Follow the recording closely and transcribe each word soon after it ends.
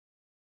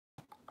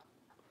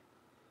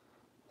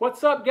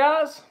What's up,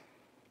 guys?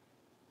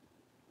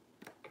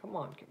 Come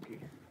on,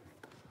 computer.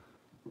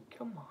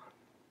 Come on.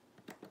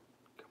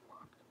 Come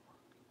on,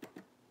 come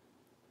on.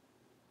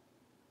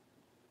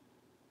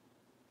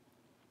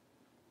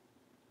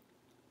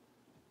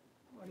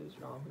 What is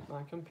wrong with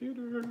my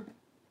computer?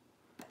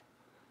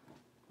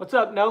 What's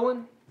up,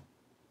 Nolan?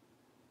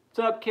 What's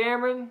up,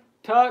 Cameron?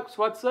 Tux,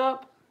 what's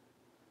up?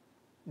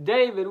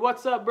 David,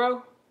 what's up,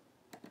 bro?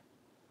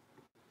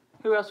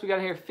 Who else we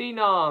got here?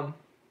 Phenom,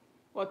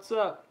 what's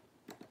up?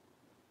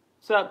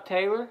 What's up,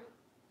 Taylor?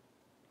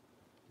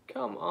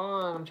 Come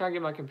on, I'm trying to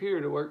get my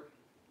computer to work.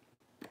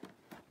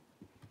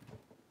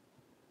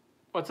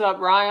 What's up,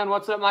 Ryan?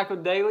 What's up, Michael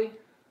Daly?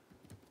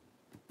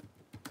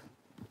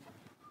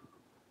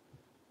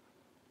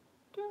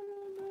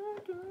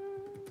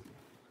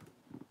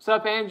 What's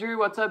up, Andrew?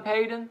 What's up,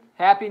 Hayden?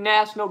 Happy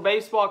National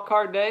Baseball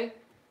Card Day.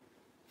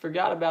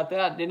 Forgot about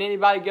that. Did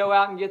anybody go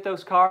out and get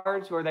those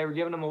cards where they were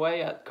giving them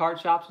away at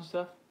card shops and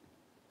stuff?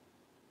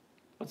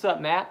 What's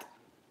up, Matt?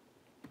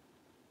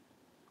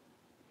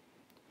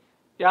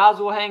 Guys,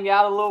 we'll hang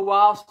out a little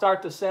while.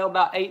 Start the sale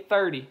about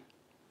 8:30.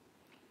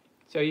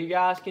 So you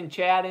guys can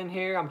chat in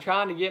here. I'm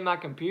trying to get my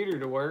computer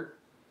to work.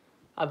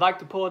 I'd like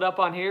to pull it up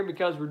on here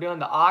because we're doing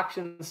the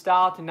auction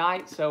style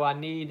tonight, so I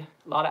need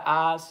a lot of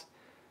eyes.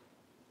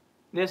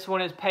 This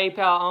one is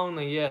PayPal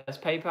only. Yes,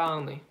 PayPal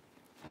only.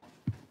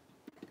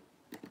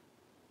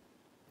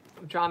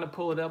 I'm trying to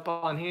pull it up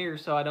on here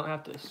so I don't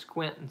have to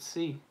squint and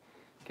see.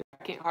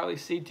 I can't hardly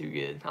see too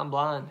good. I'm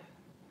blind.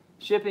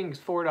 Shipping is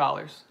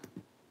 $4.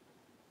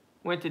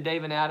 Went to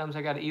Dave and Adams.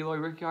 I got an Eloy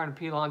rookie card and a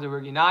P. Alonso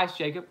rookie. Nice,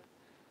 Jacob.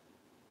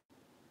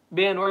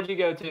 Ben, where'd you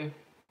go to?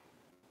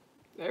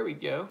 There we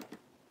go.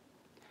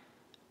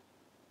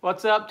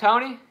 What's up,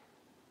 Tony?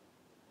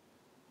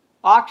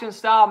 Auction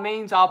style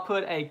means I'll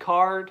put a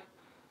card.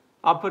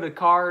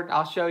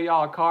 I'll show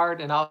y'all a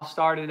card, and I'll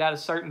start it at a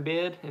certain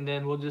bid, and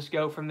then we'll just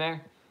go from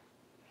there.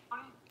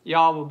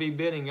 Y'all will be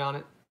bidding on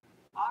it.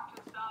 Auction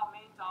style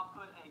means I'll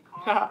put a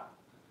card.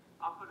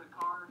 I'll put a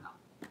card.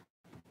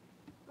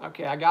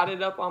 Okay, I got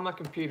it up on my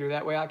computer.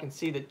 That way I can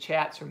see the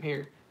chats from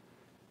here.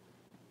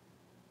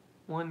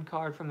 One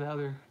card from the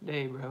other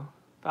day, bro.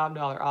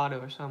 $5 auto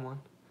or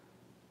someone.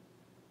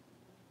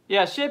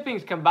 Yeah,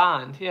 shipping's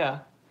combined,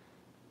 yeah.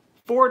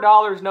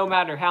 $4 no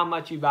matter how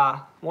much you buy.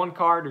 One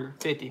card or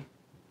 50.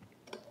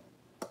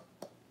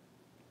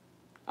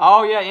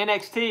 Oh yeah,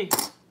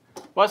 NXT.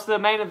 What's the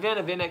main event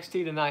of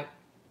NXT tonight?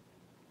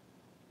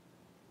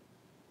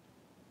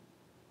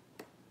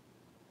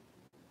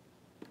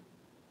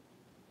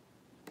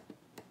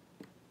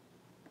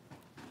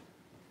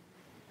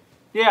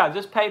 Yeah,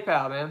 just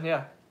PayPal, man.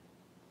 Yeah.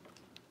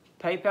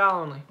 PayPal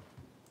only.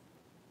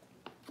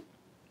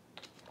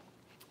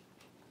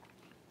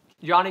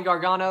 Johnny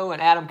Gargano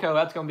and Adam Cole.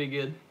 That's going to be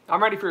good.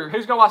 I'm ready for...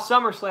 Who's going to watch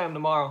SummerSlam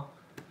tomorrow?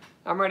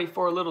 I'm ready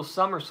for a little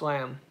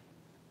SummerSlam.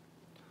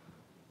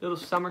 Little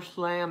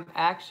SummerSlam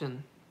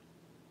action.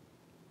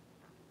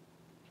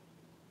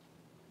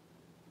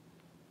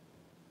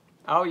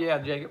 Oh, yeah,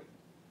 Jacob.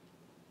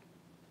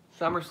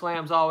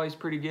 SummerSlam's always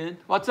pretty good.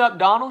 What's up,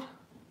 Donald?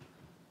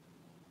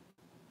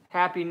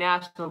 Happy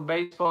National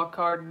Baseball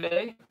Card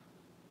Day.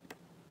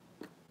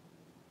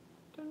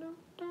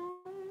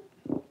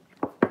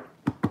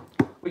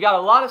 We got a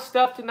lot of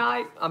stuff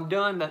tonight. I'm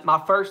doing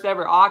my first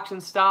ever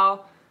auction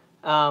style.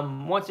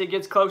 Once it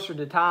gets closer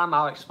to time,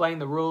 I'll explain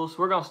the rules.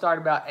 We're gonna start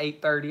about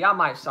 8:30. I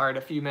might start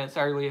a few minutes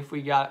early if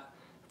we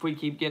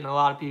keep getting a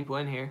lot of people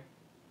in here.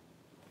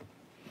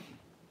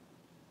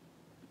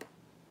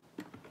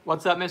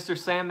 What's up, Mr.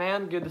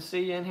 Sandman? Good to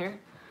see you in here.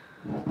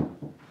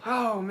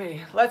 Oh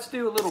me, let's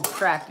do a little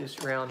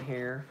practice round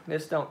here.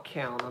 This don't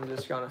count. I'm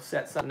just gonna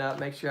set something up,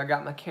 make sure I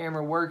got my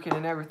camera working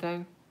and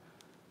everything.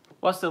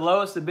 What's the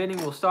lowest the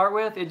bidding will start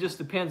with? It just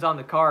depends on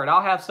the card.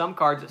 I'll have some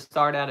cards that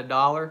start at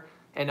 $1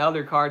 and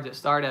other cards that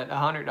start at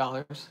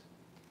 $100.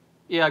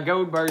 Yeah,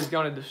 Goldberg's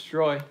going to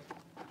destroy.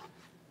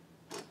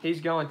 He's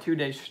going to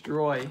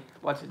destroy.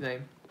 What's his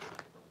name?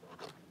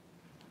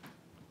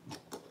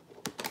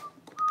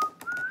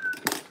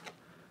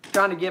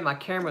 Trying to get my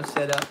camera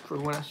set up for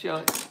when I show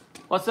it.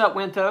 What's up,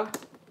 Winto?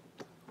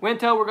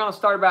 Winto, we're going to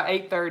start about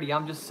 8:30.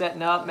 I'm just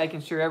setting up,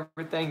 making sure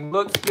everything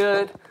looks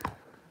good.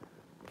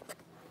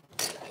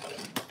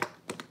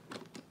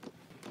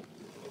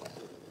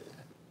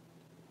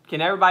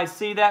 Can everybody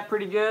see that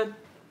pretty good?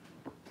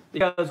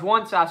 Because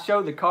once I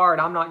show the card,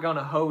 I'm not going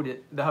to hold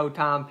it the whole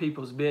time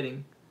people's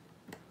bidding.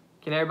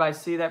 Can everybody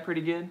see that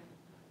pretty good?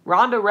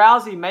 Ronda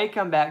Rousey may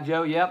come back,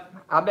 Joe. Yep,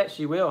 I bet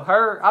she will.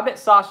 I bet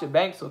Sasha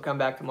Banks will come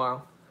back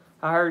tomorrow.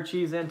 I heard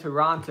she's in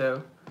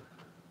Toronto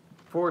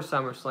for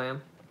SummerSlam.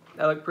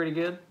 That look pretty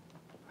good.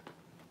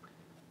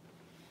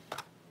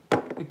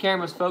 The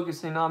camera's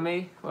focusing on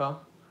me.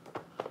 Well,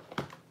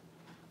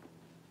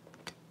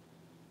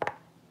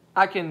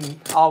 I can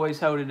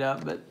always hold it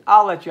up, but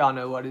I'll let y'all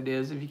know what it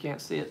is if you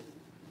can't see it.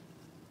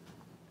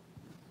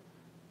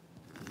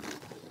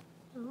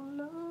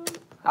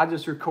 I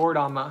just record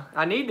on my...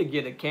 I need to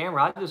get a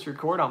camera. I just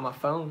record on my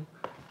phone.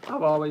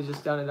 I've always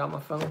just done it on my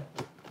phone.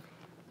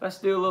 Let's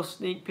do a little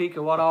sneak peek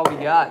of what all we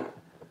got.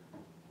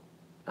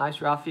 Nice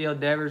Rafael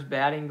Devers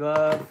batting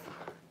glove.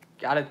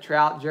 Got a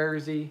Trout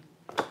jersey.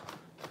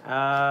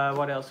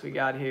 What else we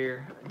got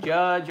here?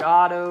 Judge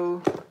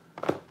auto.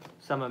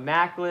 Some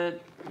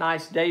immaculate.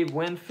 Nice Dave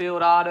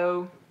Winfield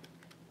auto.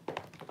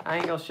 I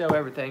ain't gonna show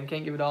everything.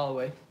 Can't give it all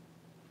away.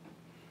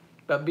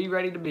 But be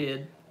ready to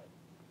bid.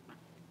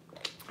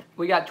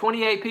 We got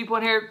 28 people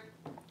in here.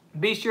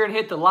 Be sure and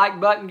hit the like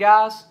button,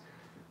 guys.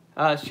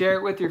 Share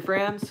it with your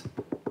friends.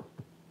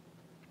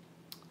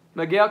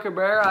 Miguel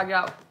Cabrera. I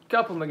got a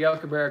couple Miguel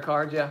Cabrera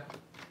cards, yeah.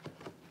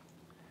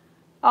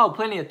 Oh,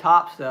 plenty of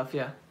top stuff,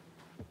 yeah.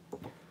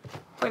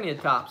 Plenty of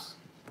tops.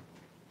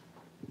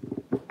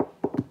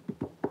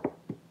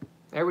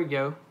 There we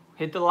go.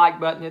 Hit the like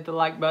button, hit the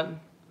like button.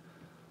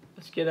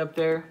 Let's get up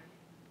there.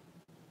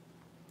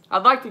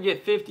 I'd like to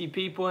get 50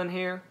 people in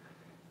here.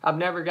 I've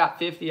never got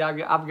 50.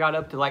 I've got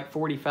up to like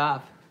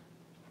 45.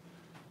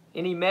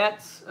 Any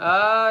Mets?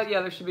 Yeah,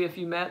 there should be a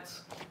few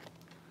Mets.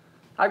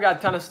 I've got a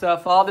ton of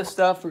stuff. All this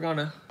stuff we're going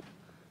to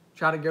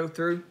try to go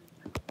through.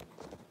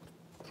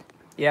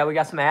 Yeah, we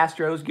got some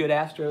Astros, good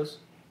Astros.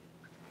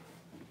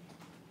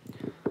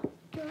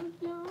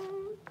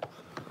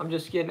 I'm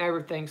just getting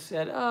everything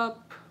set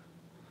up.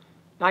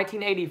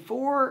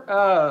 1984.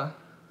 I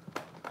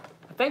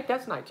think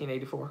that's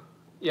 1984.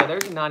 Yeah,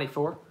 there's a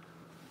 94.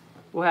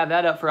 We'll have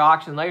that up for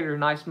auction later.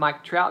 Nice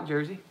Mike Trout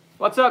jersey.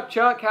 What's up,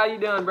 Chuck? How you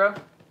doing, bro?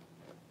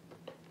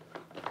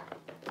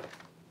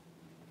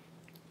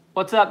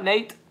 What's up,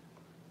 Nate?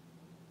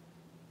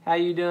 How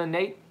you doing,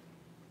 Nate?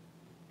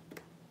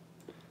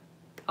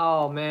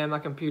 Oh, man, my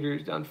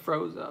computer's done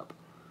froze up.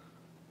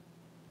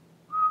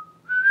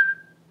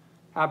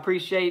 I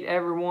appreciate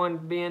everyone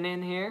being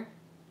in here.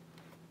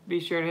 Be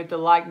sure to hit the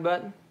like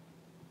button.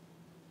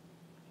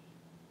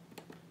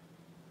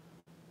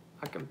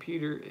 My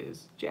computer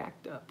is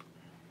jacked up.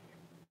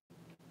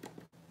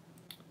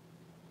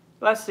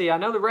 Let's see. I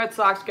know the Red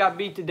Sox got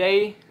beat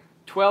today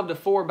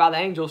 12-4 by the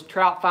Angels.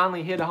 Trout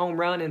finally hit a home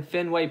run in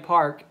Fenway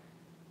Park.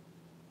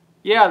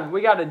 Yeah,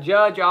 we got a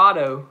Judge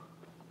auto.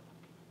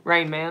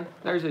 Rain Man.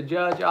 There's a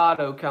Judge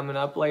auto coming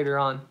up later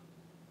on.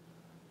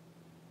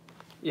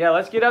 Yeah,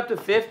 let's get up to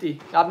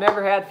 50. I've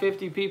never had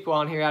 50 people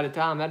on here at a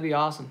time. That'd be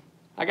awesome.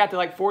 I got to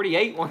like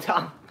 48 one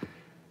time.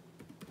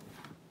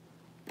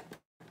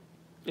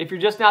 If you're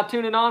just now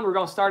tuning on, we're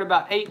going to start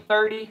about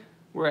 8:30.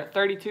 We're at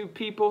 32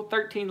 people,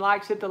 13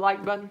 likes. Hit the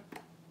like button.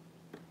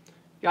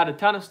 Got a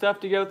ton of stuff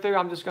to go through.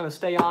 I'm just going to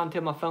stay on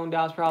until my phone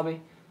dies probably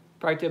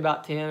to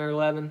about 10 or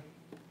 11.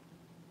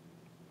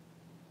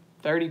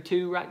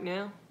 32 right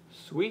now.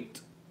 Sweet.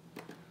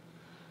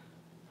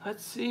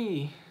 Let's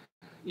see.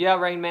 Yeah,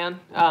 Rain Man.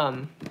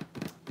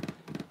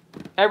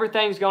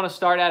 Everything's going to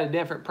start at a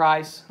different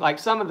price. Like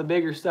some of the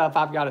bigger stuff,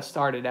 I've got to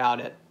start it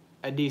out at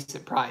a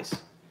decent price.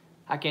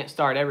 I can't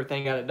start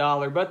everything at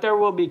 $1, but there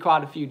will be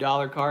quite a few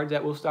dollar cards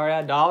that will start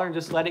at $1 and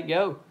just let it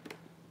go.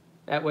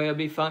 That way it'll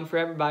be fun for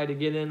everybody to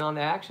get in on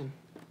the action.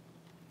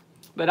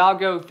 But I'll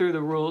go through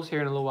the rules here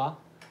in a little while.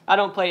 I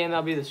don't play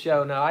MLB The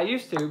Show. No, I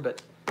used to,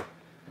 but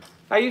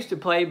I used to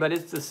play, but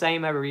it's the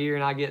same every year,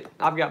 and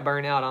I've got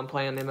burnt out on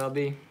playing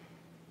MLB.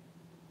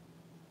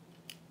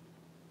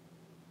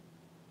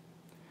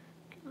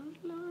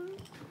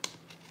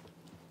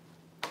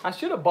 I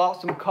should have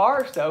bought some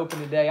cards to open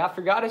today. I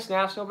forgot it's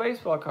National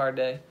Baseball Card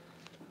Day.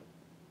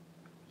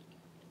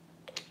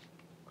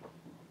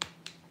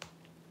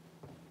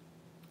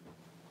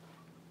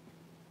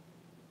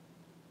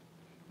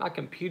 My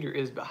computer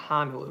is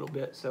behind a little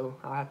bit, so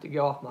I have to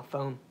go off my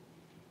phone.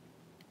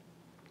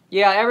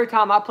 Yeah, every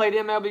time I played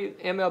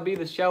MLB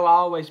The Show, I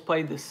always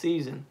played the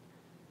season.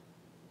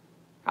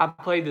 I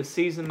played the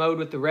season mode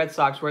with the Red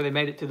Sox where they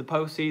made it to the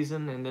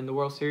postseason and then the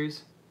World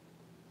Series.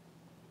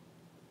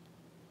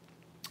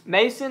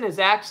 Mason is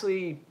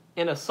actually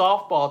in a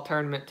softball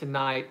tournament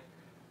tonight.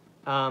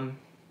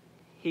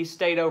 He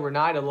stayed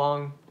overnight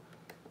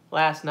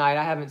last night.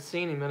 I haven't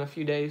seen him in a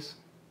few days.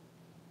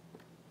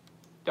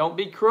 Don't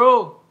be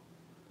cruel.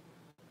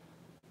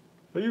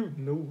 You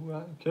know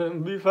I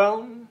can be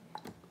found.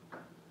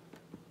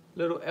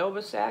 Little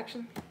Elvis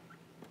action.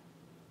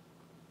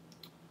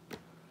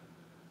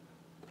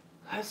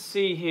 Let's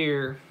see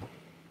here.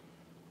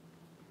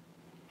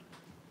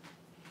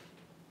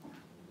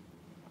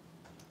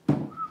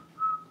 I'm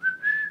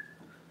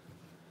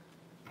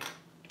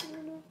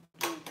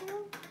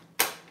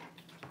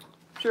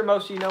sure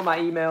most of you know my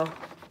email,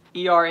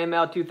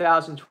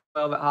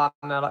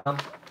 erml2012@hotmail.com.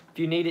 If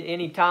you need it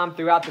any time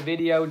throughout the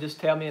video, just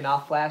tell me and I'll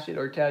flash it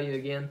or tell you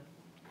again.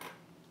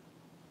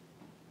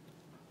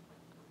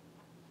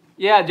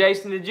 Yeah,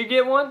 Jason, did you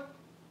get one?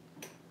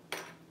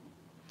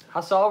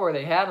 I saw where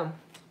they had them.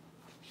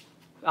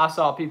 I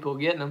saw people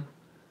getting them.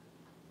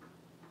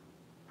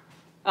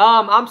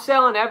 I'm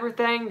selling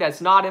everything that's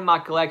not in my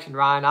collection,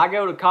 Ryan. I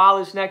go to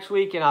college next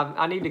week and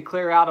I need to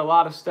clear out a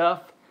lot of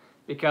stuff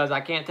because I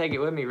can't take it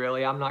with me,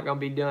 really. I'm not going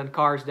to be doing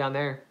cars down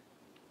there.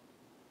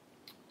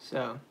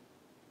 So,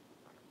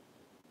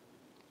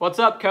 what's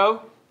up,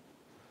 Co?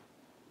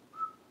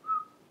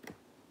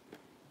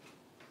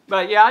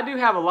 But yeah, I do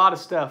have a lot of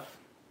stuff.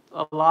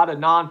 A lot of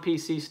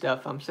non-PC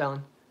stuff I'm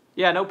selling.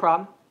 Yeah, no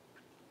problem.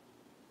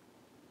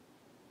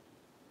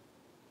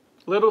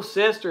 Little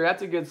Sister,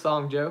 that's a good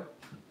song, Joe.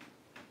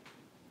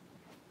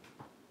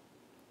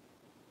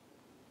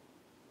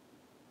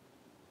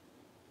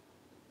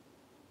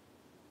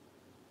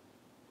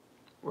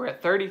 We're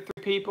at 33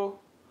 people.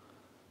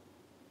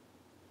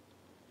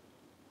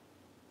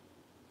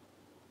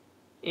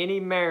 Any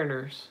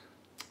Mariners?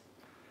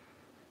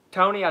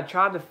 Tony, I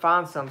tried to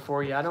find some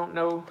for you. I don't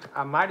know.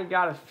 I might have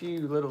got a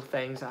few little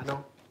things. I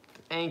don't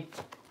think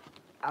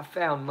I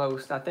found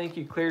most. I think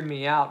you cleared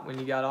me out when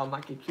you got all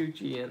my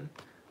Kikuchi and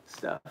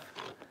stuff.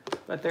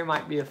 But there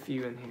might be a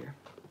few in here.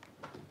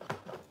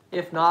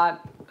 If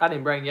not, I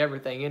didn't bring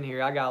everything in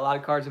here. I got a lot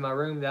of cards in my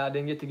room that I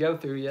didn't get to go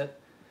through yet.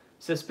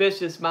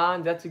 Suspicious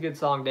Minds, that's a good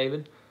song,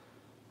 David.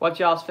 What's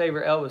y'all's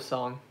favorite Elvis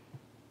song?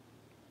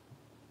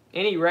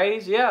 Any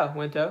Rays? Yeah,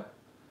 Winto.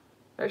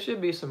 There should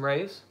be some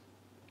Rays.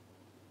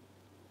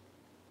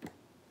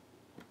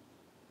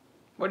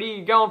 What are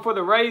you going for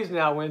the Rays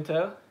now,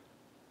 Winto?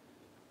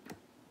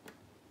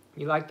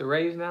 You like the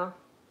Rays now?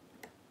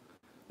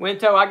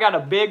 Winto, I got a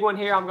big one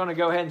here I'm going to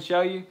go ahead and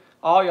show you.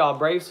 All y'all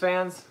Braves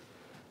fans,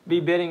 be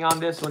bidding on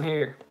this one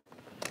here.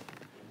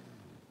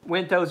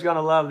 Winto's going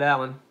to love that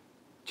one.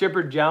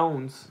 Chipper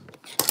Jones.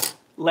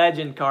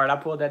 Legend card. I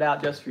pulled that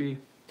out just for you.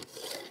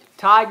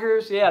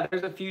 Tigers. Yeah,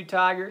 there's a few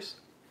Tigers.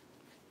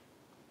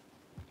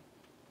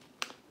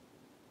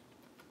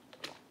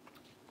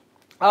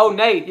 Oh,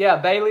 Nate. Yeah,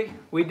 Bailey.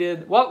 We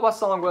did. What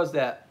song was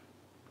that?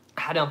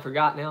 I done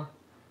forgot now.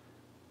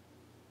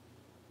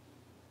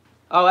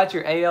 Oh, that's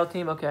your AL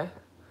team? Okay.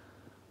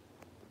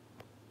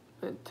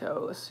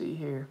 Let's see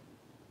here.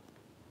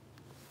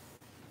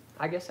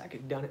 I guess I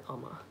could have done it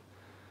on my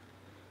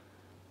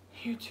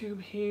YouTube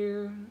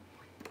here.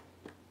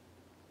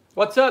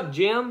 What's up,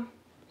 Jim?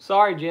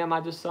 Sorry, Jim.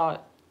 I just saw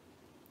it.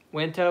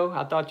 Winto,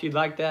 I thought you'd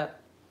like that.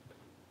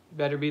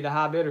 Better be the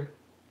high bidder.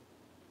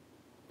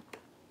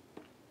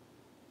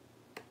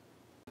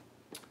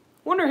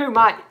 Wonder who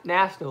my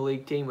National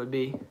League team would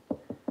be.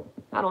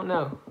 I don't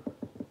know.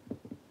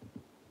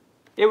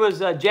 It was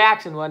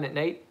Jackson, wasn't it,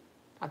 Nate?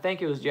 I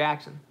think it was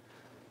Jackson.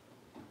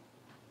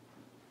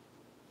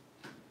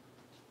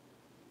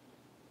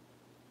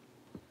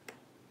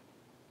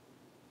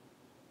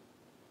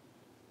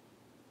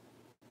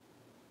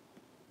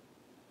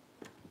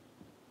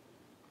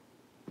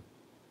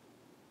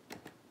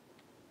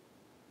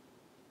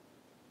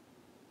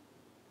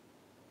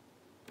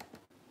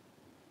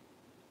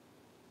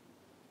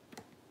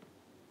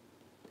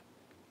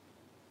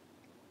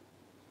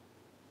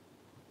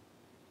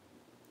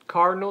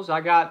 Cardinals,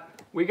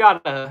 we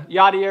got a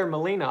Yadier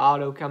Molina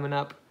auto coming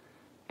up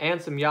and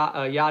some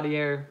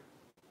Yadier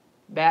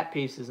bat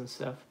pieces and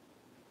stuff.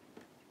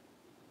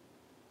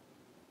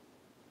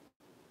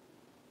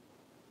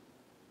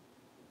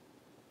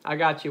 I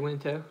got you,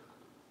 Winto.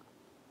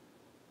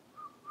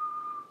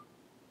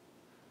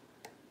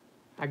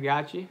 I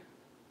got you.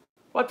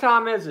 What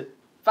time is it?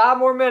 5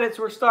 more minutes,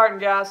 we're starting,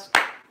 guys.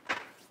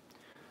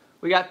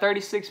 We got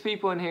 36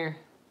 people in here.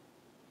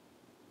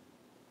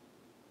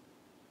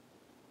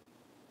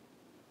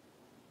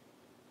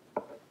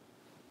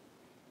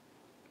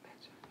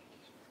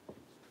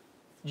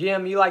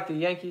 Jim, you like the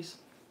Yankees?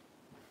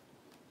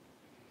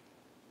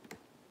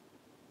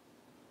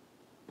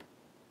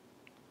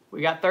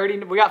 We got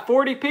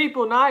 40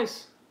 people.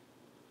 Nice.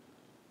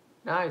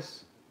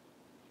 Nice.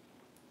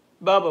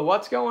 Bubba,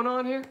 what's going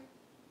on here?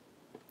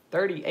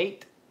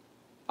 38.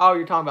 Oh,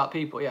 you're talking about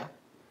people, yeah.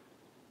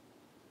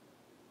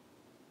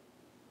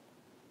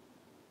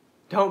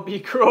 Don't be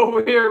cruel.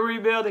 We're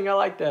rebuilding. I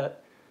like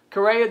that.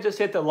 Correa just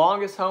hit the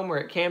longest homer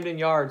at Camden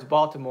Yards,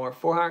 Baltimore.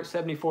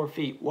 474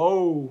 feet.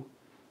 Whoa.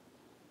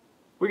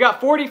 We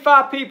got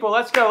 45 people.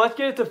 Let's go. Let's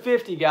get it to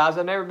 50, guys.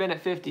 I've never been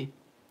at 50.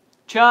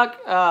 Chuck,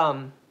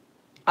 I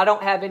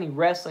don't have any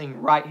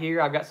wrestling right here.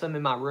 I've got some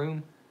in my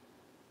room.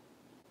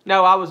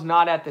 No, I was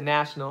not at the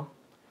National.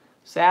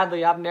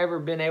 Sadly, I've never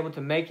been able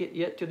to make it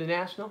yet to the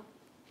National.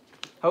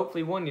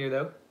 Hopefully one year,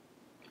 though.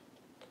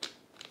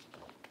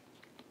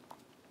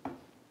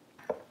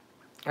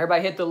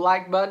 Everybody hit the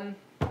like button.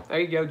 There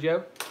you go,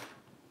 Joe.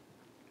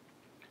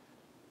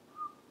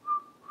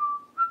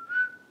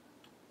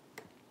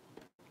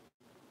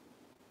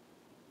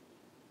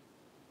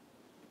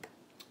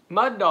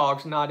 Mud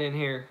Dog's not in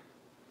here.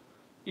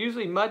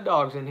 Usually Mud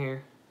Dog's in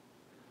here.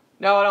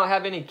 No, I don't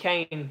have any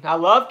Kane. I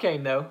love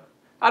Kane, though.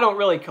 I don't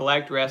really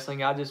collect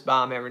wrestling. I just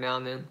buy them every now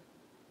and then.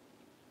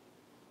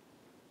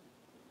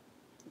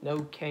 No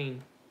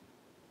Kane.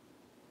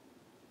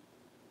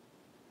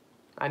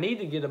 I need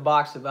to get a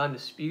box of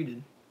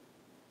Undisputed.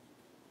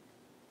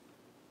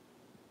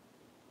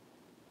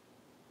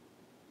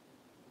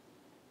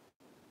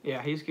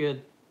 Yeah, he's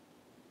good.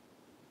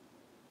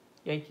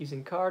 Yankees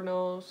and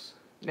Cardinals.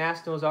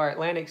 Nationals are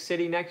Atlantic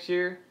City next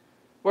year.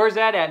 Where's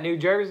that at? New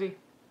Jersey?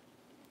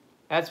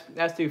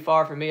 That's too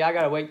far for me. I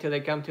gotta wait till they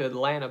come to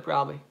Atlanta,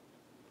 probably.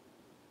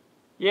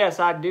 Yes,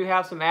 I do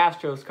have some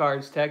Astros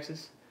cards,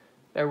 Texas.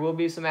 There will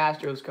be some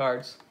Astros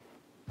cards.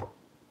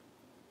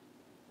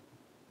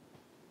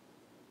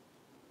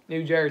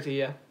 New Jersey,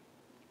 yeah.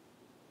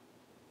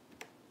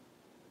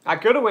 I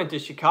could have went to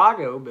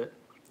Chicago, but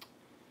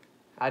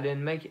I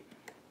didn't make it.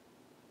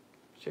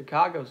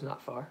 Chicago's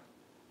not far.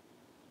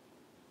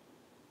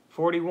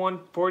 41,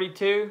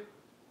 42.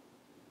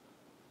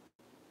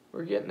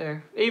 We're getting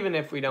there. Even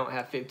if we don't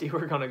have 50,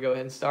 we're going to go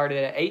ahead and start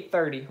it at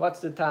 8:30.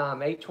 What's the time?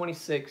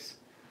 8:26.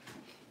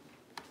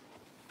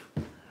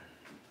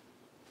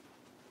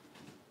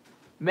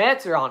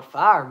 Mets are on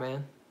fire,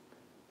 man.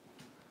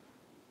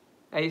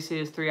 AC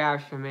is 3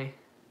 hours for me.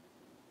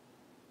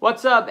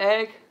 What's up,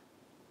 Egg?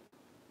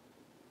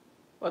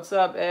 What's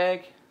up,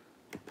 Egg?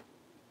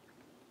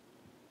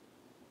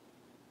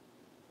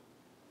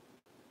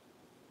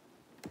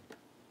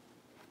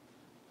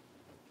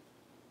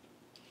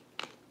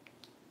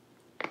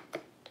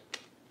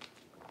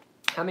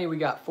 How many we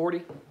got?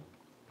 40?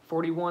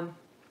 41?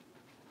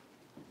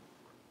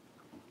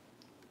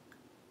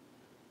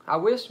 I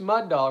wish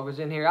Mud Dog was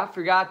in here. I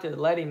forgot to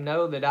let him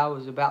know that I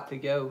was about to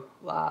go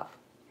live.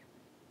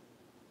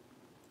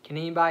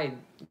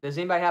 Does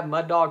anybody have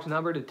Mud Dog's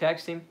number to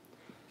text him?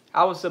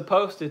 I was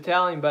supposed to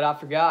tell him, but I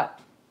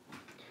forgot.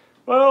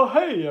 Well,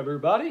 hey,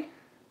 everybody.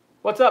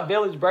 What's up,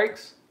 Village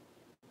Breaks?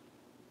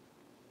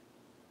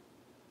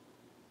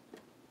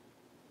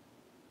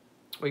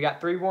 We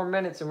got 3 more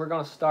minutes and we're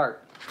going to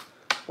start.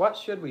 What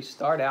should we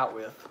start out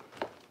with?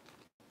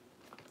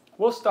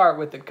 We'll start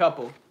with a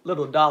couple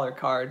little dollar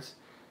cards.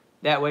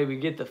 That way we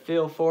get the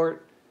feel for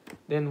it.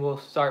 Then we'll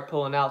start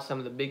pulling out some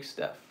of the big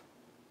stuff.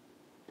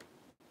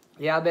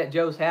 Yeah, I bet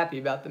Joe's happy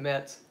about the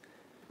Mets.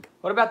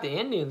 What about the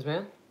Indians,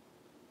 man?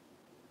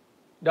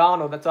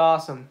 Donald, that's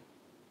awesome.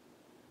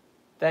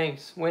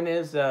 Thanks. When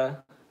is,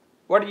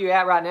 what are you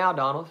at right now,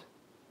 Donald?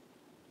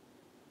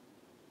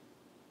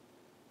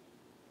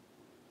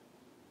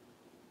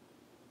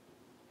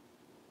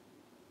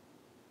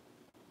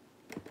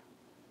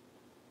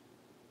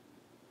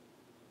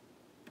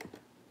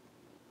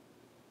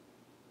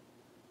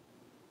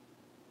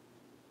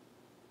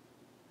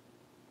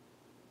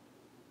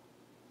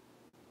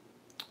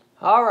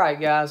 All right,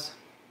 guys.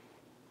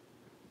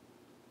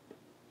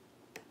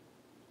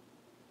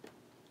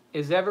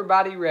 Is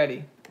everybody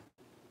ready?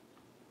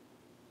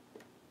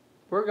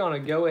 We're going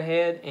to go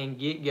ahead and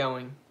get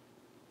going.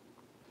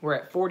 We're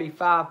at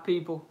 45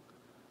 people.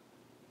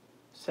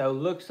 So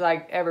looks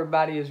like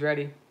everybody is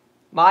ready.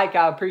 Mike,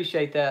 I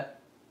appreciate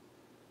that.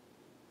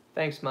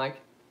 Thanks, Mike.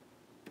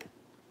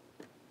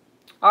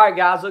 All right,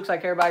 guys. Looks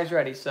like everybody's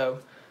ready. So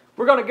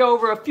we're going to go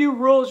over a few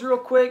rules real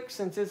quick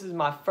since this is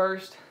my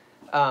first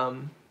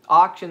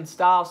auction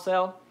style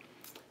sale.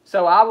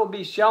 So I will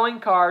be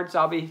showing cards.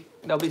 They'll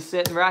be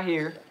sitting right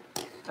here.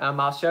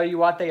 I'll show you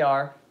what they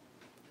are.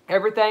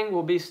 Everything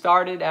will be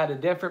started at a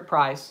different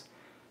price.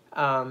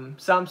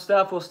 Some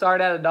stuff will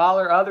start at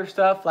 $1. Other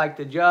stuff like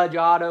the Judge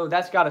Auto,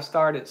 that's got to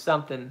start at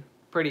something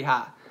pretty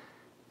high.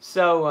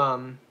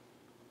 So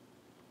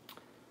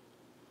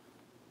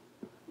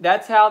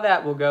that's how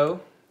that will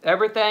go.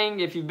 Everything,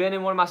 if you've been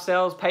in one of my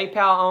sales,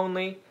 PayPal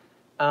only.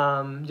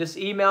 Just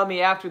email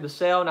me after the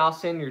sale and I'll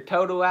send your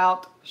total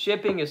out.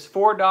 Shipping is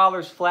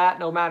 $4 flat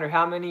no matter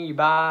how many you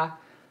buy.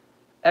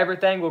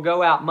 Everything will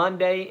go out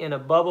Monday in a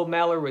bubble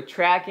mailer with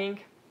tracking.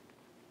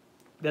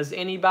 Does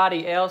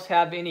anybody else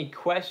have any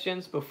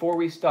questions before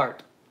we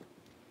start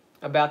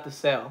about the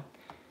sale?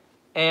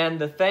 And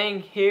the thing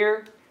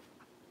here,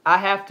 I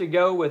have to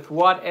go with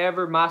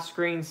whatever my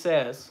screen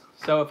says.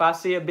 So if I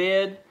see a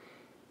bid,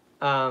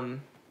 I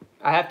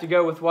have to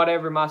go with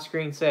whatever my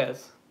screen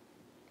says,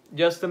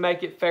 just to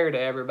make it fair to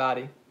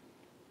everybody.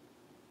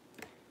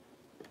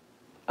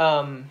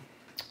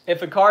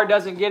 If a card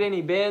doesn't get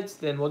any bids,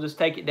 then we'll just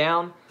take it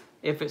down.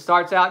 If it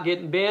starts out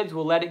getting bids,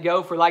 we'll let it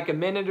go for like a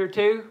minute or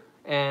two,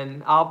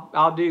 and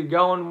I'll do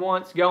going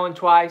once, going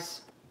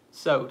twice,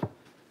 sold.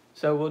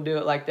 So we'll do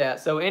it like that.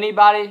 So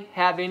anybody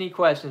have any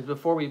questions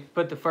before we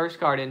put the first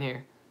card in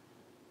here?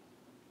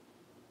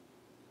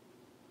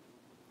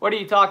 What are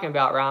you talking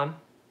about, Ron?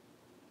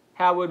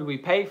 How would we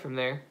pay from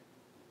there?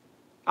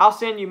 I'll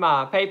send you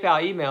my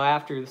PayPal email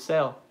after the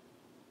sale.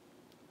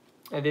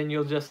 And then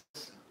you'll just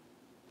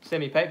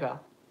send me PayPal.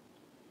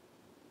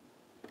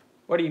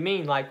 What do you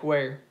mean, like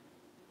where?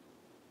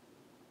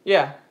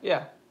 Yeah.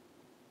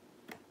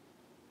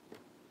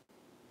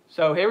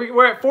 So here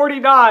we're at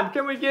 49.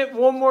 Can we get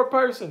one more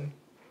person?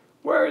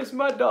 Where is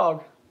Mud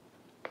Dog?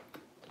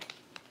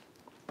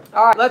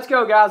 All right, let's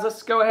go, guys.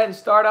 Let's go ahead and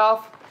start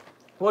off.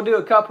 We'll do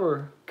a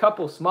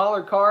couple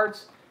smaller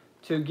cards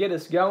to get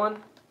us going.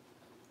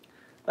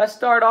 Let's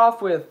start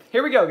off with,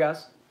 here we go,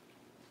 guys.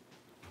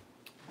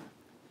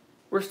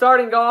 We're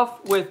starting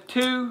off with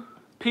 2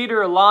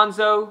 Peter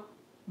Alonso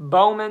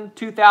Bowman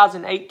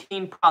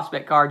 2018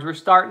 prospect cards. We're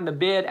starting the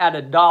bid at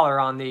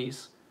 $1 on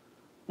these.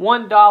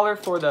 $1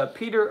 for the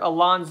Peter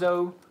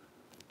Alonso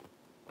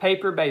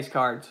paper base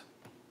cards.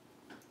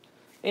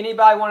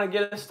 Anybody want to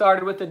get us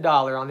started with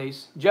 $1 on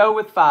these? Joe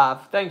with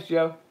 5. Thanks,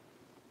 Joe.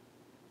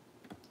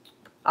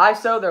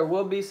 ISO, there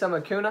will be some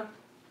Acuna.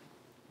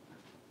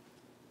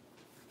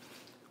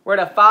 We're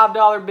at a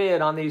 $5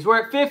 bid on these.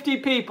 We're at 50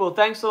 people.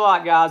 Thanks a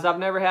lot, guys. I've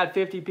never had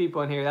 50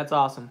 people in here. That's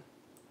awesome.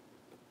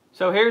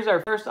 So here's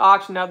our first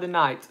auction of the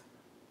night.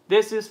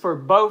 This is for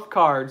both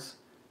cards.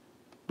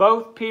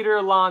 Both Peter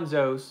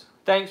Alonsos.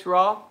 Thanks,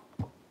 Raw.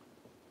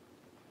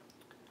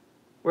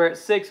 We're at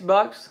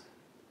 $6.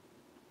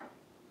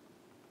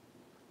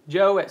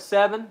 Joe at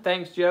 7.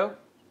 Thanks, Joe.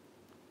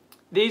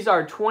 These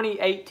are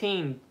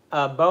 2018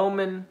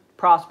 Bowman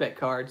prospect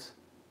cards.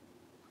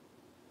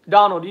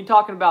 Donald, you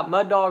talking about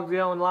Mud Dogs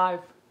going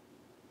live?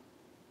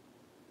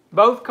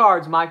 Both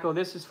cards, Michael.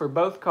 This is for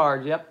both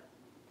cards. Yep.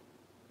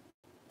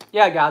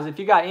 Yeah, guys, if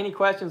you got any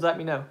questions, let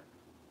me know.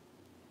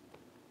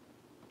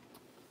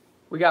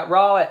 We got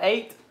Raw at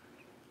 8.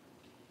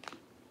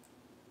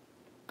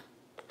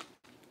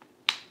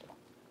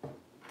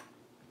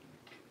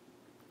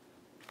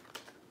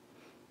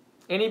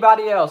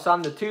 Anybody else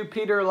on the 2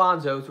 Peter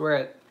Alonsos? We're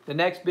at the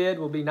next bid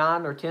will be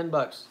 $9 or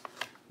 $10.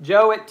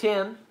 Joe at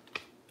 10.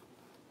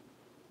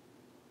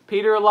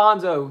 Peter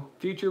Alonso,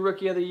 future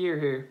rookie of the year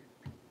here.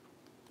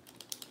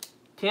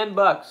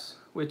 $10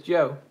 with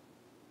Joe.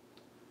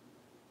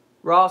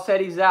 Raw said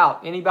he's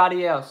out.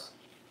 Anybody else?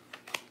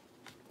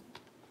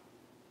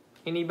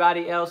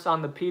 Anybody else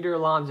on the Peter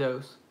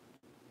Alonsos?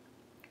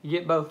 You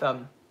get both of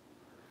them.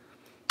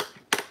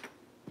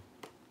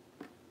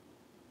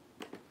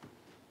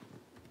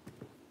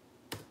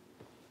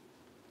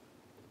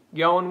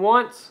 Going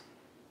once.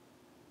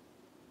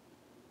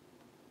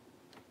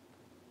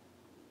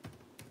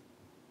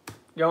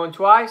 Going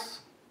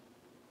twice.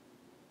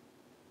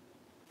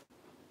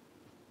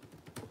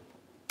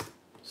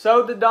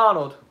 So did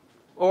Donald.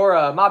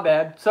 Or, my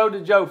bad, so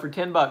did Joe for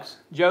 $10.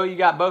 Joe, you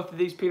got both of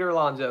these Peter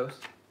Alonsos.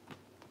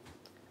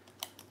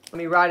 Let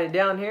me write it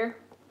down here.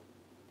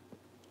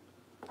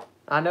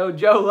 I know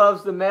Joe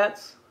loves the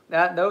Mets.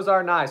 Those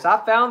are nice.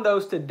 I found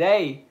those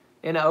today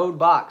in an old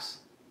box.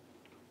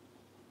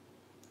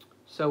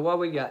 So what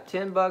we got?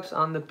 $10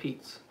 on the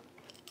Pete's.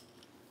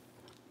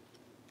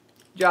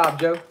 Job,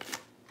 Joe.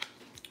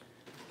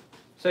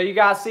 So you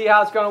guys see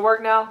how it's going to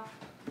work now?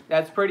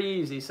 That's pretty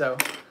easy. So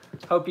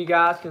hope you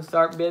guys can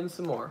start bidding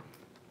some more.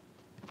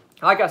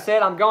 Like I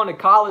said, I'm going to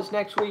college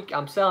next week.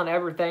 I'm selling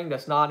everything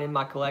that's not in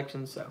my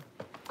collection. So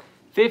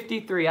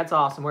 53. That's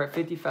awesome. We're at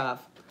 55.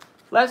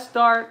 Let's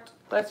start.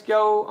 Let's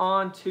go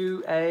on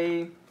to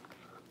a.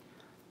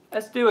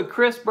 Let's do a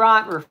Chris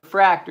Bryant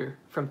refractor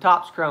from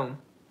Topps Chrome.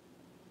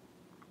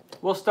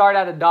 We'll start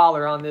at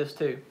 $1 on this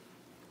too.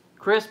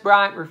 Chris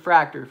Bryant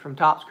refractor from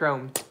Topps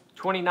Chrome.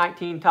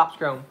 2019 Topps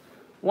Chrome.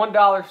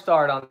 $1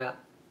 start on that.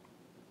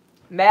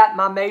 Matt,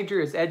 my major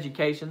is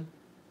education.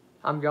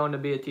 I'm going to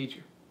be a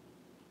teacher.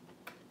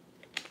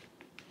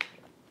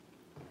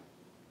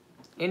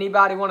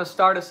 Anybody want to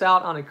start us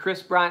out on a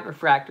Chris Bryant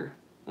refractor?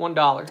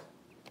 $1.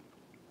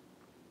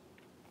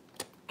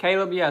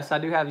 Caleb, yes, I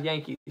do have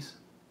Yankees.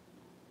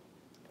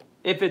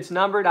 If it's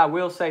numbered, I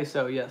will say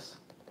so, yes.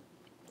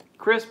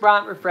 Chris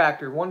Bryant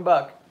refractor,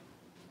 $1.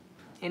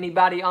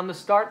 Anybody on the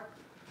start?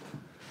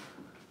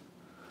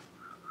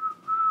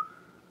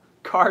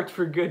 Cards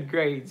for good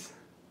grades.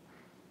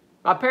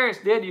 My parents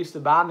did used to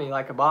buy me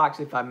like a box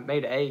if I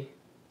made an A.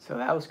 So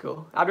that was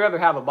cool. I'd rather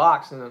have a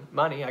box than the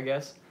money, I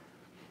guess.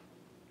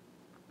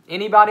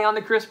 Anybody on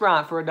the Chris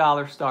Bryant for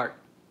 $1 start?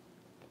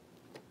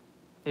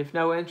 If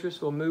no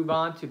interest, we'll move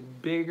on to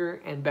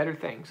bigger and better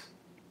things.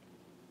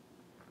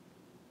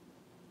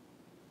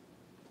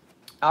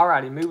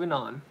 Alrighty, moving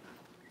on.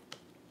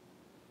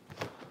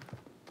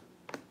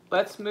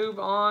 Let's move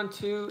on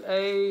to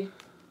a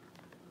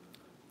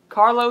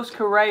Carlos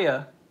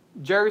Correa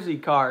jersey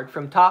card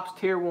from Topps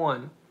Tier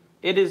 1.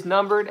 It is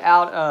numbered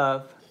out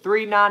of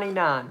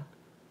 $3.99.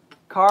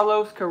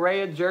 Carlos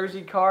Correa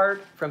jersey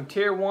card from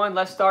Tier 1.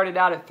 Let's start it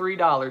out at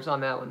 $3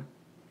 on that one.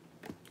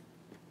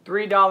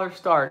 $3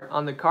 start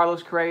on the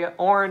Carlos Correa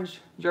orange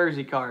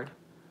jersey card.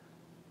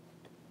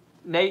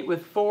 Nate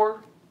with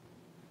 4.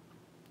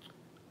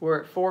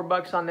 We're at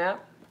 $4 on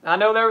that. I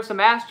know there were some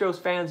Astros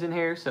fans in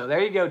here, so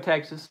there you go,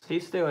 Texas.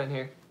 He's still in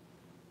here.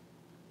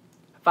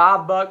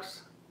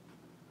 $5.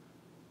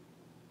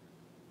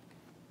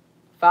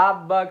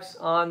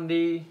 $5 on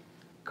the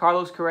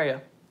Carlos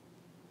Correa.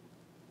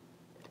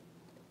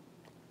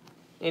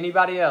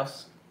 Anybody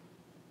else?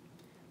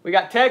 We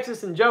got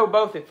Texas and Joe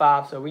both at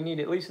 5, so we need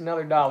at least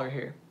another $1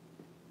 here.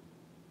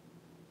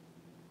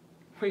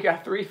 We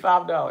got 3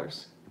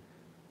 $5.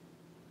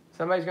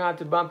 Somebody's going to have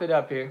to bump it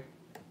up here.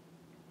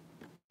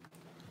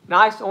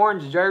 Nice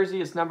orange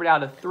jersey. It's numbered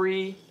out of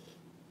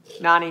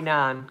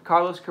 $3.99.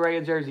 Carlos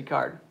Correa jersey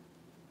card.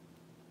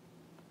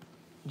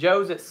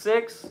 Joe's at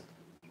 6.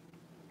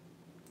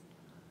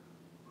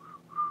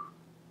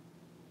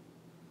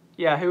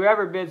 Yeah,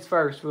 whoever bids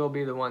first will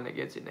be the one that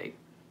gets it, Nate.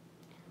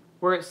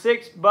 We're at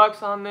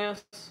 $6 on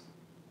this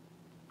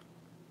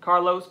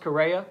Carlos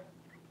Correa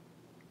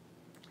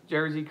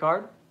jersey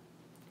card.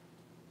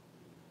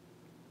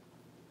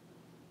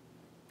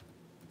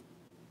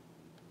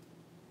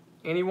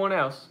 Anyone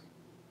else?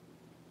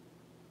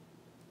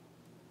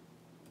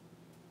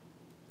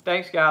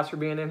 Thanks, guys, for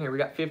being in here. We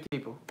got 50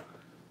 people.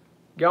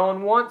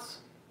 Going once.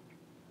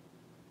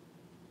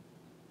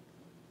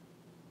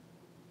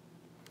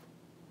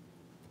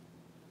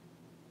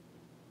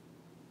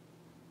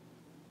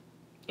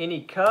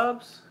 Any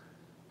Cubs?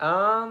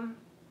 Daniel,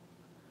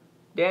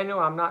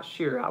 I'm not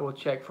sure. I will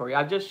check for you.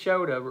 I just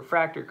showed a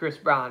refractor Chris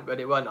Bryant, but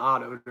it wasn't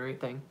autoed or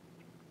anything.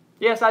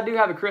 Yes, I do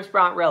have a Chris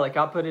Bryant relic.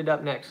 I'll put it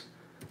up next.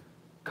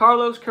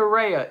 Carlos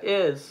Correa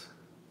is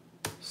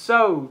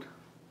sold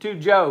to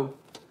Joe.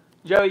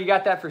 Joe, you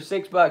got that for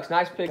 $6.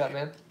 Nice pickup,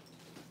 man.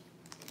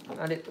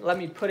 Let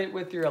me put it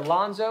with your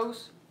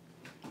Alonzos.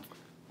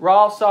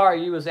 Raw,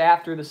 sorry, you was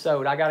after the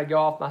sold. I got to go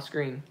off my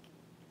screen.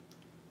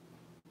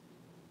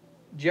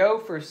 Joe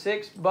for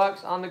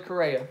 $6 on the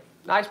Correa.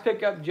 Nice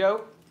pickup,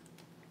 Joe.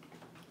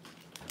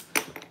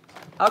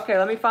 Okay,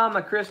 let me find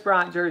my Chris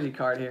Bryant jersey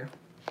card here.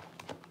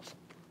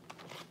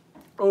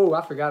 Oh,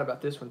 I forgot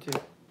about this one too.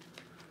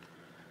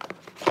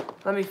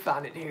 Let me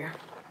find it here.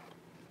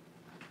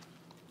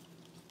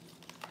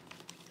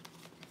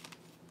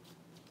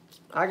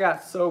 I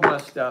got so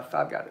much stuff.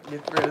 I've got to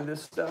get rid of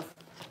this stuff.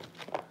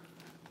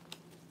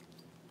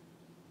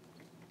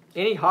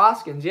 Any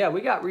Hoskins? Yeah,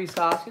 we got Rhys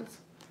Hoskins.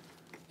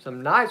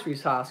 Some nice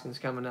Rhys Hoskins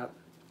coming up.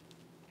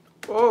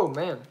 Oh,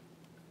 man.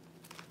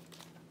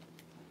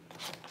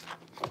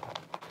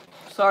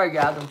 Sorry,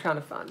 guys. I'm trying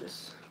to find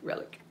this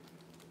relic.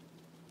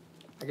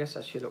 I guess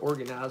I should have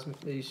organized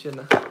these,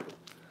 shouldn't I?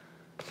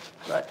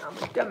 But I'm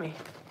a dummy.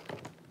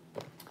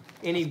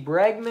 Any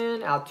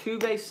Bregman,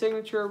 Altuve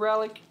signature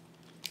relic?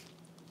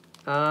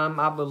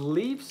 I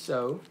believe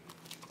so.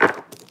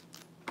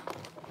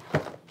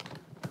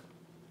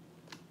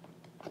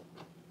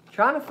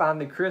 Trying to find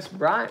the Chris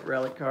Bryant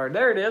relic card.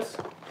 There it is.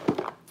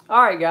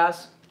 All right,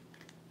 guys.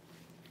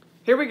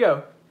 Here we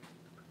go.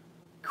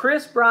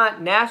 Chris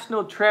Bryant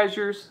National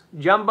Treasures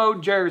Jumbo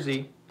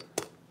Jersey.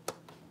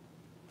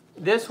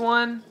 This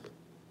one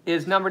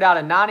is numbered out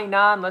of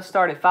 99. Let's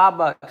start at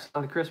 $5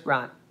 on the Chris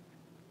Bryant.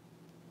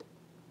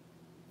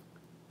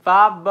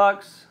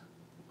 $5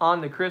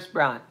 on the Chris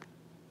Bryant.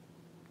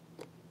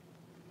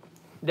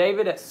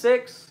 David at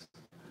 6.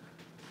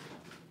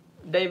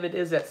 David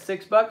is at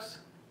 $6.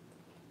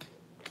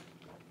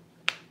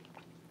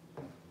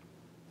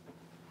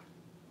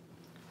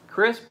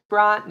 Chris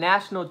Bryant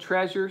National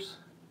Treasures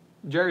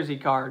jersey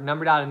card,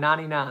 numbered out of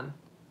 99.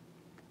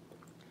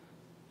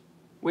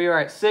 We are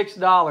at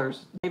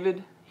 $6.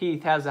 David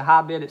Heath has a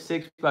high bid at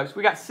 $6.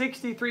 We got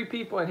 63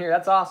 people in here.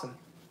 That's awesome.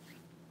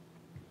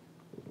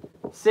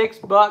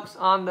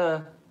 $6 on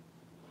the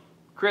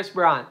Chris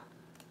Bryant.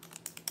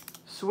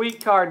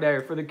 Sweet card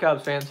there for the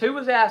Cubs fans. Who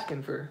was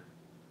asking for?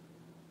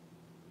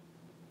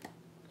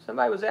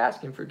 Somebody was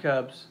asking for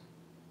Cubs.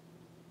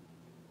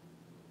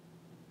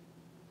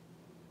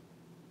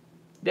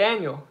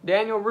 Daniel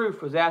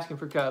Roof was asking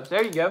for Cubs.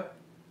 There you go.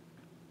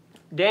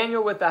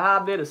 Daniel with the high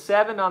bid of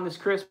 7 on this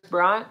Chris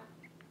Bryant.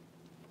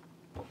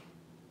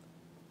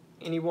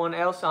 Anyone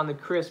else on the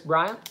Chris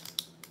Bryant?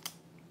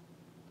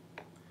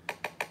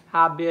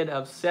 High bid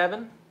of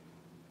 7.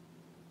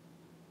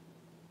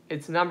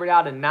 It's numbered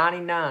out of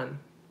 99.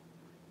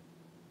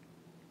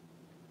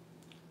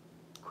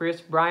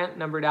 Chris Bryant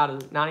numbered out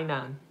of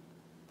 99.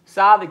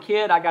 Saw the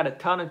Kid, I got a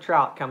ton of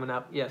Trout coming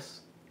up. Yes.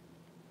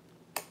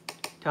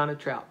 Ton of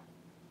Trout.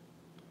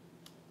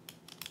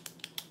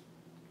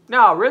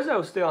 No,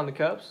 Rizzo's still on the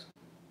Cubs.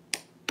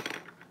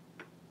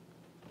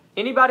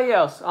 Anybody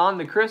else on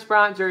the Chris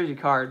Bryant jersey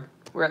card?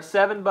 We're at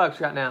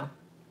 $7 right now.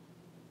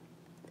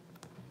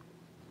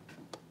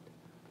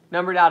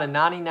 Numbered out of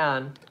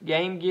 99.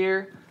 Game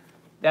Gear.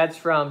 That's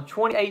from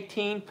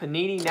 2018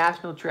 Panini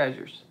National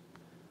Treasures.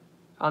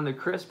 On the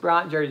Chris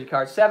Bryant jersey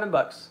card.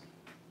 $7.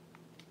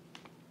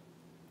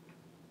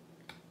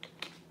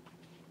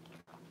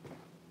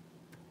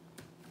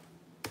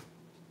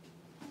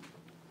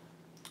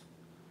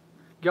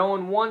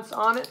 Going once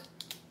on it.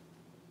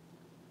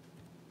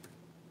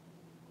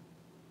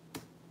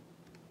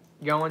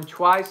 Going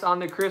twice on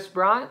the Chris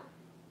Bryant.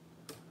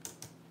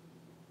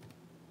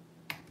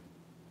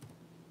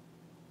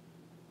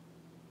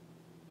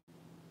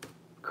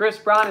 Chris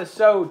Bryant is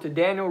sold to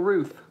Daniel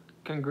Roof.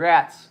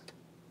 Congrats,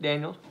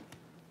 Daniel.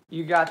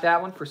 You got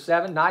that one for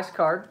 7. Nice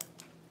card.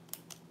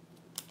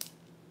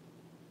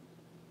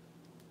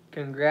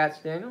 Congrats,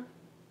 Daniel.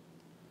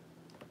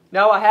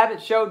 No, I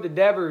haven't showed the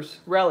Devers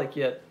relic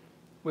yet.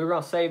 We were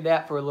going to save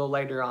that for a little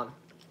later on.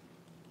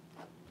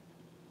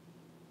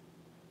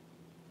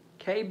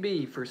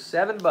 KB for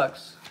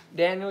 $7.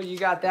 Daniel, you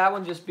got that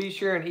one. Just be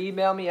sure and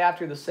email me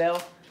after the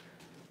sale.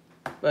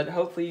 But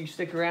hopefully you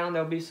stick around.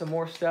 There'll be some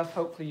more stuff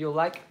hopefully you'll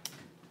like.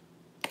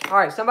 All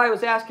right, somebody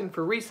was asking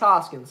for Rhys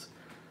Hoskins.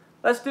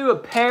 Let's do a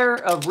pair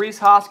of Rhys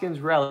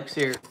Hoskins relics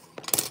here.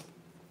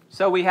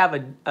 So we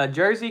have a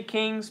Jersey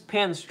Kings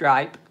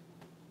pinstripe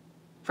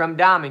from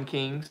Diamond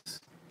Kings.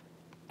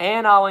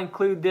 And I'll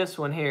include this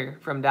one here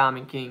from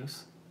Diamond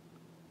Kings.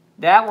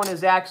 That one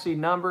is actually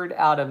numbered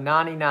out of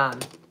 99.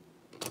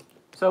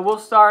 So we'll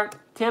start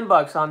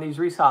 $10 on these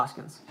Rhys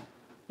Hoskins.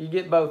 You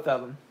get both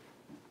of them.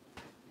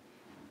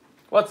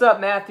 What's up,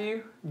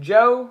 Matthew?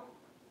 Joe,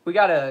 we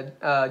got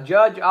a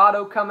Judge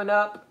Auto coming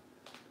up.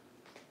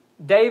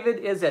 David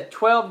is at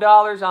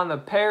 $12 on the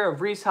pair of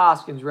Rhys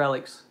Hoskins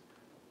relics.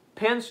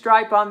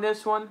 Pinstripe on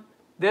this one.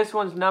 This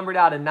one's numbered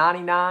out of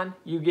 99.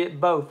 You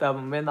get both of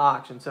them in the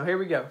auction. So here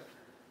we go.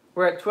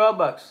 We're at 12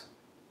 bucks.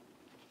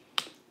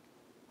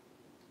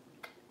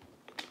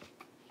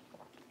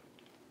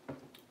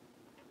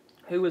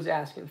 Who was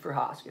asking for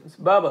Hoskins?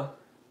 Bubba.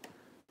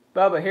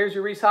 Bubba, here's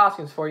your Reese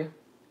Hoskins for you.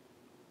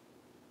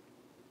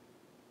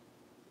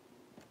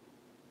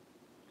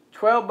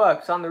 12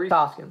 bucks on the Reese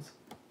Hoskins.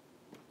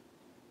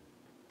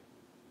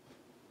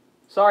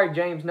 Sorry,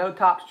 James, no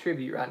Topps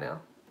tribute right now.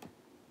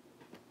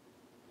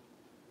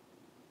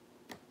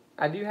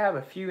 I do have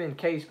a few in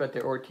case, but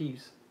they're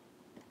Ortiz.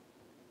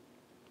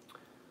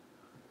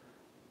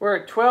 We're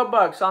at 12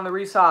 bucks on the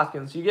Reese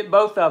Hoskins. You get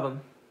both of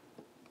them.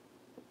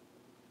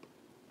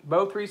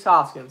 Both Reese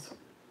Hoskins.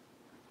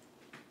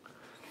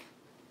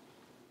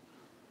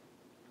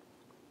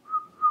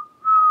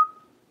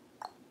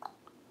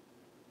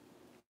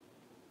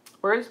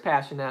 Where is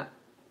Passion at?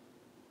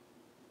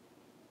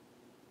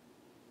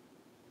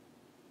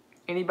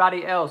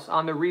 Anybody else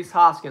on the Reese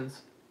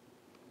Hoskins?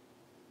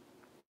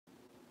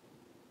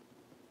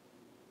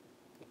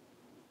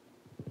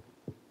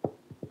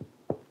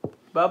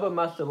 Bubba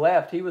must have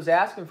left. He was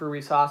asking for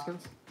Reese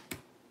Hoskins.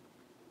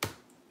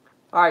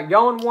 All right,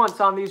 going once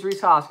on these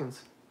Reese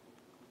Hoskins.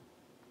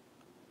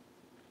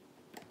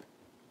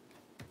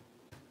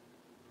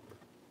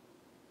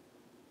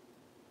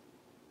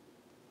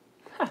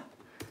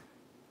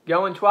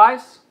 Going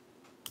twice.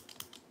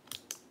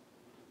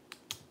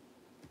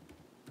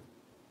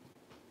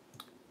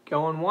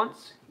 Going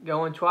once,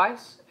 going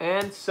twice.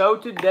 And so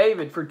to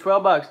David for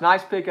 12 bucks.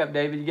 Nice pickup,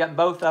 David. You got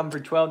both of them for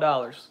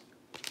 $12.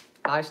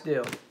 Nice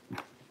deal.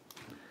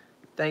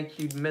 Thank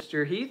you,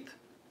 Mr. Heath,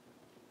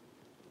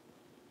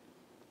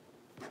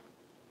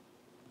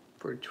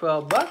 for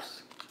 12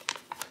 bucks.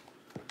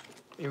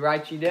 Let me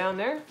write you down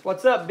there.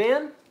 What's up,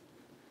 Ben?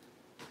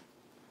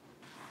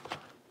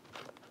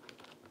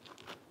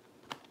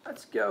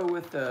 Let's go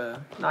with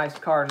a nice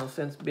Cardinal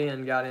since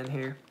Ben got in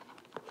here.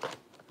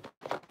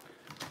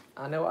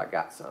 I know I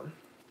got some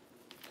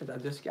because I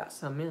just got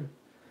some in.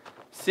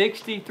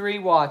 63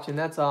 watching.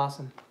 That's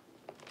awesome.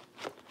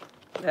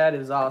 That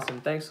is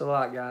awesome. Thanks a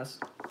lot, guys.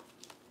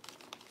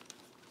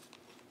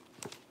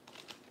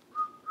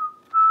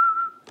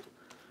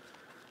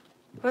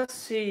 Let's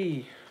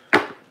see.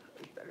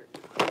 Better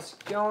get this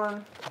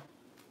going.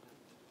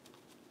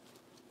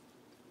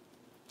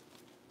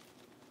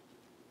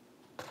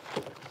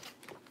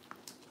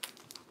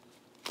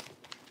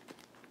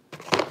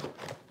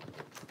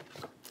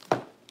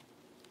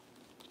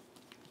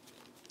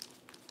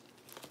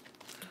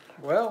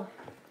 Well,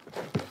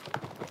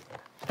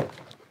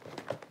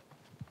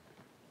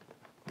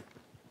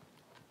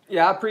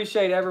 yeah, I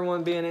appreciate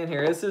everyone being in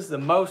here. This is the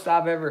most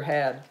I've ever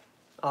had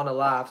on a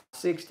live.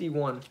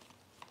 61.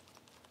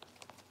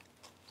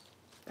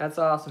 That's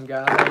awesome,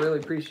 guys. I really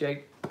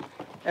appreciate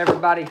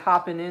everybody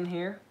hopping in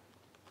here.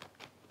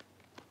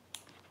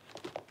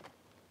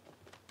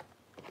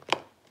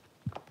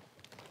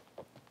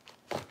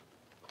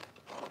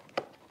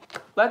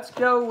 Let's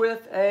go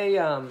with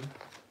a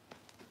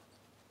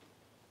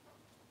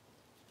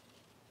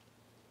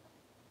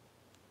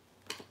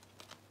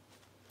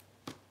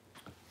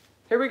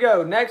here we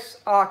go.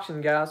 Next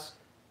auction, guys.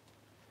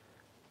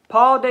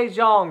 Paul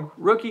DeJong,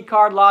 rookie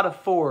card lot of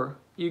 4.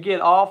 You get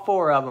all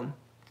 4 of them.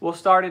 We'll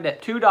start it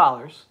at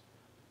 $2.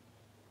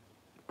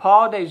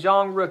 Paul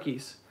DeJong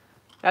rookies.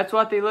 That's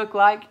what they look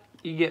like.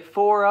 You get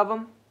 4 of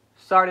them.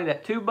 Started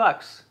at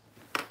 $2.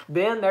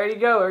 Ben, there you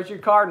go. There's your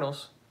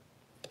Cardinals.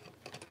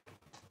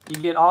 You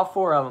get all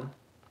 4 of them.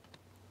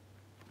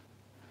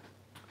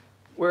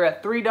 We're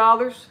at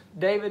 $3.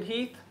 David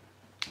Heath.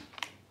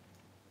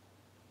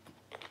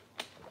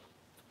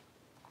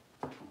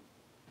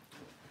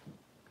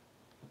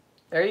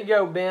 There you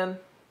go, Ben.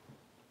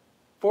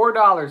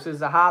 $4 is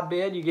the high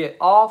bid. You get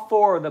all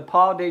 4 of the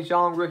Paul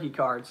DeJong rookie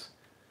cards.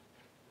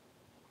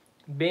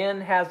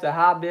 Ben has the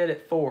high bid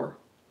at 4.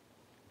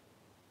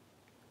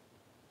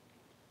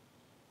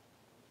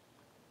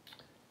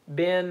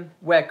 Ben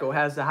Weckel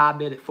has the high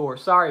bid at 4.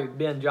 Sorry,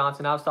 Ben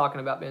Johnson. I was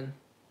talking about Ben.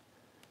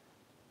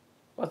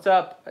 What's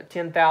up?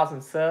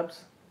 10,000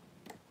 subs.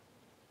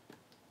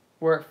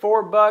 We're at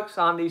 $4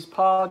 on these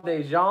Paul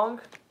DeJong.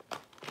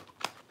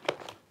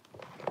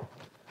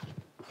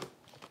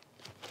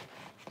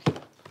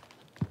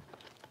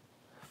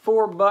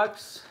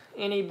 $4.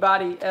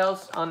 Anybody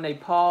else on the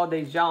Paul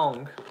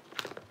DeJong?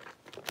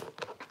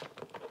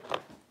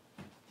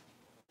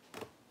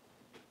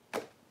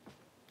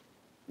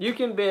 You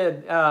can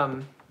bid.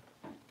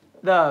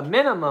 The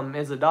minimum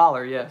is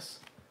 $1, yes,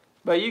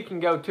 but you can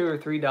go $2 or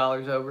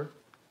 $3 over.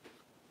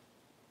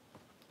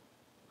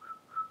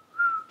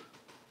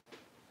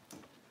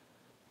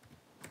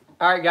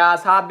 All right,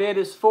 guys. High bid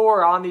is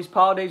 4 on these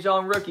Paul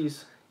DeJong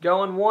rookies.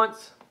 Going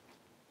once.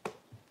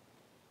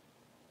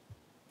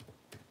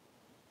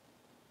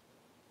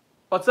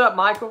 What's up,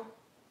 Michael?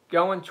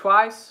 Going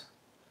twice.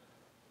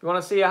 You want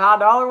to see a high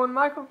dollar one,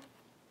 Michael?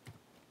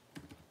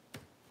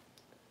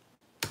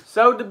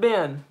 So to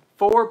Ben,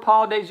 4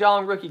 Paul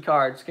DeJong rookie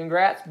cards.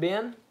 Congrats,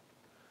 Ben.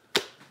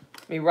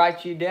 Let me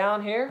write you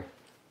down here.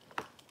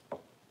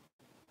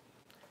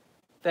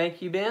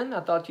 Thank you, Ben.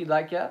 I thought you'd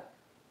like that.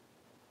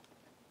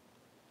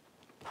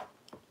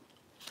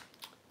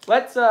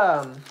 Let's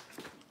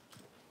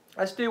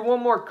do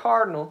one more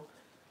Cardinal,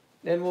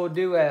 then we'll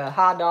do a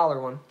high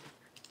dollar one.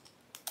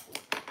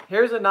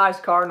 Here's a nice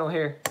Cardinal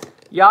here.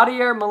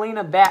 Yadier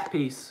Molina bat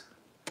piece.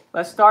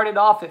 Let's start it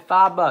off at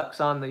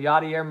 $5 on the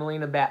Yadier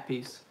Molina bat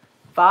piece.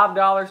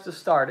 $5 to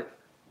start it.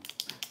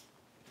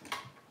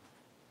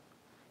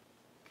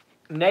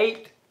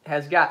 Nate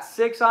has got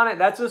 6 on it.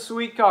 That's a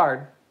sweet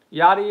card.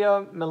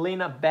 Yadier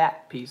Molina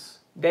bat piece.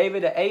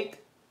 David at 8.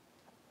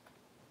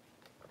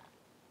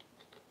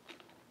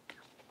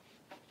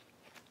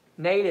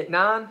 Nate at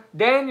 9.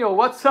 Daniel,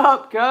 what's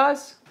up,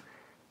 cuz?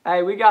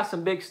 Hey, we got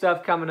some big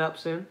stuff coming up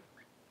soon.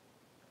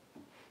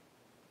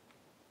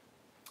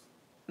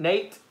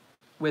 Nate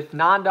with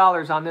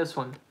 $9 on this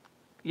one.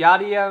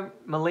 Yadier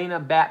Molina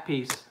bat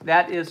piece.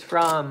 That is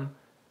from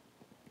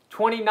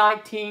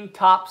 2019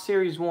 Top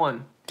Series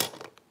 1.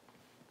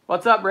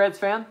 What's up, Reds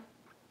fan?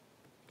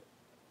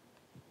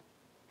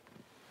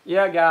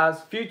 Yeah,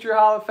 guys. Future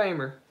Hall of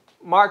Famer.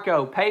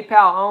 Marco,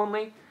 PayPal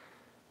only.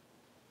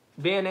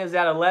 Ben is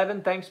at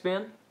 11. Thanks,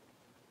 Ben.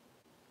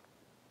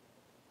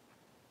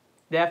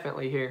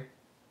 Definitely here.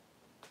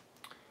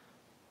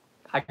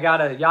 I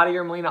got a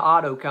Yadier Molina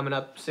auto coming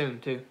up soon,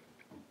 too.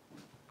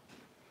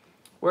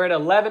 We're at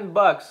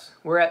 $11.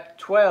 We're at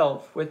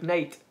 12 with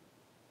Nate.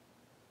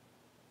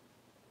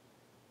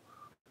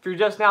 If you're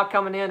just now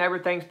coming in,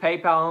 everything's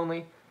PayPal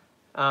only.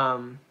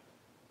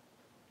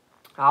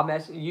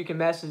 You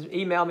can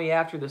email me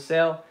after the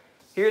sale.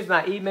 Here's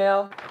my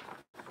email,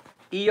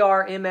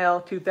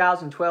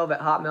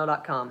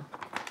 erml2012@hotmail.com.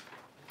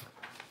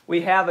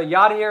 We have a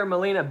Yadier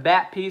Molina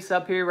bat piece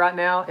up here right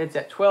now. It's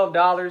at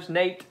 $12.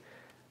 Nate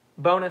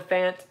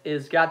Bonifant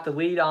is got the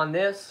lead on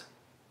this.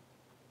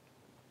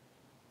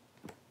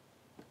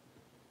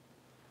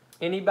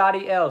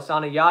 Anybody else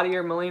on a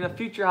Yadier Molina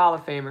Future Hall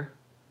of Famer?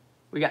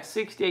 We got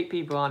 68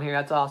 people on here.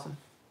 That's awesome.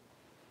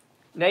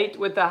 Nate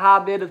with the high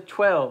bid of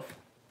 12.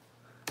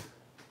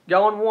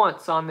 Going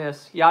once on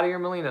this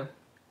Yadier Molina.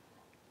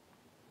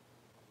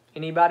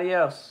 Anybody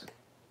else?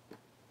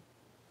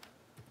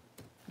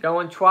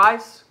 Going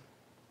twice.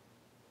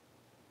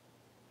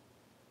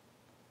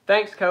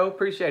 Thanks, Co.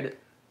 Appreciate it.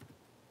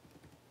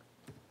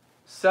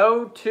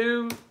 So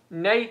to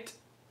Nate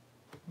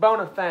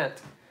Bonifant.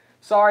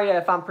 Sorry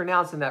if I'm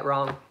pronouncing that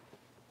wrong.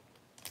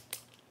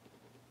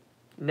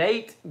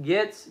 Nate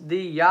gets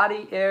the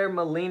Yadier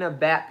Molina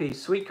bat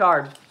piece. Sweet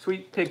card.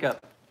 Sweet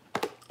pickup.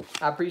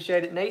 I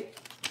appreciate it, Nate.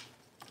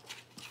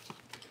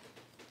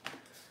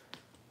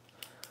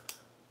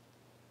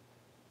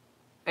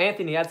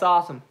 Anthony, that's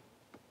awesome.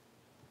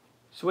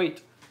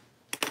 Sweet.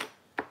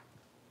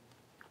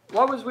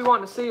 What was we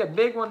wanting to see? A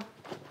big one?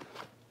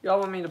 Y'all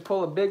want me to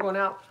pull a big one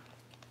out?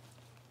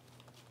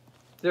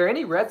 Is there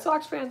any Red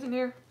Sox fans in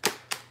here?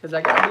 Because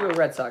I got to do a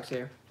Red Sox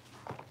here.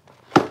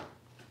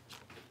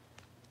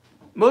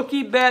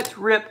 Mookie Betts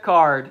rip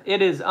card.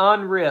 It is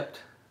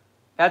unripped.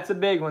 That's a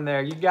big one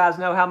there. You guys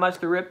know how much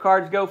the rip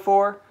cards go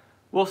for?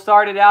 We'll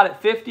start it out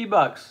at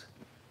 $50.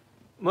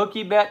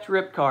 Mookie Betts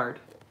rip card.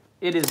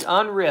 It is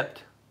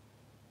unripped.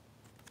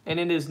 And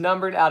it is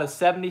numbered out of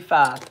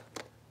 75.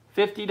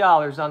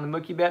 $50 on the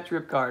Mookie Betts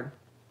rip card.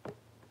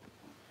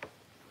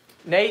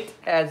 Nate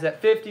has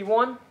at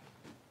 51.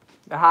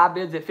 The high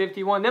bid's at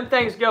 51. Them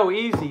things go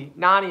easy.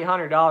 $90,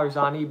 $100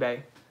 on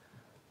eBay.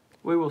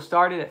 We will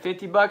start it at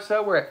 $50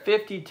 though. We're at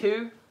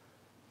 52.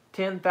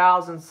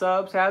 10,000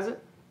 subs has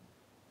it.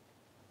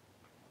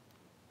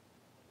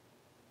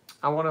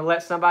 I want to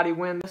let somebody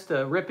win this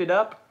to rip it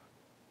up.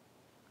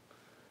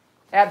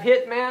 At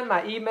Hitman,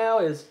 my email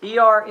is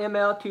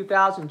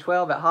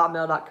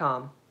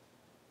erml2012@hotmail.com.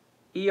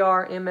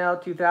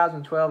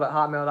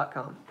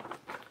 erml2012@hotmail.com.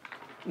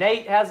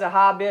 Nate has a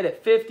high bid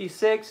at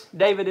 56.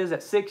 David is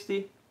at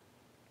 60.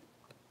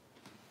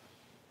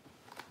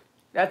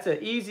 That's an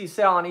easy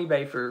sell on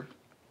eBay for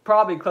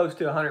probably close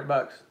to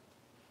 $100.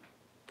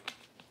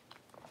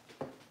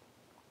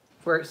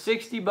 We're at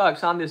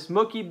 $60 on this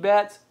Mookie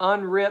Betts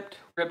unripped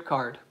rip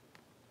card.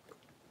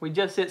 We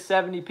just hit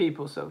 70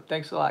 people, so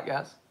thanks a lot,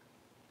 guys.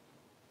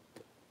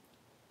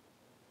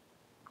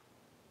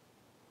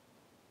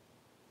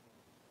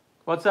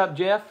 What's up,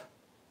 Jeff?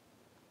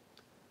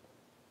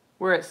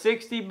 We're at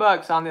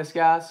 $60 on this,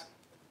 guys.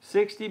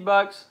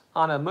 $60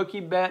 on a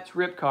Mookie Betts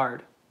rip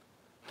card.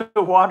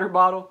 The water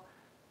bottle,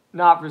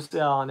 not for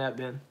sale on that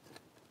bin.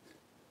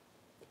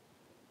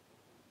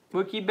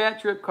 Mookie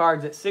Betts rip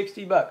cards at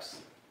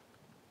 $60.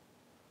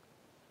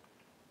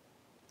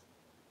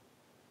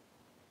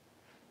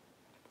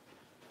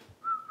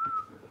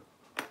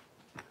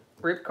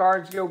 Rip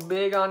cards go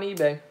big on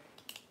eBay.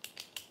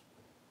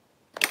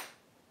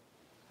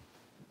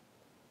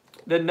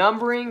 The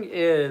numbering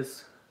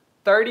is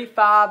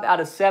 35 out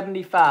of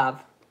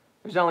 75.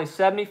 There's only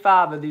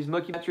 75 of these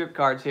Mookie Betts rip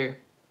cards here.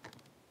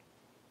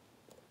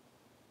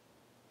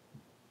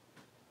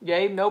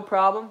 Gabe, no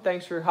problem.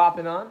 Thanks for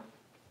hopping on.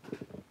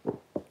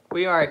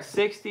 We are at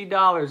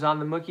 $60 on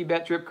the Mookie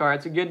Betts rip card.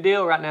 It's a good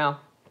deal right now.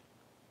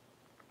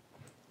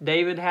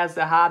 David has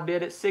the high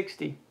bid at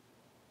 60.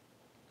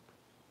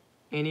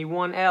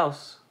 Anyone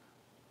else?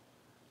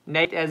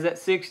 Nate is at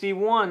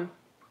 61.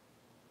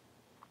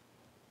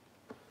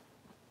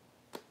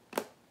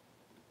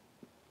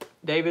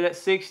 David at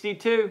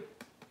 62.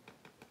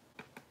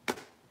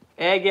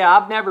 Egg, yeah,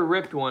 I've never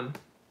ripped one.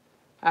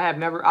 I have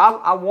never.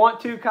 I want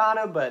to kind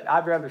of, but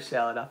I'd rather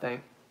sell it, I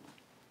think.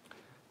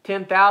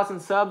 10,000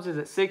 subs is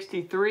at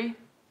 63.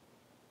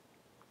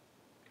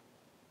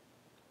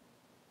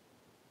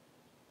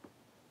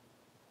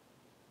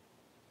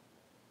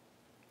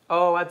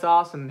 Oh, that's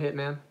awesome,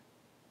 Hitman.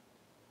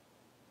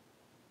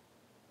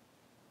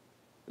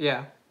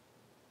 Yeah.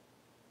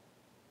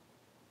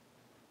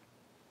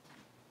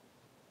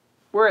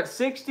 We're at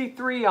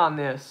 63 on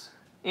this.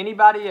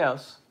 Anybody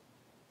else?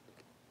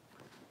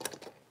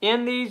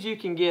 In these, you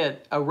can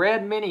get a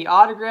red mini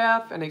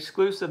autograph, an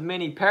exclusive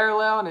mini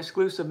parallel, an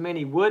exclusive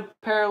mini wood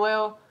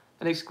parallel,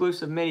 an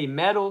exclusive mini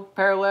metal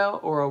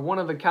parallel, or a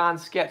one-of-a-kind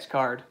sketch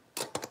card.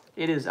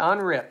 It is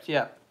unripped,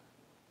 yep.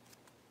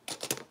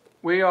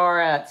 We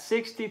are at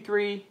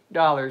 $63.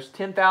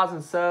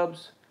 10,000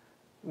 subs.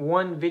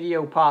 One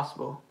video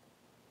possible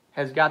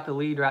has got the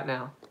lead right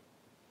now.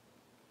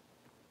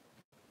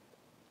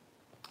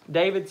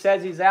 David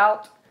says he's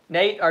out.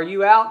 Nate, are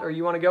you out or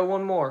you want to go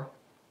one more?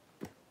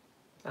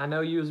 I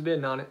know you was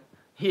bidding on it.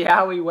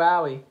 Yowie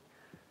wowie.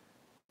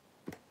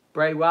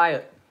 Bray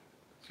Wyatt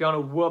is going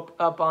to whoop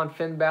up on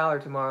Finn Balor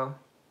tomorrow.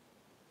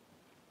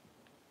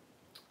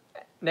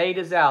 Nate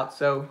is out.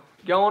 So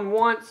going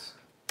once.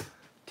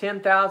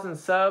 10,000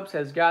 subs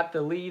has got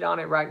the lead on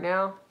it right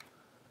now.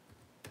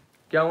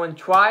 Going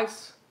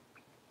twice.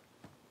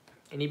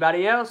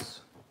 Anybody else?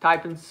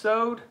 Typing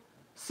sewed.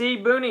 C.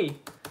 Booney.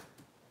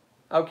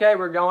 Okay,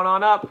 we're going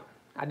on up.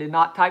 I did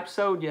not type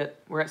sewed yet.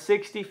 We're at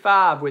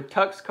 65 with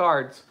Tux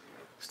cards.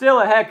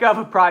 Still a heck of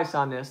a price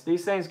on this.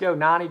 These things go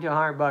 90 to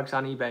 100 bucks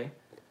on eBay.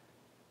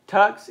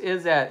 Tux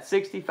is at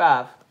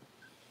 65.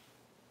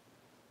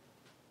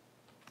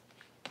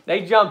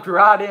 They jumped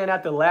right in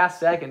at the last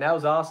second. That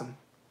was awesome.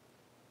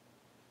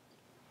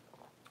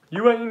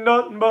 You ain't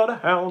nothing but a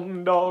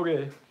hound dog.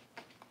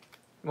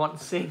 Want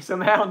to sing some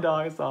hound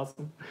dog? It's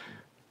awesome.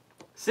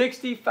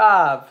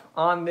 65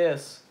 on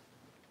this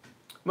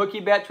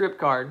Mookie Bet Trip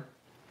card.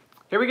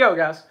 Here we go,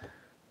 guys.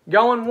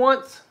 Going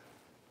once.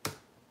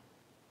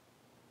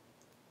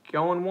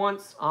 Going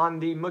once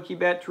on the Mookie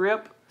Bet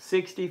Trip.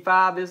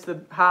 65 is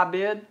the high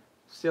bid.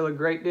 Still a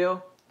great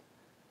deal.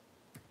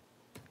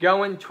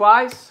 Going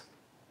twice.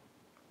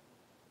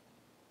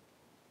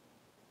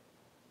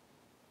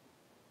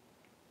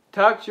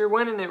 Tux, you're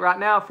winning it right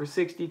now for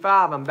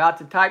 65. I'm about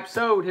to type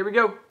sold. Here we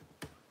go.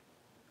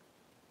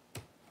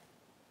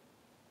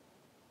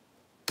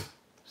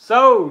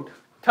 Sold.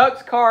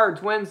 Tux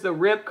Cards wins the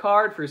rip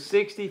card for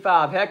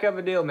 65. Heck of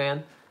a deal,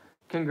 man.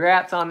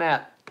 Congrats on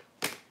that.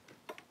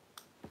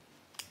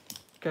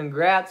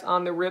 Congrats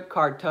on the rip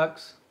card,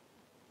 Tux.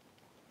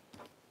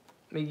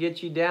 Let me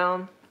get you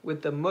down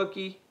with the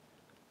Mookie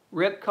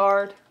rip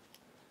card.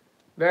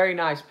 Very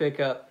nice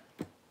pickup.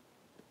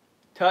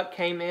 Tuck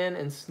came in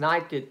and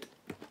sniped it.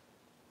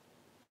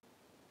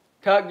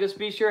 Tuck, just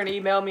be sure and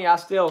email me.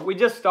 We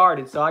just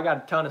started, so I got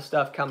a ton of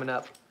stuff coming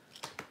up.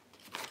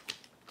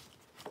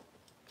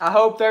 I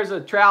hope there's a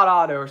Trout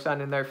auto or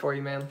something in there for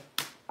you, man.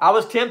 I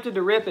was tempted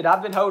to rip it.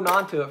 I've been holding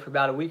on to it for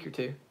about a week or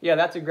two. Yeah,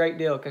 that's a great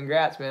deal.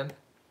 Congrats, man.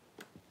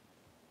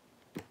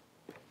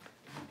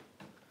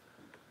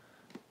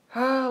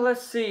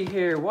 Let's see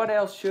here. What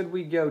else should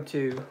we go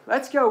to?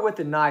 Let's go with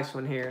the nice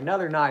one here.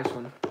 Another nice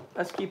one.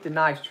 Let's keep the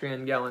nice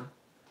trend going.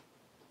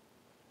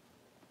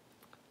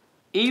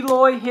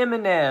 Eloy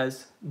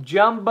Jimenez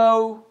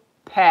Jumbo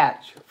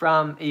Patch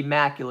from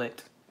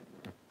Immaculate.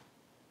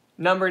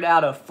 Numbered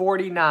out of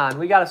 49.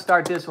 We got to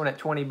start this one at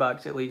 20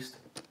 bucks at least.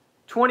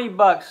 20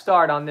 bucks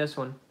start on this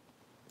one.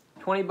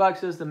 20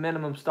 bucks is the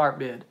minimum start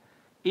bid.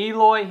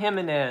 Eloy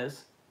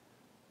Jimenez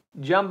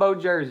Jumbo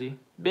Jersey.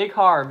 Big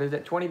Harv is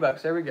at 20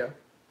 bucks. There we go.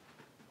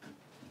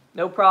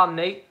 No problem,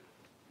 Nate.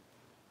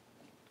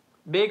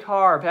 Big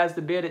Harv has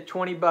the bid at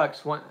 20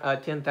 bucks,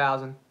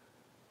 10,000.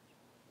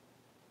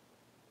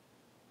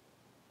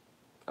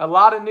 A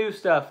lot of new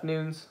stuff,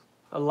 Noons.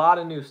 A lot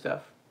of new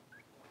stuff.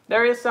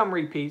 There is some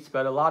repeats,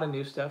 but a lot of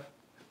new stuff.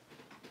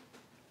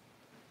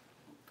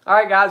 All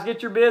right, guys,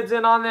 get your bids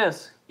in on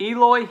this.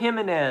 Eloy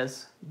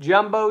Jimenez,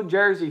 Jumbo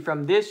Jersey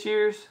from this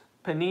year's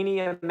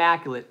Panini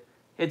Immaculate.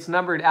 It's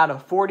numbered out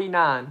of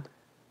 49.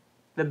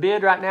 The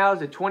bid right now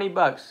is at 20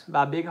 bucks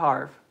by Big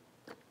Harv.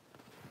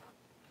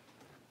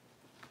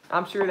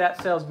 I'm sure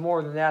that sells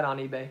more than that on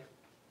eBay.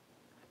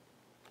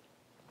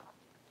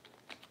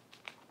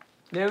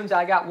 Noons,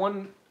 I got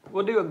one.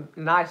 We'll do a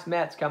nice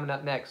Mets coming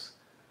up next.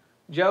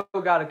 Joe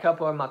got a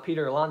couple of my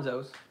Peter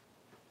Alonsos.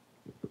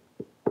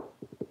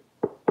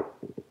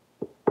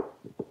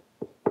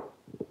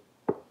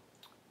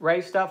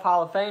 Ray Stuff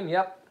Hall of Fame.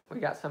 Yep, we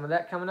got some of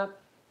that coming up.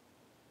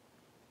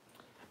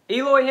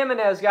 Eloy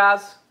Jimenez,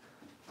 guys.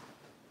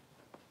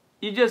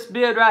 You just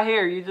bid right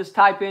here. You just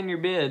type in your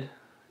bid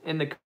in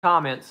the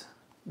comments.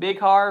 Big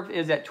Harv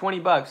is at 20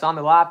 bucks on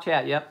the live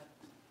chat. Yep.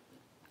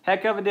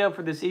 Heck of a deal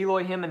for this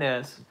Eloy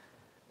Jimenez.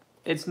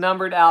 It's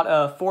numbered out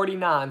of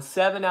 49.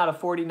 7 out of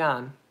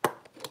 49.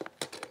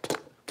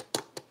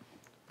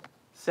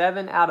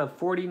 7 out of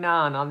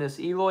 49 on this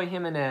Eloy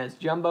Jimenez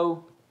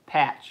jumbo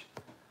patch.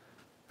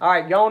 All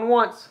right, going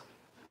once.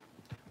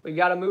 We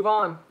got to move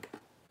on.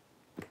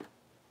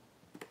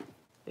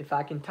 If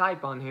I can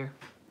type on here.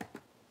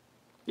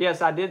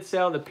 Yes, I did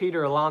sell the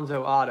Peter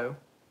Alonso auto.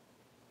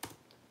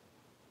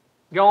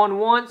 Going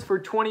once for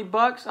 20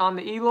 bucks on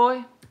the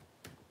Eloy.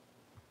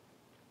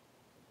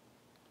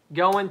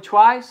 Going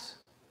twice.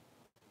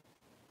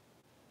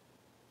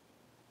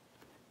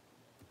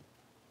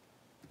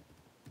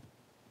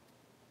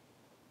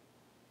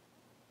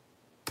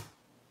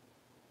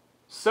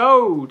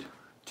 Sold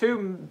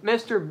to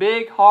Mr.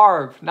 Big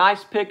Harv.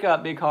 Nice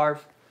pickup, Big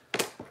Harv.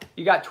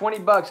 You got 20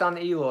 bucks on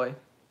the Eloy.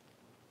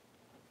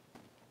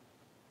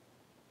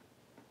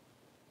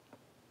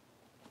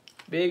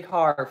 Big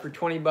Harv for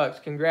 20 bucks.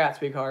 Congrats,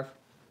 Big Harv.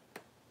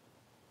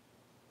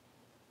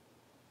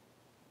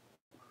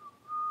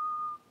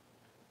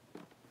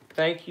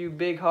 Thank you,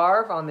 Big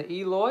Harv, on the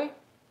Eloy.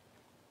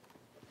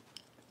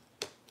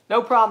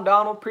 No problem,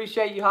 Donald.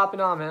 Appreciate you hopping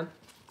on, man.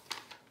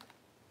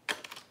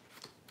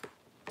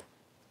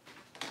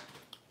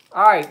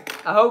 All right.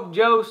 I hope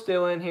Joe's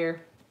still in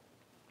here.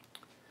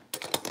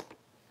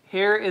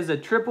 Here is a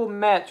triple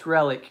Mets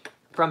relic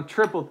from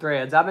Triple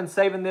Threads. I've been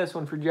saving this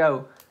one for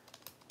Joe.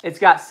 It's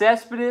got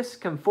Cespedes,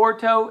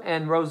 Conforto,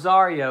 and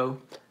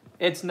Rosario.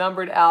 It's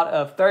numbered out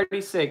of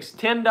 36.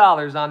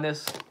 $10 on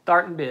this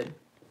starting bid.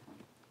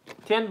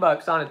 10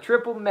 bucks on a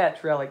triple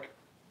Mets relic.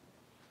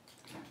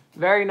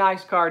 Very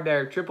nice card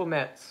there, triple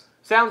Mets.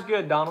 Sounds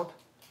good, Donald.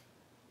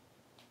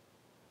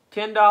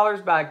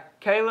 $10 by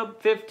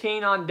Caleb,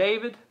 15 on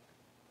David.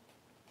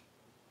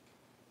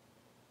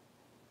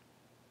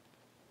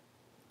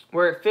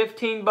 We're at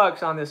 15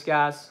 bucks on this,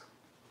 guys.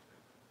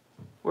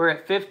 We're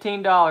at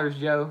 $15,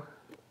 Joe.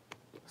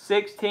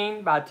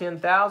 16 by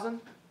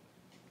 10,000.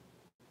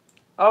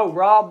 Oh,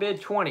 Raw bid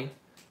 20.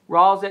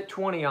 Raw's at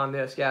 20 on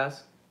this,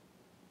 guys.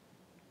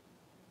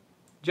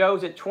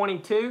 Joe's at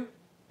 22.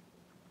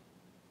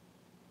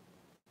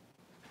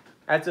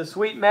 That's a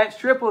sweet Mets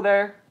triple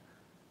there.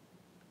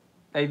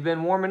 They've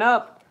been warming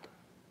up.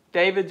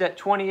 David's at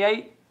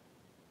 28.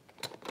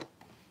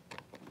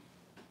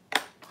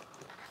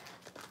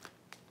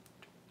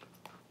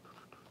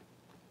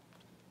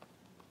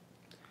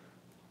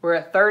 We're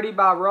at 30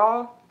 by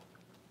Raw.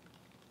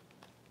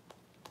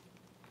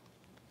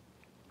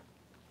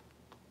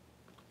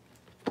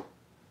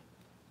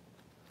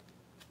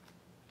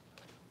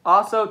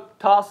 Also,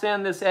 toss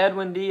in this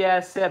Edwin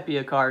Diaz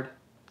Sepia card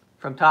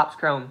from Topps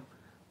Chrome.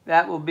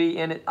 That will be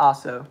in it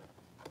also.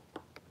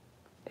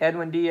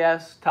 Edwin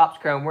Diaz, Topps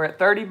Chrome. We're at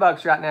 30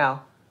 bucks right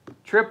now.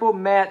 Triple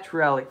Mets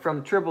relic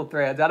from Triple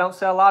Threads. I don't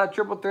sell a lot of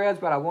Triple Threads,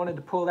 but I wanted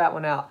to pull that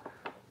one out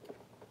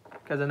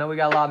because I know we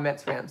got a lot of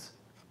Mets fans.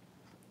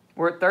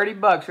 We're at 30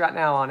 bucks right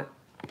now on it.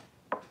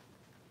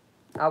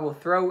 I will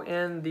throw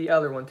in the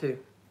other one too.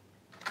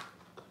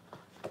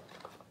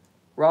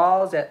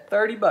 Raw's at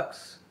 30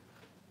 bucks.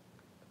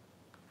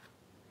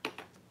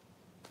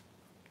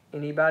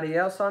 Anybody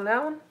else on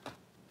that one?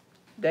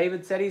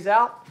 David said he's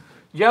out.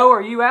 Joe,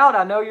 are you out?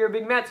 I know you're a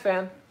big Mets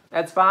fan.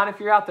 That's fine if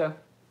you're out though.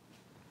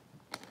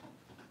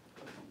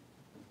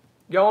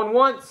 Going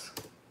once.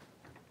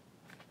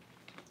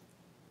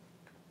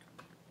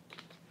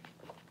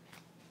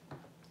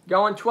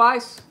 Going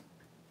twice.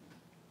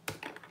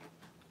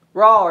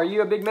 Raw, are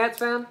you a big Mets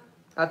fan?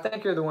 I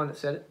think you're the one that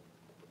said it.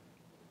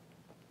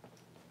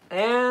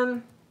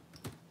 And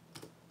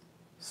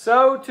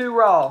so to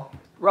Raw.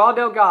 Raw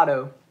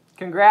Delgado.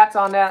 Congrats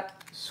on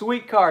that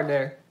sweet card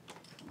there.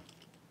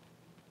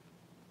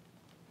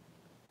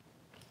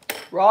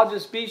 Raw,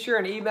 just be sure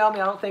and email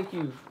me. I don't think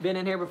you've been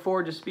in here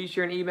before. Just be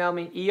sure and email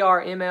me.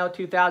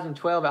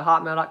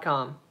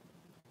 erml2012@hotmail.com.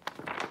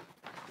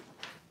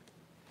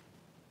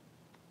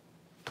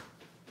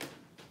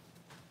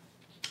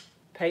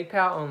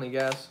 PayPal only,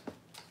 guys.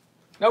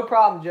 No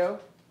problem, Joe.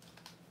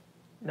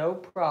 No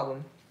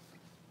problem.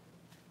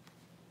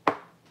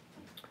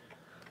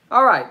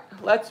 All right,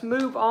 let's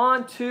move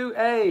on to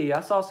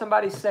I saw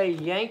somebody say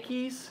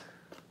Yankees.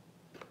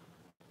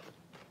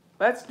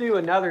 Let's do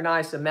another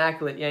nice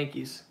immaculate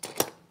Yankees.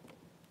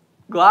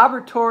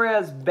 Gleyber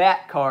Torres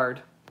bat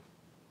card.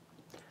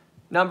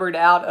 Numbered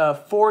out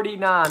of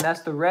 49.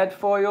 That's the red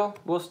foil.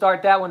 We'll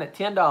start that one at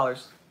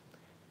 $10.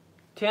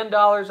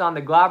 $10 on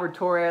the Gleyber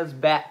Torres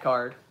bat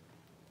card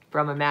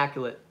from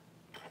Immaculate.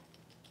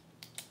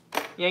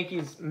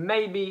 Yankees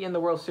may be in the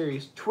World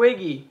Series.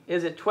 Twiggy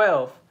is at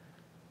 12.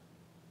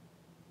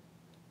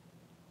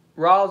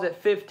 Raw's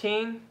at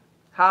 15.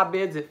 High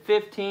bid's at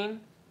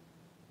 15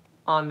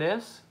 on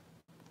this.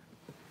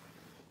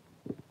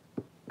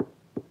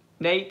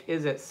 Nate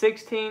is at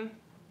 16.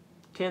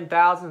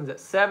 10,000's at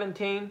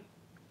 17.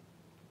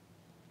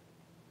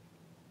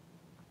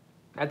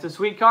 That's a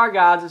sweet card,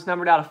 guys. It's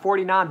numbered out of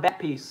 49 bat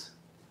piece.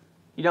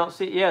 You don't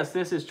see, yes,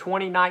 this is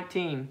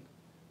 2019.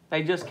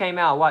 They just came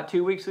out, what,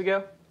 2 weeks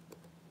ago?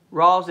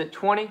 Raw's at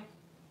 20.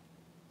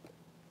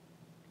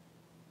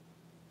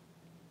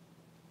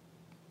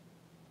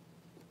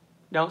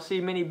 Don't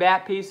see many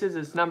bat pieces.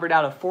 It's numbered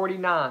out of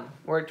 49.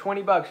 We're at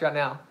 20 bucks right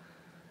now.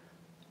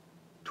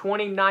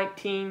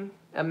 2019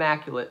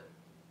 Immaculate.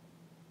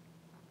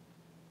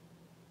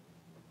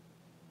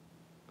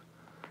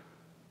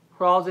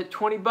 Raw's at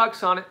 20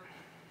 bucks on it.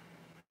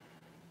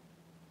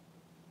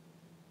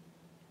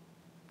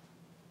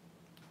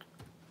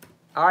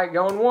 All right,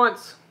 going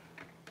once.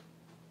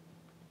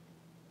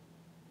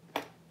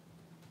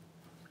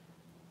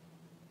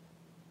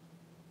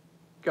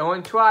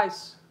 Going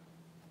twice.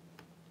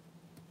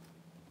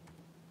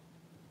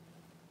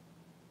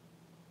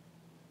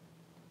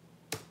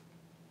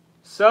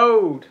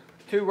 Sold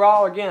to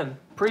Raw again.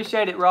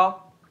 Appreciate it, Raw.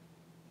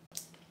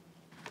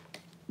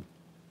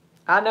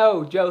 I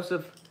know,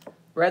 Joseph,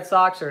 Red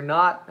Sox are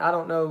not. I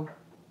don't know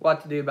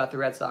what to do about the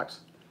Red Sox.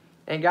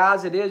 And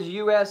guys, it is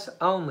U.S.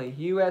 only.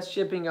 U.S.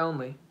 shipping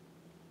only.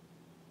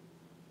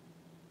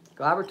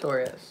 Gleyber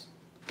Torres.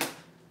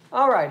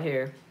 All right,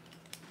 here.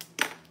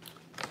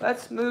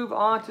 Let's move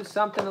on to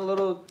something a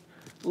little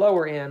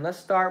lower end. Let's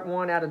start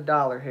one at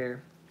 $1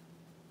 here.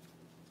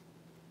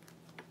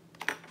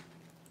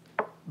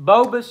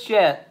 Bo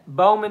Bichette,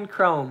 Bowman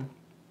Chrome.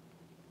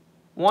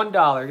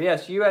 $1.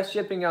 Yes, U.S.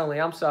 shipping only.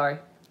 I'm sorry.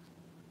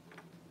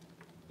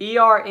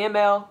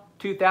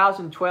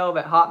 ERML2012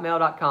 at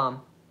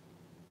hotmail.com.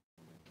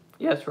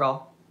 Yes,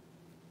 Raw.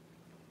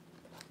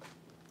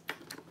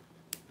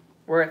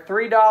 We're at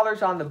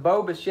 $3 on the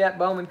Bo Bichette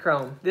Bowman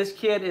Chrome. This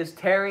kid is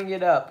tearing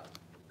it up.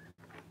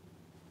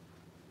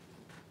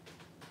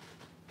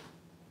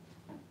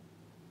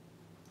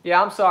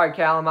 Yeah, I'm sorry,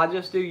 Callum. I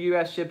just do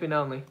U.S. shipping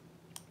only.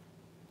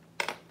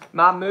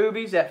 My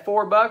movies at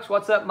 $4.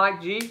 What's up,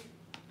 Mike G?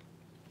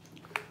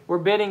 We're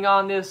bidding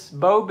on this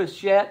Bo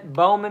Bichette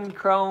Bowman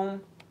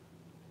Chrome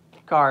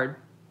card.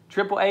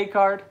 AAA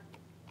card.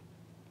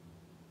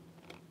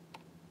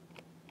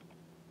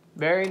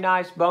 Very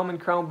nice Bowman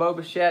Chrome Bo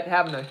Bichette.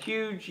 Having a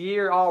huge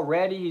year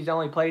already. He's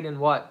only played in,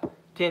 what,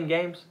 10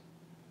 games?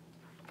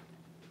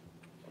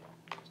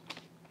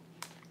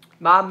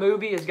 My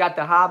movie has got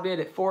the high bid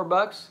at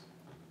 $4.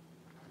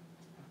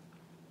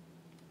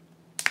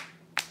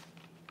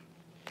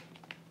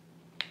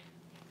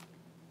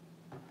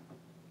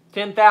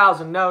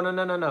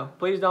 $10,000. No.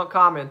 Please don't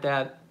comment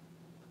that.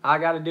 I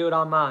got to do it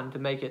on mine to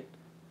make it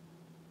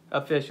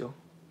official.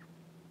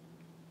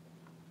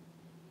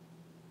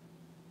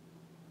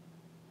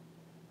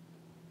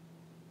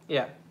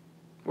 Yeah.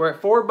 We're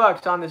at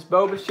 $4 on this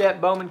Bo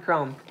Bichette Bowman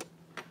Chrome.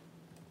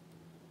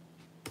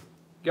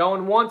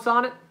 Going once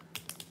on it.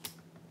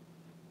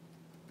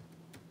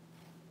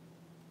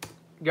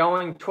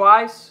 Going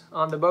twice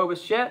on the Bo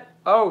Bichette.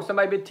 Oh,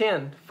 somebody bid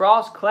 10.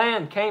 Frost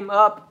Clan came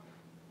up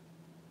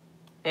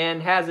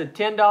and has a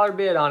 $10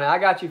 bid on it. I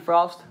got you,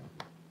 Frost.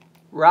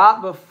 Right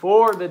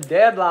before the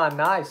deadline.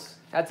 Nice.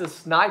 That's a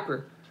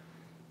sniper.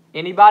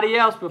 Anybody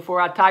else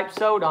before I type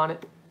sold on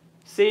it?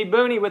 C.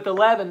 Booney with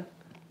 11.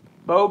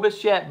 Bo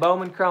Bichette,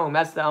 Bowman Chrome.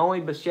 That's the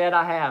only Bichette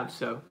I have,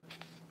 so.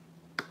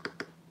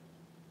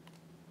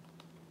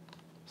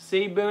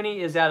 C.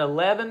 Booney is at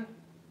 11.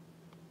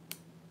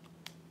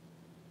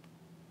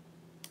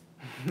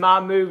 My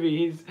movie.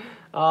 He's.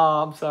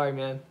 Oh, I'm sorry,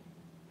 man.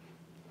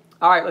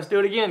 All right, let's do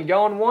it again.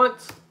 Going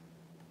once.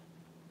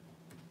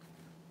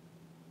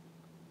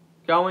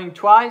 Going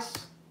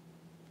twice.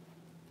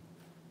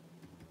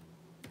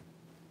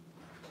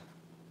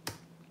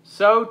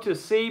 So to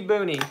C.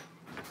 Booney.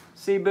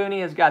 C.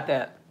 Booney has got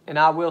that. And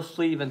I will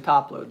sleeve and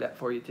top load that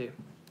for you too.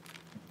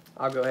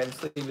 I'll go ahead and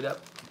sleeve it up.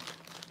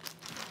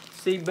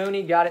 C.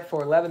 Booney got it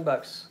for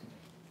 $11.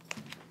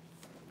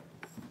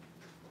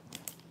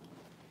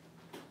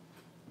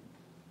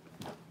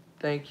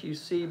 Thank you,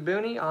 C.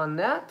 Booney, on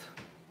that.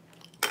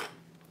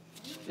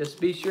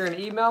 Just be sure and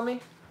email me,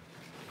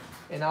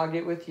 and I'll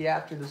get with you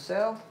after the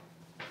sale.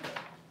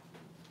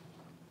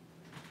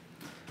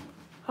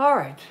 All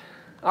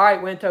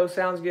right, Winto,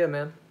 sounds good,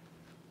 man.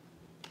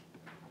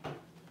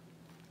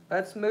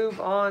 Let's move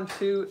on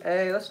to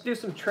let's do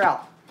some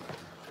Trout.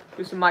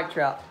 Do some Mike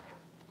Trout.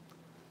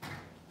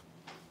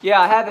 Yeah,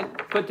 I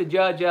haven't put the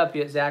judge up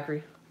yet,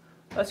 Zachary.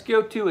 Let's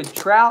go to a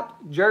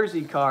Trout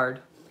jersey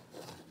card.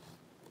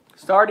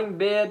 Starting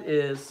bid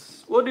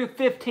is, we'll do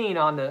 15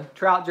 on the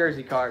Trout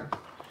jersey card.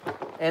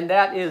 And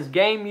that is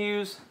game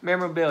use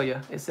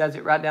memorabilia. It says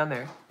it right down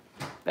there.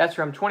 That's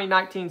from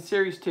 2019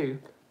 Series 2,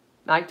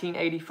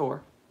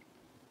 1984.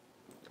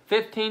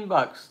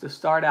 $15 to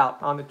start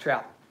out on the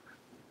Trout.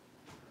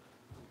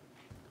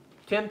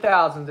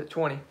 10,000 at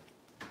 20.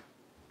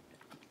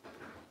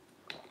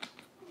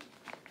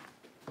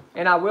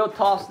 And I will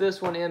toss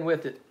this one in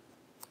with it.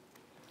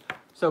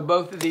 So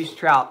both of these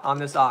Trout on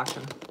this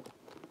auction.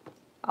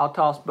 I'll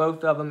toss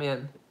both of them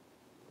in.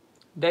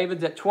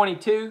 David's at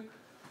 22.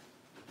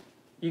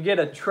 You get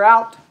a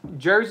Trout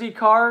jersey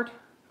card.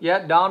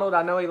 Yeah, Donald,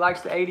 I know he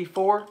likes the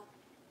 84.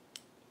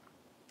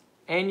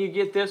 And you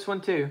get this one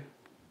too.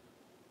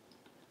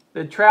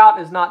 The Trout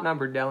is not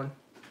numbered, Dylan.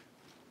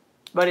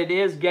 But it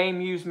is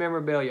game used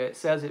memorabilia. It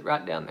says it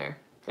right down there.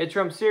 It's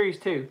from Series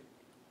 2.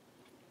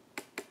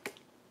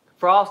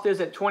 Frost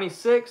is at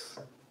 26.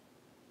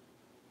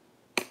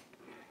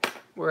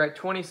 We're at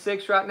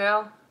 26 right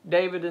now.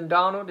 David and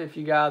Donald, if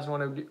you guys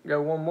want to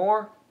go one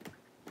more.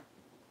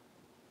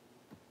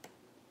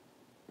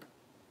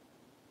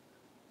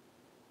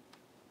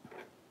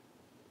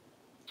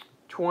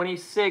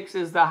 $26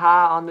 is the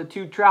high on the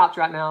 2 trouts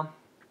right now.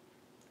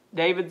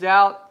 David's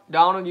out.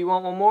 Donald, you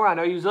want one more? I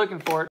know you was looking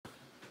for it.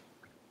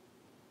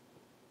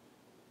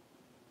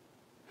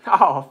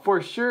 Oh,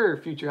 for sure,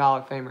 future Hall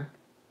of Famer.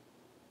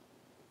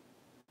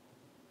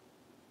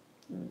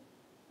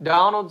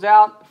 Donald's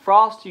out.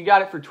 Frost, you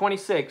got it for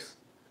 26.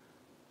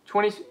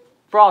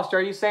 Frost,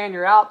 are you saying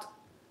you're out?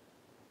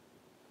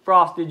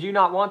 Frost, did you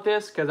not want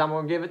this? Because I'm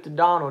going to give it to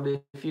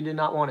Donald if you did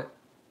not want it.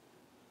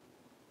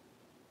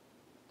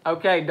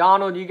 Okay,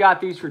 Donald, you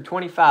got these for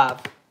 25.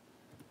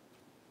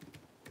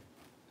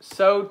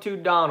 So to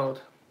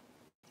Donald.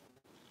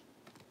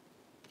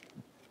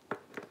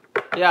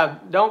 Yeah,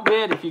 don't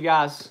bid if you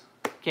guys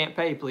can't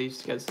pay,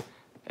 please, because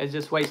it's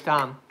just waste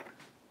time.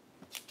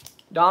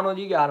 Donald,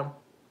 you got them.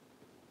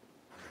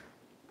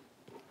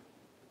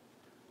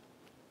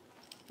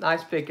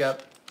 Nice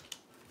pickup.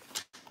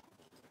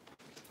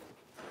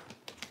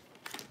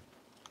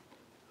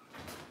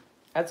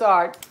 That's all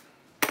right.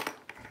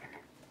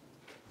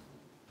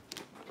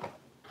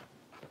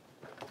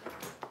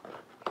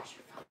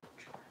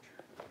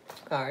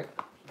 All right.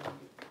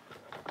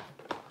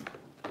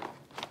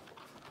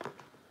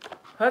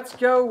 Let's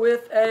go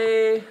with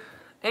a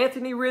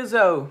Anthony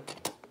Rizzo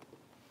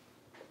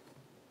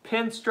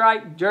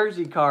pinstripe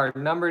jersey card,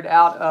 numbered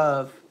out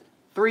of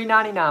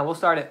 $3.99. We'll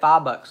start at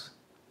 $5.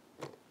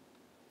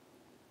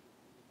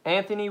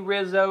 Anthony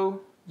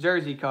Rizzo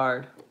jersey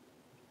card,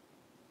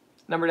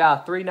 numbered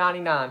out of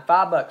 $3.99.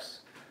 $5.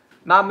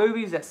 My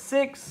movie's at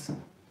 $6.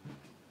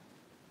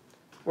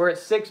 We're at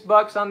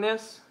 $6 on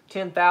this.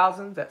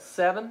 10,000's at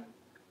 $7.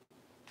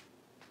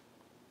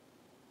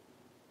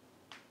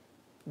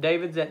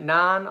 David's at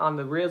 $9 on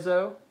the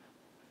Rizzo.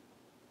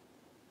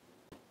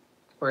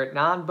 We're at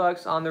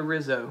 $9 on the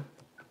Rizzo.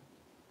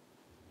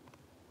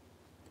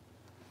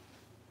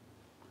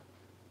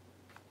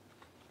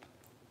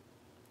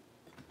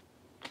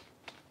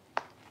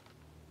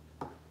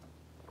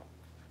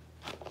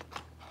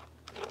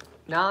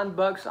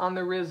 $9 on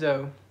the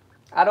Rizzo.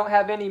 I don't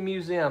have any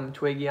museum,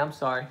 Twiggy. I'm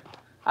sorry.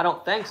 I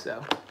don't think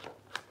so.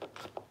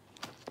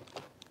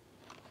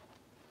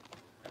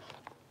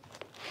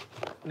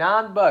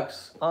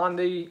 $9 on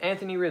the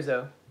Anthony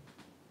Rizzo.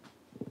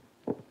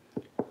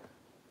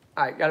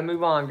 Alright, gotta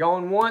move on.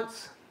 Going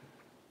once.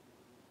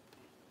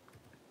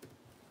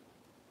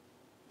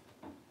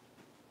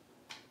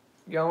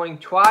 Going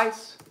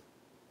twice.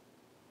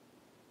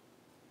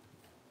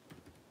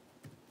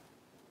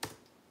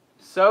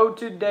 So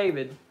to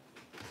David.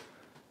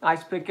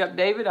 Nice pickup,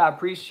 David. I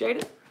appreciate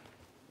it.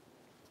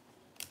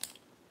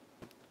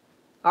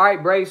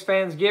 Alright, Braves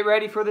fans, get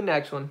ready for the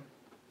next one.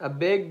 A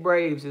big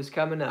Braves is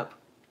coming up.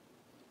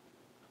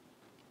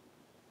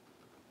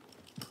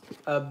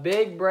 A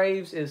big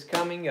Braves is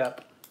coming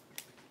up.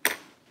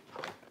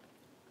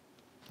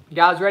 You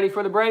guys ready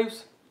for the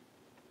Braves?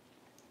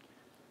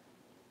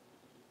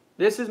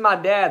 This is my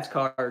dad's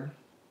card,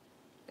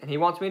 and he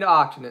wants me to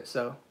auction it,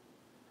 so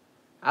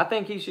I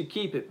think he should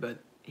keep it, but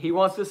he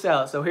wants to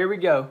sell it, so here we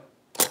go.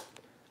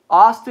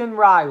 Austin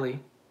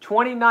Riley,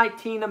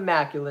 2019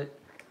 Immaculate.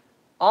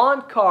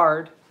 On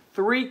card,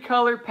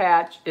 3-color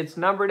patch. It's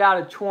numbered out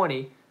of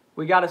 20.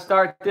 We got to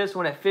start this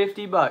one at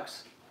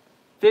 $50.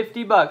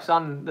 $50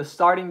 on the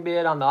starting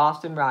bid on the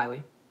Austin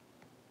Riley.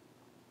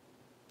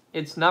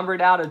 It's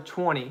numbered out of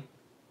 20.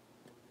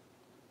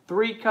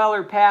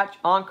 3-color patch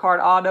on card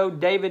auto.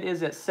 David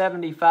is at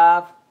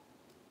 75.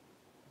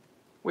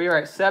 We are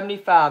at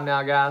 75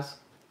 now, guys.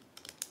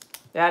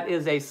 That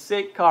is a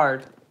sick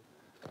card.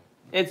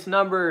 It's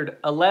numbered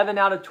 11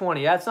 out of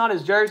 20. That's not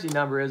his jersey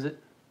number, is it?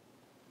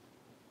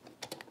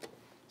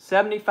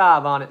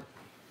 75 on it.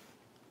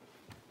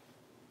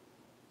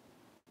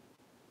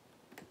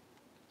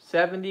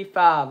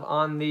 75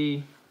 on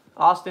the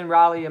Austin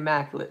Riley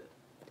Immaculate.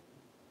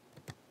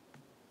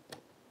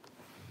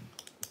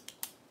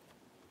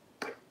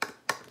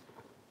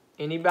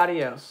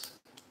 Anybody else?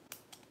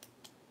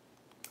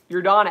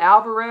 Yordan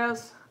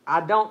Alvarez? I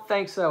don't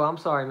think so. I'm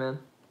sorry, man.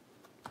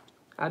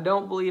 I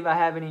don't believe I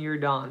have any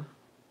Yordan.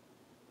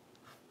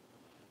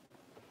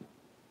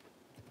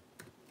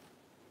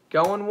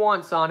 Going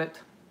once on it.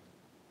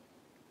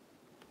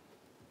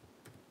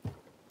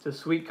 It's a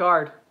sweet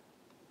card.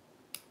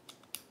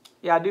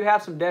 Yeah, I do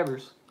have some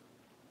Devers.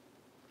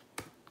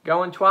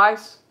 Going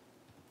twice.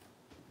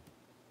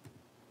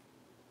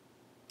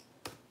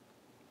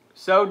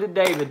 So did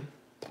David.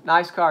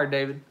 Nice card,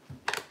 David.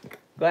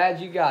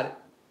 Glad you got it.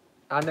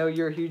 I know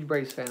you're a huge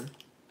Braves fan.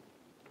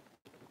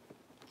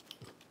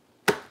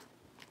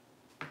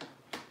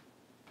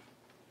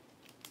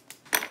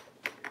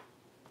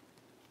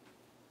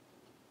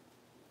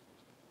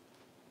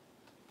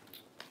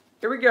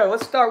 Here we go.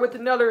 Let's start with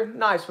another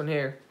nice one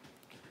here.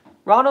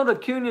 Ronald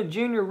Acuna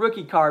Jr.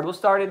 rookie card. We'll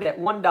start it at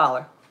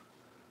 $1.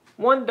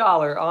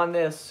 $1 on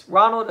this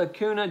Ronald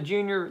Acuna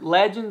Jr.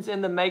 Legends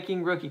in the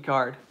Making rookie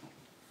card.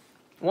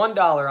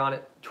 $1 on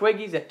it.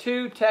 Twiggy's at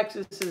 2.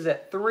 Texas is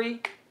at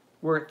 3.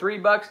 We're at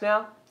 $3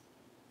 now.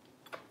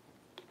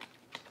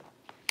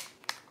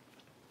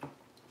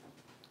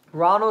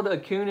 Ronald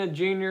Acuna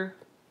Jr.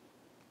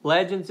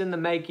 Legends in the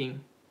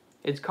Making.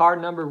 It's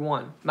card number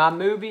 1. My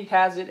movie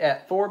has it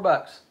at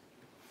 $4.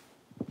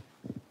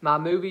 My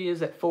movie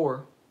is at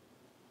 4.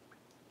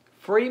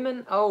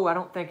 Freeman. Oh, I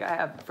don't think I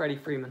have Freddie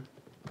Freeman.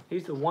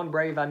 He's the one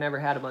Brave I never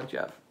had a bunch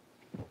of.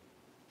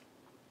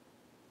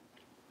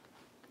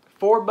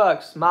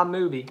 $4, my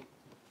movie.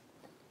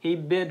 He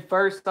bid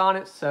first on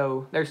it,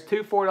 so there's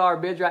 2 $4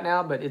 bids right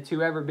now, but it's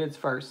whoever bids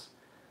first.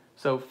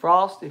 So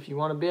Frost, if you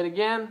want to bid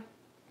again,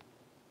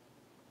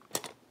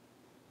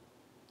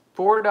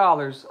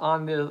 $4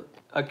 on the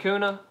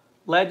Acuna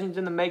Legends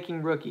in the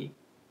Making rookie.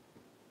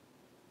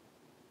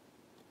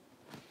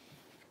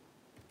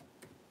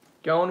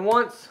 Going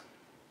once.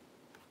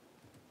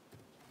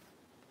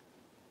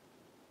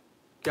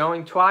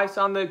 Going twice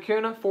on the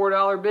Acuna,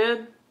 $4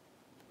 bid.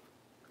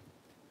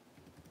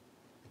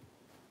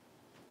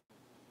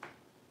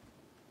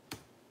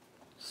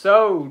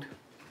 Sold.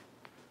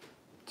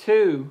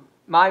 2,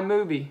 my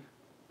movie.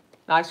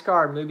 Nice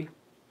card, movie.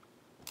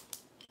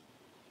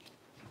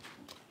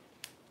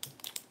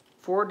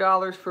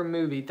 $4 for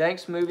movie.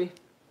 Thanks, movie.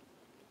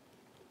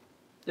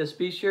 Just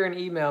be sure and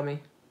email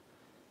me.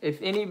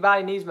 If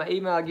anybody needs my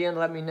email again,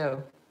 let me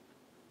know.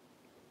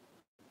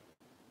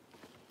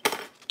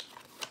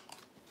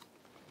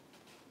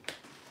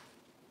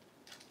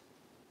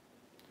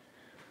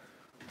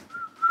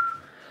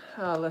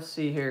 Let's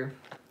see here.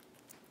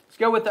 Let's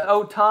go with the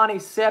Ohtani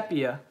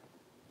Sepia.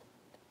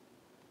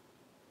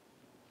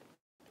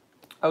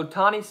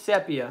 Ohtani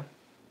Sepia.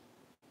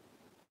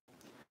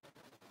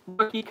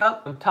 Rookie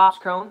Cup of Topps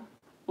Chrome.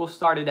 We'll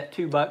start it at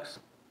 $2.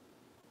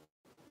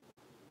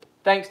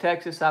 Thanks,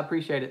 Texas. I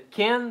appreciate it.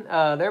 Ken,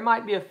 there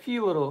might be a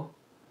few little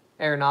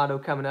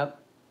Arenado coming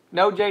up.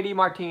 No JD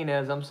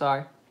Martinez, I'm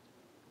sorry.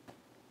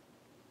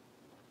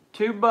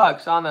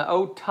 $2 on the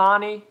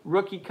Ohtani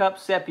Rookie Cup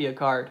Sepia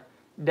card.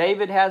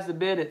 David has the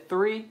bid at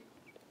 3.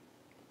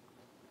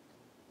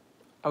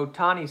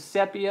 Ohtani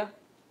Sepia.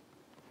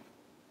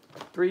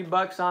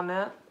 $3 on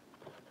that.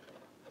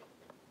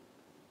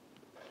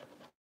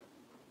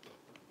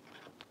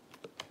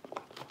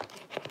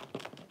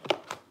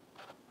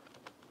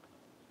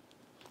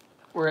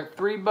 We're at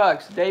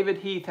 $3. David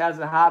Heath has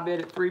a high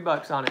bid at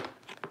 $3 on it.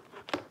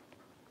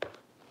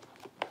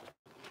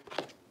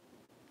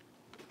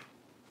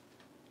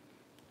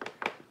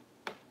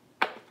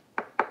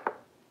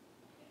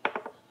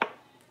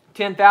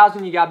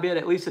 $10,000, you got bid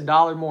at least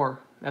 $1 more.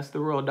 That's the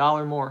rule,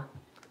 $1 more.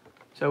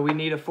 So we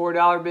need a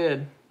 $4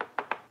 bid.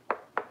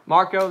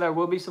 Marco, there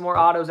will be some more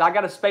autos. I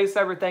got to space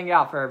everything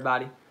out for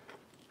everybody.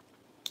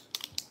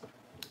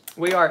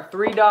 We are at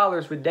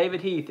 $3 with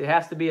David Heath. It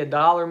has to be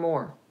 $1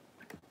 more.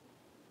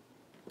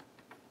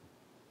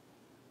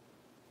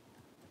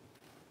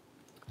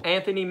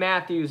 Anthony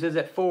Matthews is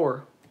at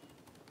 4.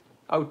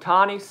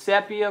 Ohtani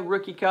Sepia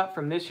Rookie Cup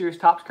from this year's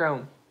Topps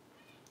Chrome.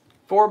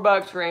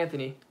 $4 for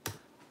Anthony.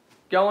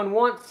 Going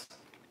once.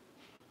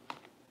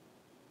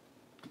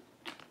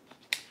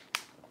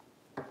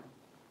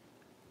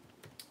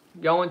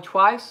 Going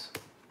twice.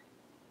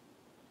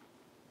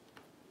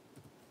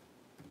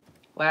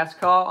 Last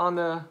call on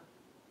the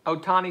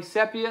Ohtani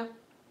Sepia.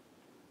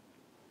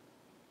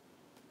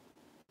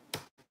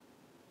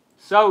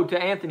 Sold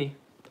to Anthony.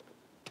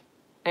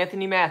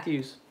 Anthony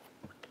Matthews.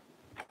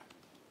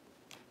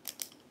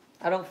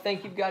 I don't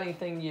think you've got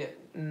anything yet.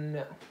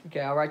 No. Okay,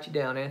 I'll write you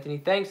down, Anthony.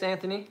 Thanks,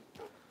 Anthony.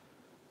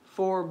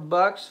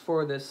 $4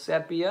 for the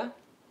Sepia.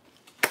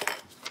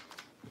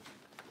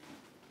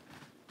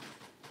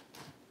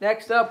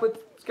 Next up,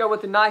 let's go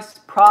with the nice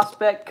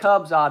Prospect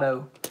Cubs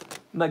auto.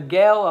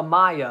 Miguel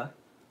Amaya.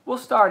 We'll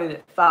start it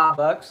at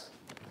 $5.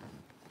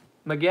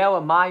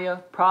 Miguel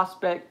Amaya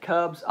Prospect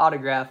Cubs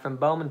autograph from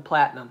Bowman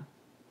Platinum.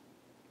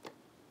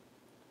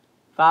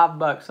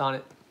 $5 on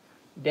it.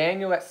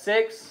 Daniel at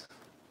 6.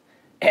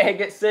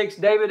 Egg at 6.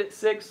 David at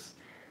 6.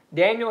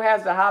 Daniel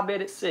has the high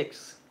bid at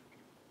 6.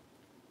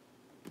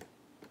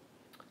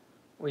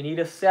 We need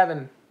a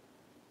 7.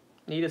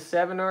 Need a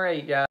 7 or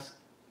 8, guys.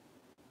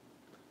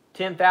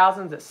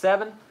 10,000's at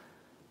 7.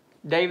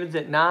 David's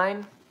at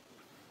 9.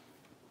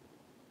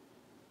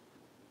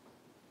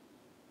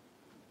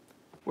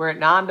 We're at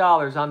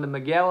 $9 on the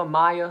Miguel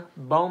Amaya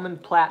Bowman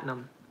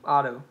Platinum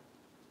auto.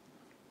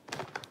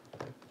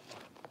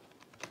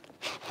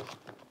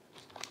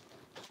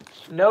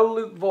 No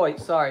Luke Voigt,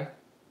 sorry.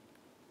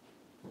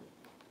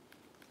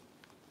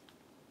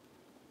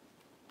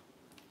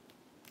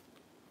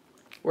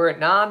 We're at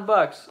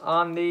 $9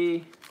 on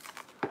the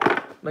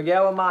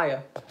Miguel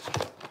Amaya.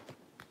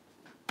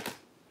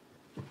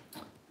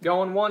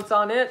 Going once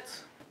on it.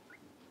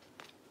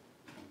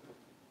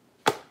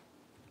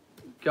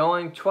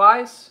 Going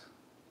twice.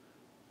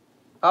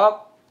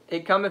 Oh,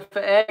 it cometh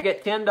for egg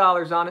at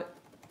 $10 on it.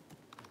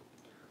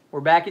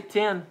 We're back at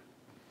 10.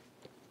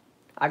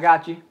 I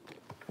got you.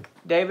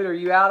 David, are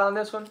you out on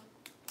this one?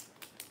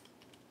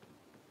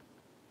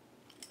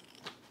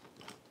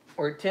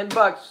 We're at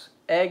 $10.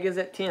 Egg is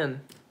at 10.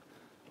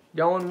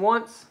 Going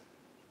once.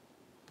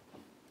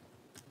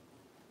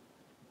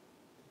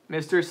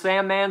 Mr.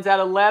 Sandman's at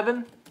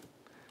 11.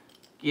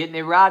 Getting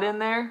it right in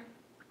there.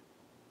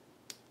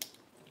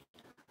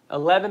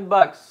 11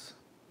 bucks.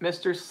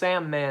 Mr.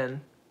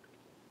 Sandman.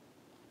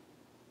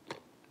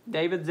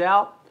 David's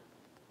out.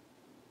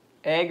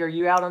 Egg, are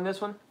you out on this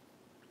one?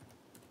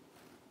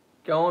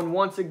 Going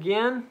once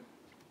again.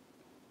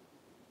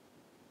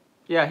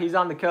 Yeah, he's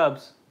on the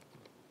Cubs.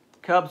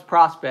 Cubs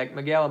prospect,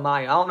 Miguel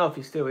Amaya. I don't know if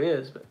he still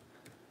is, but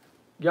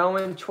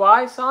going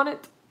twice on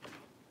it.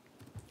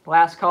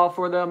 Last call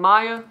for the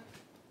Amaya.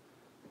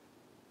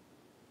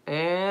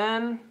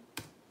 And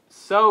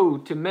so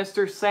to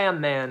Mr.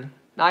 Sandman.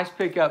 Nice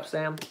pickup,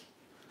 Sam.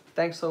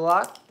 Thanks a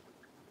lot.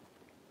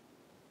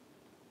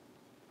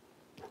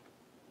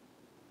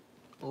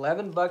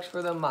 11 bucks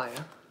for the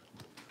Amaya.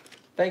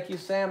 Thank you,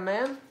 Sam,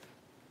 man.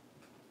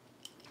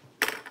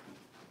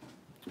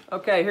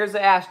 Okay, here's the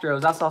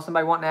Astros. I saw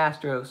somebody wanting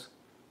Astros.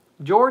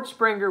 George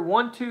Springer,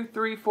 1, 2,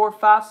 3, 4,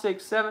 5,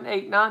 6, 7,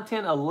 8, 9,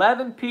 10,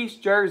 11-piece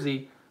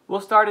jersey.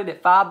 We'll start it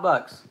at 5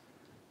 bucks.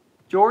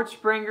 George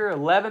Springer,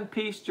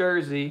 11-piece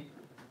jersey,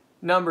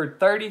 numbered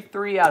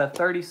 33 out of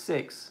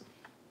 36.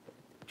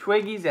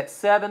 Twiggy's at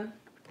 7.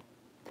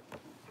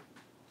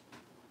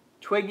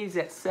 Twiggy's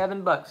at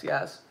 7 bucks,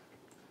 guys.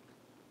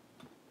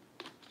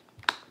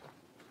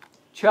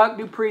 Chuck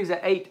Dupree's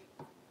at 8.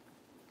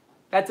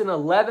 That's an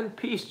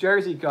 11-piece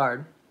jersey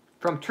card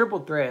from Triple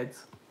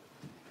Threads.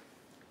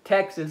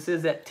 Texas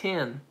is at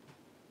 10.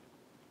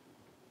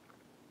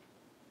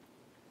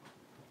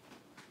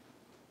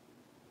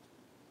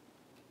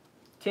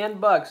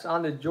 $10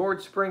 on the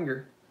George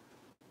Springer.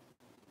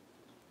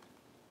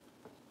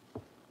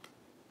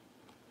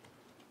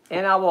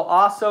 And I will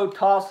also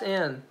toss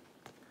in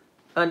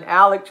an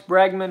Alex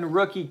Bregman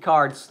rookie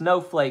card,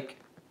 Snowflake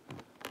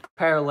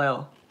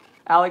parallel.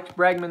 Alex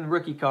Bregman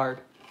rookie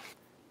card.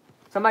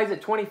 Somebody's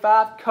at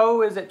 25.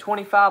 Co is at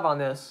 25 on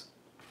this.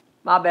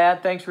 My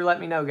bad. Thanks for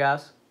letting me know,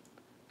 guys.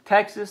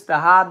 Texas, the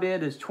high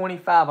bid is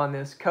 25 on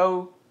this.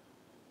 Co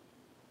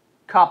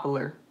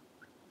Koppler.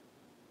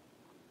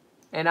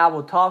 And I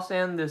will toss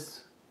in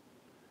this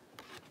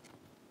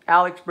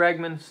Alex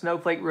Bregman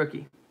Snowflake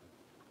rookie.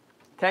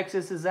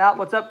 Texas is out.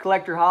 What's up,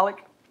 Collector Holic?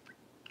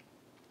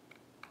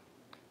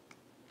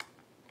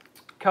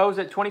 Co's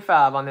at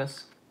 25 on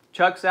this.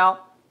 Chuck's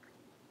out.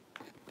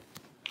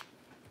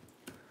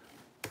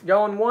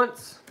 Going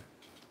once.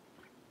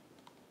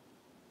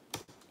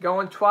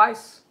 Going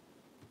twice.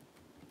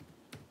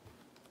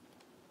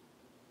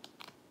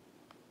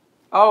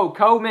 Oh,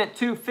 Co meant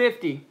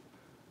 250.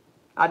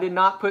 I did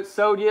not put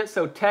sold yet,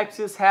 so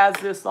Texas has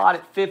this lot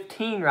at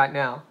 15 right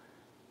now.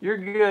 You're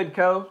good,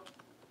 Co.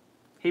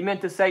 He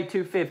meant to say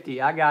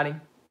 250. I got him.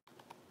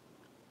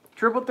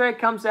 Triple Thread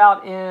comes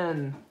out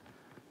in,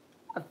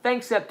 I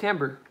think,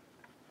 September.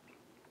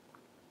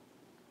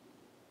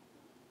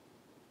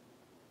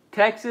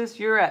 Texas,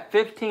 you're at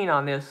 15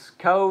 on this.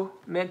 Co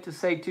meant to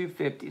say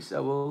 250,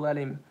 so we'll let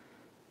him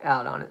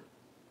out on it.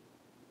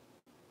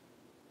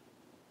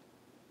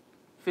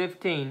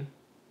 15.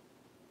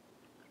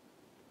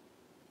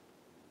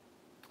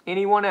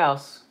 Anyone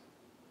else?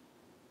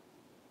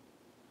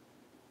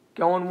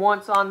 Going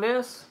once on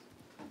this.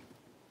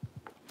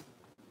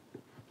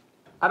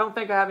 I don't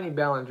think I have any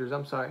Bellingers.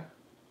 I'm sorry.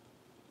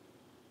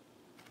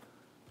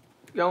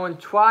 Going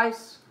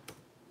twice.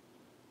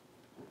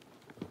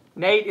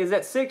 Nate is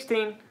at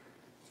 16.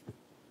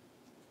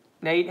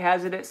 Nate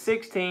has it at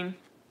 16.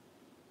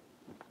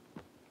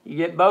 You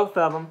get both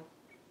of them.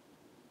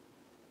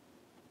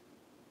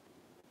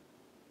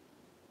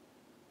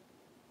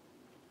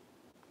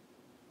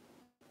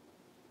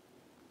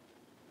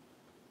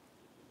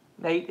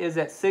 Nate is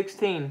at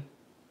 16.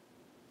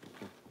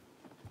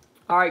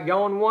 All right,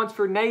 going once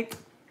for Nate.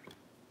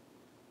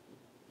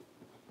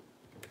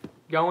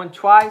 Going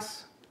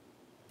twice.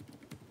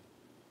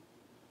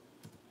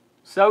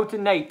 So to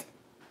Nate.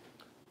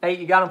 Nate,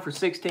 you got him for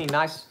 16.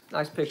 Nice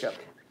pickup.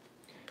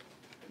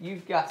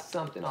 You've got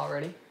something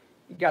already.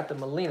 You got the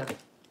Molina.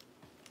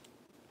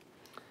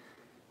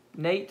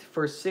 Nate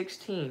for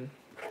 16.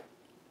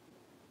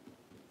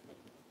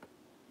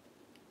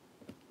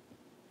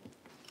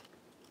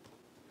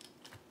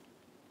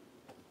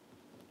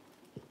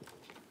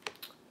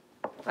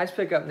 Nice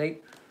pickup,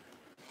 Nate.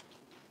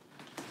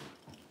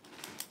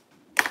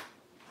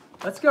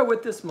 Let's go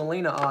with this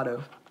Molina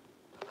auto.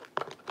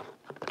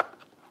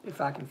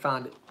 If I can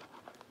find it.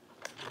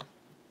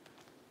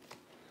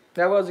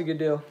 That was a good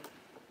deal.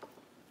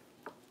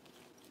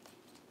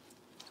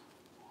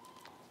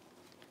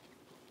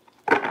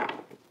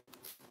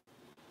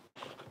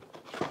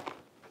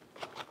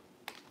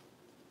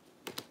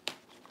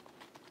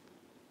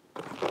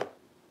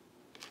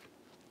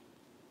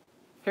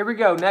 Here we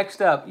go.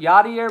 Next up,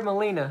 Yadier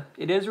Molina.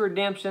 It is a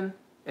redemption.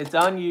 It's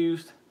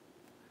unused.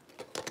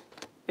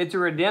 It's a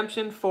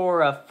redemption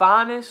for a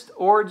Finest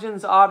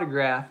Origins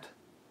autographed.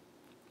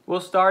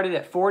 We'll start it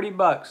at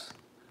 $40.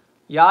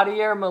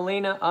 Yadier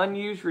Molina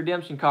unused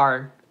redemption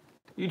card.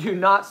 You do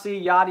not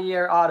see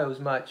Yadier autos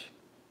much.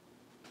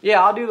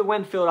 Yeah, I'll do the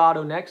Winfield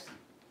auto next.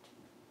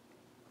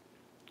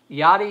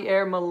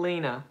 Yadier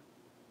Molina.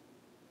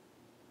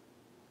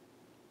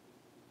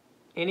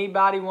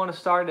 Anybody want to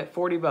start it at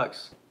 40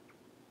 bucks?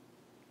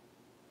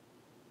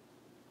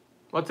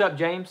 What's up,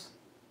 James?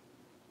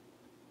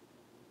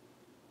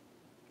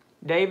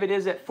 David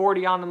is at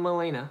 40 on the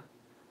Molina.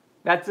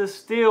 That's a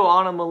steal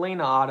on a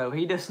Molina auto.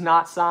 He does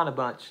not sign a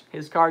bunch.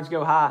 His cards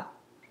go high.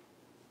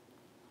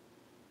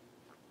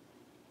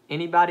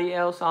 Anybody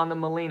else on the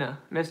Molina?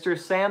 Mr.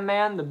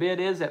 Sandman, the bid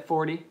is at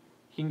 40. You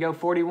can go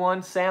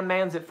 41.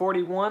 Sandman's at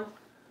 41.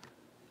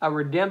 A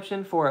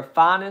redemption for a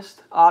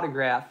finest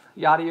autograph.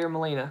 Yadier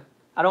Molina.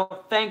 I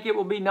don't think it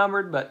will be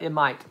numbered, but it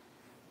might.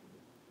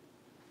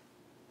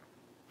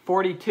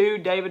 42.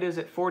 David is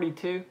at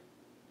 42.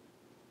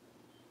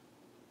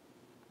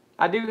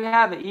 I do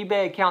have an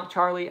eBay account,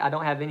 Charlie. I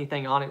don't have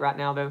anything on it right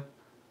now, though.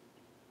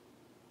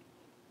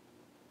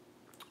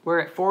 We're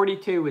at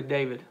 42 with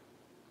David.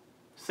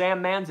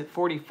 Sam Mann's at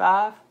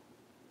 45.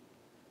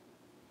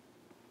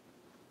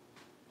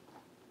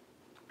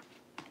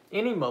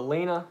 Any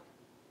Molina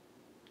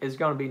is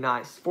going to be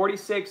nice.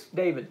 46,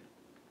 David.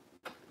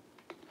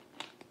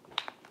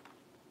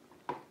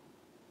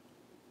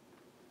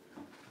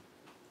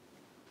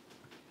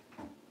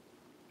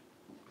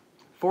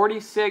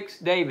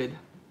 $46, David.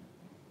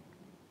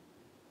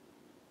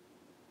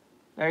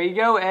 There you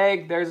go,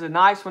 Egg. There's a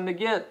nice one to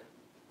get.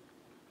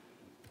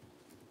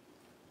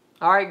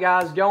 All right,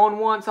 guys. Going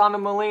once on the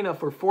Molina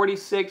for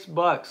 46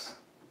 bucks.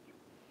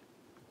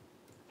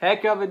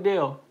 Heck of a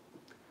deal.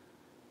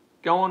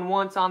 Going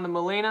once on the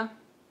Molina.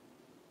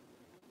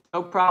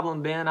 No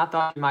problem, Ben. I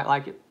thought you might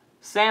like it.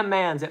 Sam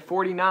Mann's at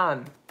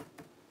 49.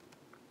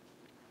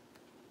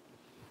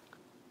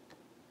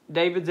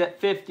 David's at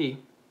 50.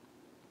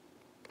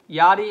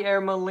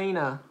 Yadier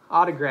Molina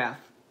autograph.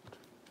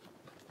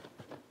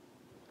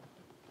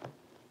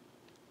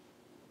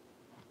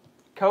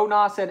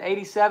 Kona said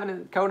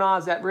 87. Kona,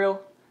 is that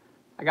real?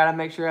 I got to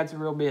make sure that's a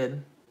real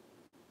bid.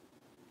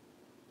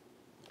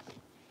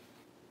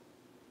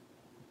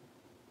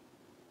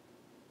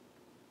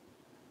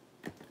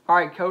 All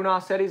right,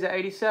 Kona said he's at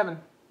 87.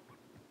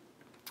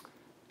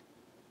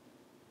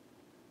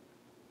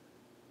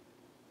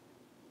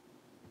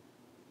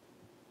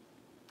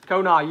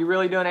 Kona, you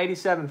really doing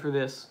 87 for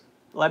this?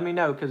 Let me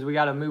know, because we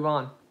got to move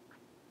on.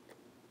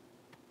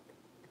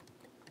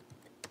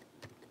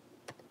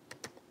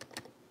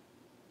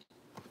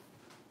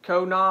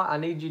 Kona, I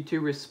need you to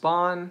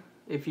respond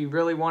if you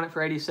really want it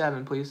for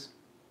 87, please.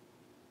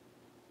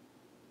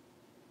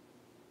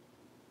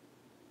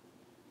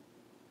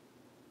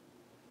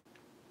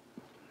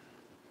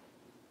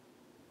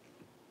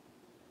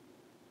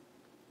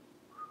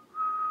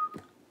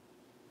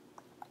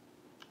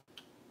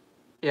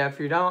 Yeah, if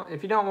you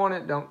don't want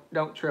it,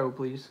 don't throw,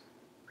 please.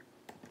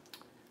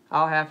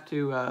 I'll have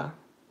to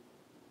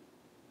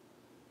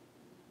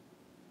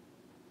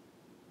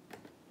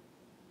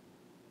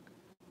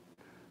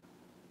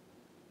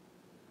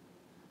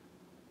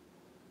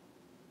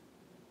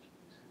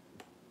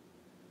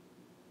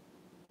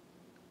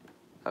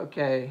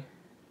okay.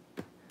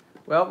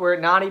 Well, we're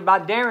at 90 by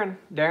Darren.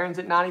 Darren's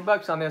at 90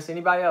 bucks on this.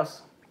 Anybody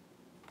else?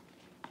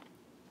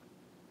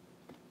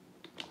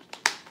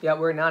 Yeah,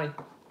 we're at 90.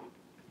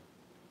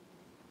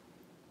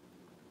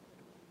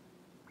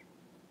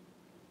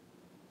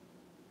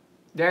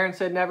 Darren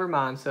said never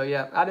mind. So,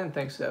 yeah, I didn't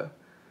think so.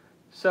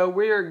 So,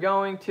 we are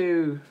going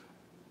to...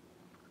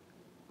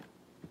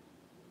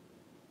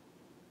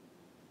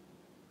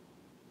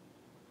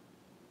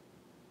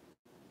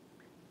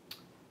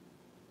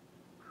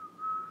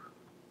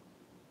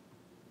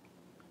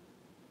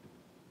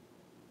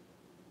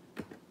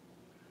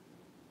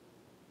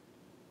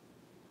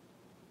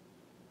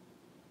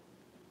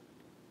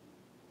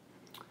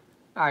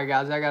 All right,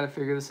 guys, I got to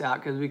figure this out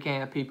because we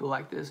can't have people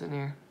like this in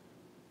here.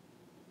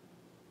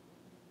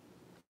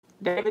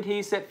 David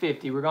Heath at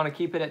 50. We're going to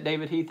keep it at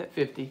David Heath at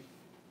 50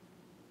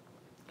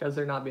 because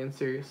they're not being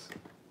serious.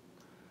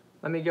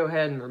 Let me go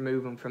ahead and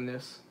remove them from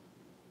this.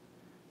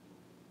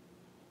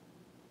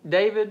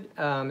 David,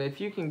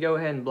 if you can go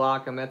ahead and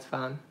block them, that's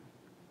fine.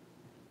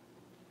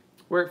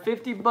 We're at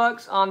 50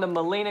 bucks on the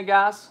Molina,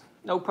 guys.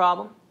 No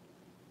problem.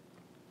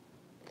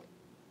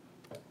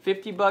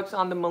 50 bucks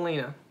on the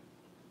Molina.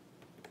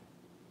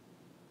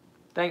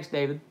 Thanks,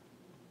 David.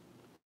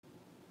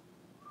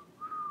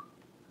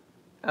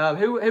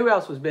 Who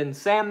else was bidding?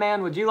 Sam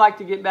Man, would you like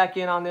to get back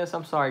in on this?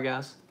 I'm sorry,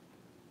 guys.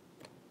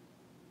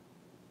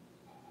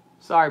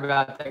 Sorry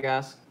about that,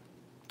 guys.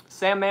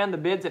 Sam Man, the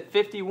bid's at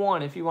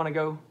 51 if you want to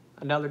go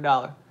another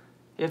 $1.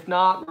 If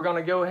not, we're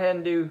going to go ahead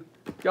and do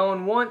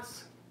going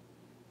once.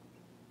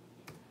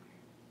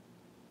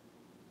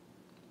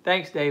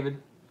 Thanks,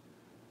 David.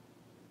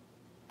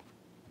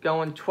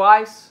 Going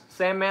twice.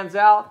 Sam Man's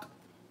out.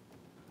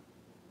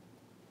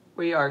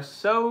 We are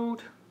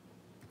sold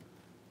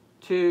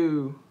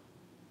to...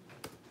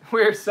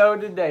 We're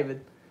sold to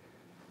David.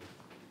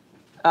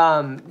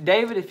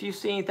 David, if you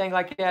see anything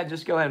like that,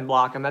 just go ahead and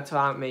block him. That's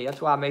fine with me. That's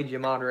why I made you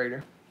a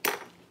moderator.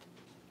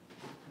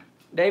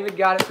 David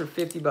got it for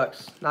 50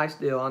 bucks. Nice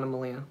deal on the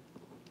Molina.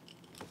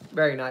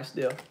 Very nice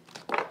deal.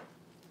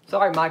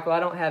 Sorry, Michael, I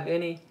don't have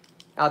any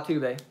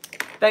Altuve.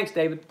 Thanks,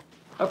 David.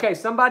 Okay,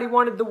 somebody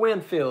wanted the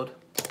Winfield.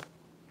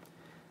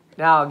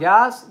 Now,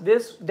 guys,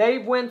 this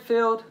Dave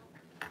Winfield.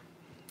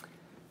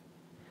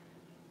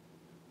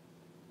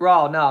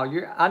 Raw,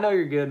 no, I know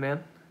you're good,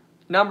 man.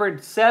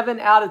 Numbered 7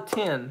 out of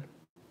 10.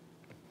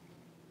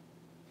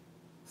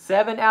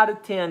 7 out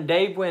of 10,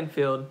 Dave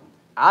Winfield.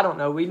 I don't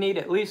know, we need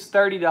at least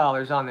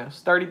 $30 on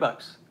this. 30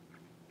 bucks.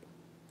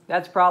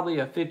 That's probably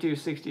a $50 or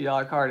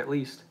 $60 card at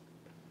least.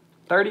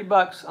 30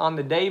 bucks on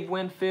the Dave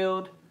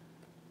Winfield.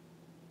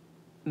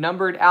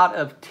 Numbered out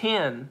of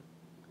 10.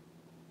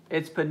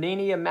 It's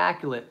Panini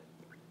Immaculate.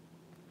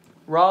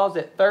 Raw's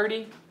at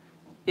 30.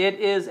 It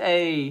is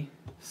a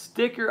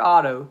sticker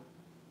auto.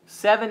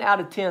 7 out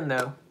of 10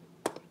 though.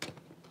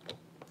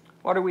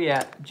 What are we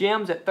at?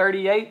 Jim's at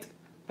 38.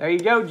 There you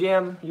go,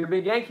 Jim. You're a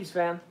big Yankees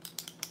fan.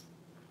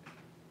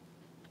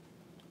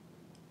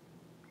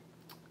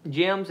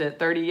 Jim's at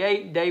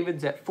 38.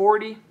 David's at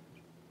 40.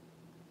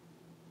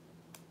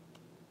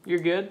 You're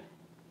good.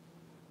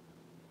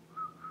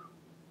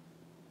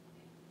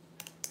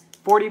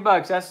 40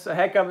 bucks. That's a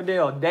heck of a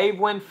deal. Dave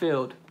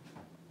Winfield.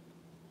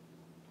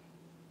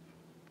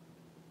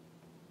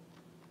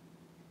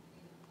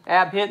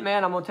 Ab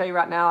Hitman, I'm going to tell you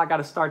right now, I got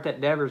to start that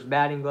Devers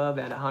batting glove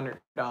at $100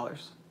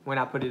 when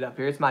I put it up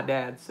here. It's my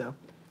dad's, so.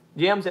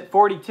 Jim's at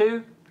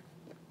 42.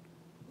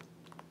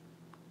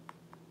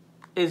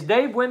 Is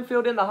Dave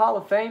Winfield in the Hall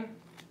of Fame?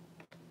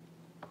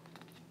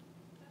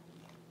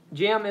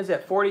 Jim is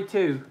at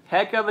 42.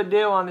 Heck of a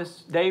deal on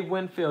this Dave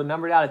Winfield,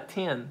 numbered out of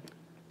 10.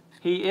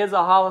 He is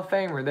a Hall of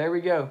Famer. There we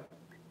go.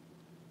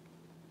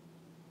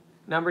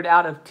 Numbered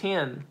out of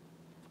 10.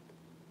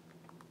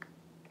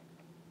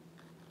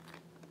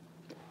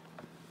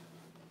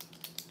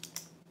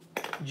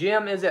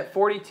 Jim is at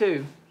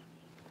 42.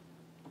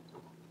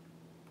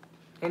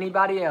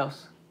 Anybody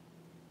else?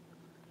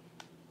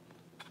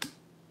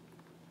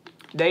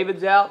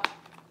 David's out.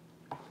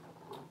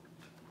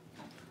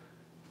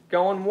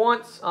 Going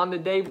once on the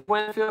Dave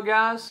Winfield,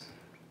 guys.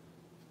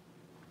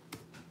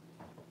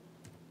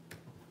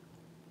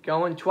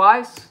 Going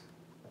twice.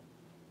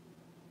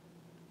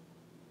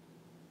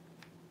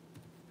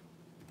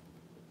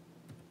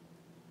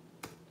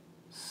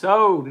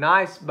 So,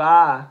 nice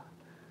buy.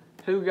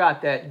 Who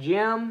got that?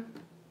 Jim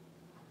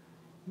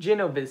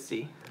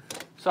Genovese.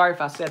 Sorry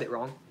if I said it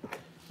wrong.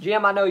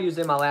 Jim, I know you was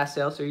in my last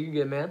sale, so you're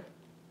good, man.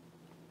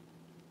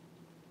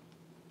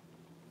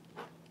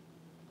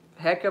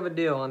 Heck of a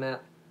deal on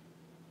that.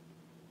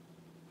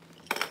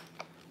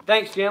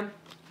 Thanks, Jim.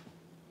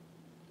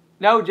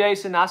 No,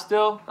 Jason,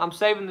 I'm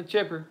saving the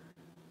chipper.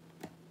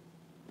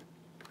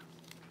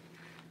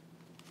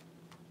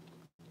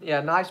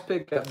 Yeah, nice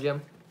pickup,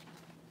 Jim.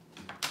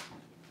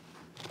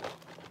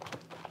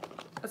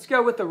 Let's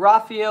go with the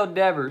Rafael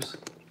Devers.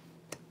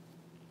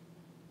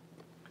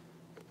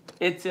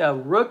 It's a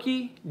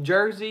rookie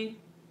jersey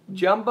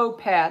jumbo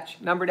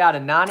patch, numbered out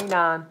of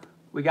 99.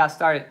 We got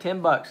started at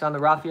 10 bucks on the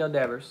Rafael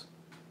Devers.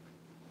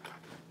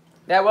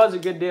 That was a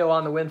good deal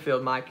on the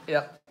Winfield, Mike.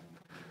 Yep.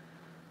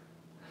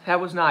 That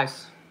was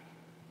nice.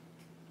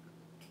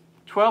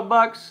 12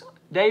 bucks.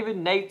 David,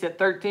 Nate's at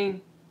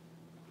 13.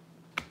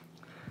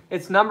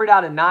 It's numbered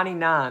out of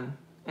 99,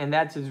 and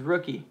that's his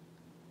rookie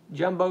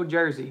jumbo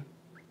jersey.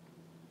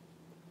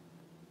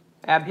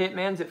 Ab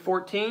Hitman's at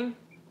 14.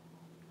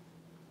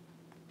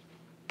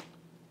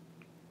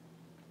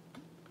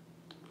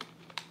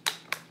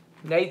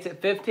 Nate's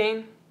at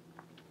 15.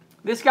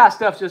 This guy's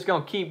stuff's just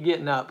going to keep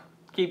getting up.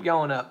 Keep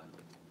going up.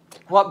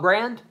 What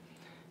brand?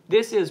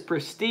 This is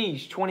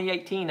Prestige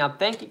 2018. I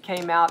think it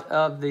came out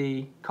of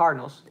the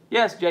Cardinals.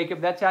 Yes,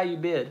 Jacob, that's how you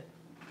bid.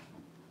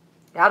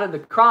 Out of the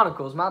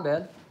Chronicles, my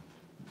bad.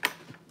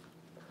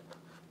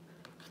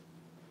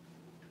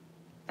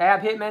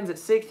 Ab Hitman's at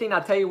 16.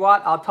 I'll tell you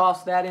what, I'll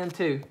toss that in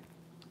too.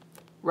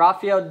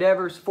 Rafael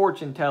Devers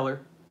Fortune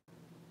Teller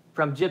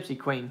from Gypsy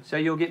Queen. So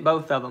you'll get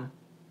both of them.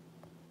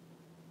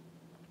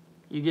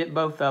 You get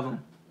both of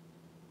them.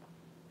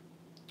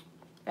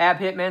 Ab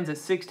Hitman's at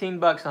 16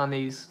 bucks on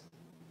these.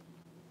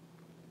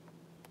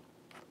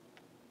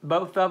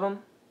 Both of them.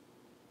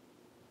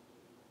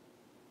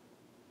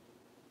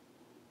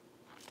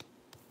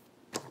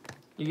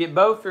 You get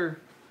both, or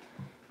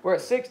we're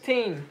at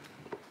 16.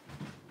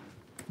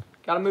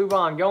 Got to move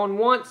on. Going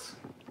once.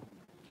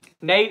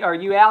 Nate, are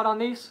you out on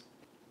these?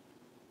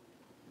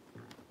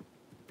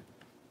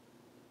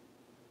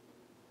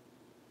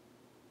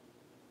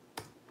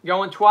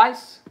 Going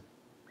twice.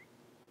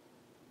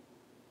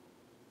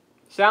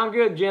 Sound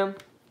good, Jim.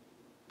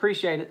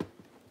 Appreciate it.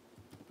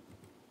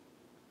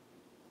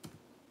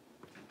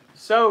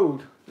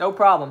 Sold. No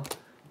problem.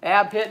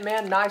 Ab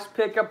Hitman, nice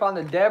pickup on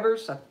the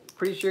Devers. I'm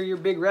pretty sure you're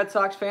a big Red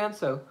Sox fan,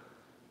 so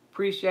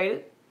appreciate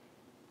it.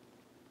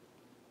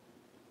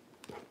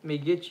 Let me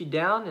get you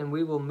down, and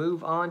we will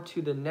move on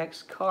to the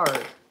next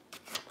card.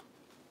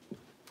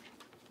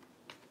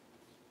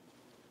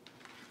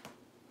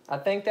 I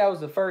think that was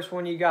the first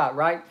one you got,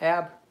 right,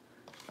 Ab?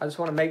 I just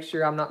want to make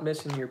sure I'm not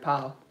missing your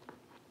pile.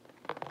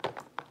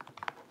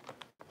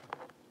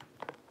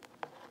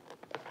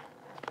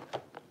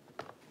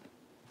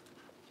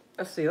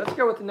 Let's see. Let's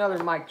go with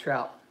another Mike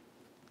Trout.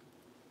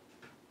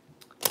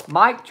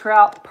 Mike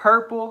Trout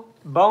Purple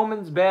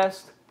Bowman's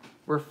Best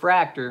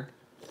Refractor,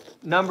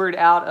 numbered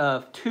out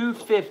of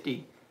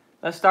 250.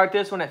 Let's start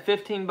this one at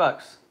 15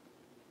 bucks.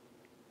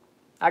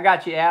 I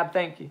got you, Ab.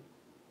 Thank you.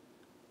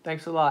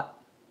 Thanks a lot.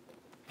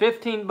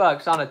 15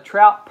 bucks on a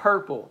Trout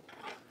Purple,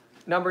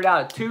 numbered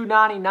out of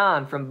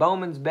 299 from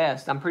Bowman's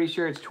Best. I'm pretty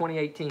sure it's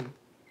 2018.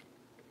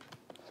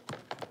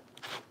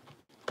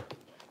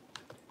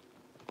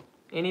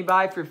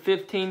 Anybody for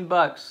 15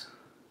 bucks?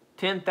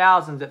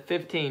 10,000's at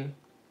 15.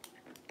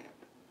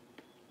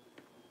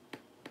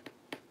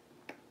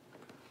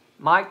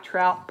 Mike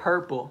Trout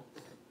Purple.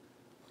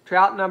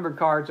 Trout number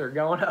cards are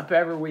going up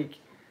every week.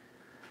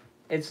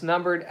 It's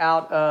numbered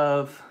out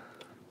of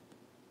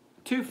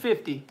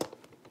 250.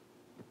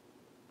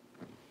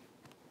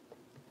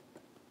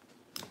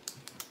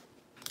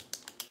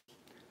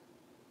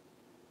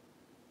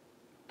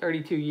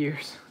 $32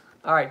 years.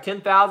 All right,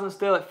 10,000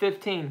 still at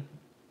 15.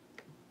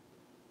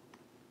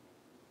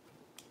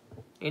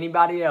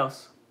 Anybody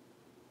else?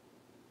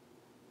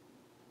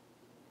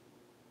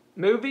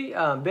 Movie,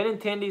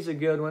 Benintendi's a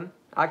good one.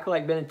 I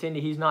collect Benintendi.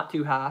 He's not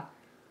too high.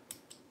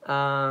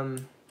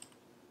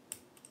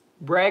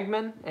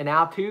 Bregman and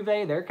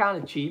Altuve, they're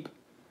kind of cheap.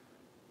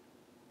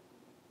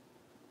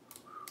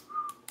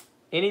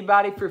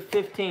 Anybody for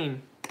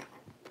 15?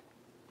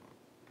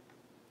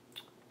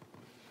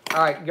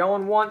 All right,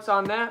 going once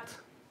on that.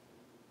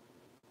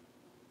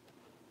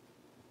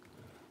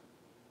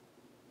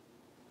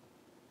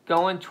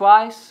 Going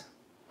twice.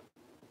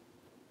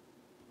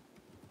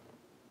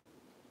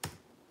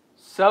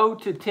 So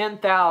to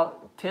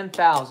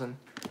 10,000.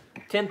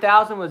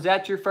 10,000, was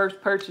that your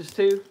first purchase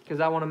too? Because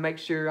I want to make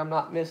sure I'm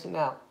not missing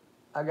out.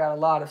 I got a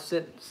lot of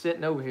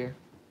sitting over here.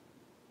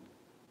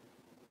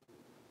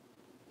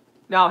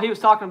 No, he was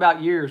talking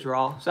about years,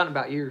 Raw. Something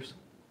about years.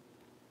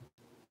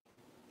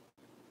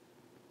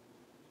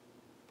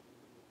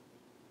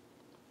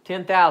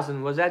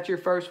 $10,000, was that your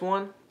first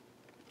one?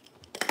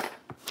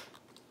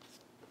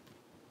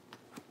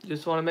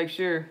 Just want to make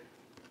sure.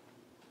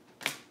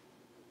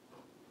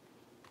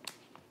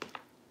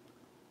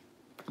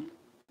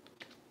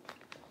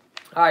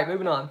 All right,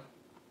 moving on.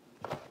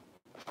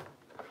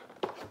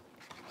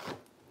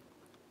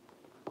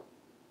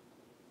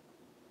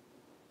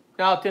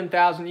 No,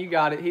 10,000, you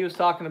got it. He was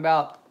talking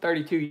about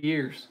 32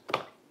 years.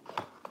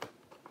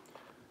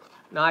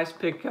 Nice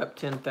pickup,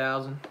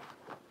 10,000.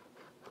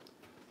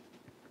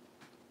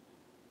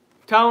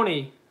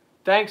 Tony,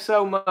 thanks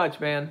so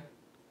much, man.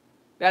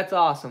 That's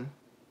awesome.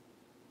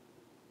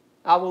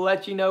 I will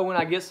let you know when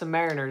I get some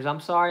Mariners. I'm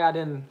sorry I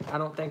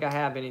don't think I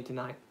have any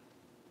tonight.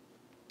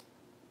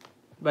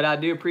 But I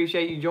do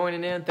appreciate you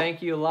joining in.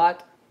 Thank you a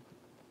lot.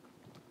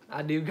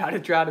 I do got to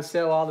try to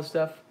sell all the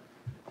stuff.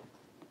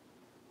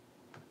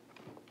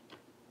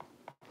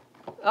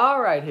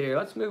 All right, here.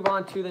 Let's move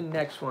on to the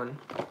next one.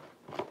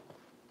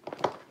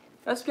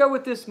 Let's go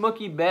with this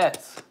Mookie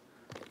Betts.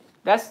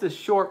 That's the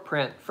short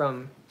print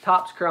from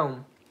Topps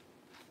Chrome.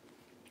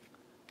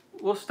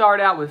 We'll start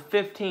out with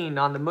 15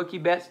 on the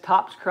Mookie Betts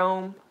Topps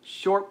Chrome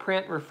short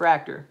print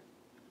refractor.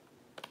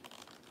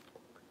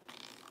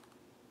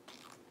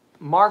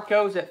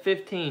 Marco's at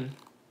 15.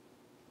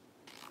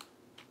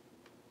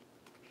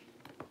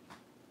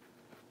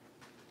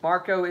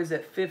 Marco is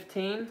at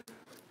 15.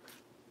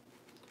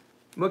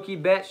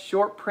 Mookie Betts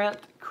short print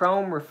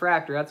chrome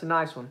refractor. That's a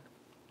nice one.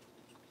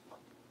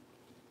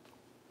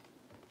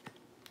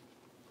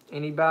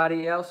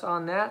 Anybody else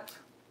on that?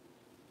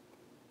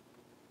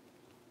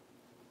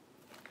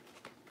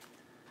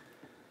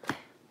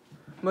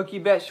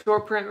 Mookie Betts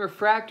short print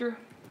refractor.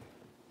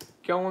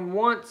 Going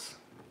once.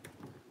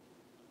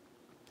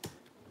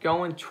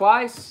 Going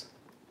twice.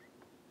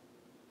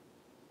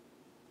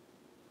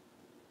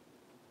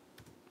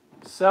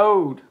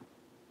 Sold.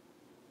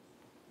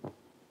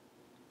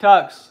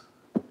 Tux.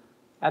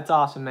 That's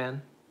awesome,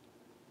 man.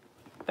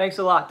 Thanks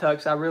a lot,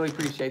 Tux. I really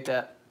appreciate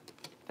that.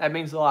 That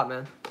means a lot,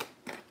 man.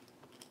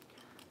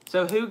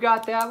 So who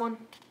got that one?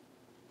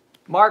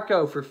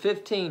 Marco for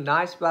 15.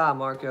 Nice buy,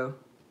 Marco.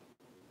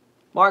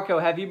 Marco,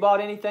 have you bought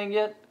anything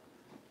yet?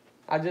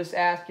 I'm just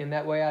asking.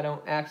 That way I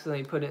don't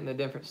accidentally put it in a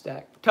different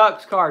stack.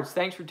 Tux Cards.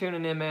 Thanks for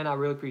tuning in, man. I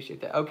really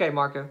appreciate that. Okay,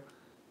 Marco.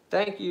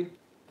 Thank you.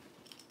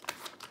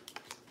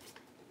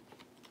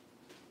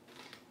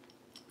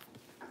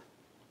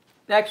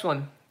 Next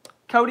one.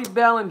 Cody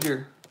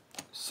Bellinger.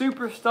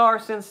 Superstar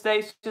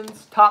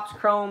Sensations Topps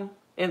Chrome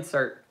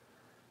insert.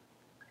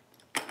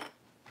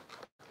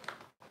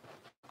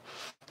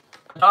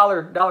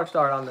 $1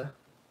 start on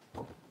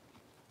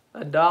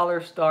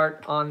 $1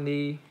 start on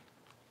the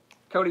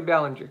Cody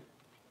Bellinger.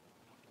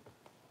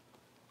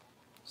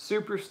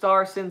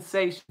 Superstar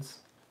Sensations.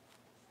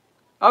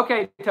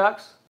 Okay,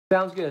 Tux.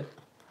 Sounds good.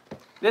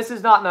 This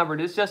is not numbered.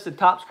 It's just a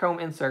Topps Chrome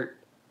insert.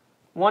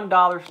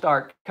 $1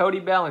 start. Cody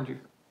Bellinger.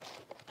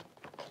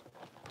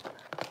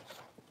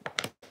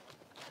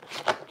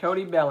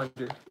 Cody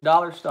Bellinger.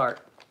 $1 start.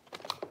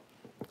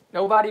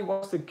 Nobody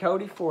wants the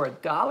Cody for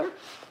 $1?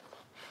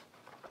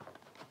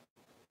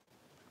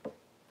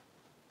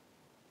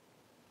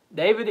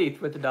 David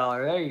Heath with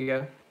 $1. There you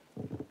go.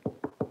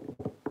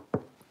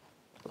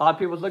 A lot of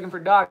people's looking for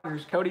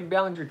Dodgers. Cody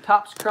Bellinger,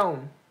 Topps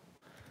Chrome.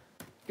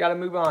 Got to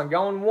move on.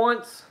 Going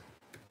once.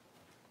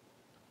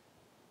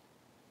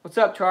 What's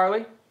up,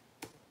 Charlie?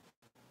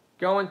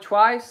 Going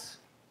twice.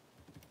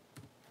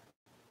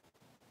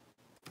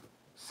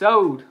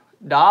 Sold.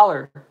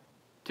 $1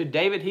 to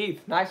David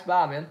Heath. Nice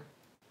buy, man.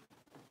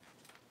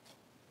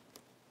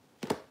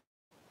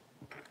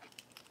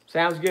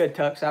 Sounds good,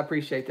 Tux. I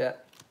appreciate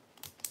that.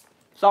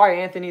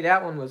 Sorry, Anthony.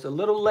 That one was a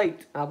little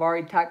late. I've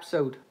already typed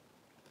sold.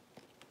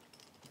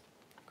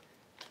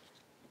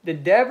 The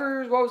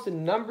Devers, what was the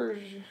numbers?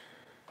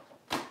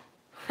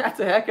 That's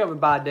a heck of a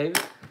buy, David.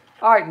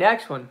 All right,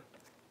 next one.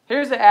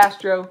 Here's the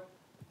Astro.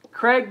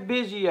 Craig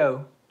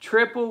Biggio,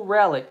 triple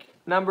relic,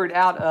 numbered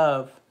out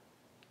of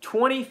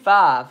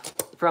 25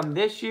 from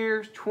this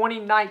year's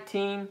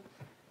 2019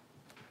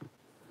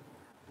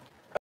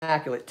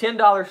 Immaculate.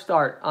 $10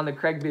 start on the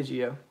Craig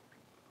Biggio.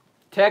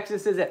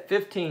 Texas is at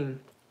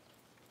 15.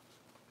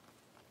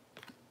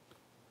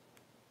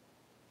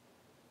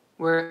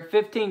 We're at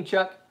 15,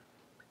 Chuck.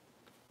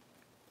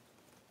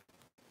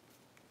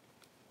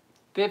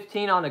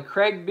 15 on the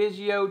Craig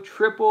Biggio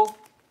triple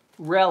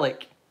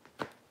relic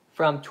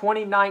from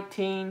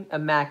 2019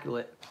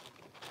 Immaculate.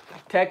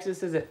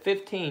 Texas is at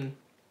 15.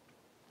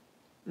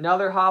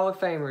 Another Hall of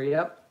Famer,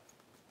 yep.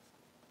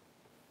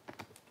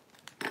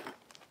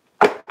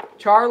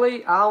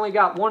 Charlie, I only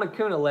got one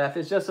Acuna left.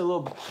 It's just a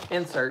little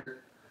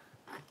insert.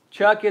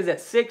 Chuck is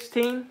at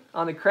 16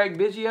 on the Craig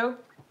Biggio.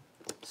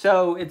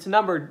 So it's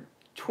numbered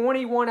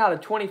 21 out of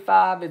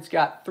 25. It's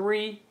got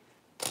 3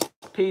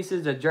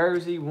 pieces of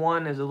jersey.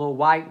 1 is a little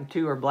white and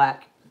 2 are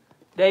black.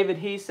 David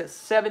Heath at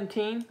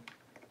 17.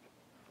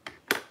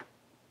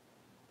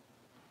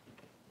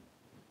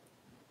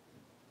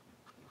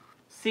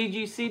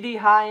 CGCD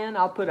high end.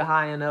 I'll put a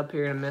high end up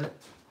here in a minute.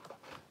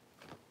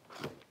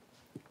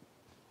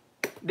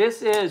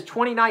 This is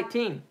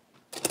 2019.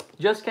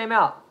 Just came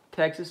out.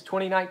 Texas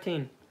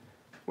 2019.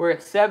 We're at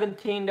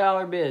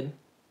 $17 bid.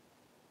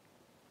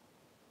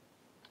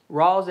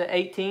 Raw's at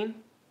 18.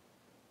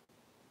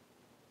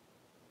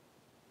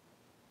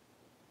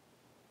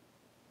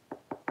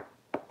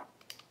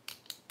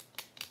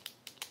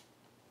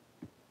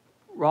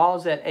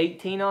 Raw's at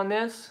 18 on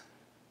this.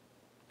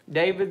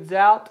 David's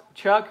out.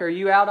 Chuck, are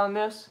you out on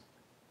this?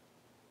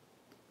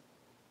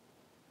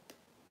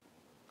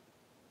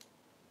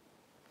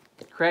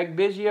 Craig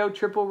Biggio,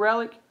 triple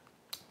relic.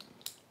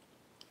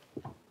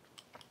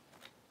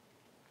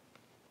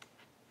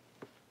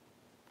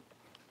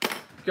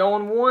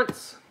 Going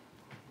once.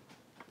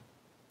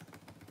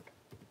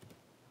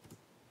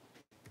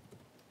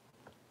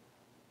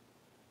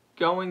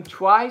 Going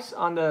twice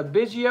on the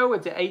Biggio.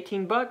 It's at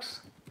 18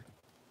 bucks.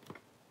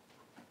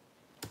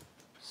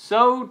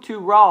 Sold to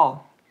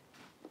Raw.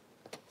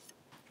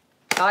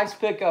 Nice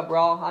pickup,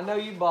 Raw. I know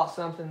you bought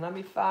something. Let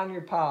me find your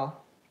pile.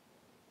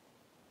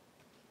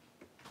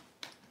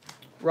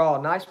 Raw,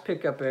 nice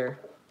pickup there.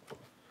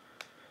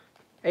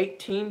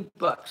 18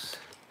 bucks.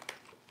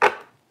 All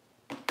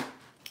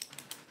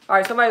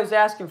right, somebody was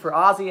asking for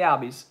Ozzie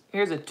Albies.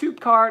 Here's a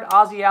 2-card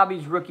Ozzie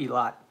Albies rookie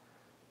lot.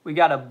 We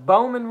got a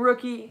Bowman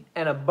rookie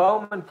and a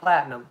Bowman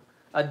Platinum.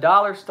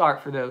 $1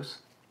 start for those.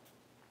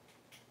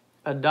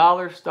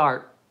 $1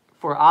 start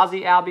for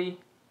Ozzie Albies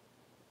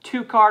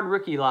 2-card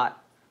rookie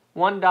lot.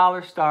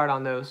 $1 start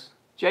on those.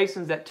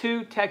 Jason's at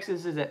 2.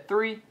 Texas is at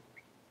 3.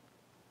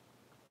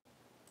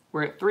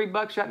 We're at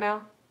 $3 right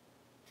now.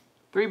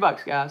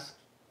 $3, guys.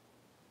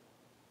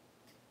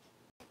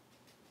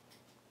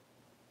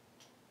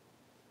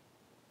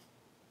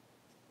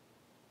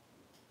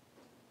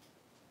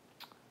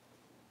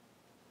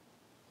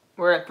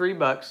 We're at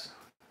 $3.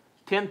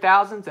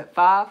 10,000's at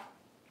 5.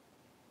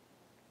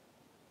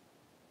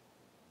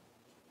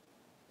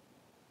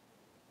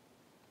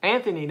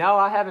 Anthony, no,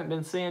 I haven't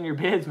been seeing your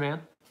bids,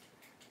 man.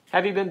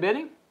 Have you been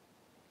bidding?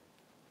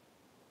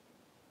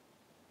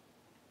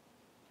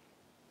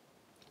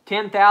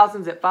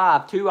 10,000's at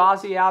 5. 2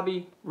 Ozzie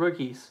Albies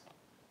rookies.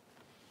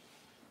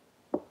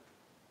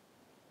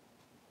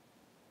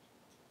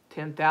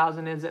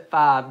 10,000 is at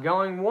 5.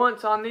 Going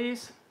once on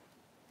these.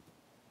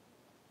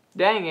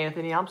 Dang,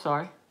 Anthony, I'm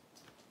sorry.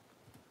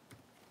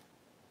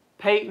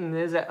 Peyton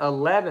is at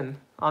 11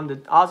 on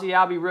the Ozzie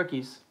Albies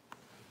rookies.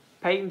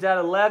 Peyton's at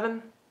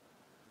 11.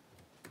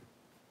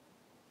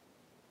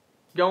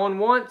 Going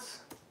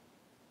once.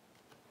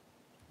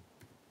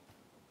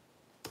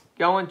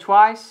 Going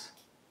twice.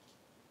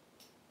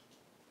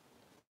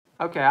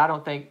 Okay, I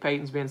don't think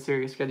Peyton's being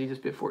serious because he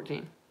just bid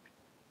 14.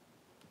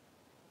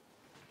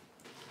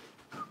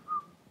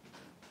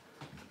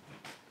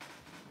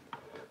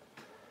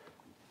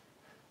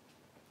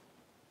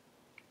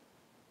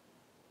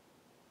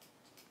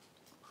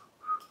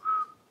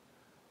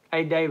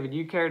 Hey David,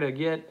 you care to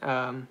get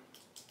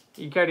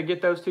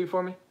those 2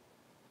 for me?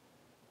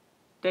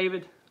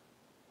 David?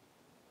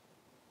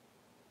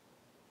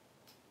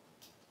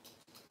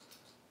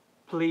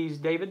 please,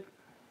 David.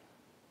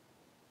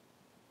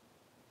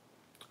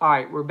 All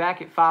right, we're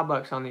back at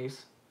 $5 on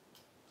these.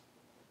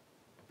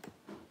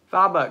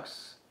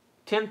 $5.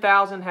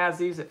 10,000 has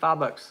these at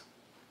 $5.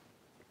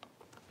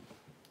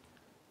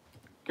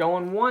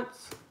 Going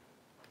once.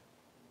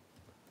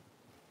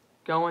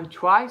 Going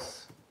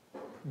twice.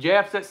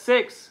 Jeff's at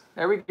 6.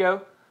 There we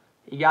go.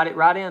 You got it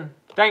right in.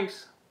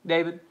 Thanks,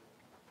 David.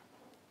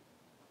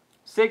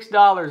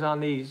 $6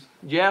 on these.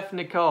 Jeff,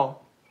 Nicole.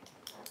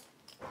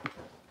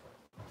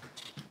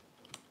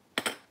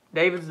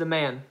 David's the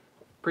man.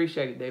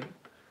 Appreciate it, David.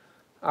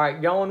 All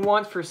right, going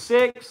once for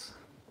 6.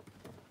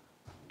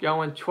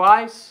 Going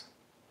twice.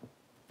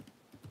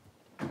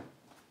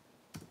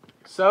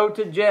 So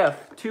to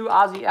Jeff. 2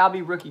 Ozzie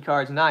Albies rookie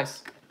cards.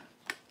 Nice.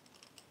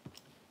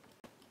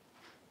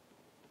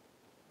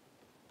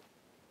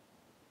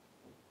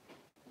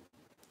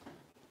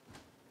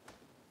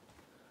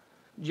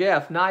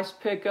 Jeff, nice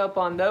pickup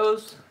on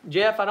those.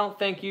 Jeff, I don't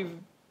think you've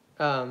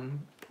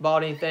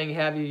bought anything,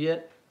 have you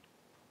yet?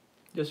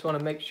 Just want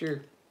to make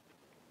sure.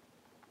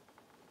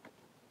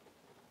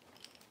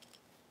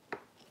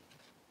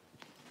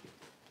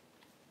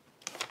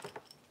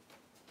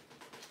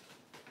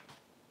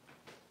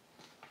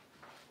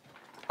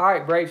 All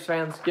right, Braves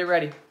fans, get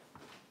ready.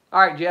 All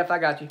right, Jeff, I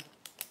got you.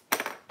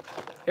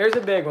 Here's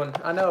a big one.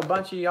 I know a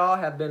bunch of y'all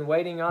have been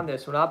waiting on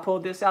this one. I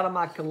pulled this out of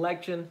my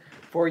collection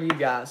for you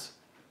guys.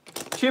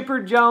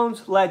 Chipper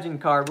Jones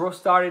Legend card. We'll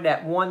start it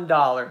at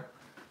 $1.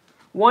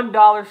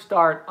 $1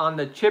 start on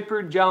the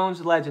Chipper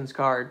Jones Legends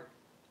card.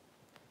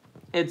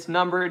 It's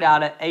numbered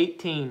out of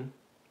 18.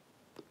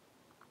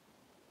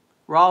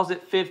 Raw's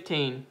at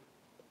 15.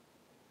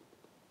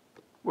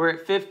 We're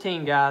at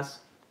 15, guys.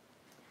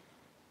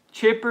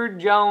 Chipper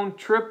Jones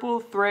Triple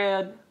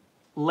Thread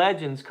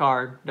Legends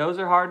card. Those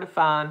are hard to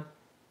find.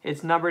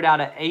 It's numbered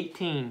out of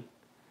 18.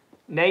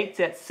 Nate's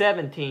at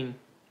 17.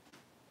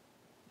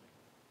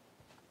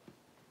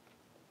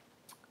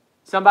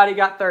 Somebody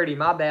got 30.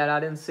 My bad, I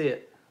didn't see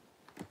it.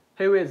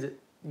 Who is it?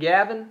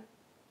 Gavin?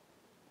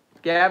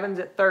 Gavin's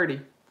at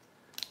 30.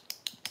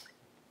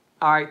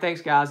 All right, thanks,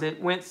 guys. It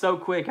went so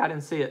quick, I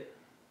didn't see it.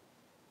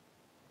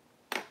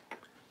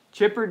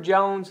 Chipper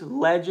Jones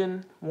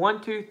Legend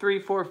 1, 2,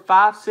 3, 4,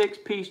 5,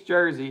 6-piece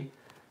jersey.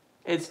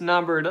 It's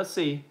numbered, let's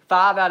see,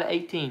 5 out of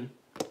 18.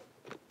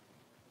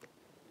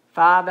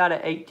 5 out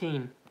of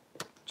 18.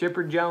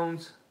 Chipper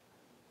Jones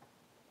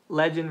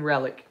Legend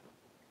relic.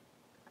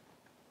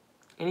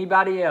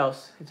 Anybody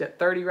else? It's at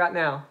 30 right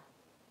now.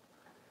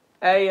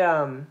 Hey,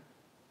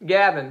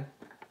 Gavin,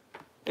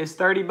 is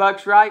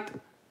 $30 right?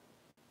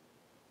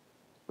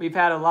 We've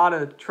had a lot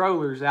of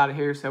trollers out of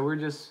here, so we're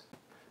just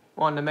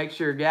wanting to make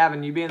sure.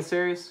 Gavin, you being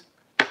serious?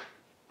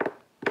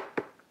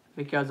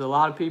 Because a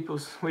lot of people,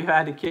 we've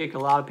had to kick a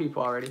lot of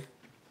people already.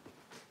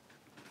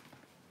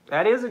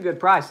 That is a good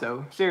price,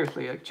 though.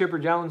 Seriously, a Chipper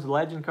Jones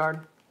Legend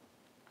card.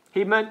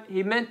 He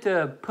meant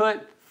to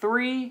put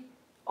 3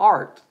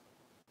 art.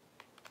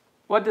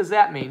 What does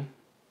that mean?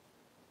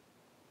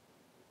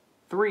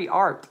 3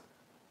 art.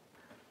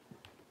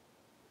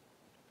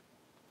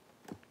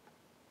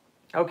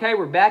 Okay,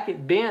 we're back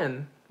at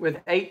Ben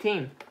with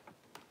 18.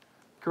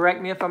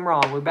 Correct me if I'm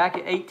wrong. We're back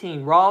at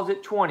 18. Raw's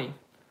at 20.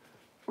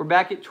 We're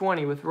back at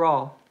 20 with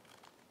Raw.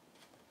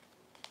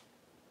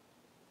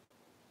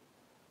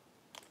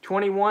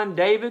 21,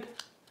 David.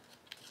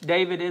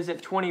 David is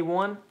at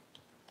 21.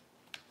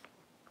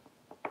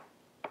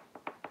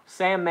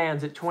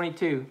 Sandman's at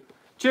 22.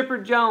 Chipper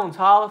Jones,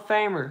 Hall of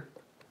Famer,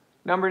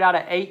 numbered out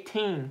of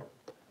 18.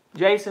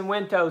 Jason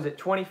Winto's at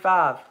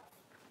 25.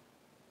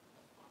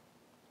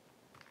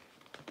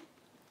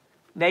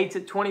 Nate's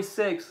at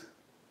 26.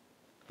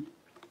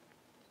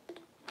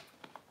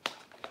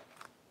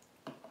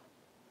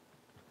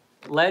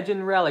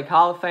 Legend Relic,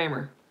 Hall of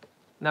Famer,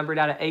 numbered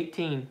out of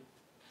 18.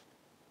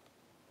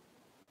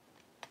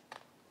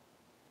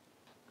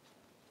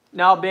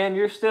 No, Ben,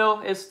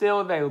 it's still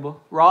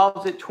available.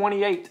 Raw's at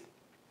 28.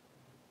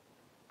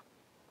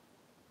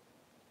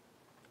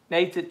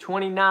 Nate's at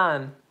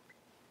 29.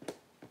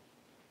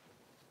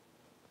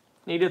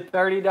 Need a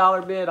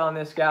 $30 bid on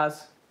this,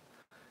 guys.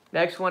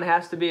 Next one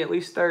has to be at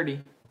least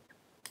 30.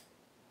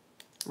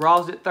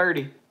 Raw's at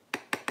 30.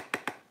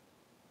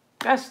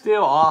 That's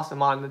still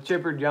awesome on the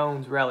Chipper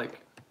Jones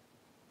relic.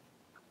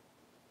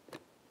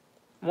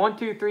 1,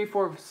 2, 3,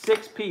 4,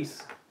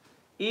 6-piece.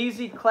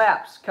 Easy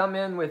Claps come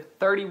in with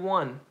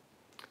 31.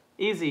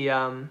 Easy,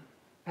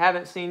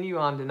 haven't seen you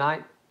on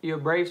tonight. You a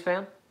Braves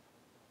fan?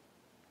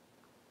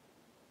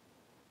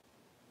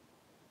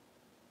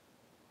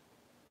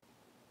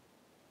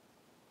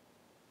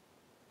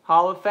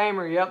 Hall of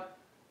Famer, yep.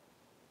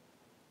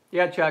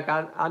 Yeah, Chuck,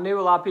 I knew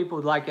a lot of people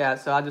would like that,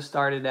 so I just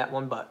started at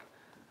 $1.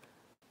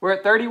 We're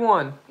at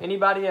 31.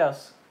 Anybody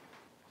else?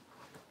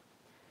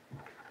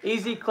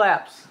 Easy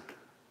Claps.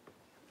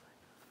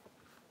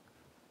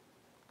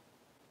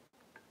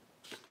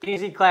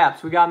 Easy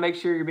Claps. We got to make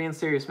sure you're being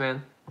serious,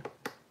 man.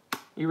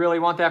 You really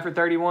want that for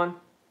 31?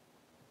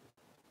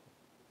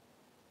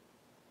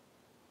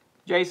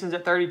 Jason's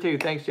at 32.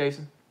 Thanks,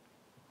 Jason.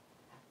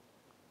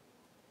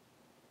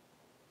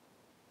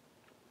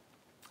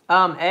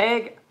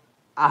 Egg,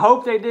 I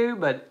hope they do,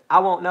 but I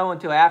won't know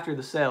until after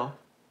the sale.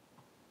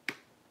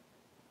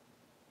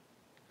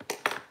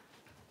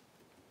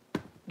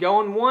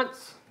 Going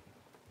once.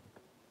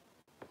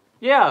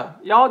 Yeah,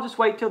 y'all just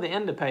wait till the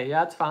end to pay.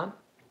 Yeah, that's fine.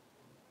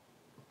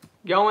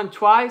 Going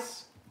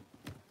twice.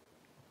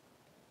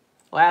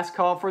 Last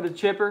call for the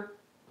chipper.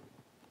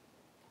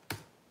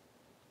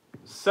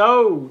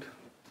 Sold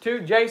to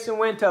Jason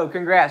Winto.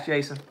 Congrats,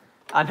 Jason.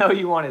 I know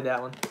you wanted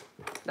that one.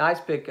 Nice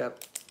pickup.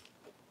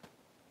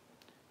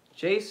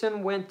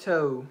 Jason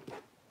Winto.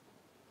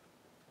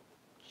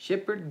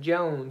 Chipper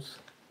Jones.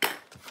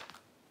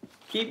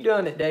 Keep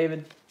doing it,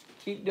 David.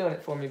 Keep doing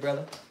it for me,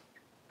 brother.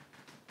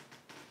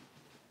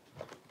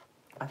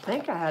 I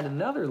think I had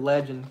another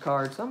legend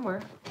card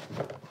somewhere.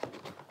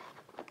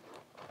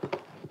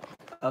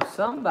 Of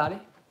somebody.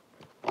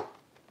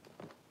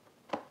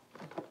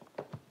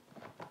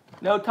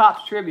 No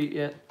Topps tribute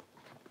yet.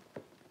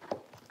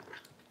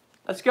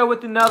 Let's go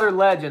with another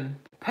legend.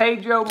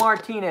 Pedro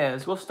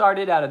Martinez. We'll start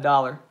it at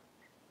 $1.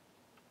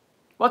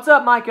 What's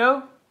up,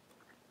 Mike-O?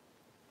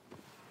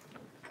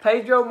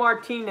 Pedro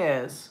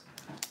Martinez.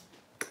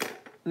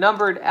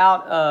 Numbered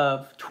out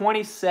of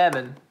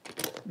 27.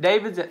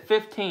 David's at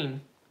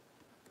 15.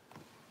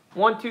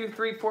 1, 2,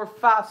 3, 4,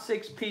 5,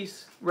 6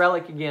 piece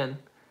relic again.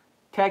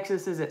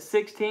 Texas is at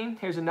 16.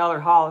 Here's another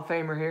Hall of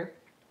Famer here.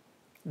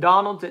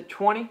 Donald's at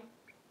 20.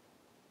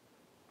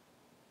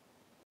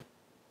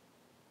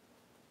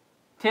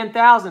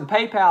 10,000.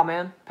 PayPal,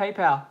 man.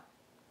 PayPal.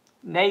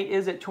 Nate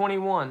is at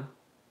 21.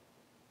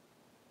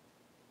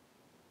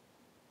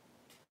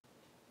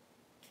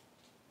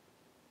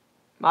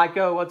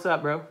 Mike-O, what's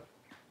up, bro?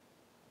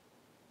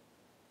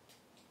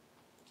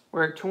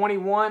 We're at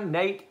 21.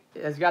 Nate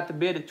has got the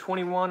bid at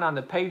 21 on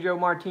the Pedro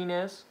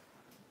Martinez.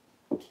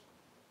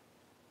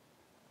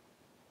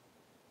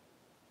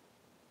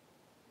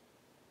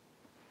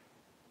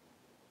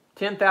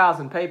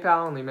 $10,000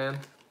 PayPal only, man.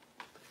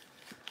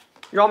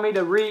 You want me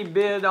to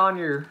rebid on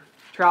your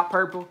Trout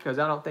Purple? Because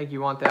I don't think you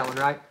want that one,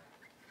 right?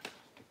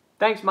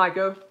 Thanks,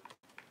 Mike-O.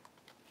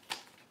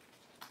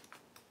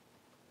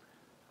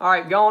 All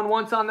right, going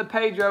once on the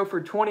Pedro for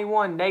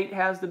 21. Nate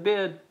has the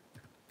bid.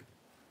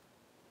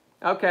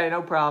 Okay,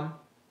 no problem.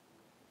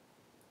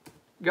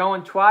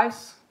 Going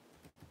twice.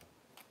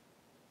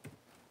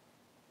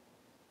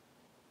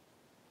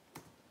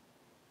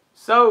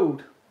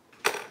 Sold.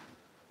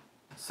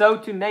 So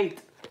to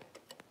Nate.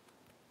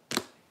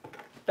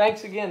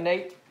 Thanks again,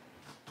 Nate.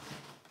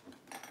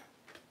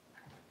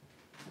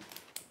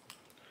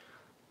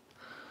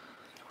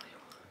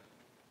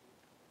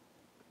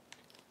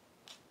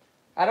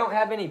 I don't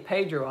have any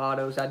Pedro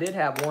autos. I did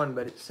have one,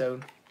 but it's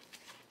sold.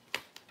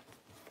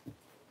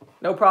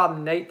 No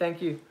problem, Nate.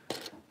 Thank you.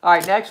 All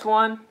right, next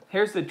one.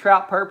 Here's the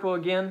Trout Purple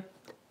again.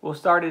 We'll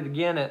start it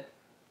again at,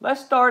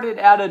 let's start it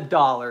at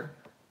 $1.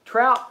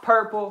 Trout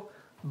Purple,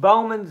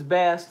 Bowman's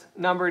Best,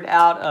 numbered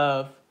out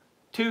of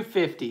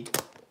 250.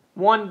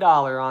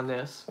 $1 on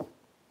this.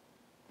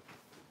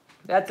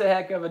 That's a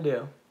heck of a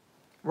deal.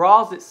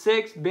 Raw's at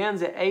 6,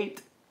 Ben's at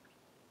 8.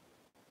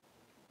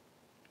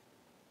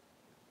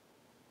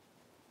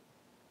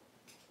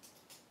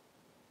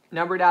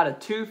 Numbered out of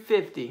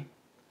 250.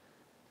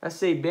 Let's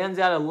see, Ben's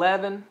at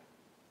 11.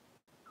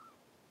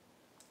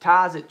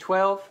 Ty's at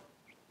 12.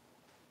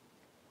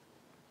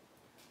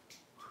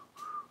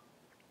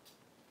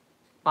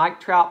 Mike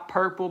Trout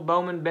Purple,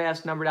 Bowman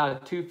Best, numbered out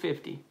of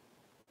 250.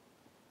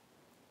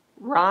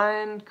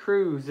 Ryan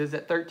Cruz is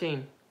at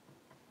 13.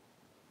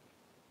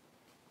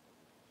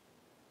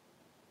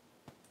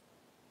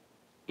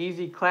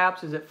 Easy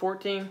Claps is at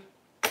 14.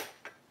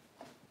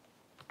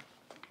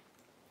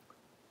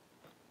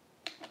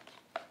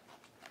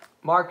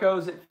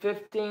 Marco's at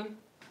 15.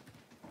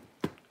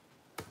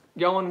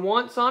 Going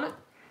once on it.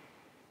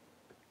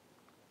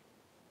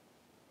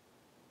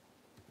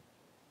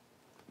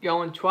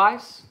 Going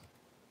twice.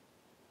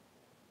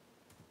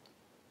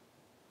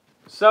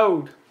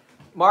 Sold.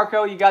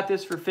 Marco, you got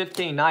this for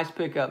 15. Nice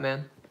pickup,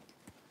 man.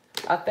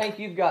 I think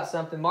you've got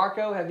something.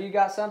 Marco, have you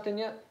got something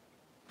yet?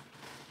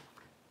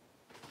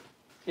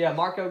 Yeah,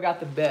 Marco got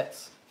the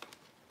bets.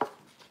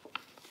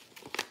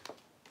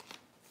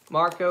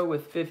 Marco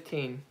with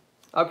 15.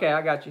 Okay,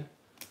 I got you.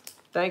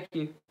 Thank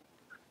you.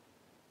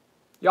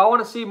 Y'all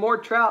want to see more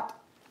trout?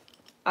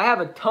 I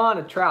have a ton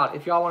of trout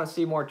if y'all want to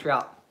see more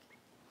trout.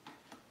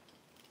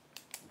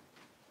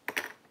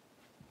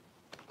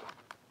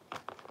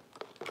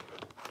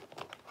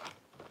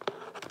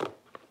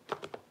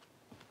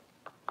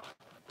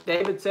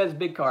 David says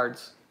big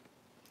cards.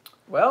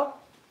 Well,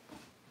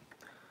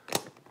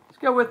 let's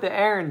go with the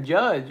Aaron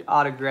Judge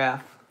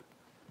autograph.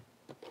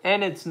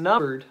 And it's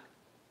numbered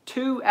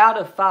 2 out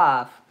of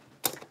 5.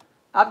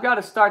 I've got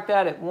to start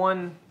that at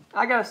 1.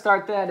 I got to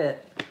start that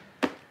at,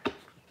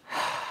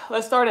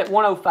 let's start at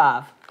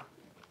 105.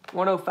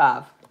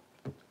 105.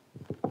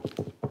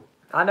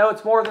 I know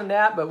it's more than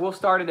that, but we'll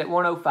start it at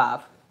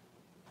 105.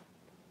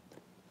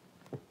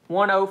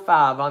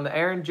 105 on the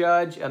Aaron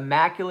Judge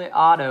Immaculate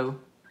Auto.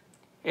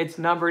 It's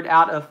numbered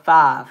out of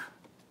 5.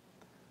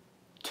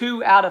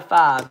 2 out of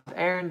 5.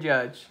 Aaron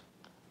Judge.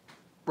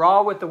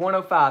 Raw with the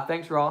 105.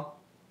 Thanks, Raw.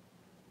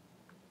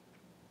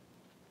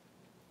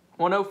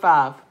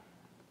 105.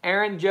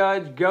 Aaron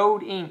Judge,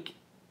 gold ink.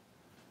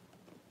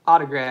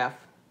 Autograph.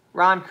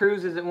 Ron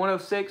Cruz is at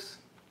 106.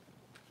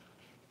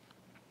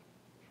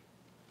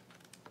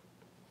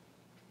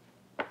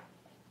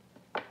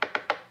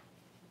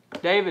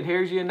 David,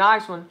 here's you a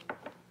nice one.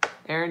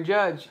 Aaron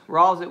Judge.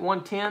 Raw's at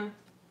 110.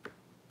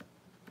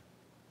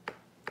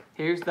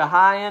 Here's the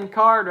high-end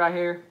card right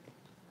here.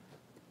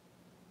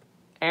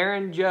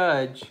 Aaron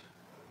Judge.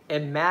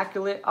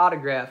 Immaculate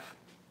autograph.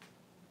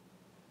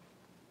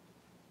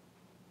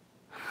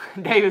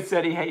 David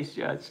said he hates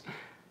Judge.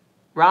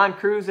 Ron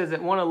Cruz is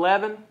at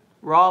 111.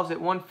 Raw's at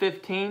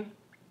 115.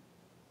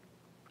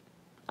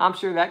 I'm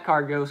sure that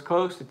card goes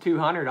close to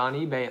 200 on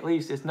eBay at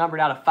least. It's numbered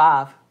out of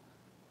 5.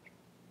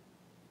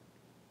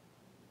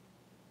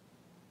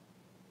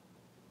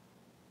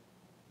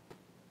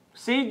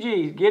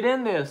 CG, get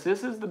in this.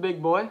 This is the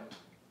big boy.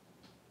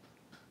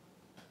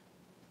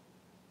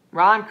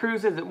 Ron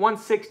Cruz is at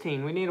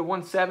 116. We need a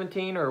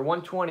 117 or a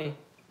 120.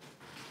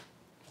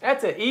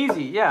 That's an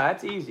easy. Yeah,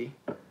 that's easy.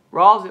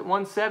 Raw's at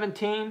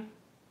 117.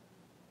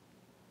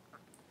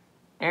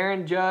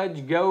 Aaron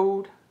Judge,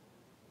 gold,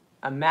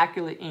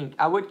 immaculate ink.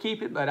 I would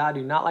keep it, but I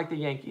do not like the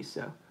Yankees,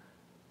 so.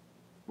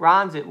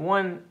 Ron's at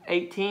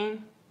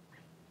 118.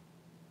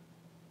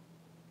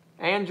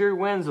 Andrew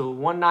Wenzel,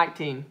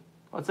 119.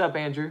 What's up,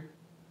 Andrew?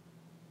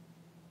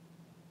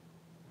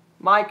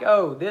 Mike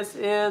O, this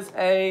is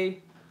a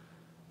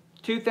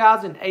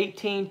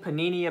 2018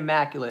 Panini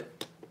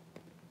Immaculate.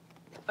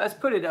 Let's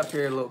put it up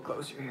here a little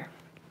closer here.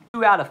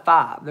 2 out of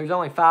 5. There's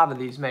only 5 of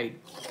these made.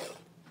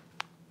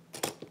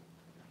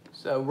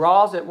 So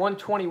Raw's at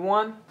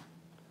 121.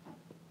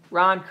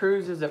 Ron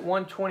Cruz is at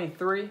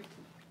 123.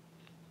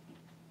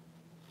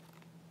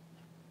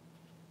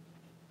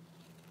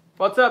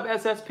 What's up,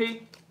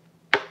 SSP?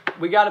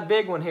 We got a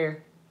big one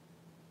here.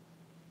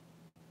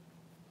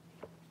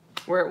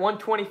 We're at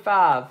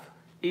 125.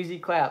 Easy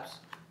claps.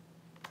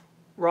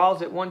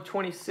 Raw's at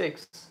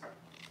 126.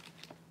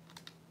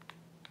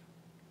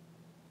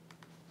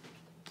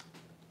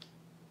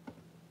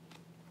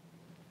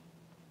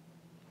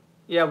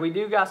 Yeah, we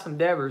do got some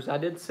Devers. I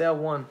did sell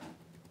one.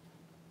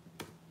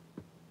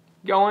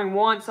 Going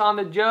once on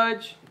the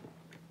Judge.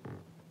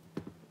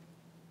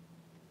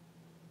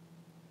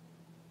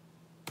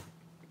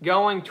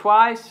 Going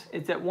twice.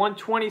 It's at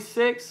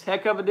 126.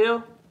 Heck of a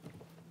deal.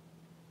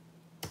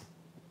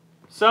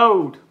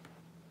 Sold.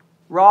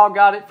 Raw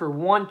got it for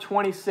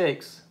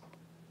 126.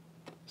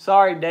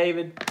 Sorry,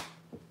 David.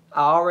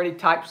 I already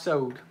typed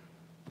sold.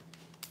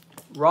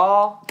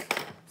 Raw,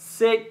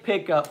 sick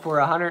pickup for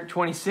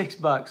 126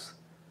 bucks.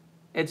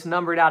 It's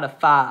numbered out of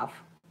 5.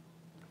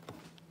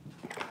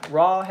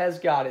 Raw has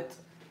got it.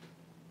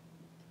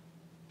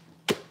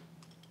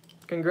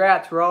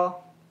 Congrats, Raw.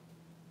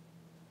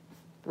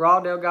 Raw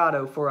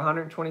Delgado for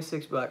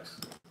 126 bucks.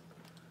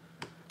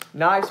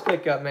 Nice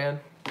pickup, man.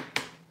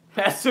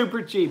 That's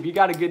super cheap. You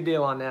got a good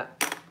deal on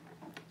that.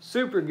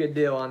 Super good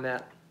deal on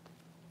that.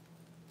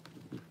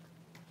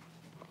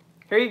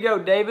 Here you go,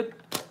 David.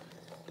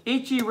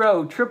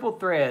 Ichiro triple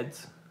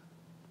threads.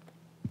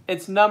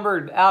 It's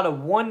numbered out of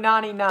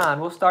 $1.99.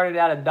 We'll start it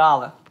at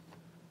 $1.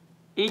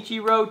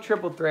 Ichiro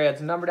triple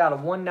threads, numbered out of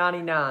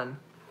 $1.99.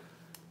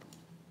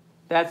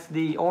 That's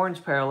the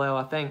orange parallel,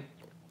 I think.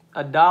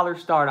 $1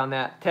 start on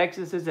that.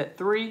 Texas is at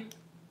 3.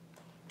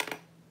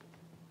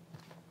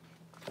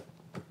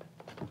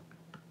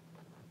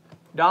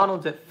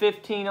 Donald's at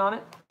 15 on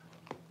it.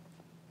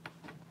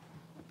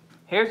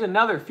 Here's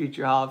another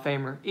future Hall of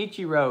Famer,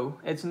 Ichiro.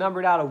 It's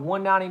numbered out of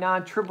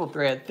 $1.99 triple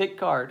thread, thick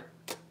card.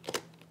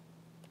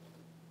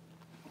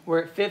 We're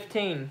at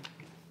 15.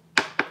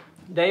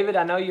 David,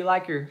 I know you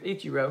like your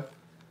Ichiro.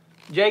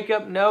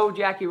 Jacob, no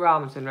Jackie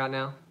Robinson right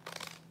now.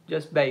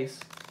 Just base.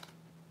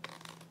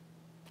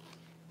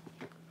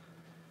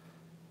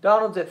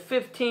 Donald's at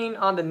 15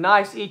 on the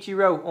nice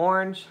Ichiro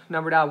orange,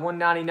 numbered out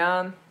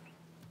 $1.99.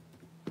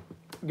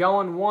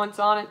 Going once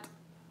on it.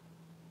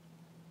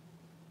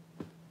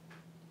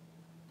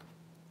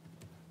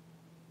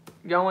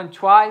 Going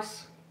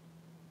twice.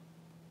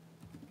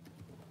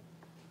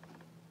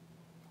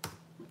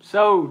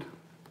 Sold.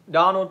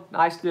 Donald,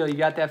 nice deal. You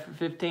got that for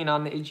 15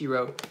 on the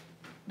Ichiro.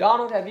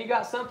 Donald, have you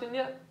got something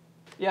yet?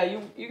 Yeah,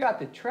 you got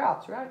the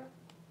Trouts, right?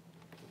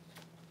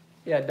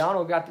 Yeah,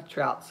 Donald got the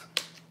Trouts.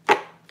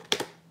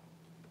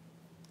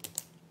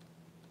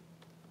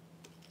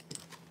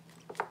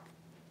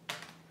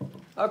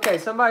 Okay,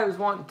 somebody was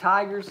wanting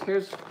Tigers.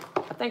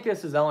 I think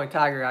this is the only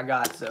Tiger I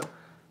got, so.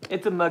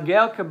 It's a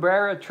Miguel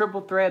Cabrera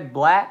triple thread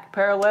black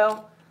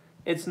parallel.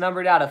 It's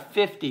numbered out of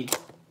 50.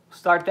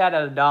 Start that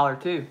at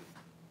 $1 too.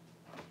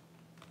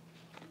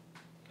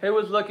 Who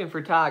was looking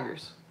for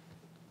Tigers?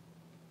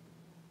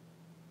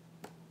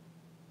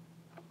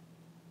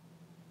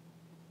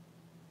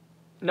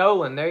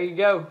 Nolan, there you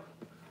go.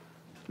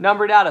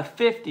 Numbered out of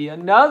 50.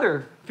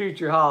 Another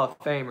future Hall of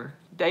Famer.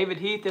 David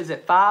Heath is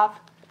at 5.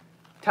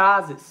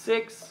 Ty's at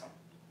 6.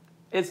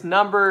 It's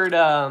numbered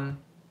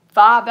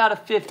 5 out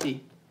of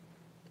 50.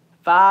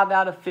 5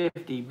 out of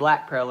 50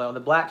 black parallel. The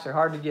blacks are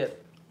hard to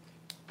get.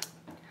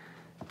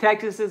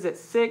 Texas is at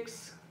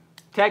 6.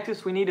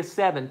 Texas, we need a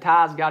 7.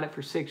 Ty's got it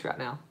for 6 right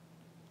now.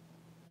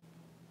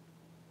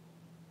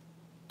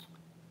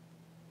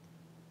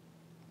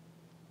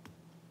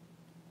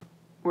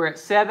 We're at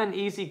 7.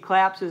 Easy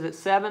claps is at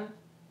 7.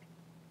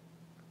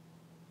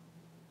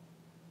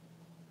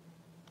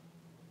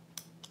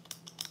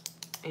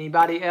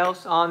 Anybody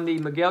else on the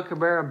Miguel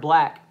Cabrera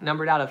black,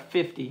 numbered out of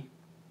 50?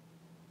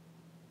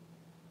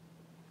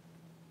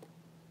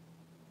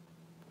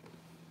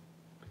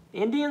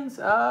 Indians?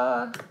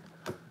 I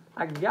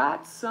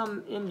got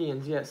some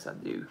Indians. Yes, I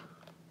do.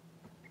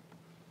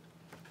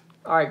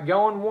 All right,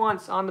 going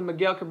once on the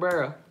Miguel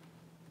Cabrera.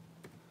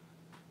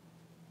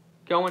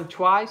 Going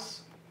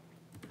twice.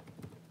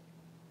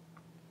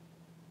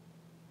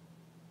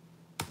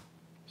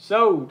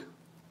 Sold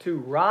to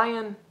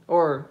Ryan,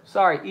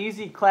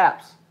 Easy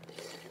Claps.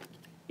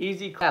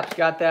 Easy Claps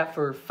got that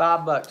for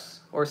 $5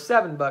 or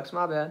 $7,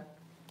 my bad.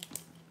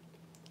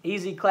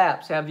 Easy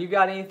Claps, have you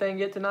got anything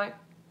yet tonight?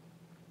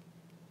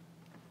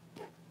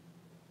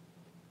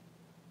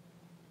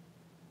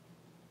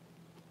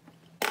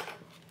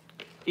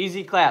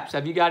 Easy Claps,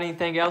 have you got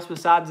anything else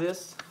besides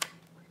this?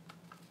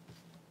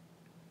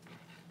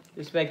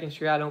 Just making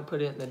sure I don't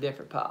put it in a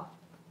different pile.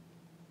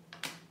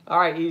 All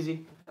right,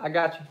 Easy, I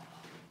got you.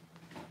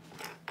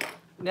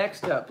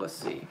 Next up, let's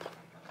see.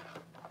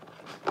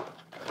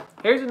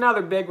 Here's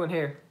another big one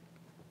here.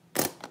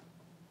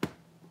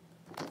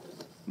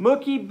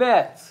 Mookie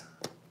Betts.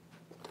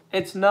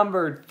 It's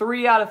numbered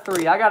 3 out of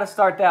 3. I got to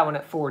start that one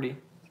at 40.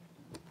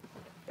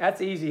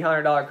 That's an easy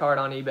 $100 card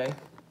on eBay.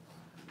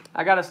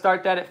 I got to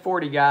start that at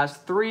 40, guys.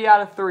 3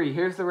 out of 3.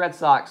 Here's the Red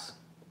Sox.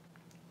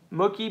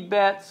 Mookie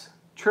Betts,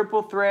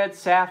 triple thread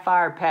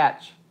sapphire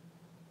patch.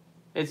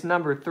 It's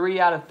numbered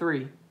 3 out of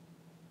 3.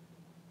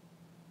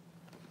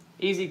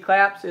 Easy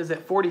Claps is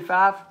at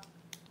 45.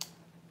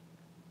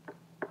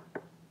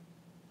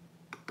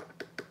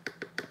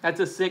 That's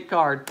a sick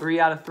card,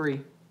 3 out of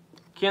 3.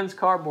 Ken's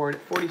Cardboard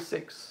at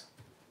 46.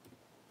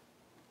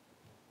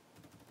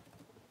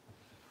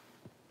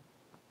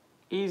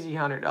 Easy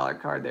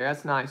 $100 card there,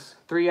 that's nice.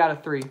 3 out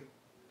of 3.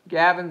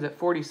 Gavin's at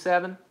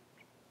 47.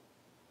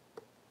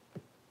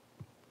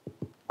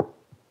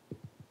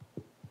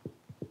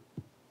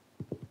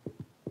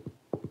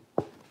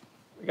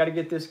 We got to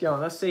get this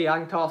going. Let's see, I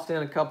can toss in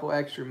a couple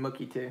extra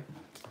Mookie too.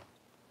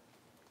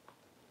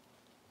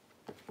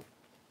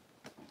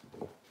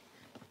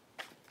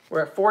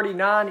 We're at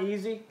 49,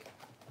 easy.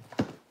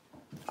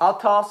 I'll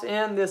toss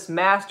in this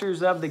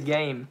Masters of the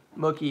Game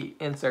Mookie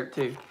insert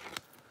too.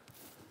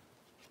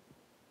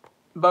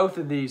 Both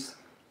of these.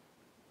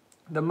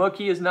 The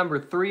Mookie is number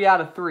 3 out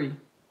of 3.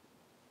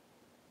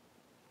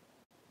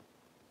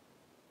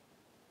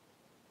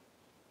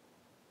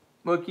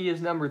 Mookie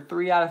is number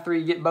 3 out of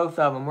 3. Get both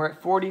of them. We're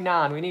at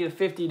 49. We need a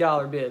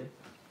 $50 bid.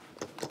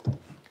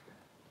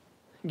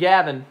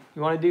 Gavin,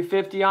 you want to do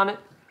 50 on it?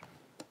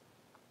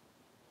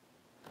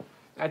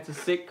 That's a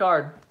sick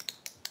card.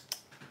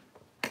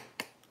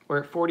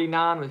 We're at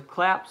 49 with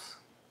claps.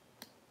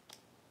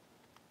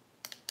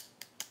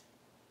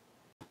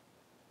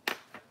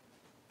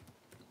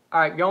 All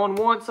right, going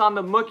once on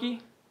the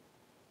Mookie.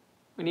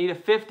 We need a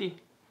 50.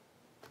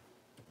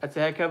 That's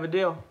a heck of a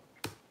deal.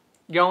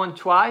 Going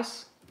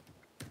twice.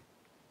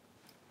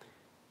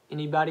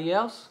 Anybody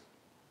else?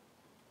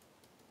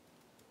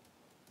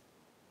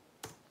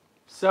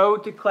 So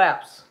to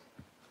Claps.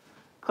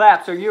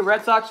 Claps, are you a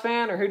Red Sox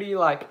fan or who do you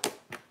like?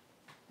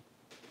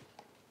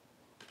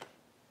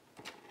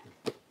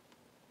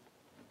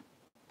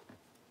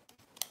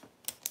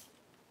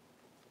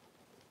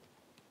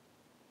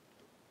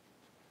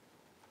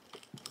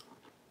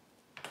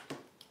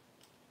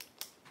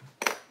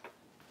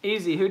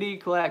 Easy, who do you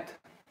collect?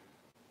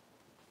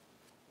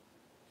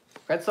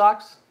 Red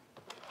Sox?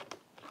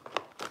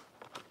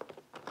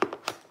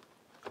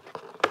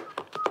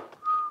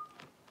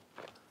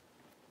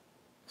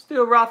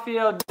 Still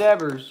Rafael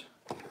Devers.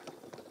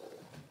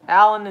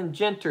 Allen and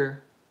Genter.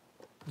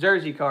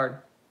 Jersey card.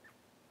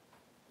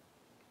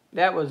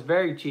 That was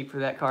very cheap for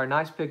that card.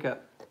 Nice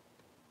pickup.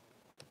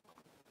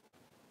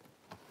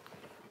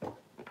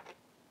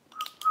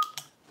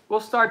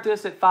 We'll start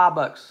this at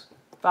 $5.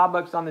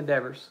 $5 on the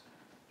Devers.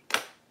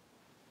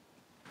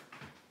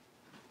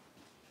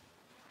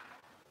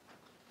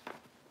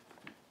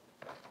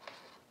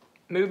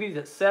 Movies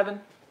at 7.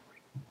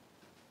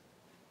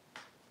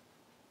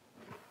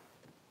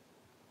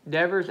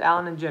 Devers,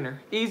 Allen, and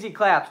Jenner. Easy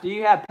Claps. Do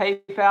you have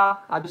PayPal?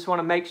 I just want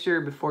to make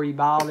sure before you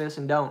buy all this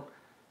and don't.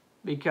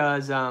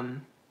 Because I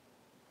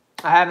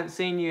haven't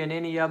seen you in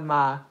any of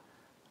my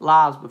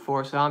lives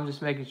before, so I'm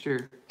just making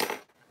sure.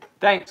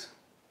 Thanks.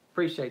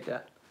 Appreciate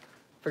that.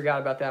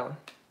 Forgot about that one.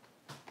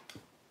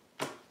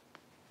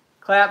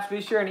 Claps,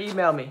 be sure and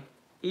email me.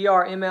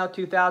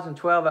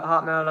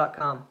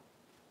 erml2012@hotmail.com.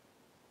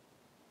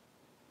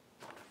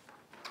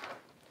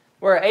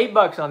 We're at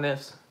 $8 on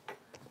this.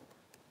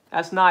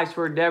 That's nice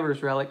for a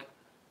Devers relic.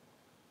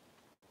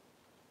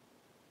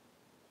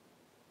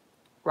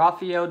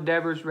 Rafael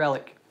Devers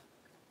relic.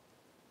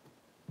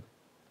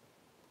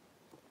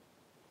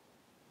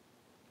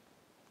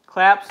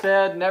 Clap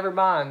said, never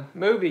mind.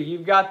 Movie,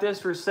 you've got this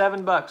for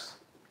 $7.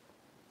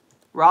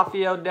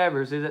 Rafael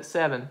Devers is at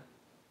 7.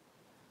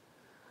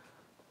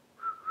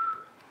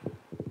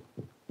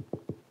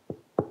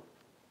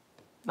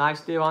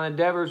 Nice deal on a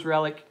Devers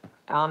relic,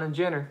 Allen and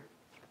Jenner.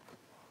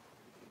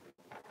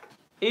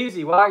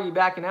 Easy, why are you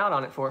backing out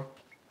on it for?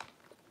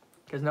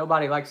 Because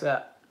nobody likes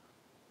that.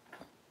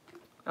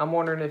 I'm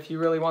wondering if you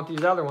really want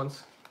these other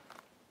ones.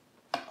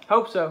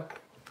 Hope so.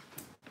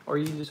 Or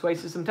you just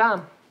wasted some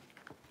time.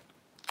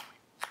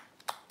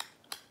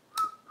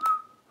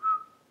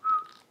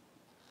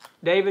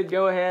 David,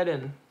 go ahead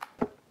and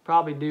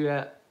probably do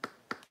that.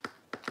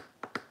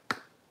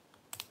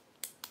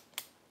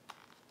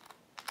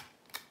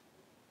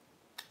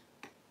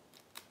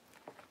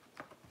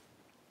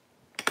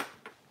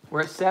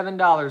 We're at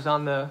 $7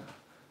 on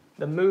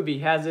the movie.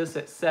 Has this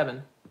at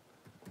 7.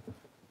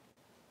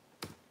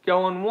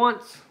 Going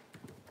once.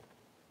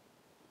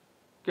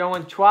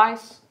 Going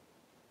twice.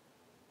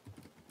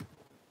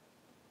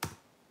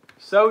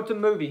 So to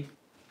movie.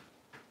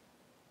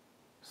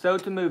 So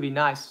to movie.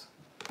 Nice.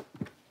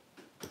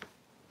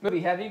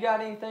 Movie, have you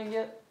got anything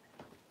yet?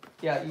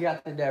 Yeah, you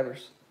got the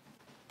Devers.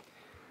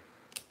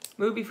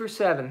 Movie for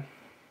 7.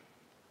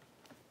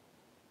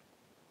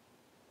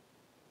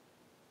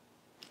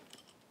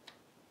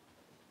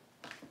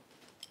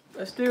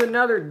 Let's do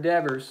another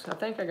Devers. I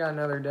think I got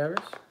another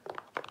Devers.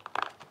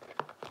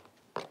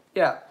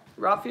 Yeah,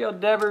 Rafael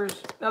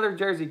Devers, another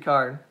jersey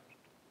card.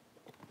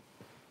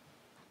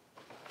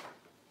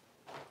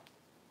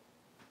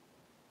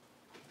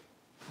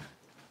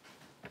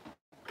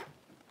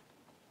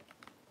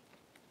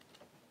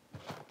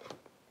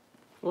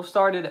 We'll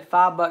start it at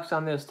 $5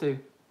 on this too.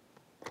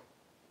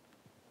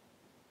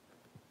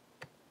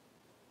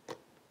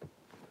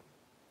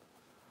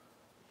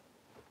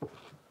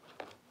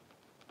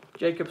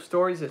 Jacob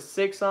Story's at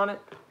 6 on it.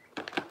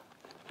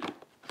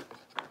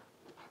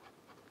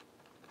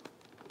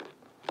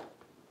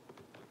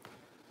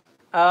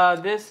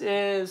 This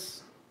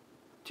is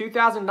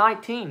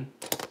 2019.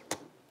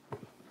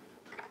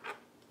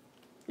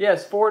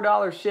 Yes,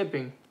 $4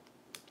 shipping.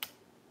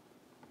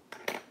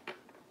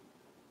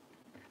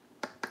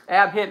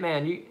 Ab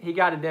Hitman, he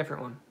got a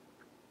different one.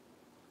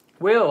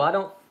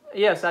 Will,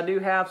 yes, I do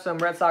have some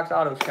Red Sox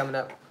autos coming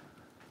up.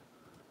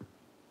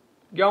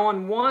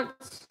 Going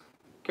once,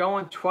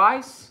 going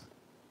twice.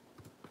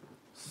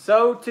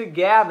 So to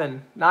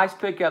Gavin. Nice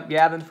pickup,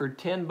 Gavin, for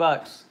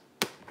 $10.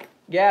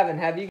 Gavin,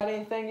 have you got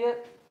anything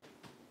yet?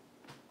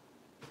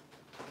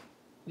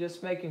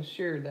 Just making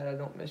sure that I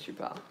don't miss your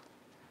pile.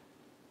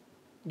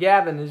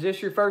 Gavin, is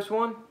this your first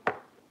one?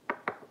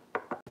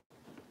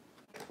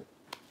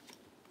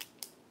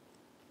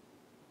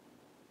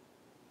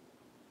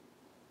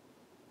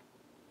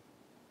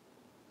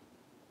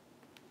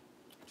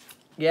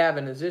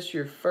 Gavin, is this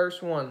your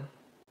first one?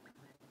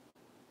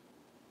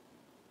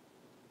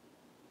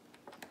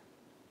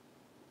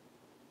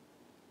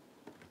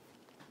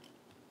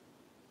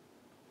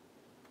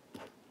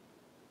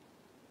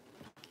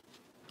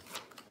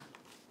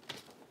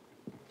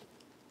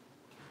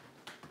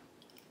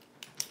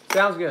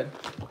 Sounds good.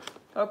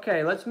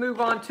 Okay, let's move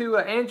on to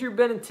Andrew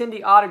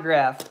Benintendi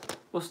autograph.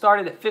 We'll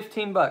start it at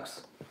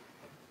 $15.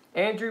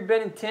 Andrew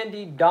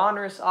Benintendi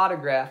Donruss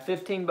autograph,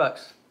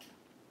 $15.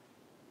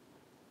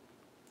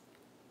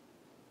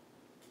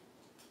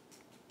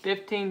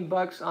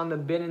 $15 on the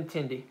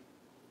Benintendi.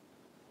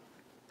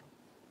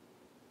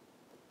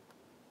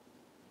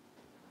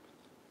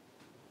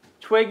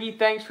 Twiggy,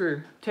 thanks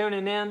for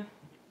tuning in.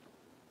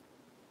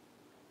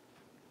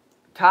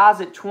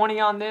 Ties at 20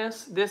 on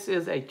this. This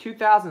is a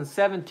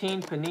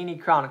 2017 Panini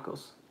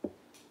Chronicles.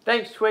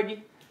 Thanks,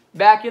 Twiggy.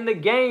 Back in the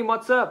game.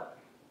 What's up?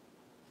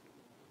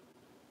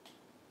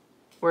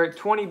 We're at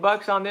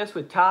 $20 on this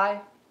with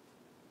Ty.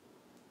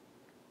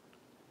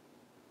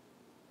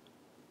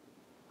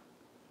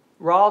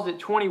 Raw's at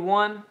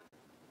 21.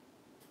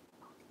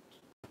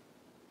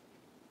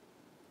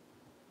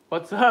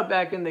 What's up?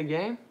 Back in the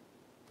game.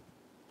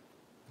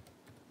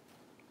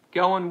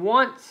 Going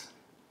once.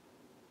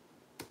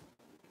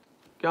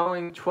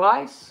 Going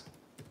twice.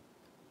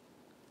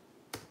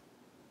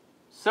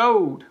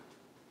 Sold.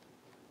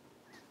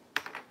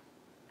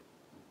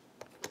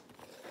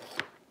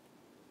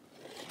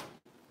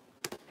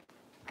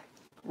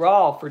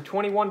 Raw for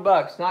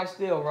 $21. Nice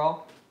deal,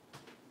 Raw.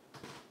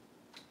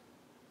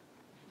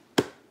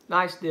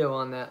 Nice deal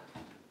on that.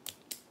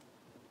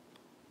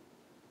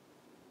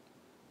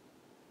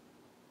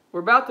 We're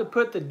about to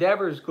put the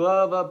Devers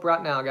glove up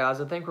right now, guys.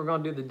 I think we're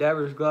going to do the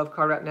Devers glove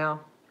card right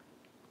now.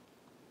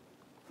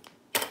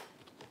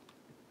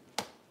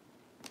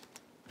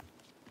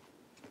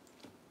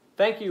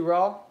 Thank you,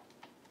 Raw.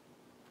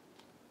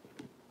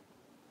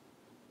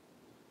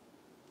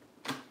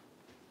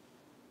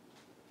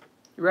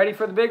 You ready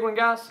for the big one,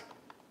 guys?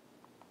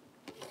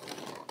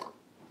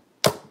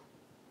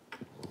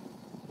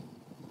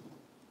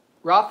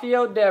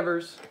 Rafael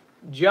Devers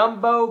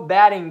Jumbo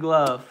Batting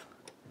Glove.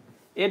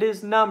 It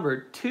is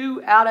numbered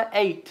 2 out of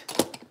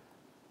 8.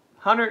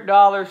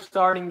 $100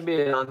 starting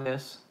bid on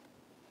this.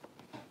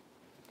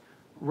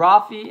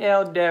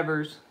 Rafael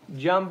Devers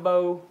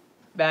Jumbo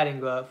batting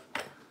glove.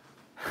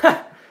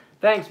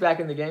 Thanks, back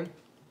in the game.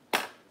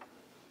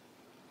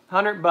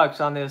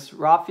 $100 on this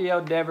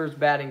Rafael Devers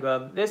batting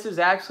glove. This is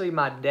actually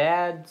my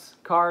dad's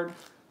card,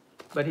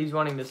 but he's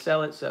wanting to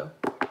sell it, so.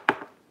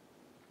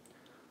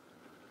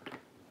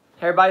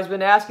 Everybody's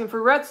been asking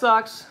for Red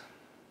Sox.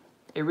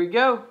 Here we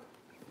go.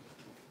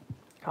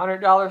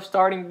 $100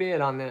 starting bid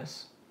on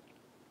this.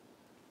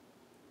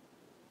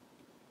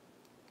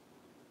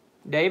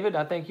 David,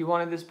 I think you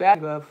wanted this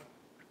batting glove.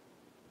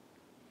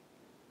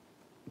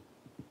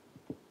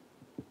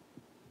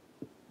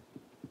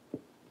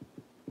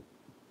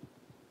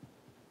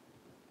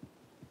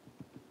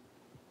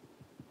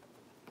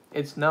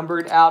 It's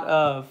numbered out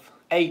of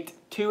 8.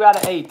 2 out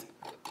of 8.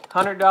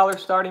 $100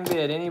 starting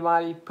bid.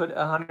 Anybody put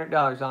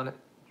 $100 on it?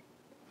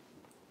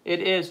 It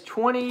is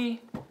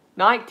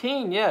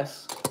 2019,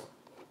 yes.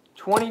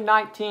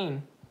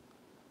 2019.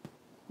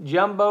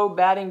 Jumbo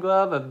batting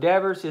glove of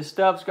Devers. His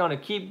stuff's going to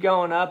keep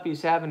going up.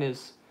 He's having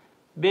his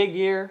big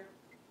year.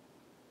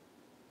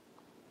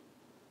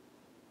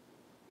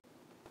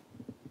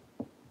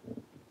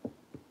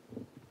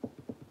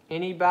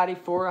 Anybody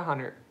for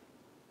 100?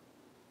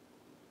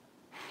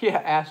 Yeah,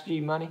 Ask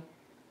G Money.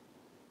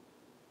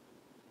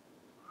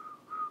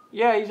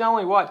 Yeah, he's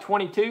only, what,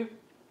 22?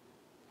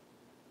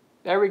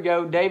 There we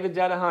go. David's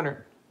at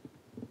 100.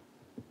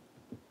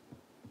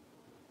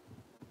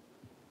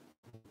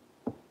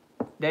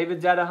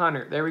 David's at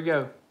 100. There we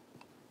go.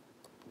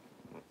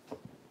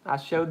 I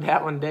showed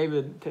that one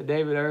to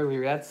David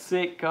earlier. That's a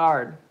sick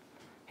card.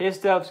 His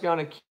stuff's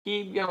going to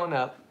keep going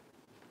up.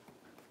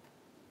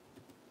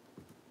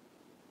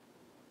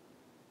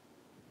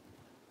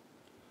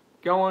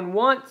 Going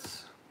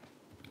once.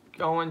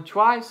 Going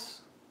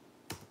twice.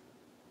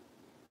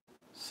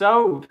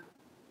 Sold.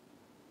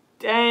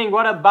 Dang,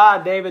 what a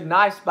buy, David.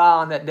 Nice buy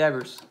on that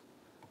Devers.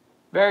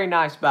 Very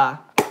nice buy.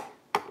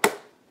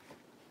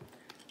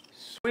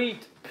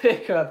 Sweet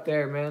pickup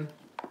there, man.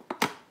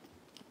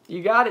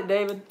 You got it,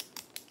 David.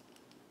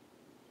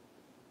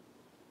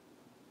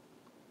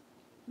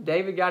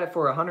 David got it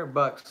for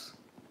 $100.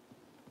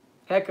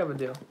 Heck of a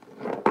deal.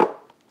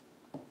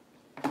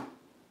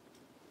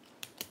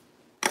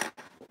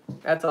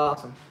 That's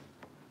awesome.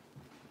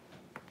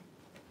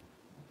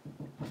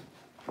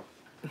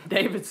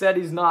 David said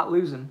he's not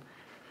losing.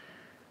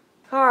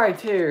 All right,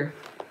 here's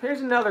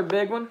another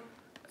big one.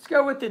 Let's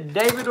go with the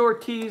David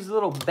Ortiz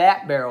little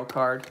bat barrel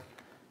card.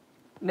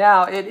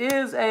 Now,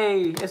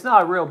 it's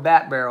not a real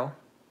bat barrel,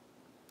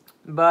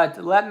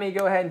 but let me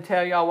go ahead and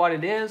tell y'all what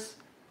it is.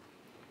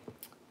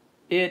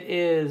 It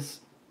is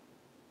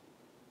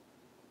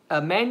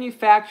a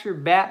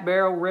manufactured bat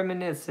barrel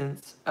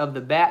reminiscence of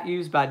the bat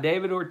used by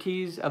David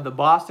Ortiz of the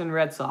Boston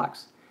Red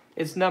Sox.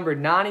 It's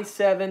numbered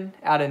 97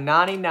 out of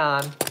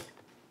 99.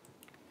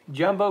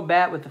 Jumbo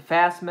bat with the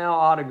fast mail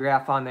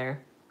autograph on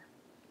there.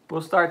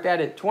 We'll start that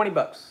at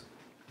 $20.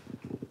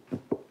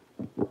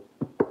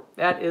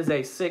 That is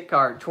a sick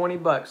card.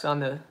 $20 on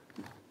the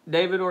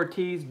David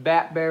Ortiz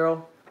bat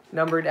barrel,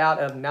 numbered out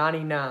of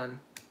 99.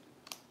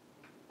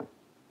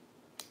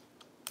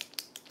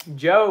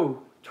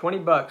 Joe,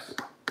 $20.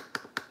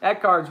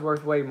 That card's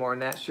worth way more than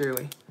that,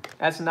 surely.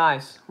 That's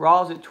nice.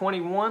 Raw's at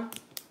 21.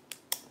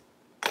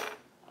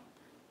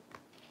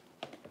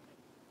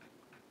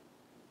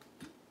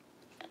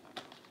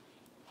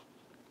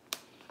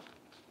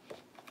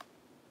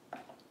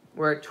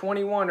 We're at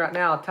 21 right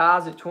now.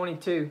 Ty's at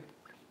 22.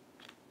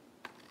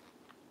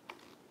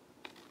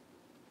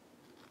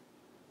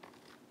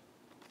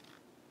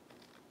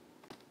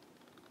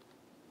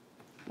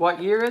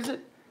 What year is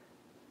it?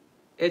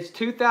 It's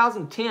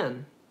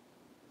 2010.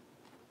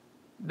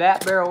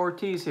 Bat barrel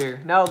Ortiz here.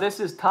 No,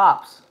 this is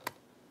Topps.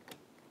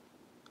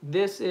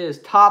 This is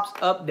Topps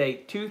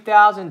update.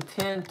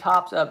 2010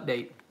 Topps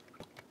update.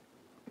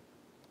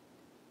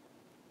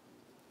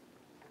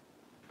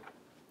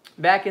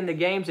 Back in the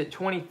games at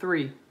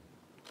 23.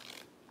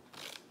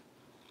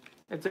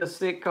 It's a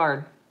sick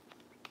card.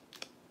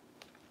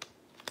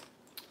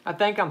 I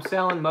think I'm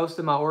selling most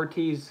of my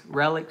Ortiz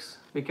relics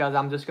because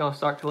I'm just going to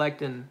start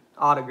collecting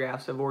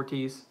autographs of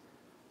Ortiz.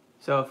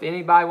 So if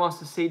anybody wants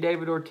to see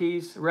David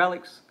Ortiz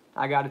relics,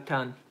 I got a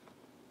ton.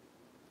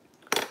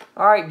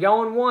 All right,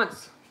 going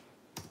once.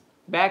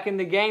 Back in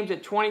the games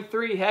at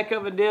 23. Heck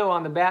of a deal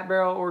on the bat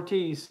barrel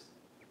Ortiz.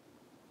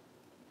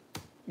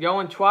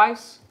 Going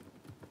twice.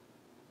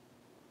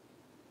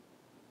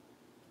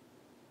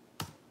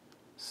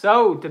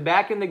 So, to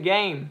back in the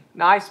game.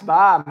 Nice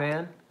buy,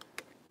 man.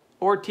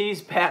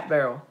 Ortiz bat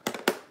barrel.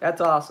 That's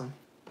awesome.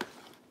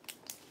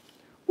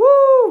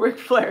 Woo! Ric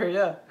Flair,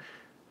 yeah.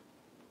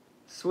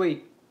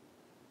 Sweet.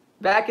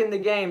 Back in the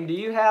game. Do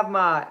you have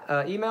my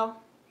email?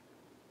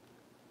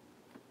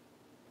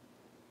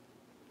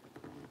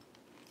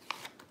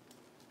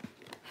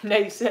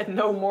 Nate said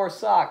no more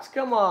socks.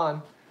 Come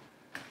on.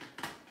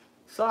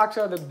 Socks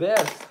are the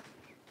best.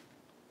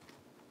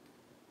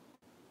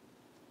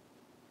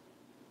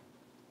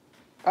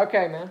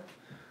 Okay, man.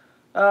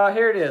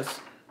 Here it is.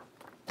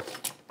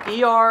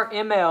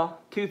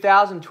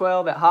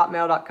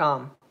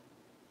 ERML2012@hotmail.com.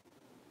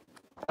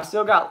 I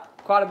still got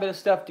quite a bit of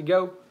stuff to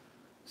go,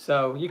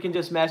 so you can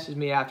just message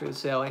me after the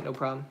sale. Ain't no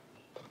problem.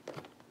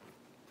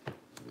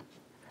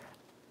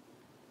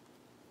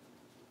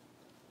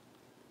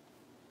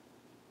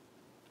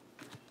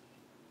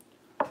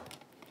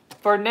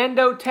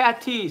 Fernando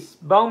Tatis,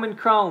 Bowman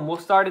Chrome. We'll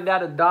start it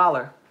at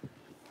 $1.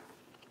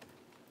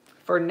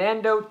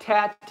 Fernando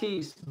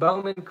Tatis,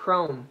 Bowman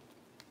Chrome.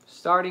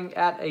 Starting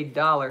at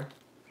 $1.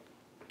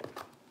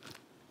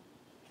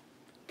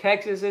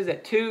 Texas is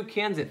at 2,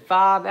 Ken's at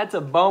 5. That's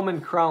a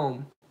Bowman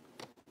Chrome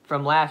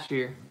from last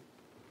year.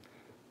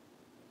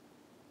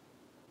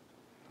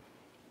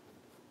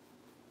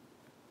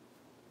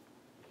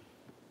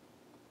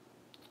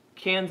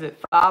 Ken's at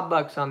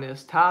 $5 on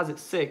this. Ty's at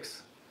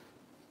 6.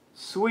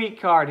 Sweet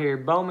card here,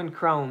 Bowman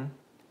Chrome.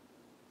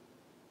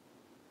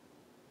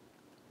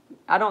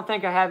 I don't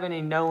think I have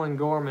any Nolan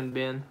Gorman,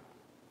 Ben.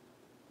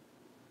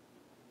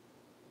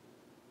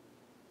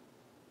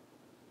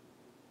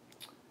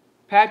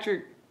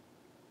 Patrick.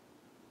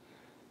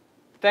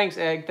 Thanks,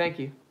 Egg. Thank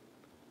you.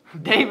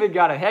 David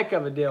got a heck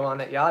of a deal on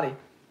that Yachty.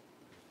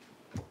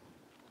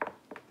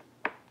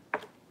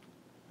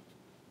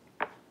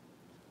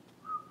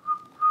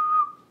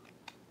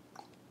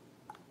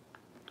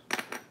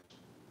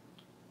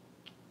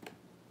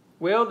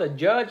 Will, the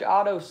Judge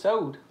auto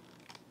sold.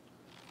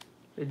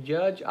 The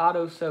Judge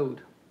auto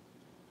sold.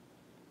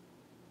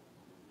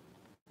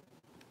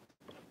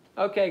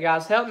 Okay,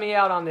 guys, help me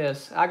out on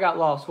this. I got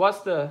lost.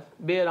 What's the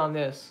bid on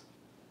this?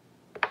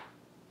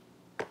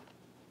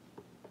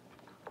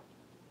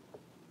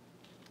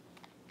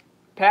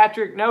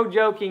 Patrick, no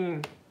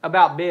joking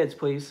about bids,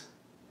 please.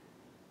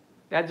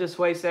 That just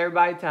wastes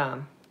everybody's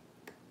time.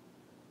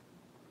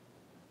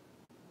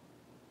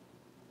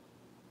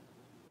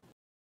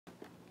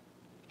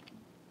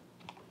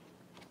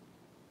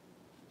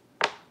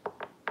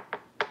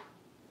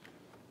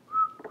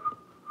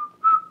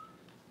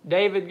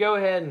 David, go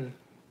ahead and,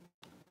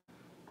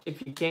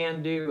 if you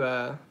can,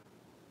 do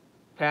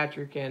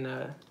Patrick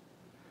and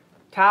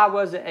Ty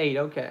was at 8.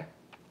 Okay.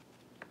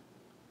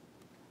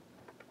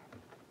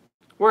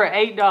 We're at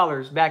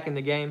 $8 back in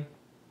the game.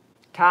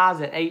 Ty's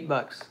at $8.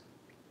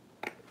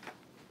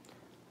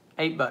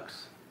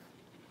 $8.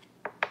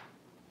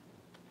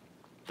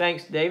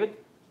 Thanks, David.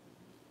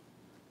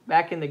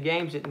 Back in the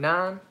game's at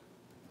 9.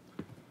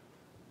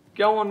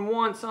 Going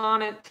once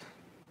on it.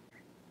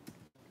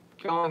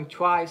 Going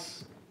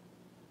twice.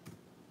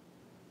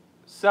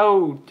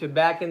 Sold to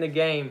back in the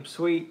game.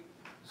 Sweet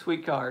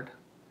card.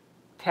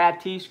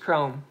 Tatis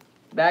Chrome.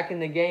 Back in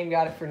the game,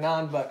 got it for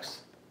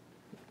 $9.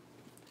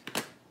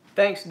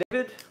 Thanks,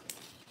 David.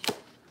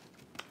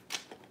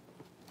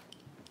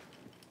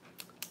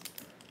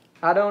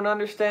 I don't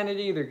understand it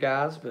either,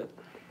 guys, but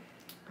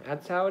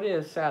that's how it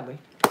is, sadly.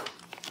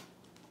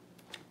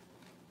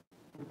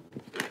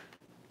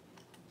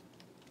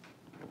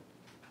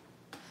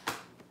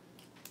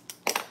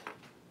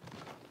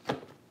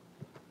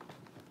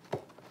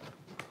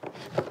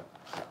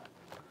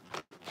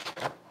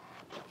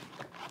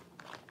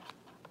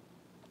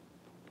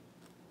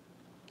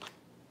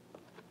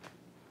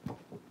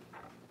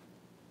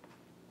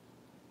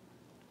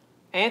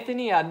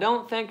 Anthony, I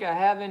don't think I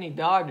have any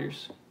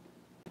Dodgers.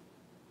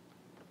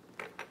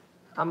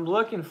 I'm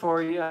looking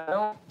for you. I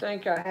don't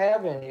think I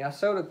have any. I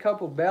sold a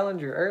couple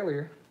Bellinger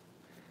earlier.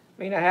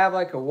 I mean, I have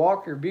like a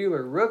Walker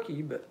Buehler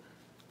rookie, but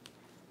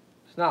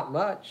it's not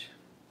much.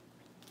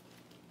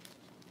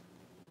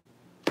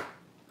 I'm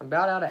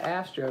about out of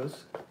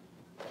Astros.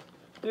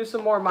 Do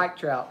some more Mike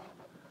Trout.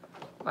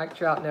 Mike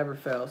Trout never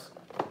fails.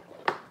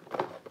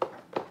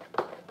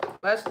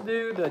 Let's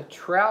do the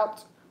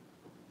Trout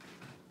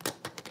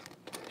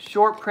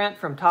short print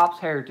from Topps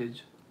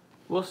Heritage.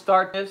 We'll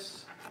start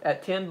this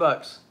at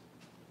 $10.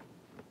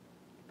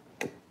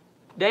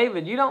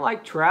 David, you don't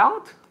like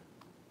Trout?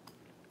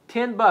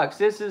 $10.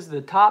 This is the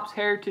Topps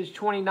Heritage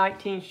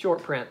 2019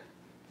 short print.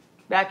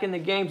 Back in the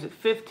game's at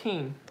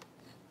 15.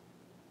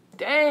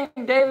 Dang,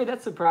 David,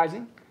 that's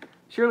surprising.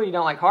 Surely you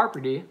don't like Harper,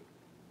 do you?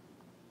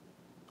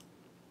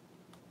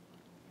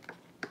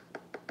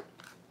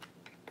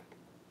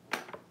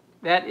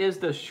 That is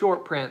the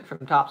short print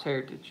from Topps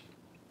Heritage.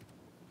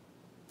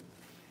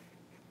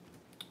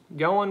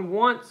 Going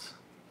once.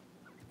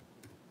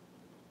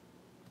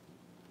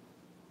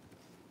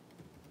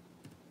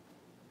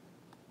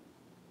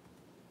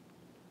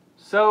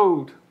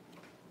 Sold.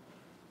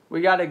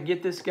 We got to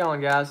get this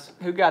going, guys.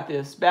 Who got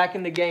this? Back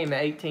in the game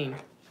at 18.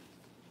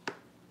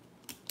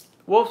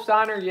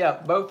 Wolfsteiner,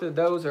 yep. Both of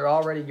those are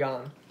already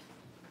gone.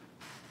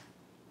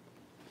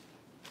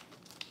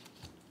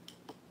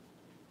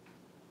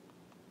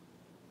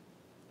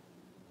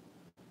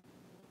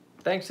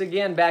 Thanks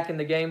again, back in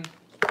the game.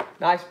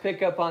 Nice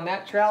pickup on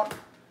that Trout.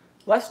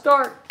 Let's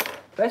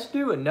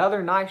do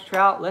another nice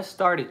Trout. Let's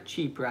start it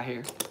cheap right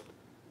here.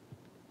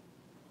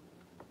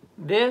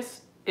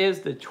 This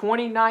is the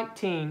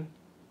 2019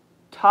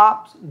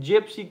 Topps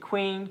Gypsy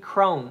Queen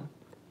Chrome.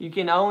 You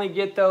can only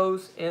get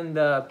those in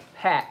the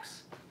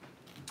packs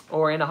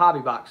or in a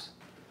hobby box.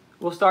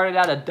 We'll start it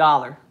at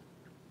 $1.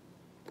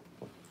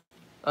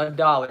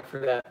 $1 for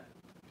that.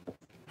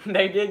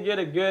 They did get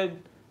a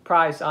good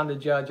price on the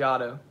Judge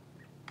Auto.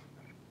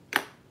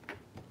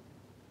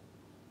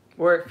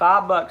 We're at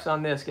 $5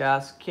 on this,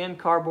 guys. Ken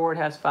Cardboard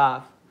has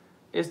 5.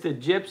 It's the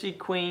Gypsy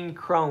Queen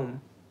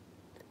Chrome.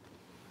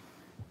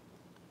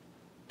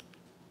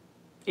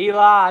 Eli,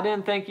 I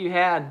didn't think you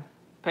had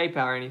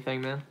PayPal or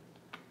anything, man.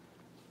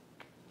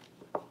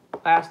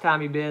 Last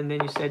time you bid, and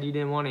then you said you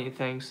didn't want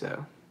anything,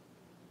 so.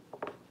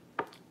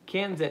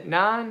 Ken's at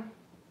 9.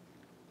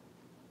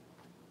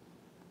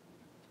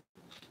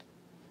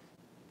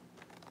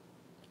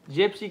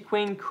 Gypsy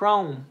Queen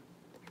Chrome.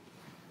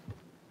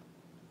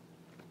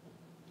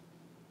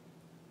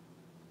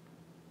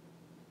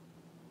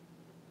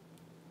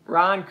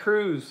 Ron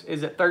Cruz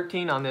is at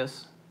 13 on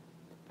this.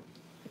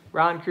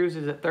 Ron Cruz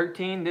is at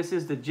 13. This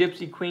is the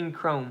Gypsy Queen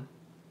Chrome.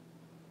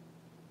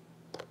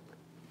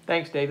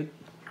 Thanks, David.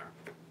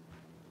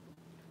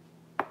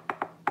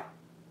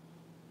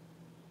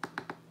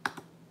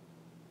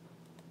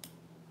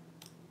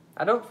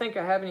 I don't think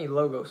I have any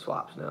logo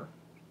swaps now.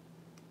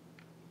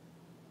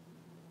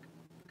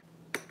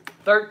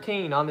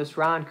 13 on this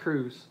Ron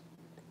Cruz.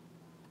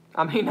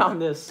 I mean on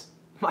this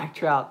Mike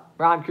Trout.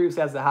 Ron Cruz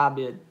has the high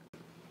bid.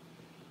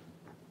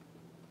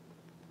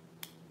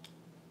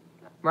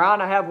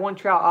 Ron, I have one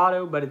Trout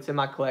auto, but it's in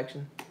my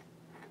collection.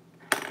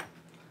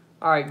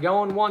 Alright,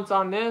 going once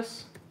on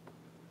this.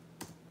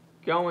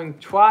 Going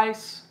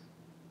twice.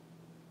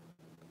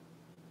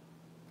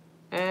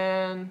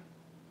 And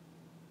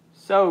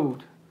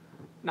sold.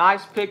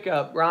 Nice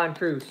pickup, Ron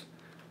Cruz.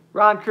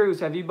 Ron Cruz,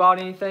 have you bought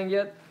anything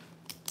yet?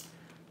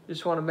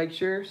 Just want to make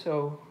sure,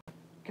 so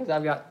because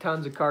I've got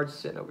tons of cards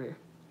sitting over here.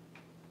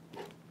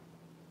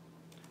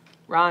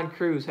 Ron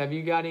Cruz, have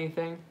you got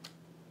anything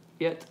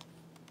yet?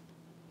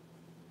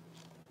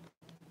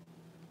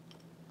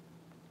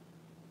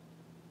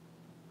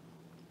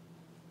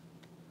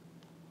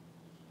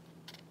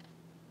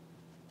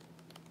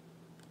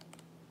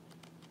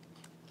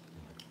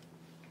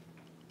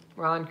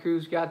 Ron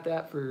Cruz got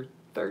that for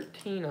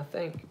 13, I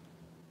think.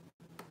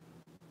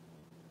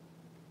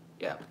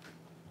 Yeah,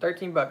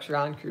 $13,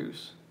 Ron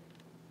Cruz.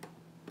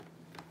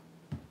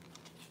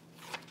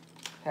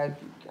 Have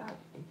you got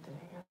anything?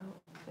 I don't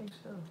think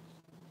so.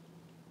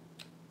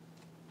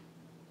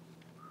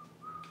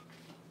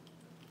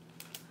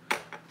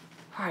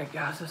 All right,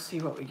 guys, let's see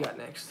what we got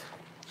next.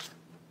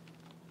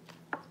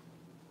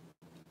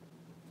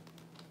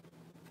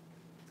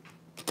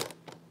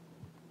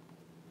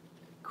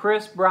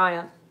 Chris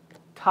Bryant,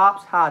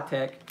 Topps High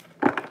Tech.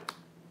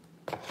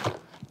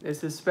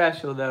 This is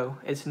special though.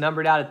 It's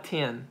numbered out of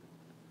 10.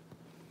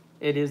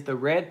 It is the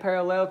red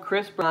parallel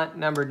Chris Bryant,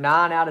 numbered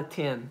 9 out of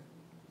 10.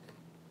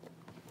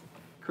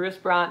 Chris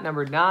Bryant,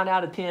 numbered 9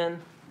 out of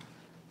 10.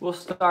 We'll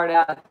start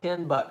out at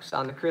 $10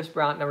 on the Chris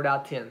Bryant, numbered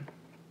out of 10.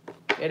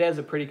 It is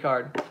a pretty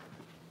card.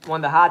 One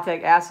of the High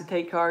Tech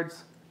acetate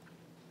cards,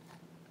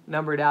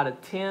 numbered out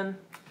of 10.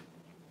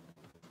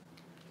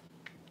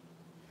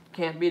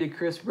 Can't beat a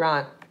Chris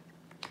Bryant.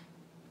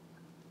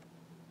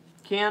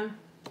 Ken,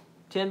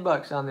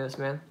 $10 on this,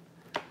 man.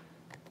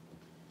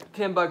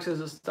 $10 is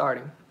a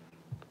starting.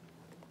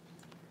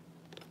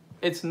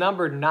 It's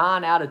numbered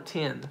 9 out of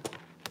 10.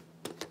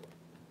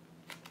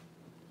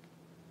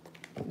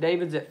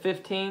 David's at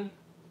 15.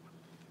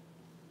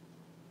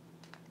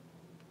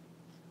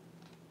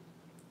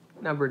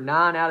 Numbered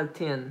 9 out of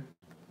 10.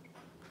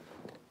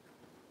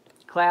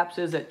 Claps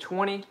is at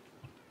 20.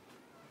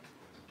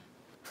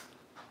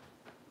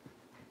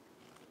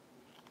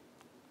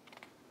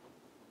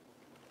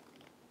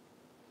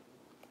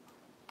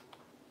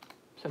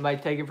 Somebody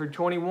take it for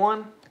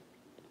 21.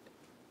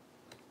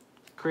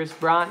 Chris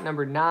Bryant,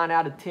 numbered 9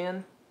 out of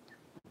 10.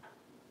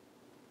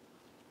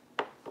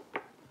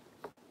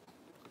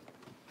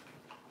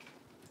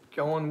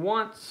 Going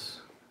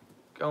once,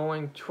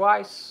 going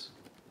twice,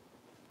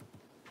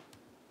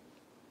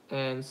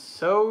 and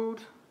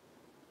sold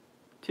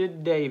to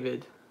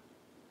David.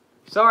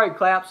 Sorry,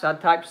 Claps, I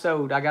typed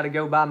sold. I got to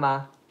go by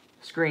my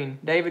screen.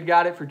 David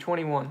got it for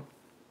 21.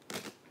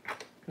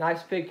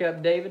 Nice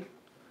pickup, David.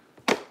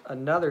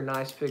 Another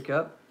nice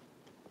pickup.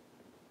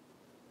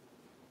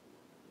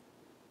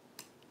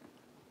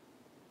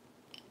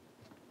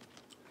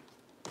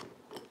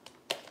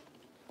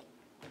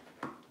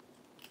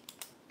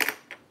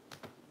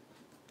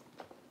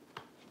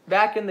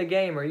 Back in the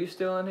game, are you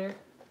still in here?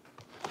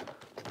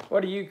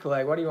 What do you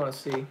collect? What do you want to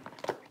see?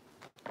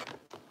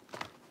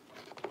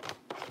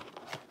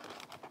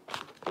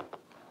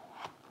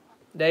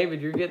 David,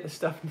 you're getting the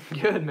stuff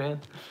good, man.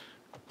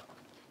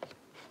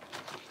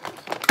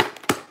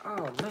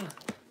 Oh, man.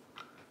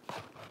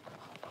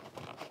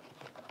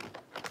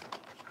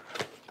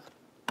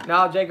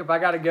 No, Jacob, I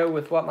got to go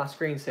with what my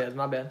screen says.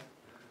 My bad.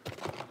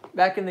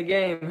 Back in the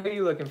game, who are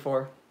you looking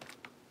for?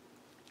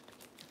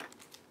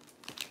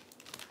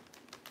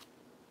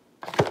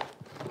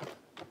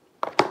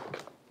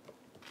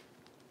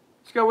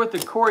 Let's go with the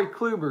Corey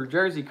Kluber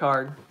jersey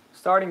card.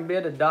 Starting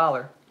bid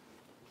 $1.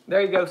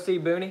 There you go, C.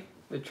 Booney,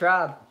 the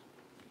tribe.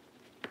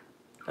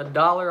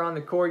 $1 on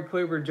the Corey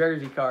Kluber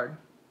jersey card.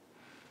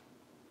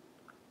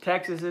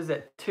 Texas is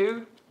at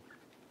 2.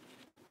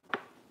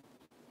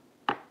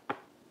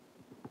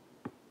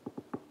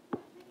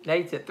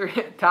 Nate's at 3.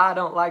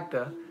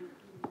 Ty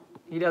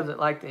he doesn't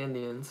like the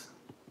Indians.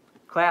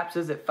 Claps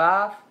is at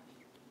 5.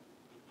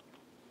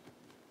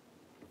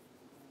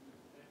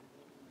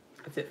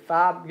 It's at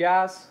 5,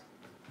 guys.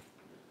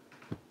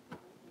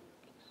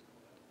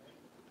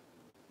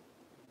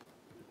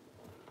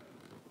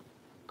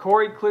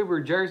 Corey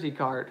Kluber jersey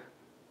card.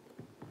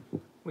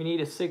 We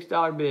need a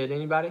 $6 bid.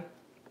 Anybody?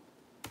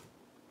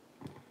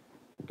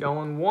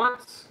 Going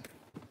once.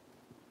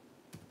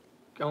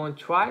 Going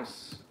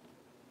twice.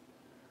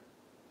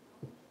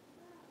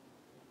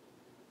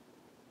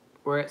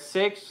 We're at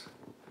 6.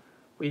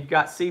 We've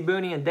got C.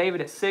 Booney and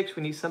David at 6.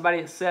 We need somebody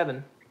at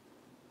 7.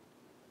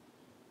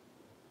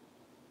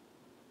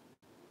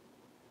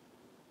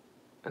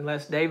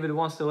 Unless David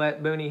wants to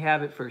let Booney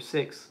have it for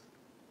 6.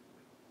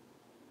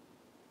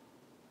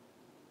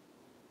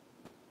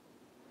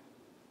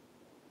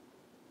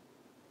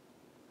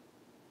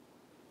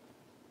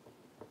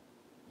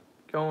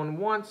 Going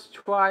once,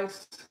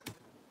 twice.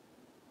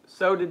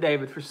 So did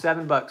David for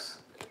 $7.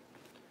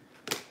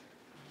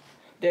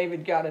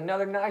 David got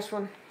another nice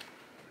one.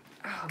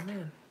 Oh,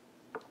 man.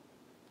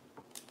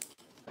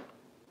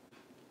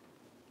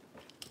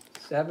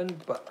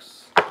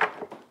 $7.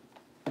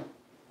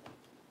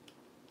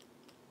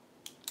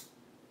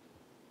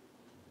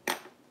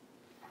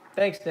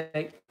 Thanks,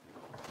 Nate.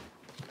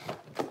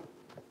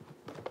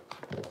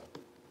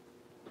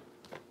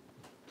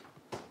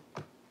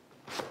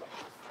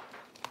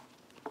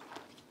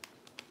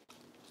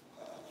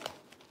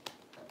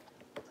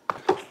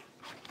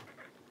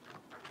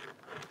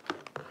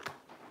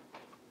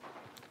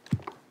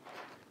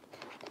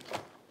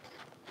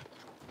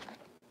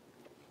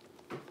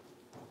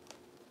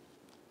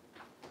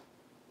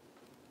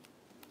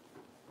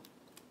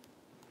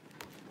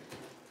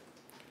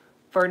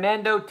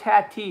 Fernando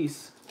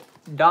Tatis,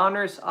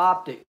 Donruss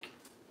Optic.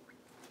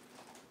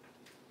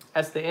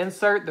 That's the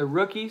insert, the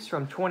rookies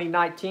from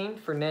 2019,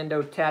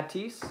 Fernando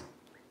Tatis.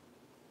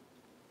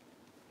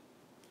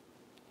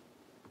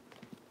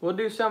 We'll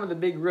do some of the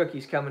big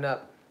rookies coming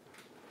up.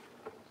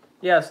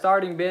 Yeah,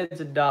 starting bid's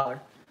 $1.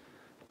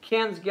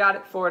 Ken's got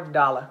it for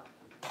 $1.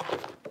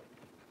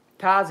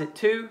 Ty's at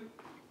 2.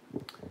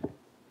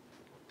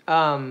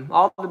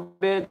 All the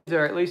bids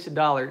are at least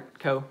 $1,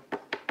 Co.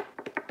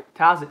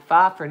 Ty's at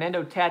 5.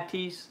 Fernando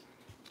Tatis,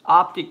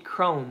 Optic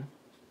Chrome.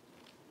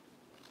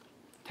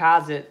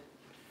 Ty's at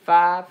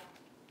 5.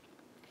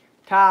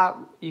 Ty,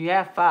 you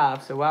have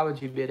 5, so why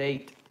would you bid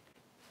 8?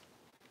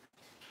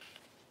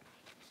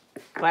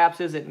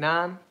 Claps is at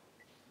 9.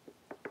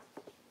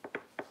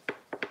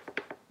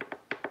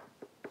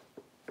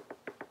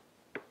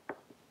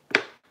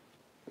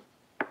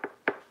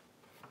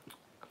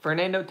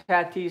 Fernando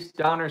Tatis,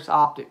 Donruss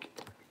Optic.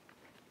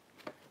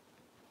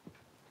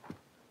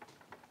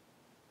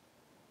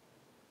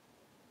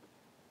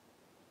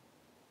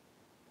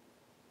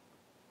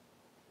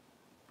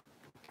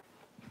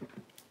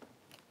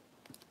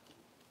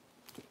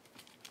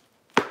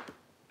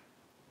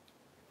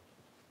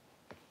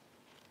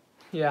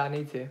 Yeah, I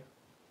need to.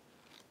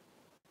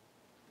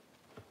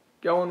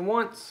 Going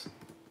once.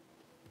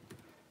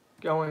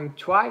 Going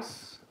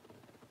twice.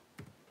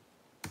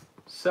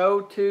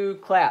 So too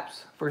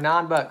Claps for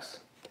 $9.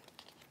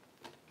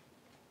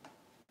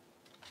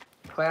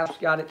 Claps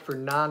got it for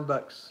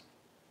 $9.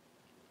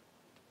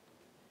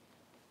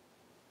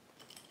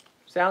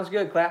 Sounds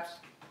good, Claps.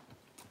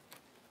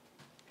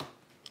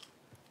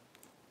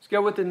 Let's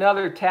go with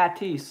another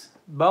Tatis.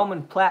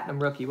 Bowman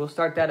Platinum rookie. We'll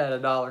start that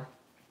at $1.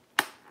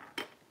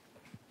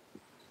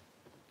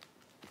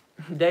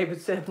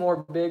 David said more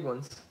big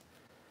ones.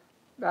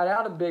 About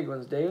out of big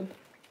ones, David.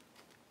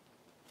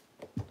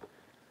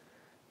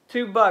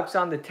 $2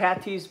 on the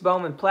Tatis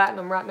Bowman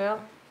Platinum right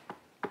now.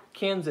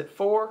 Ken's at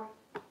 4.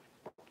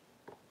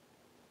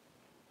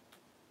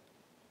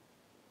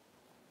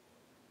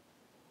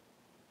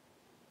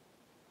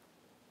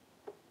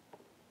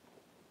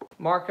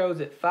 Marco's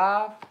at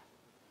 5.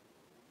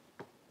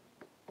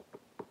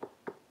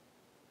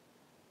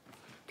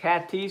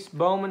 Tatis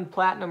Bowman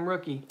Platinum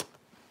rookie.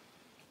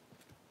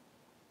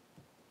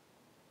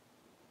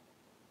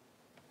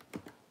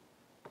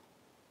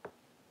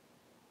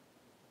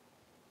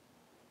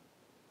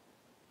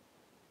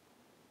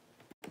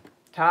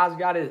 Ty's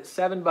got it at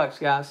 $7,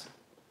 guys.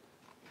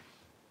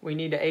 We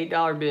need an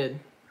 $8 bid.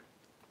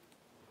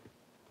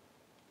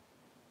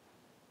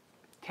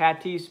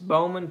 Tatis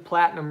Bowman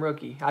Platinum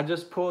rookie. I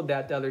just pulled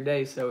that the other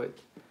day, so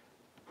it's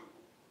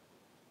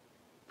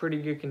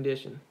pretty good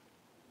condition.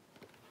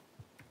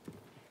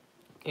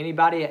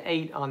 Anybody at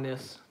 8 on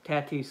this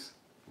Tatis?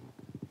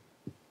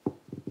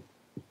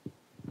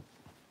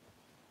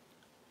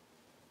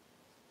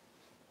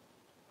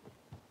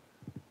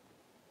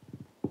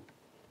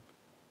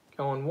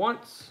 Going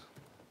once,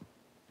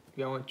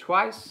 going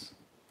twice,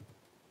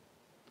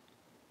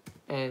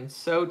 And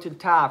so to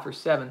Ty for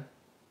 7.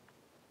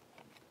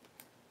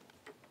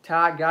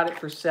 Ty got it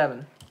for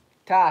 7.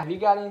 Ty, have you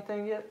got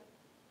anything yet?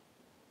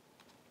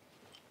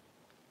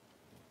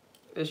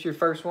 This your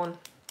first one?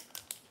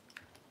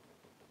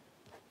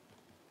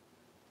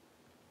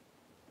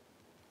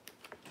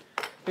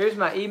 Here's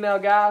my email,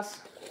 guys.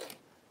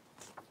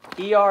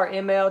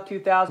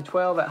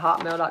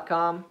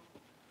 erml2012@hotmail.com.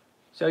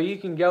 So you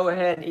can go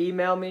ahead and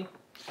email me,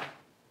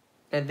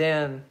 and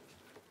then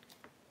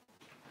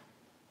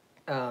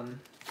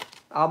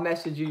I'll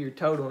message you your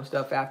total and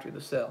stuff after the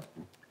sale.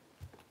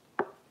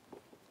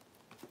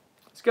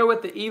 Let's go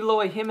with the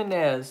Eloy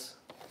Jimenez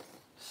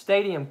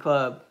Stadium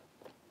Club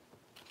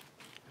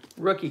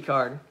rookie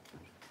card.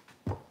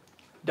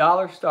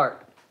 $1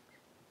 start.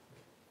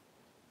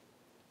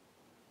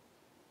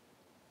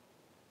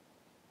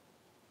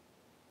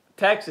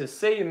 Texas,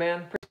 see you,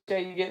 man.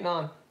 Appreciate you getting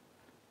on.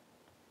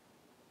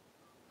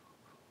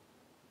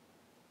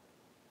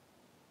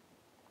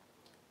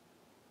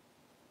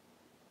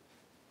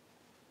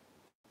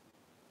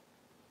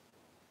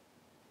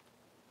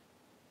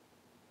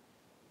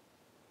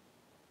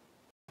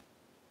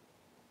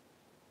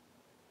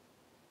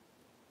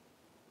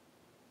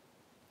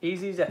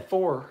 Easy's at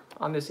 4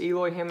 on this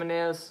Eloy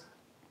Jimenez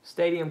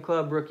Stadium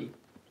Club rookie.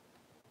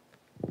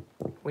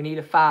 We need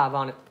a 5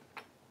 on it.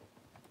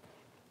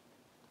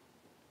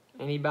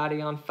 Anybody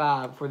on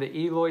 5 for the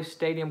Eloy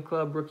Stadium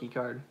Club rookie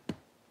card?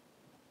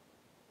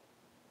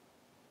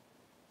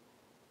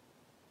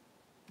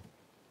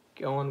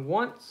 Going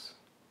once.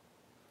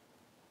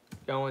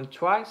 Going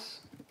twice.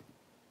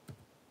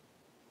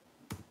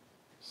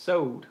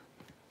 Sold.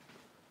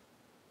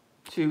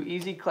 2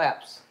 easy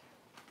claps.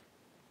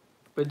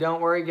 But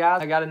don't worry,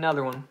 guys, I got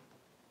another one.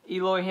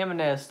 Eloy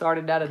Jimenez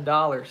started at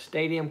 $1.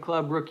 Stadium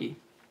Club rookie.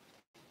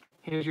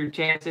 Here's your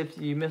chance if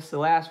you missed the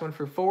last one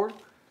for 4.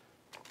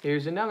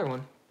 Here's another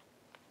one.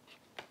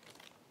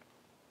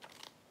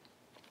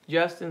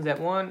 Justin's at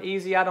 1.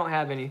 Easy, I don't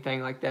have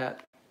anything like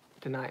that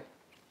tonight.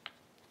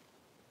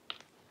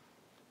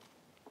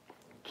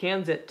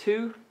 Ken's at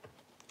 2.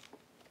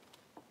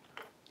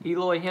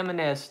 Eloy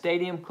Jimenez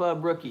Stadium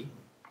Club rookie.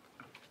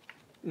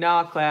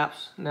 No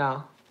claps,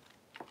 no.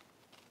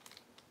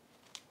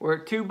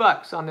 We're at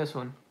 $2 on this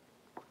one.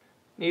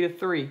 Need a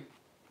 3.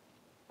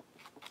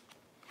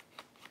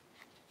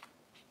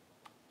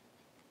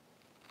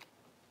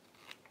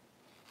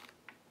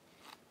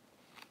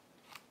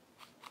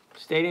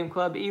 Stadium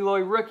Club Eloy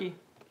rookie.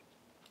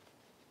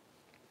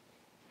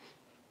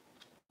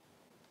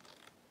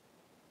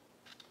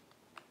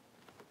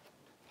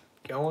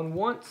 Going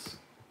once.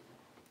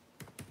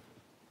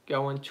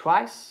 Going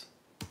twice.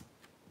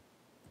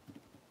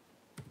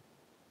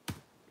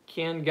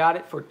 Ken got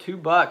it for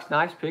 $2.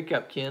 Nice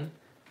pickup, Ken.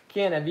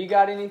 Ken, have you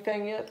got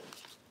anything yet?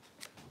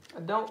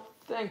 I don't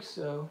think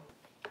so.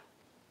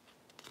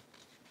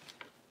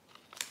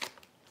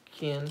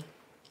 Ken.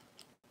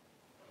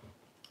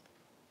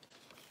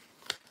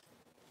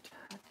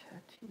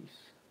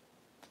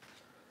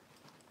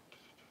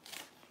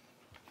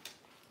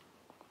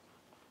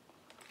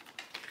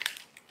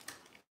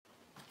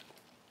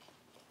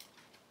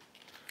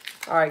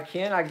 All right,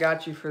 Ken, I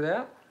got you for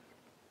that.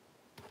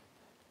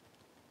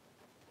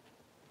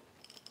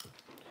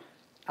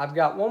 I've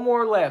got one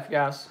more left,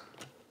 guys.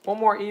 One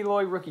more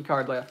Eloy rookie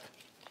card left.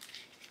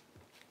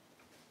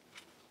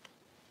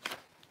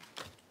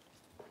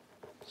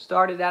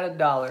 Started at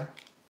 $1.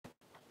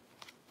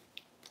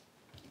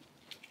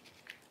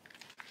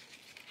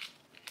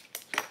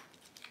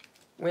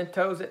 Went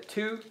toes at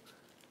 2.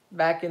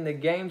 Back in the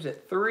games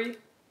at 3.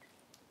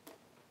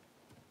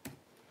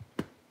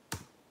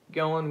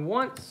 Going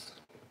once.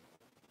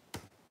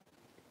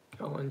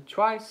 Going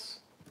twice.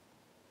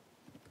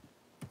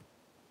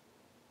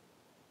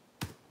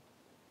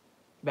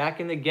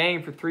 Back in the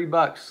game for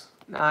 $3.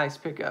 Nice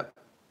pickup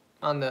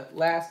on the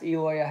last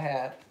Eloy I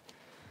had.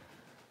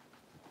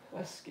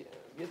 Let's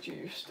get you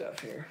your stuff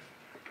here.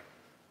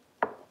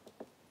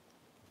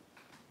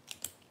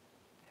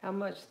 How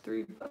much?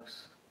 $3?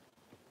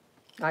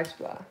 Nice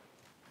fly.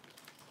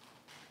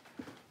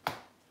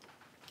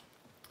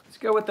 Let's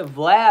go with the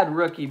Vlad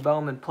rookie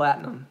Bowman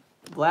Platinum.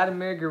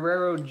 Vladimir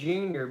Guerrero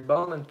Jr.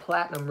 Bowman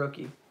Platinum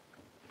rookie.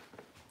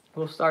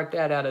 We'll start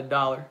that at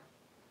 $1.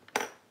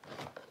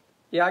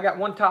 Yeah, I got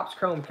one Topps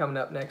Chrome coming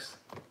up next.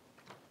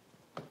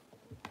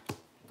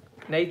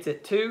 Nate's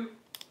at 2.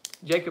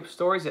 Jacob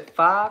Story's at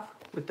 5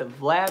 with the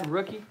Vlad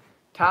rookie.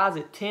 Ty's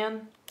at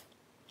 10.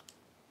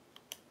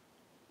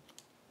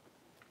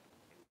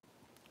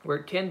 We're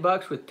at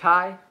 $10 with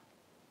Ty.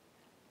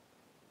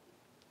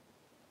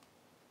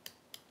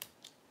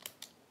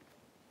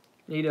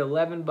 Need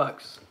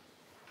 $11.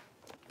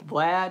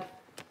 Vlad,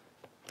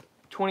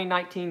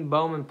 2019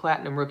 Bowman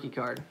Platinum rookie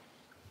card.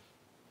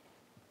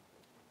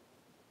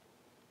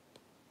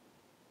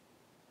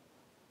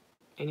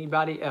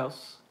 Anybody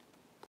else?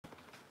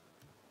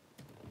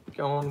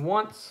 Going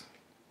once.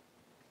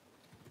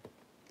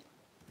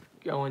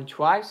 Going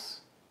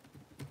twice.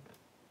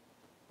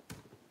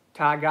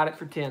 Ty got it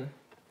for 10.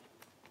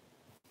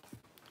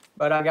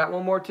 But I got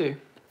one more too.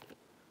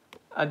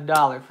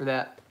 $1 for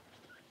that.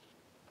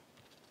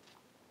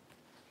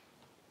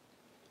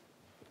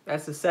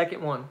 That's the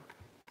second one.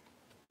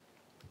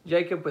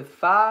 Jacob with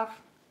 5.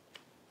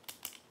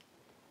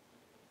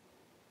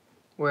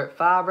 We're at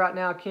 5 right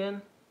now,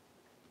 Ken.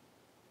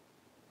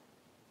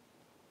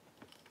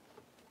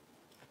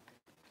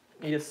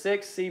 Need a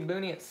 6. C.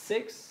 Booney at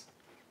 6.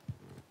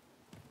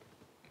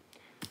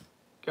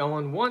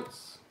 Going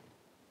once.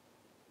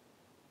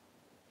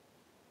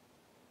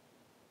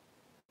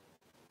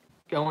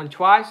 Going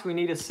twice. We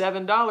need a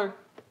 $7.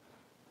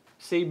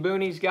 C.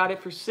 Booney's got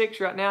it for 6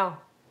 right now.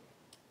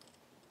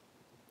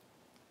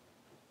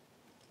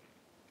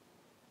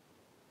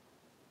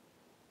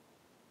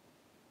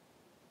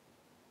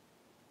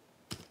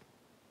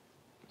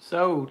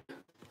 Sold.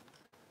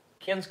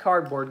 Ken's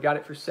Cardboard got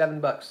it for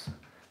 $7.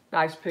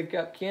 Nice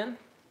pickup, Ken.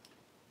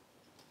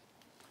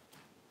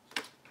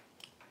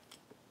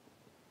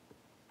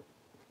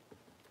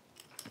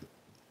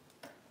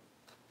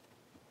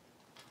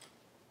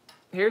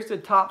 Here's the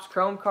Topps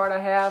Chrome card I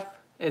have.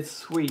 It's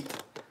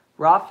sweet.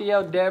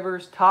 Rafael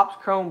Devers Topps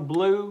Chrome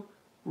Blue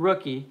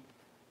Rookie,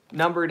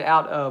 numbered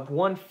out of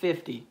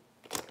 150.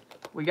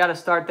 We got to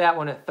start that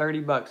one at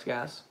 $30,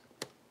 guys.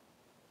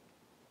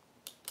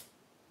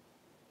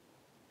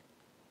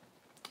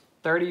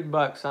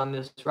 $30 on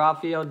this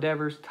Rafael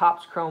Devers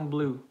Topps Chrome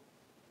Blue,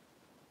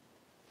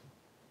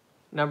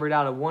 numbered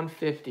out of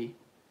 150.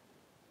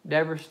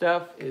 Devers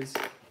stuff is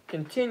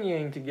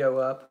continuing to go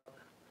up.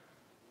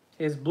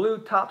 His blue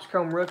Topps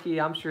Chrome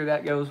Rookie, I'm sure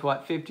that goes,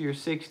 what, 50 or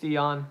 60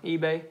 on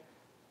eBay.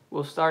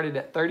 We'll start it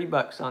at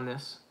 $30 on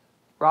this.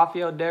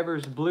 Rafael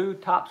Devers Blue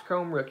Topps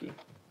Chrome Rookie.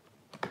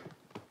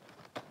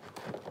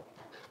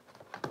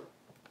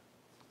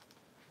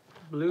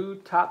 Blue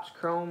Topps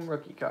Chrome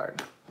Rookie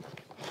card.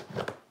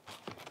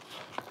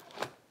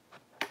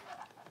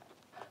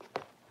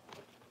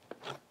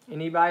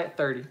 Anybody at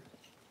 30.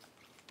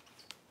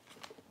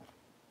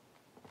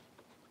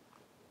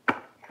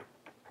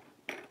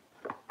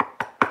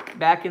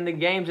 Back in the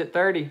games at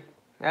 30.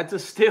 That's a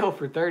steal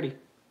for 30.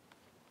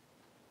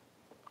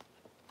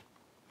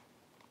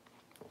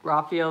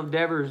 Rafael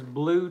Devers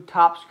Blue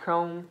Topps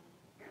Chrome.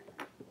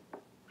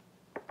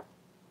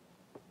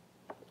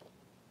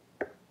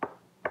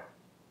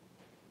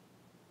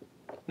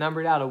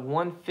 Numbered out of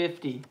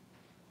 150.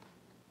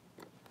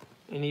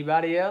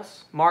 Anybody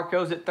else?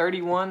 Marco's at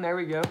 31. There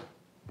we go.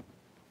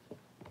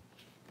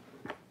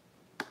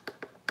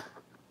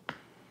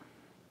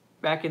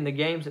 Back in the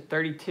games at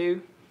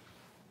 32.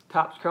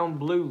 Topps Chrome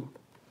Blue.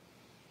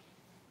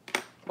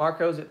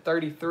 Marco's at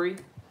 33.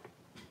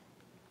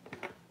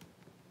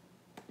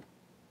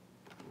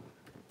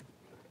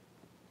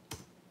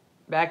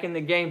 Back in the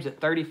games at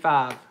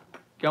 35.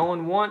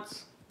 Going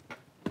once.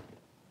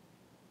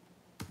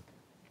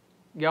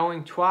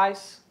 Going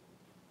twice.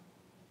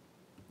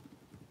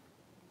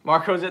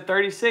 Marco's at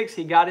 36.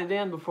 He got it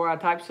in before I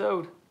typed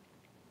sold.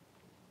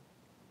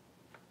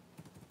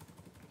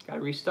 Got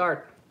to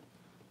restart.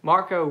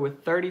 Marco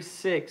with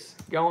 36.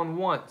 Going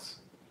once.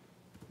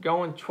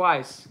 Going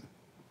twice.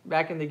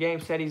 Back in the game,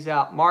 said he's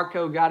out.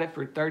 Marco got it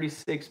for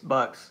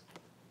 $36.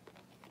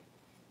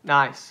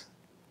 Nice.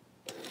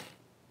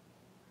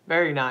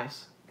 Very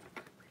nice.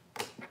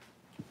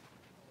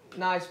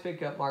 Nice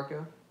pickup,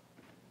 Marco.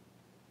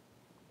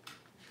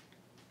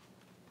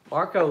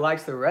 Marco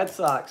likes the Red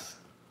Sox.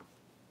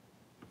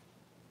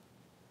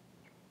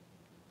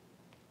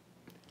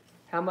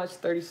 How much?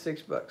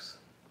 $36.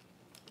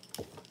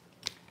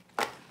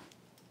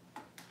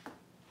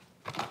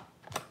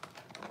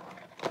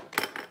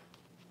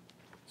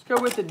 Let's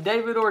go with the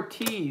David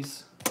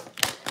Ortiz.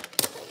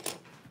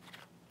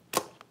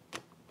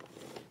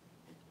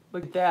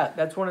 Look at that.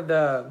 That's one of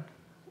the,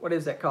 what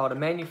is that called? A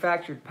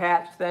manufactured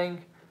patch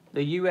thing.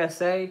 The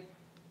USA.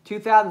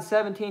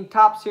 2017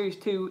 Topps Series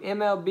 2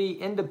 MLB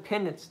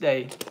Independence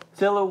Day.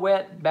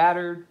 Silhouette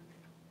batter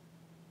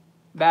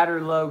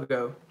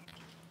logo.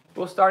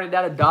 We'll start it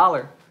at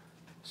 $1.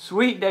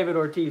 Sweet David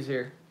Ortiz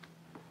here.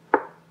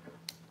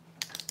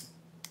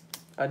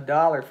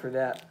 $1 for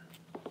that.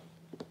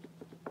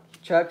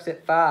 Chuck's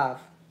at 5.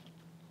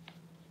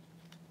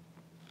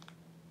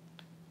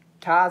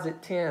 Ky's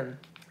at 10.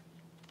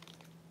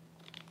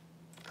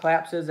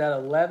 Claps is at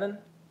 11.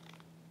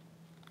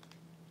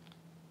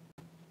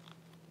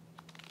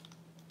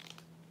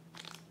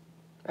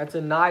 That's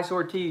a nice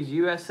Ortiz,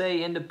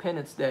 USA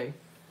Independence Day.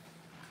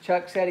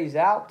 Chuck said he's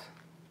out.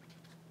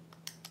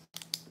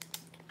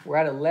 We're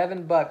at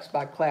 $11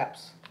 by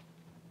Claps.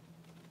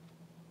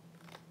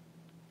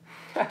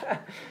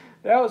 That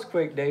was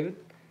quick, David.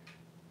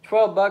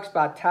 $12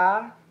 by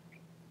Ty.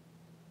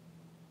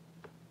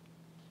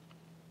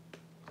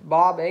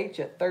 Bob H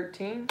at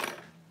 13.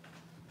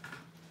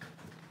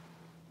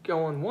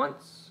 Going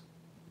once.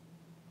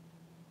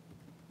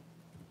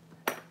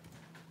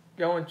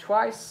 Going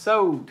twice.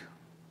 Sold.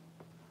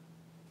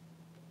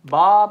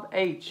 Bob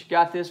H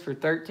got this for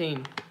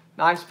 13.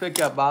 Nice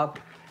pickup, Bob.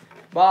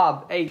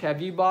 Bob H,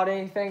 have you bought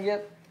anything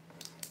yet?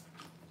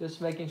 Just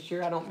making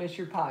sure I don't miss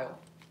your pile.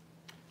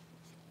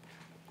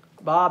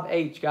 Bob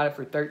H got it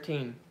for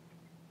 13.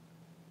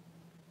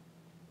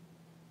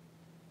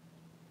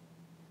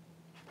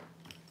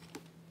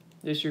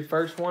 This your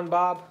first one,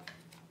 Bob?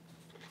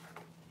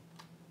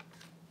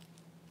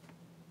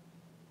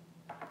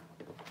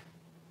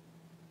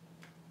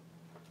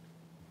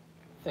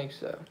 Think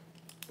so.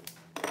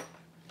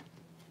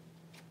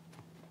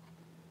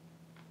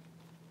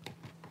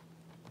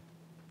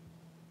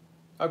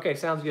 Okay,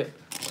 sounds good.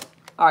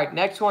 All right,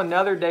 next one,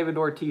 another David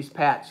Ortiz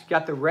patch.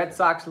 Got the Red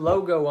Sox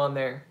logo on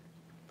there.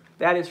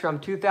 That is from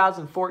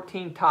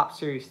 2014 Top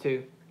Series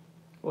 2.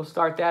 We'll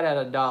start that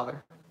at $1.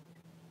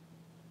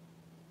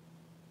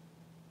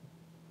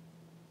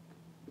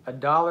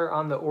 $1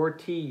 on the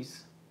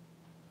Ortiz.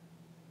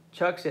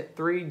 Chuck's at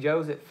 3,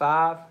 Joe's at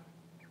 5.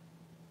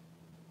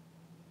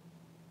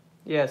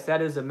 Yes,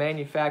 that is a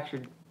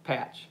manufactured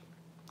patch.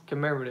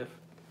 Commemorative.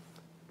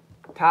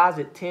 Ty's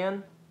at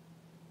 10.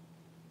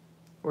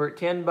 We're at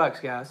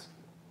 $10, guys.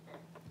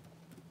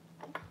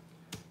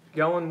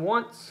 Going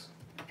once.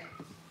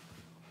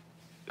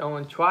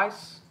 Going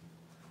twice.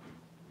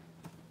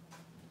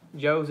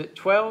 Joe's at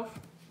 12.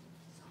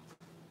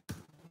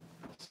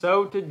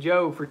 So to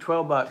Joe for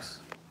 $12.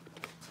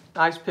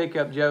 Nice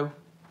pickup, Joe,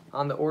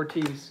 on the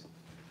Ortiz.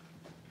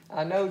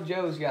 I know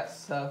Joe's got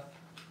stuff.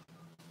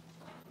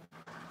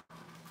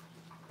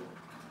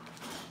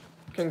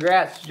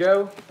 Congrats,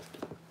 Joe.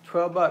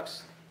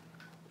 $12.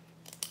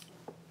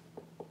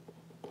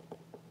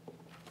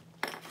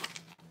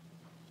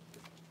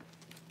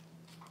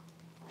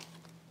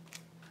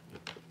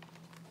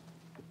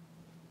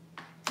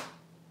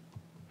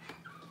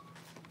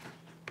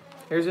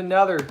 Here's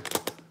another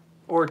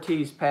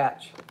Ortiz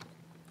patch.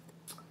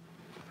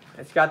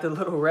 It's got the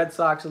little Red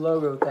Sox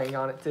logo thing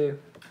on it too.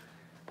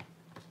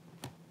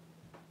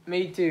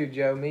 Me too,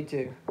 Joe, me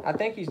too. I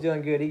think he's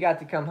doing good. He got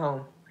to come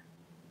home.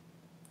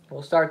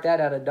 We'll start that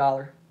at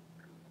 $1.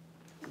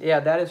 Yeah,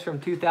 that is from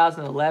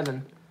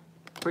 2011.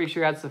 Pretty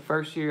sure that's the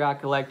first year I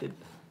collected.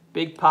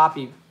 Big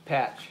Poppy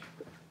patch.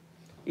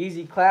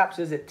 Easy Claps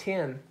is at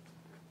 10.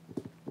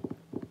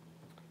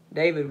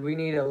 David, we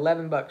need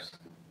 $11.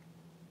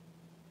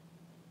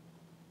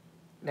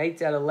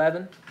 Nate's at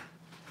 11.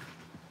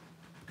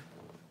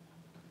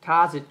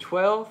 Ty's at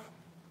 12.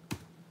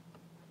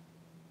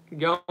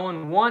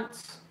 Going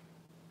once.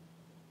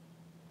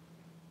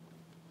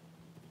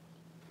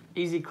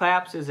 Easy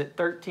Claps is at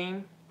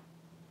 13.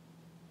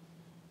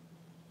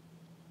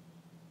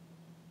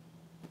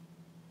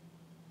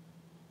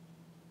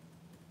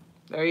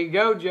 There you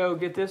go, Joe.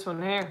 Get this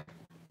one here.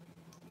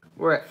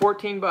 We're at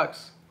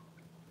 $14.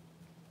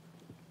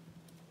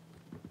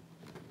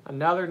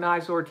 Another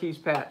nice Ortiz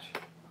patch.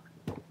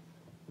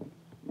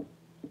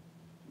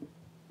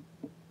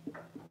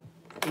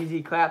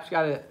 Easy Claps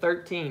got it at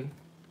 13.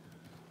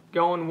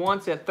 Going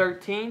once at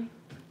 13.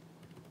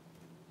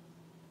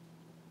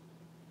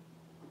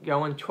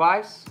 Going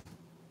twice.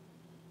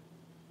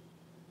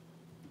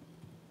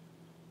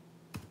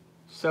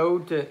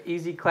 Sold to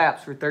Easy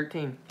Claps for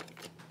 13.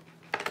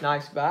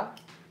 Nice buy.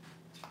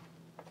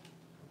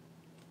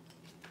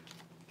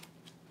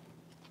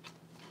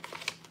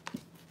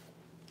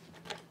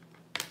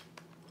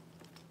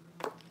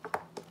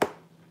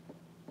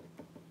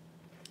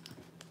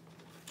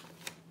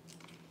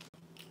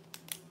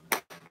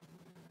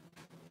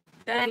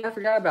 Dang, I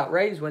forgot about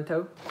Ray's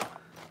Winto.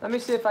 Let me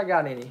see if I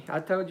got any. I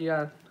told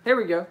you here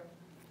we go.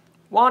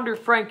 Wander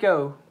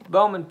Franco,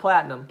 Bowman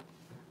Platinum.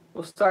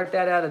 We'll start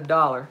that at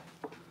 $1.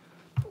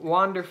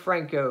 Wander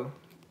Franco,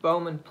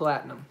 Bowman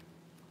Platinum.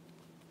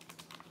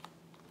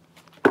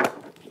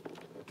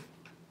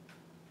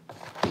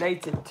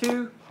 Nate's at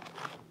 2.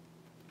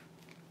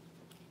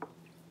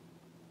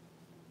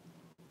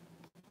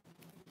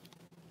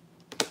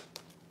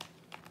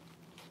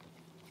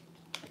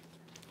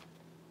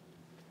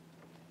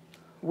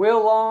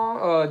 Will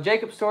Long,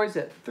 Jacob Story's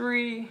at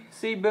 3.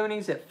 C.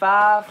 Booney's at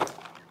 5.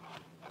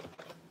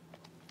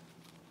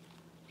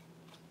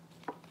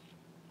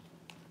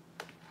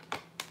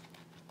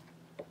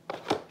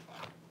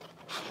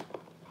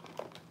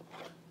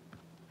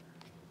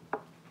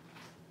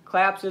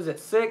 Claps is at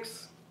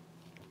 6.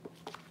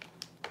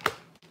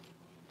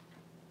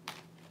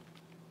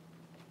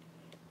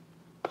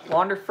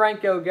 Wander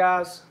Franco,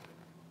 guys.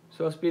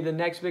 Supposed to be the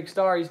next big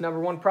star. He's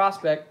 #1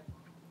 prospect.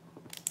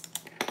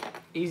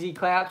 Easy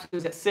Claps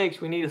is at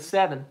 6. We need a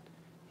 7.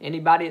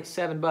 Anybody at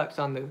 $7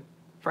 on the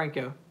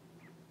Franco?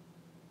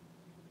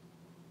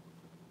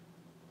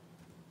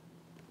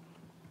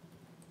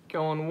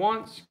 Going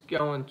once,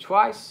 going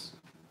twice.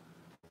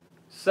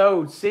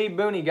 Sold. C.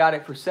 Booney got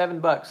it for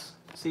 $7.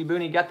 C.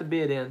 Booney got the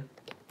bid in.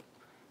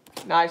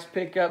 Nice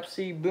pickup,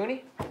 C.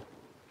 Booney.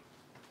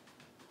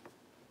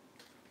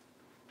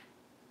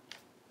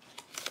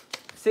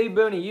 C.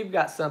 Booney, you've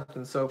got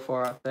something so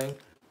far, I think.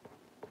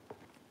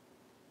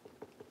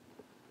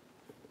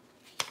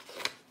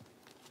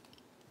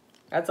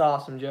 That's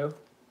awesome, Joe.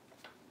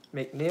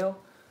 McNeil.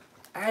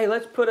 Hey,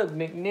 let's put a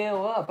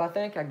McNeil up. I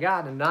think I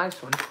got a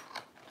nice one.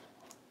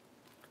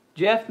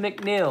 Jeff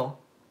McNeil,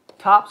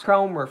 Topps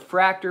Chrome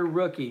Refractor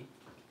Rookie.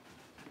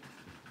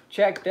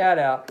 Check that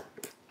out.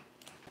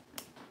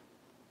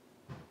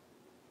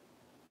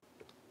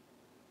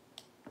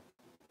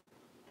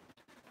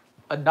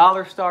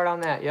 $1 start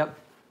on that, yep.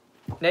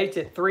 Nate's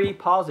at 3,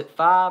 Paul's at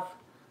 5.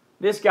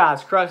 This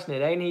guy's crushing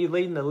it. Ain't he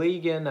leading the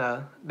league in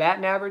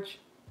batting average?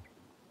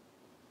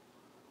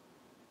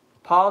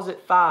 Paul's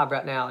at 5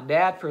 right now.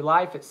 Dad for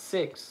life at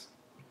 6.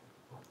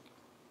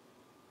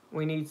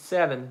 We need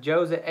 7.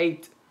 Joe's at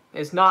 8.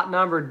 It's not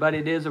numbered, but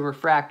it is a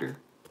refractor.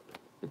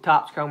 The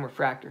Topps Chrome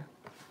refractor.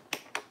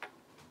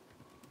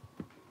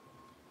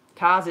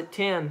 Ty's at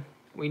 10.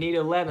 We need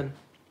 11.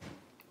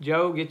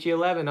 Joe, get you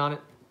 11 on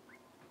it.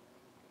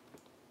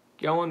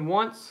 Going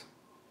once.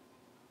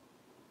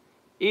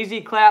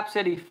 Easy Clap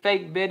said he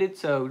fake bidded,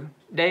 so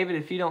David,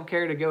 if you don't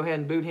care to go ahead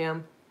and boot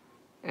him,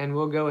 and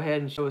we'll go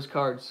ahead and show his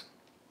cards.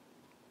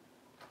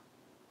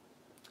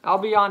 I'll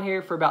be on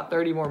here for about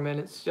 30 more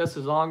minutes, just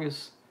as long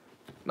as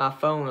my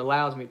phone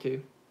allows me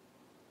to.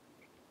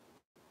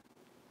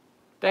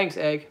 Thanks,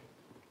 Egg.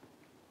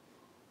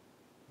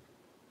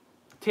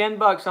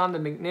 $10 on the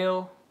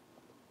McNeil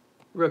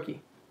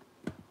rookie.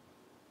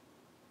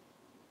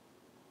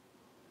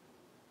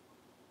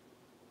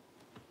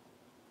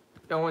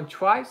 Going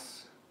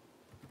twice.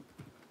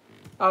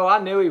 Oh, I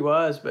knew he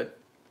was, but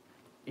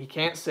he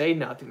can't say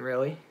nothing,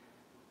 really.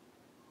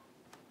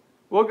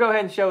 We'll go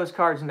ahead and show his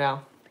cards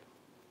now.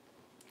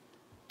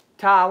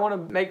 Ty, I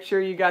want to make sure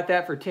you got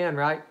that for 10,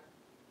 right?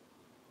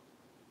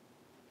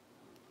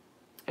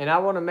 And I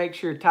want to make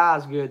sure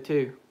Ty's good,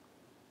 too.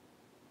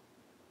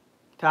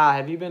 Ty,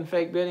 have you been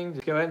fake bidding?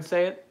 Just go ahead and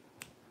say it.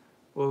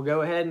 We'll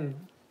go ahead and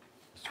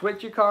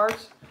switch your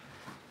cards.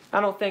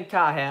 I don't think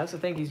Ty has. I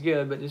think he's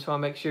good, but just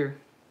want to make sure.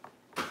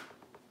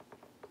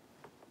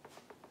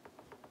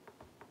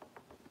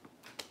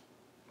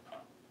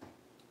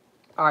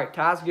 All right,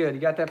 Ty's good.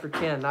 You got that for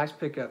 10. Nice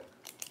pickup.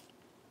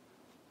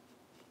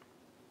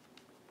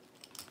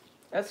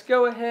 Let's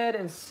go ahead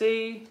and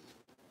see.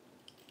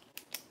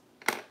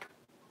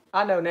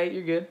 I know, Nate,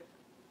 you're good.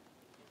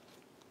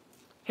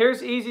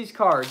 Here's Easy's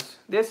cards.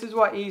 This is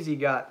what Easy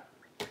got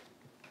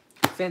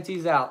since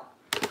he's out.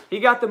 He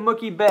got the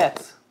Mookie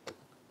Betts.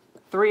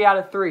 3 out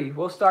of 3.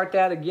 We'll start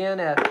that again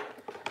at,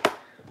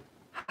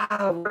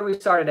 where do we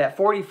started at?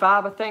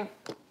 45, I think.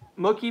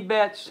 Mookie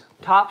Betts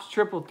Topps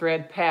Triple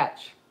Thread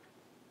Patch.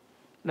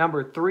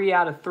 Number 3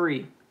 out of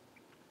 3.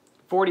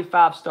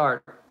 45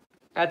 start.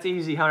 That's an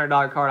easy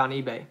 $100 card on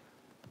eBay.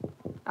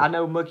 I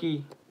know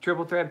Mookie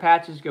Triple Thread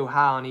patches go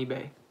high on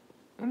eBay.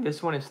 And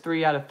this one is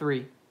 3 out of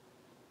 3.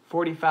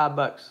 45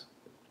 bucks.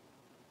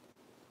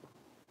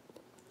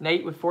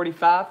 Nate with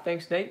 45.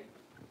 Thanks, Nate.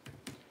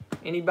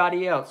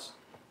 Anybody else?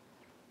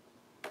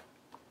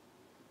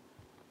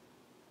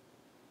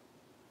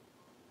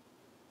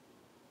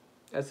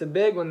 That's a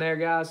big one there,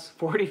 guys.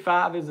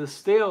 45 is a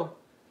steal.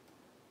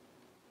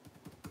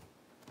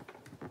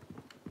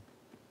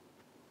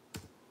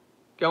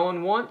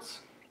 Going once.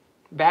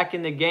 Back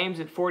in the games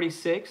at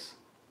 46.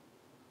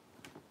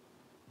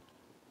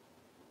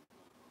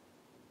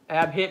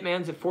 Ab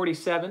Hitman's at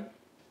 47.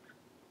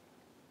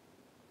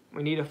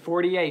 We need a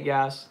 48,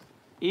 guys.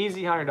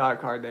 Easy $100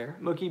 card there.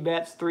 Mookie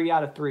Betts, 3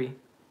 out of 3.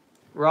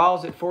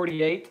 Rawls at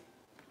 48.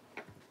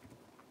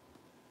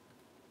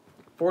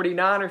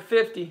 49 or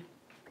 50.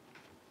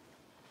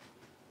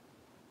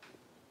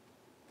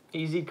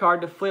 Easy card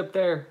to flip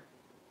there.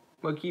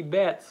 Mookie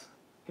Betts.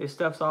 His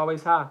stuff's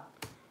always high.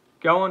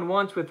 Going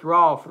once with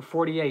Raw for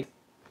 48.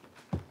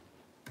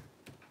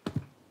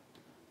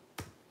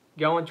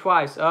 Going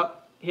twice.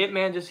 Up.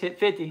 Hitman just hit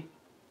 50.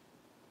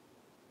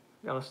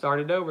 Gonna start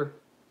it over.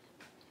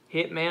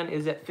 Hitman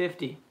is at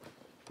 50.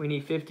 We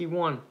need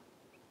 51.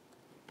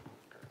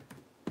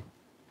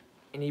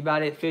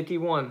 Anybody at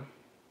 51?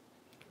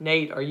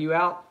 Nate, are you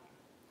out?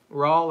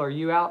 Rawl, are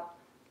you out?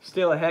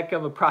 Still a heck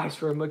of a price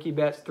for a Mookie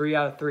Betts, 3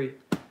 out of 3.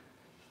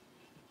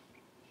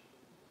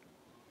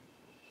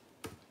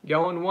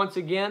 Going once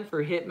again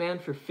for Hitman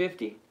for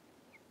 50.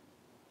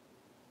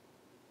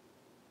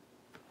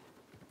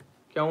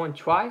 Going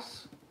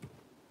twice.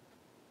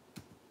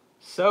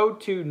 So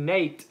to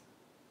Nate.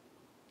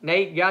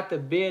 Nate got the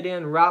bid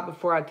in right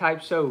before I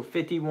typed so.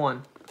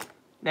 51.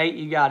 Nate,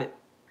 you got it.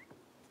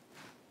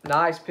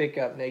 Nice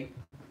pickup, Nate.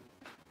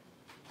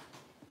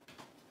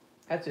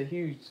 That's a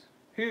huge,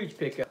 huge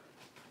pickup.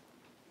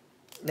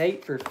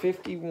 Nate for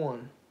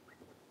 51.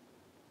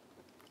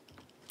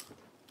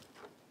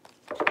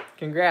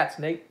 Congrats,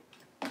 Nate.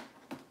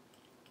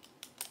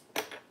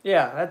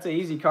 Yeah, that's an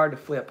easy card to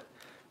flip.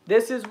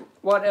 This is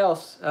what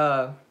else.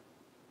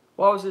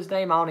 What was his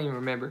name? I don't even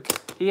remember.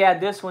 He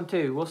had this one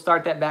too. We'll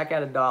start that back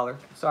at $1.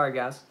 Sorry,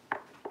 guys.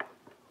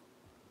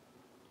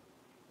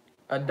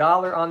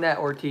 $1 on that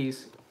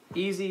Ortiz.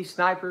 Easy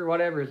Sniper,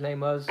 whatever his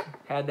name was,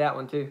 had that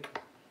one too.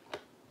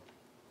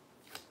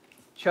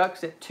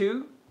 Chuck's at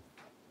 2.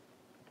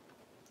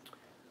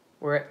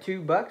 We're at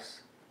 $2.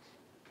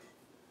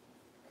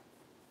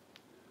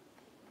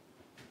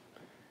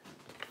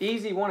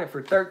 Easy won it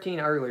for 13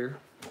 earlier.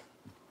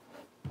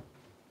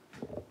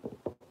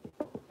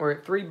 We're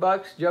at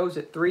 $3. Joe's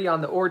at 3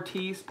 on the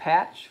Ortiz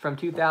patch from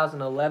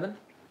 2011.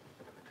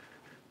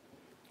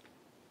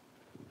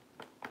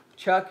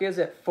 Chuck is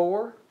at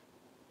 4.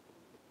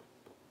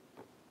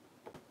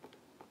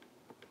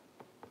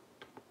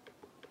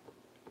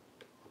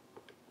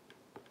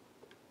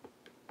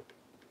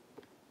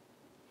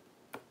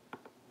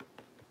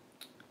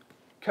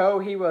 Co,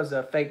 he was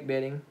fake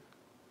bidding.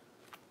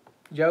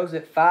 Joe's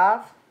at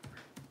 5.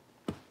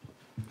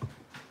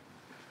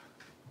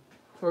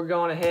 We're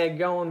going ahead,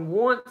 going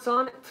once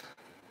on it.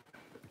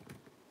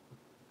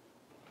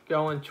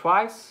 Going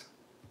twice.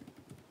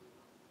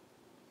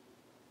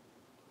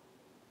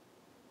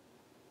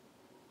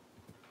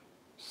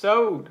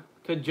 Sold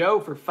to Joe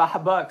for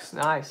 $5.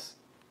 Nice.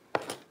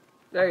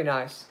 Very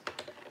nice.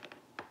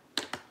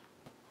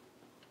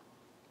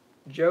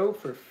 Joe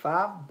for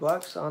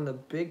 $5 on the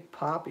Big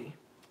Poppy.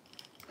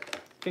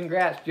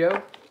 Congrats,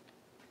 Joe.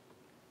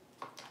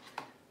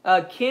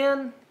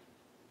 Ken,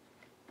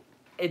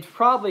 it's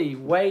probably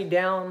way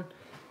down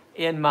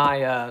in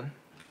my...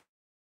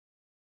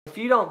 if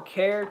you don't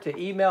care to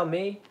email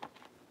me,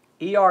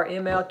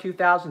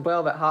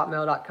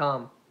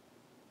 erml2012@hotmail.com.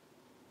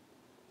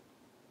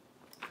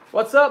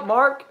 What's up,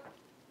 Mark?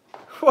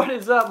 What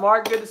is up,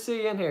 Mark? Good to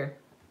see you in here.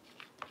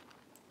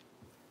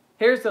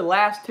 Here's the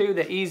last two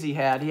that Easy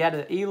had. He had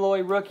an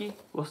Eloy rookie.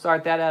 We'll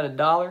start that at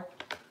 $1.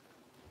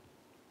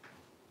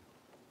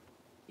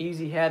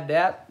 Easy had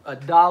that.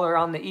 $1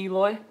 on the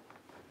Eloy.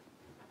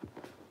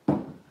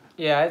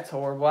 Yeah, it's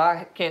horrible.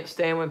 I can't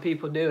stand when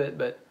people do it,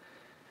 but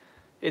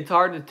it's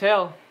hard to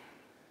tell.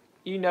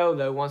 You know,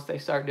 though, once they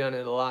start doing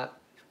it a lot.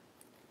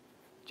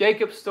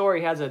 Jacob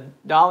Story has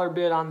 $1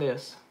 bid on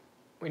this.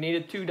 We need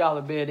a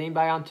 $2 bid.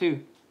 Anybody on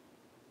 2?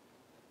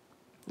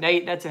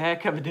 Nate, that's a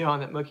heck of a deal on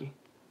that Mookie.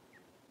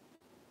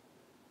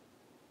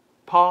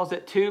 Paul's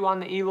at 2 on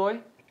the Eloy.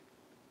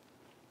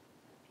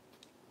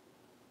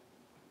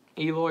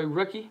 Eloy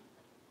rookie.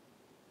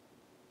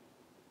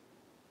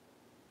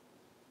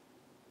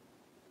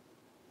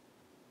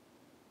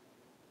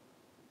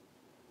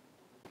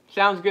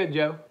 Sounds good,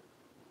 Joe.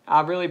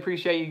 I really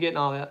appreciate you getting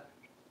all that.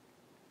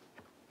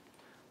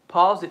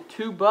 Paul's at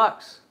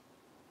 $2.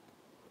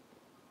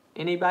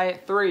 Anybody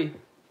at 3?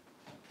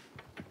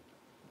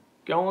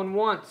 Going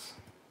once.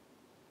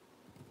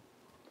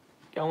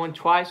 Going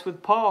twice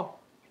with Paul.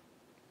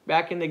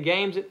 Back in the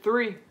games at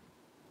 3.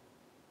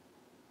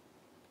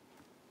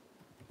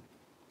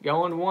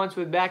 Going once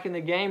with back in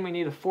the game, we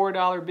need a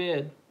 $4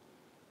 bid.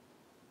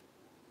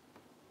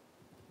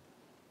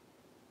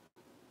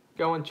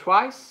 Going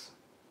twice.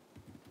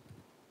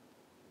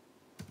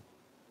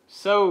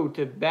 So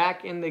to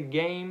back in the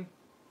game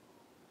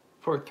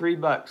for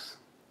 $3.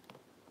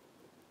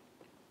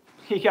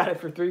 He got it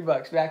for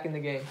 $3 back in the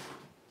game.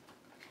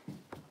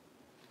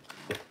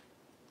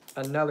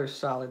 Another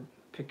solid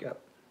pickup.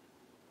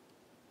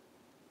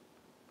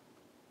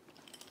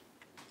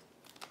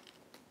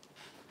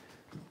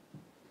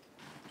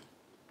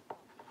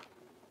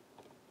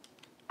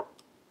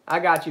 I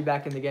got you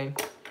back in the game.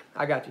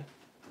 I got you.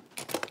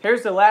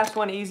 Here's the last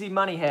one Easy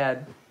Money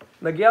had.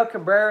 Miguel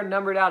Cabrera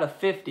numbered out of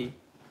 50.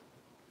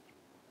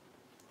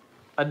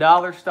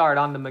 $1 start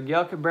on the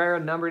Miguel Cabrera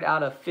numbered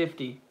out of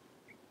 50.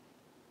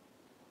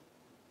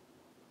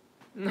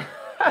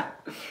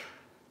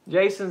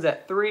 Jason's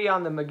at 3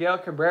 on the Miguel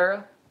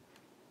Cabrera.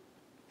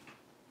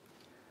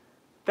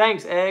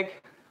 Thanks, Egg.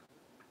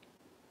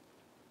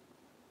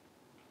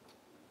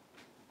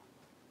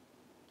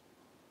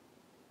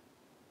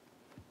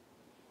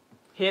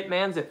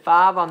 Hitman's at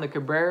 5 on the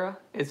Cabrera.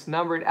 It's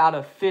numbered out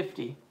of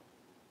 50.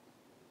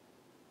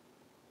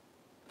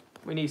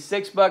 We need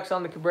 $6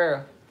 on the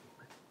Cabrera.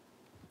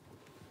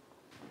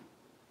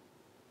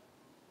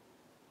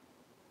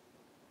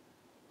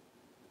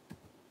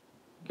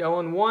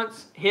 Going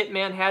once.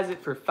 Hitman has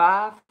it for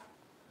 5.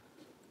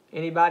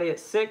 Anybody at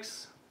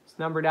 6? It's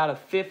numbered out of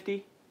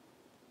 50.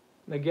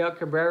 Miguel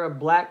Cabrera,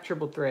 black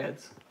triple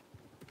threads.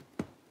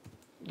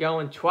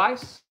 Going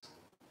twice.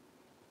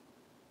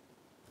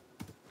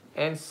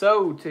 And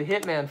so to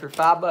Hitman for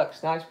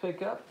 $5. Nice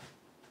pickup.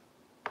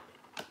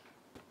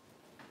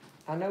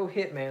 I know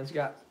Hitman's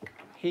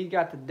he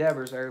got the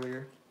Devers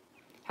earlier.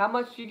 How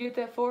much did you get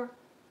that for?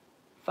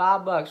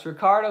 $5.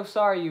 Ricardo,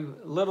 sorry you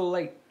a little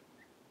late.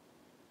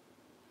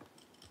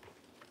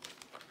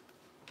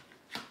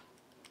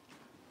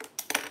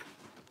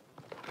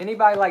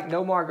 Anybody like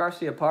Nomar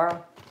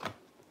Garciaparra?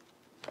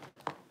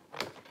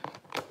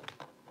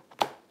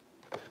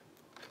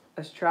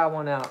 Let's try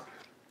one out.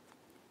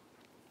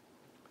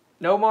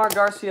 Nomar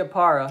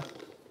Garciaparra,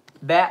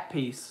 bat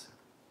piece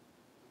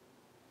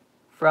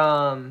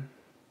from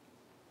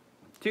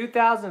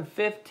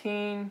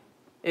 2015.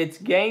 It's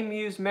game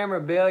used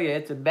memorabilia.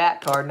 It's a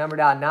bat card numbered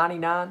out of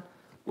 99.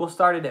 We'll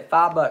start it at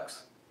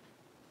 $5.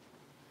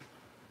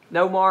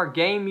 Nomar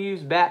game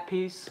used bat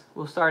piece.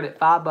 We'll start at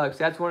 $5.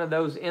 That's one of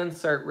those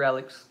insert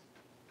relics.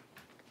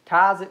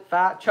 Ty's at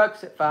 5.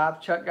 Chuck's at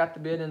 5. Chuck got the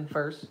bid in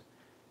first.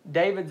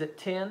 David's at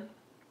 10.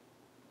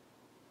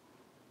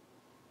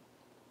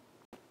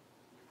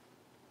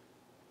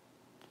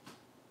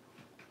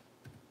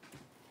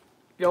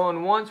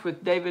 Going once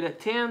with David at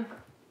 10.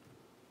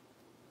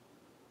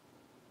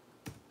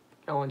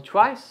 Going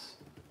twice.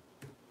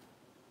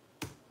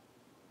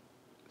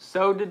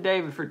 So did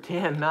David for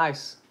 10.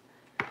 Nice.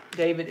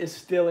 David is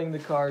stealing the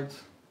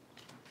cards.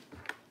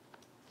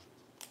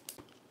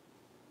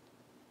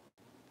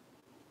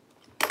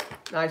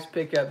 Nice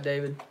pickup,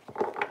 David.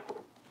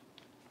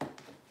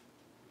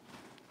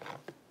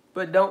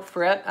 But don't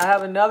fret, I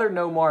have another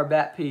Nomar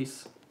bat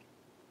piece.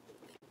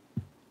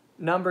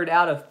 Numbered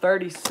out of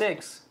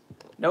 36.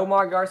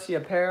 Nomar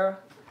Garciaparra.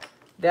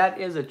 That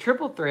is a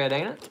triple thread,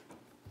 ain't it?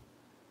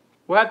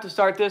 We'll have to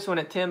start this one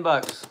at 10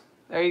 bucks.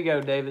 There you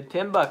go, David.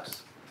 10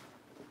 bucks.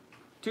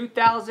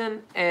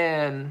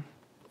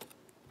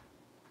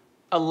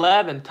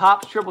 2011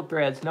 Topps triple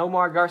threads.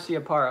 Nomar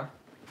Garciaparra.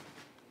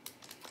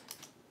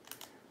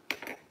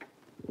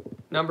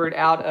 Numbered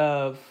out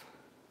of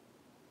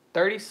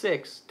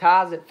 36.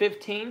 Ties at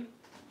 15.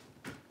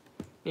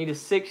 Need a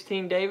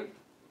 16, David.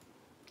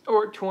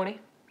 Or 20.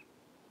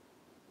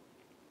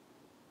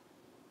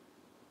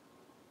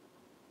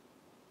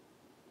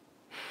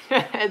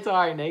 It's all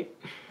right, Nate.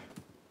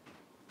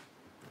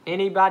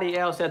 Anybody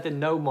else at the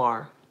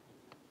Nomar?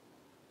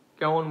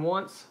 Going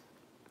once?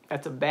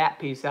 That's a bat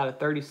piece out of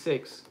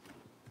 36.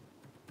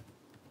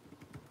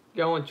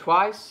 Going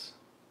twice?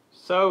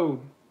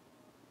 Sold.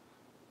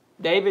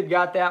 David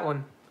got that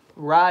one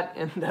right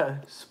in the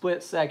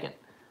split second.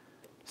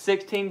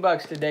 16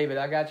 bucks to David.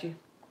 I got you.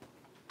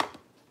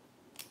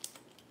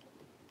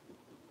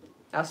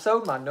 I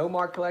sold my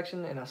Nomar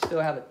collection and I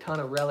still have a ton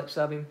of relics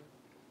of him.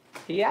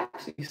 He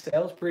actually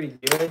sells pretty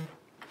good.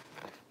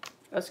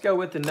 Let's go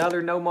with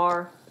another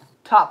Nomar.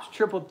 Topps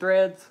triple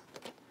threads.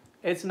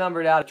 It's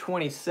numbered out of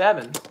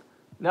 27.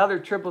 Another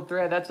triple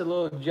thread. That's a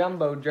little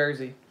jumbo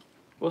jersey.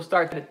 We'll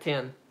start at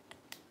 10.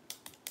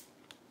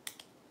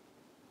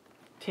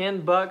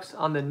 10 bucks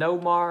on the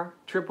Nomar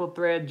triple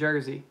thread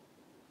jersey.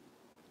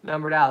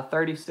 Numbered out of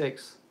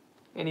 36.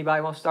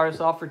 Anybody want to start us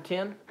off for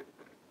 10?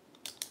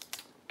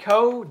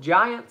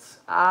 Giants.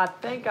 I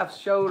think I've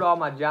showed all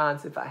my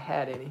Giants if I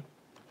had any.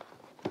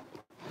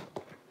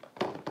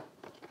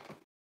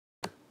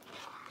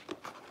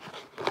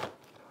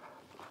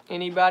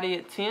 Anybody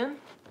at 10?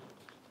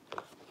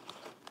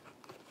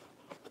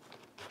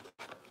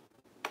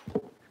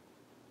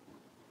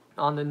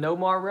 On the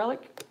Nomar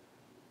relic?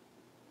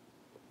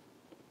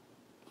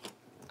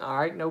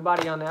 Alright,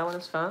 nobody on that one,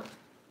 that's fine.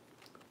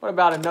 What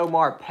about a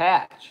Nomar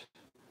patch?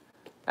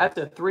 That's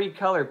a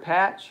 3-color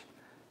patch,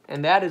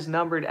 and that is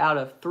numbered out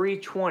of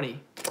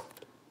 320.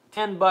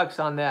 10 bucks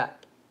on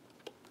that.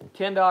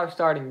 $10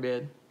 starting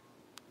bid.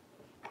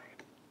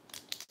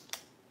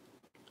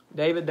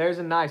 David, there's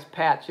a nice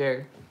patch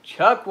there.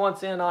 Chuck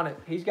wants in on it.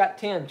 He's got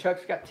 10.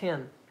 Chuck's got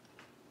 10.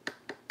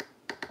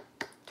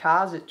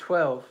 Ties at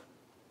 12.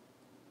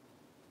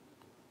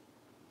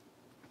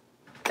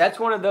 That's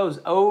one of those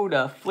old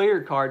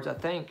Fleer cards, I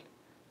think.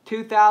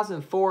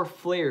 2004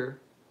 Fleer.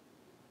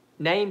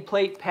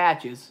 Nameplate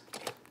patches.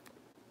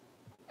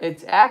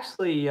 It's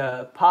actually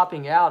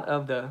popping out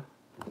of the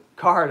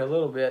card a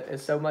little bit.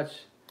 There's so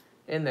much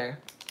in there.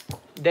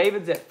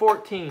 David's at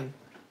 14.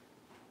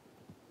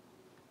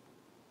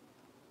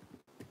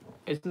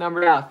 It's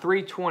numbered out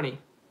 320.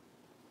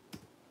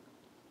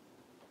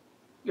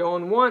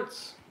 Going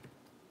once.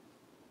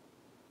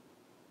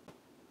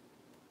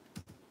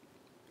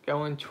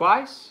 Going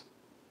twice.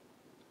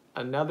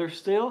 Another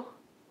still.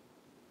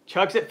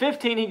 Chuck's at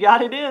 15. He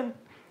got it in.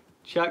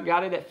 Chuck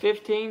got it at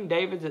 15.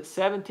 David's at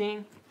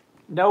 17.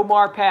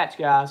 Nomar patch,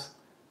 guys.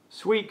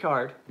 Sweet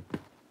card.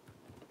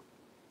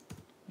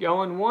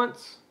 Going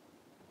once.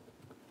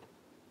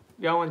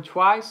 Going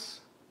twice.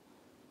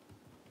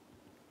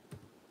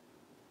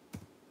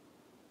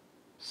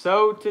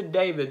 Sold to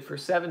David for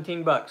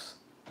 17 bucks.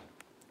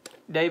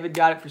 David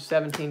got it for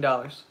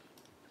 $17.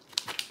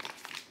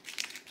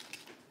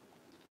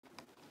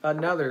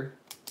 Another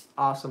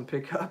awesome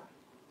pickup.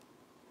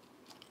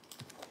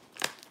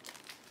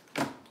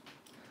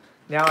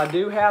 Now I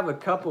do have a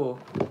couple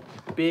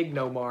big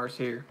Nomars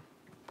here.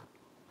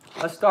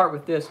 Let's start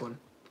with this one.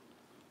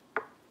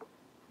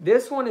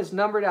 This one is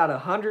numbered out of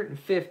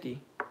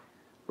 150.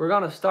 We're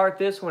going to start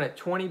this one at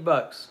 20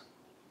 bucks.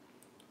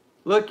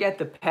 Look at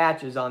the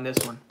patches on this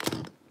one.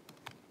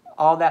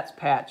 All that's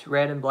patch,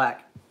 red and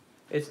black.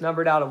 It's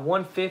numbered out of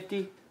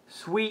 150.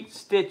 Sweet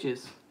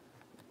stitches.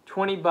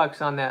 20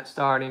 bucks on that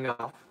starting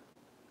off.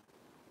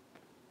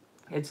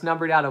 It's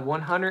numbered out of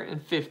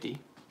 150.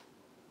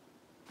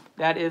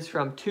 That is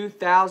from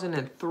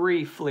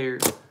 2003 Fleer.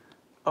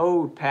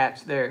 Old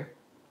patch there.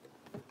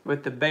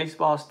 With the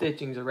baseball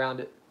stitchings around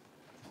it.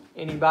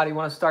 Anybody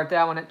want to start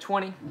that one at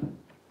 20?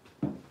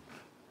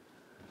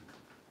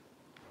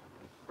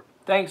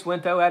 Thanks,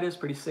 Winto. That is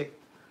pretty sick.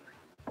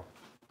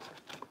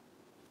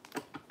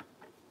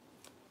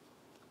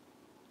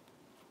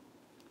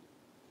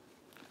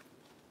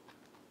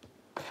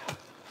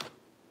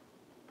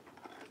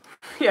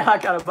 Yeah, I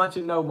got a bunch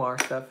of Nomar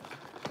stuff.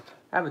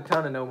 I have a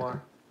ton of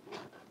Nomar.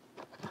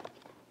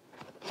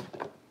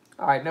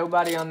 Alright,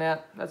 nobody on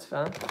that. That's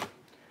fine.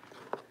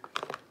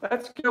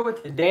 Let's go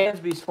with the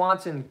Dansby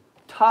Swanson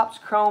Topps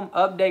Chrome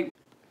Update.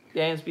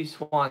 Dansby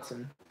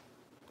Swanson.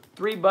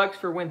 $3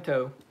 for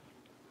Winto.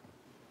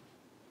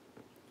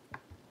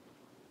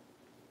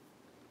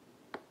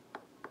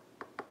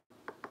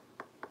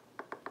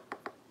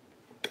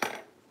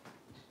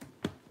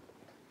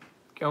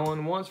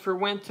 Going once for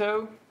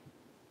Winto.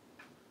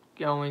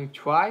 Going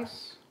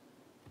twice.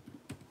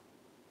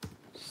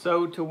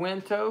 So to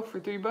Winto for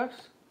 $3.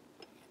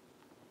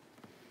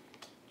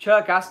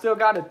 Chuck, I still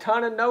got a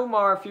ton of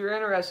Nomar if you're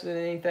interested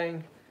in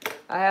anything.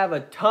 I have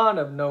a ton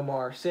of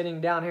Nomar sitting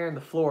down here on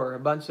the floor, a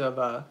bunch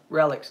of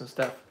relics and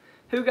stuff.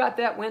 Who got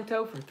that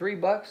Winto for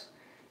 $3?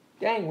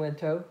 Dang,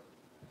 Winto.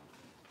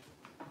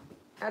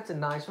 That's a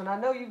nice one. I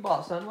know you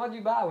bought something. What'd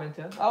you buy,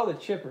 Winto? Oh, the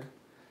chipper.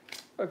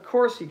 Of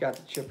course you got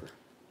the chipper.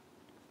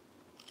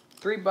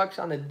 $3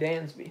 on the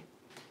Dansby.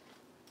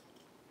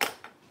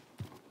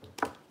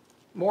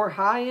 More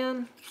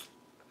high-end?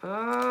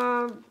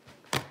 I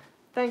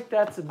think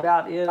that's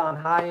about it on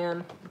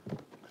high-end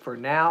for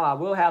now. I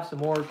will have some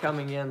more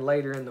coming in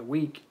later in the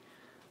week.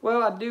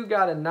 Well, I do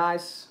got a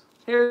nice...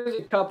 Here's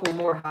a couple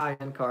more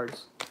high-end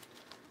cards.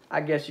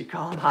 I guess you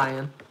call them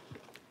high-end.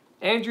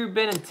 Andrew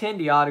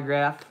Benintendi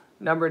autograph,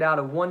 numbered out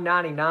of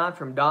 199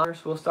 from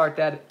Donners. We'll start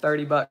that at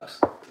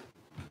 $30.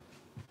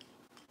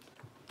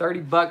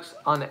 $30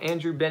 on the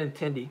Andrew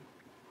Benintendi.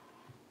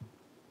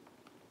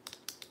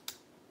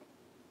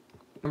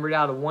 Numbered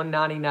out of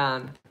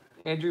 199.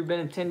 Andrew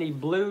Benintendi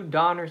blue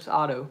Donners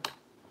auto.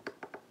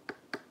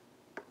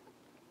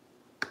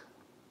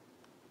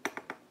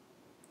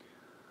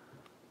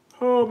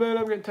 Oh man,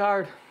 I'm getting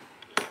tired.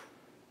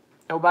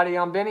 Nobody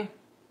on Benny?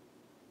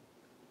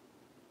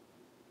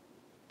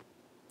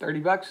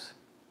 $30?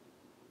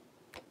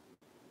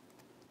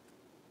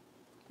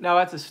 No,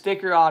 that's a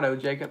sticker auto,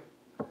 Jacob.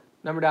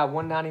 Numbered out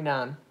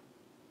 199.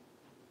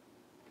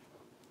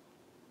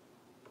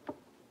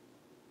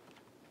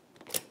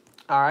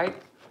 All right,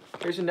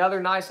 here's another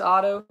nice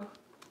auto.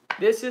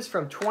 This is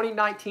from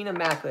 2019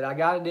 Immaculate. I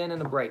got it in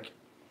the break.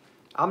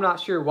 I'm not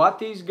sure what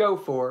these go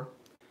for.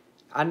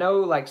 I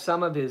know like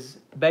some of his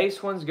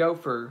base ones go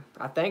for,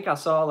 I think I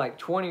saw like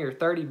 20 or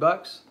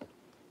 $30.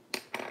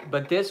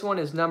 But this one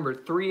is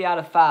numbered 3 out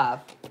of 5.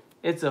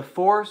 It's a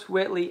Forrest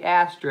Whitley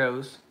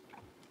Astros.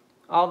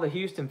 All the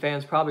Houston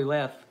fans probably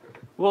left.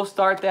 We'll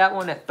start that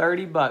one at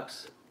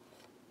 $30.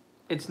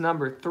 It's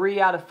number 3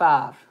 out of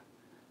 5.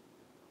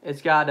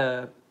 It's got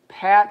a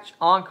patch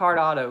on-card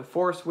auto,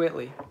 Forrest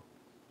Whitley.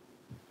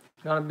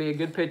 Gonna be a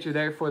good picture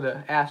there for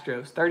the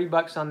Astros.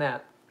 $30 on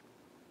that.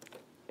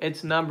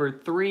 It's number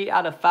 3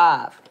 out of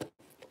 5.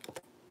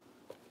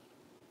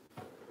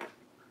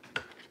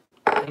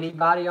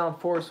 Anybody on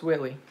Forrest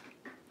Whitley?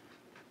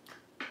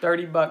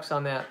 $30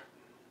 on that.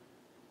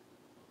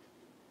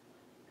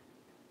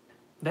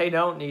 They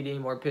don't need any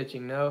more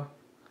pitching, no.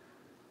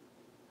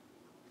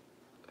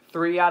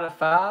 3 out of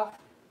 5.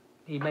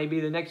 He may be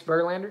the next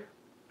Verlander.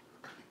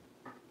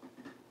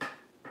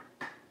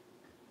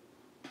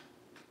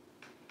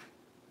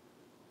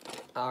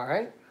 All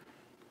right.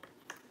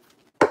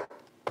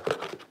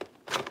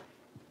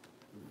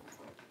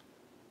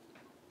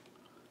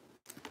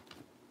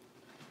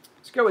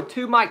 Let's go with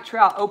 2 Mike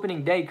Trout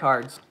opening day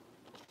cards.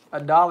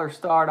 $1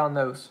 start on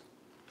those.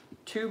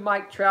 2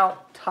 Mike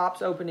Trout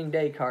Topps opening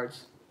day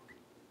cards.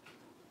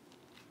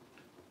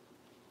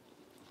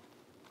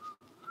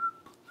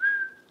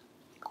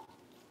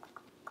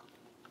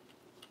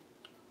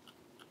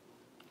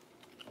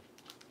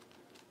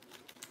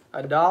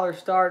 $1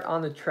 start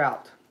on the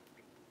Trout.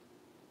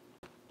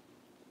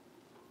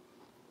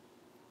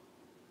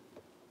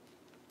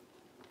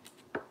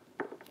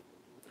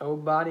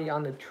 Nobody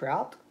on the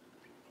Trout.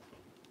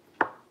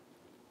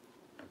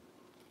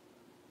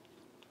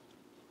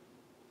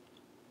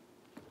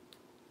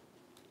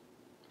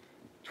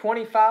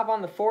 $25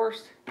 on the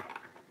Forrest.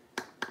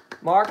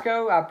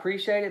 Marco, I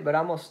appreciate it, but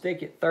I'm going to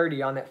stick at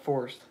 30 on that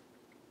Forrest.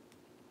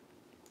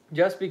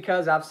 Just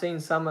because I've seen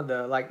some of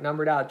the, like,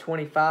 numbered out of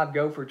 25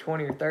 go for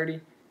 20 or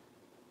 30.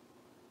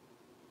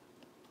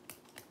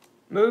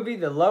 Movie,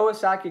 the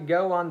lowest I could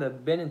go on the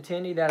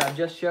Benintendi that I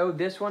just showed,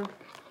 this one,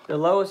 the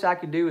lowest I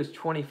could do is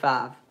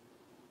 25.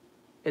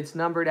 It's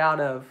numbered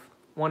out of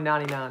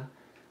 199.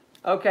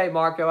 Okay,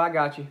 Marco, I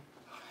got you.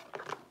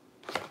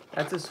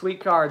 That's a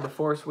sweet card, the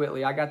Forrest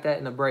Whitley. I got that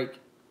in a break.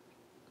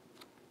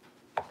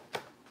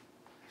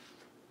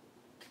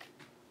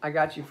 I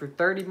got you for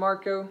 30,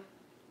 Marco.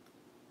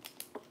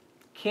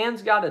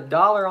 Ken's got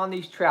 $1 on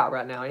these Trout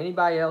right now.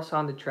 Anybody else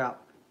on the Trout?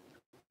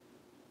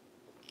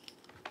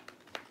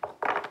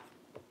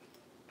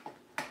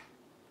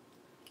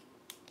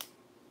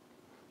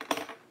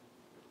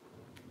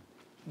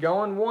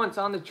 Going once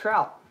on the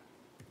Trout.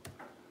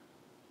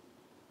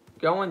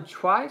 Going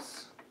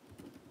twice.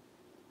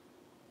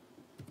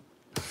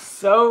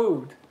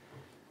 Sold.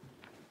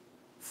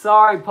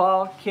 Sorry,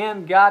 Paul.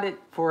 Ken got it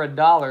for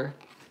 $1.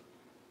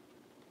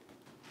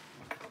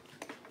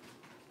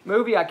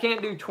 Movie, I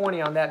can't do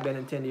 20 on that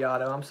Benintendi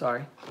auto. I'm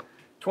sorry.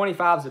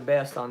 25 is the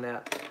best on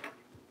that.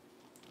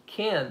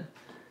 Ken,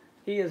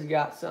 he has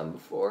got some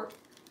before.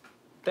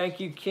 Thank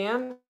you,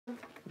 Ken.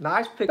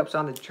 Nice pickups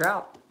on the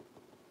Trout.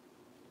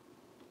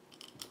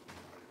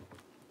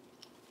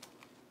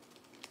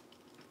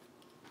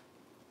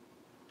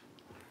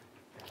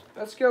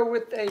 Let's go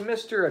with a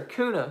Mr.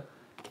 Acuna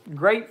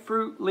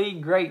Grapefruit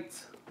League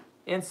Greats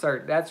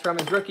insert. That's from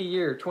his rookie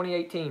year,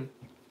 2018.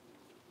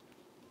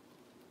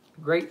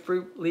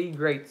 Grapefruit League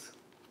Greats.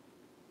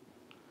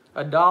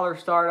 $1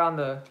 start on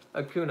the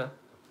Acuna.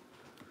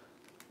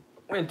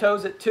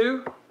 Winto's at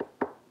 2.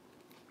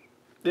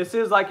 This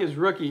is like his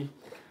rookie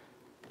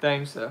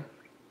thing, so.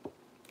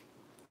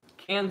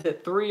 Cans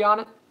at 3 on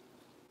it.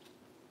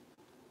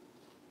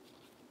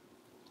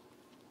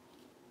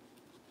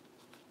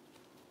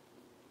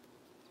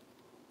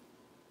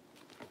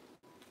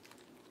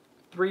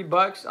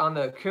 $3 on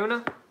the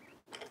Acuna.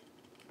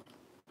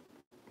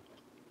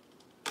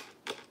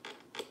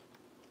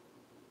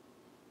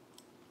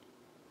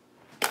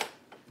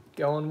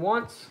 Going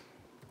once.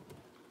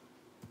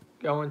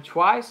 Going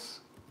twice.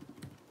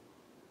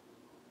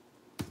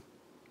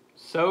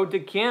 So to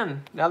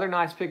Ken. Another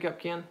nice pickup,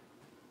 Ken.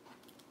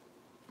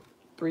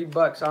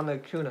 $3 on the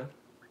Acuna.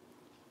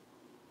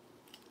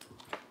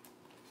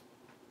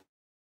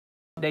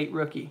 Update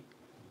rookie.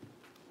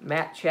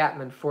 Matt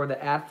Chapman for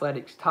the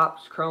Athletics.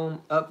 Topps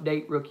Chrome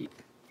Update rookie.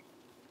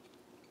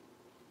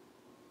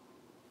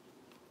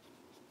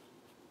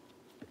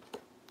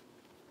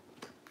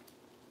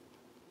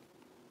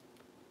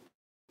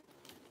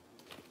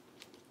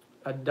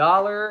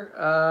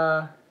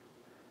 $1.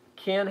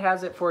 Ken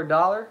has it for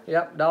 $1.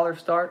 Yep, $1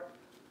 start.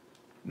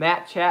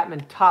 Matt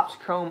Chapman, Topps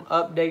Chrome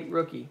Update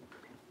rookie.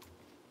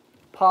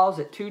 Paul's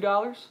at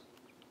 $2.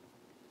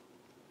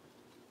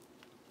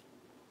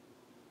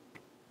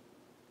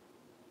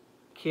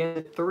 Ken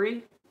at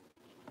 3.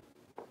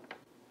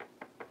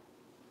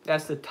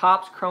 That's the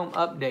Topps Chrome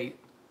Update.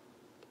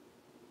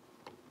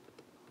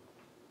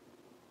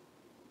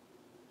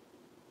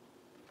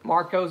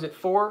 Marco's at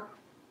 4.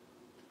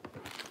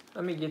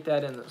 Let me get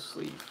that in the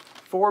sleeve.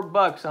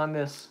 $4 on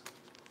this.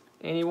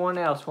 Anyone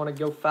else want to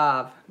go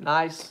 5?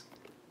 Nice.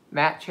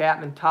 Matt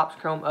Chapman, Topps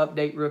Chrome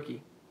Update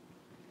rookie.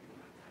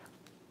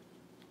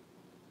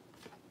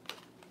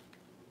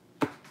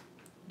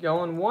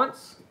 Going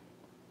once.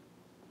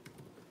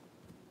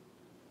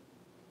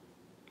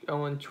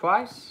 Going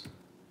twice.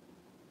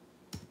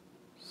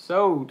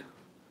 Sold.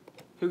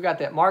 Who got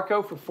that?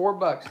 Marco for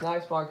 $4.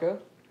 Nice, Marco.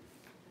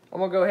 I'm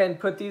going to go ahead and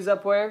put these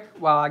up where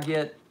while I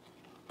get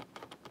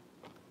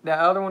that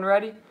other one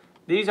ready.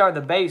 These are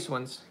the base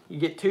ones. You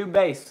get 2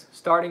 base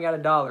starting at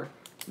 $1.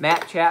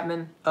 Matt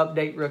Chapman,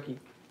 Update rookie.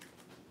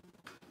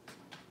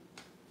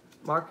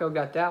 Marco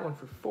got that one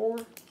for 4.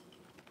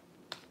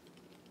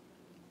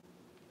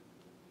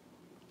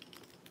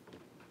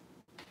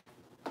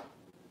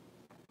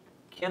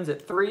 Ken's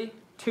at 3.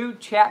 2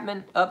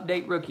 Chapman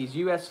Update rookies,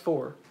 US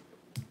 4.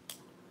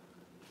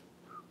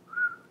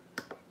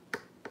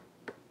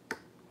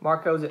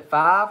 Marco's at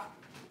 5.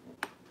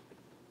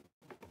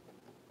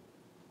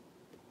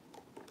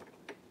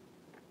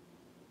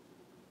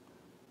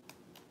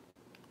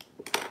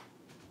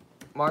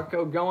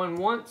 Marco going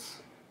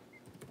once.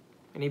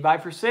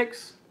 Anybody for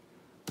 6?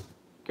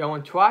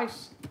 Going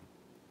twice.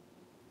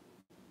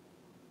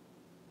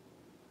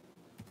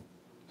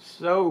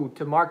 So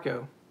to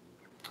Marco.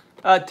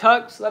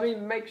 Tux, let me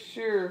make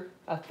sure.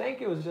 I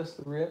think it was just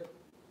the rip.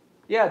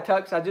 Yeah,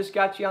 Tux, I just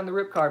got you on the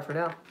rip card for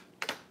now.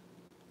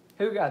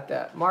 Who got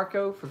that?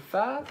 Marco for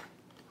 5.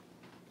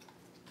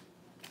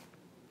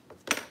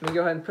 Let me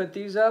go ahead and put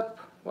these up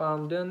while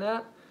I'm doing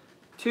that.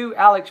 2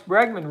 Alex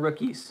Bregman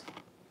rookies.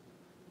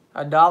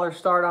 $1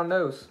 start on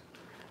those.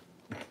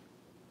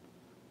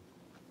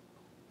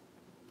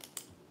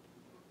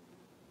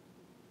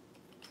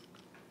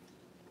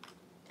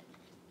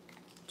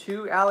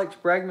 Two Alex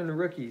Bregman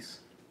rookies.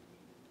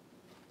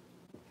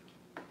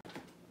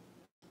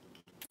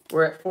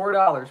 We're at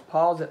 $4.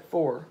 Paul's at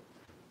 4.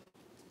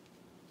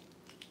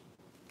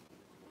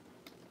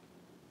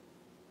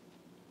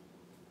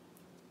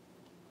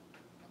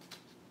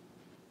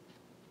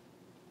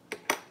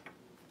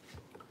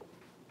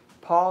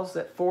 Paul's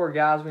at 4,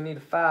 guys. We need a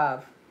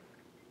 5.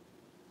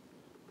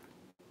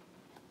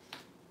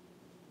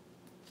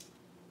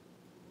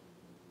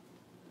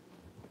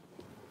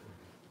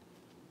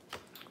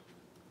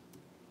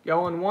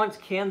 Going once.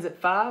 Ken's at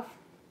 5.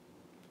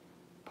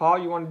 Paul,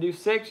 you want to do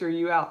 6 or are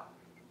you out?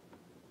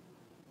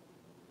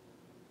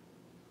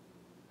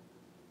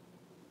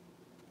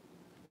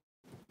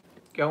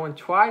 Going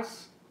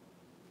twice.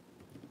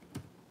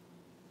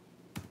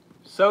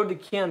 So to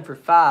Ken for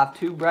 5.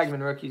 2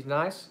 Bregman rookies.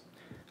 Nice.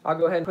 I'll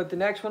go ahead and put the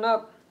next one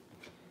up.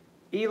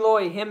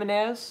 Eloy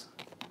Jimenez.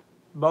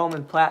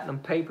 Bowman Platinum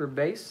Paper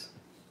Base.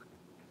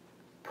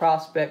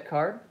 Prospect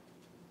card.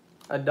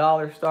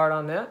 $1 start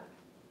on that.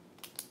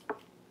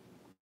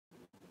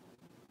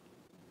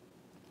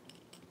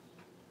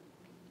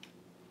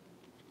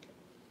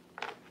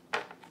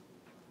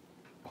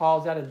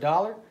 Paul's at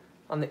 $1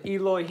 on the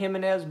Eloy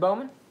Jimenez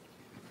Bowman.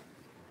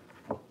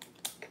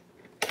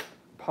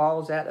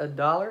 Paul's at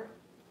 $1.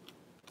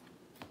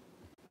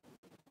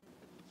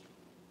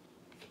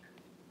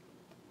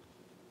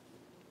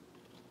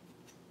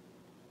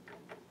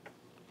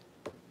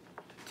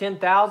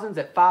 $10,000s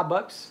at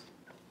 $5.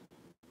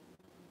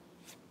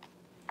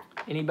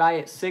 Anybody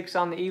at 6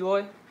 on the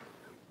Eloy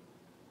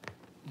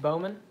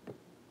Bowman?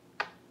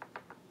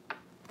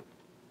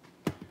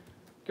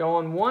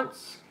 Going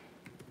once.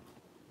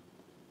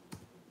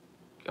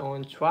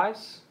 Going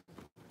twice.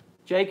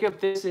 Jacob,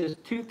 this is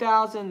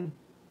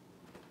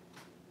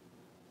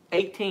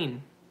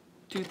 2018.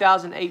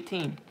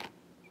 2018.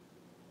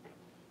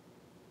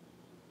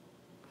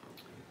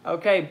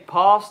 Okay,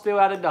 Paul's still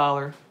at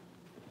 $1.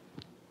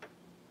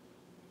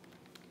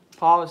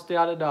 Paul is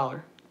still at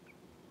 $1.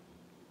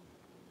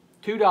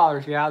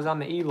 $2, guys, on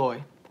the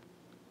Eloy.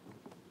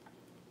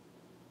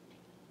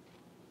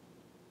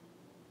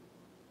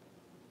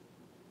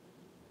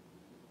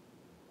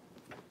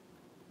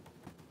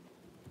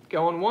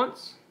 Going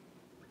once.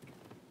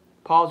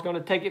 Paul's going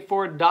to take it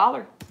for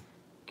 $1.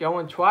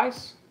 Going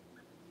twice.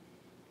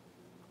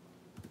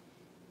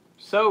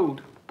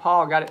 Sold.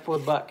 Paul got it for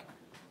 $1.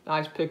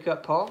 Nice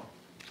pickup, Paul.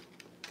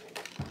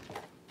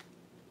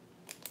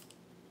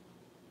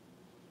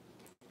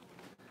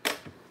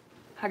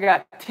 I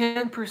got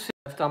 10%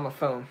 left on my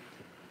phone.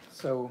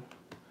 So,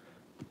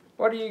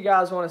 what do you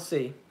guys want to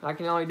see? I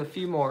can only do a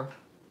few more.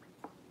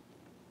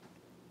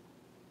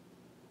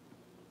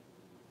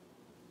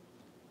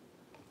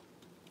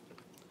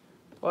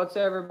 What's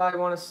everybody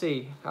want to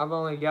see? I've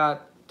only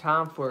got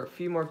time for a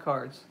few more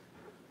cards.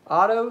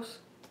 Autos.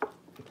 I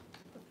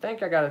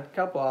think I got a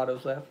couple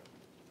autos left.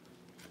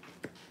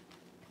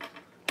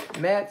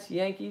 Mets,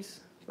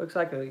 Yankees. Looks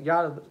like a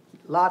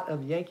lot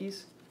of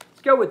Yankees.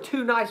 Let's go with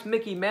 2 nice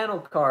Mickey Mantle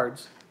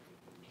cards.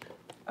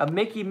 A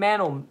Mickey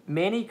Mantle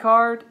mini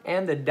card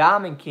and the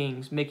Diamond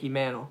Kings Mickey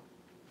Mantle.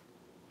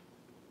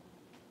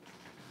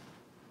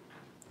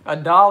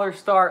 $1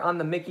 start on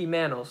the Mickey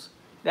Mantles.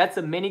 That's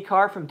a mini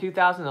card from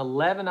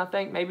 2011, I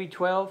think, maybe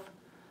 12.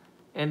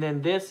 And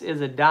then this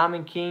is a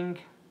Diamond King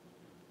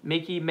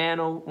Mickey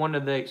Mantle, one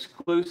of the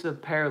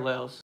exclusive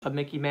parallels of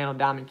Mickey Mantle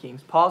Diamond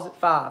Kings. Paul's at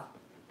 5.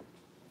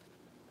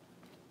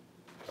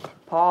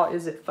 Paul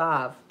is at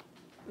 5.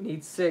 We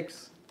need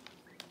 6.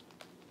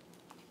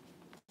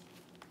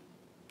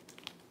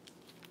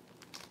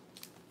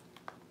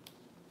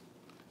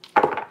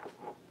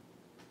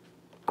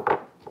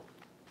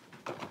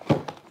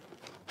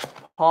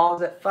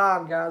 Paul's at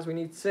 5, guys. We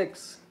need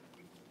 6.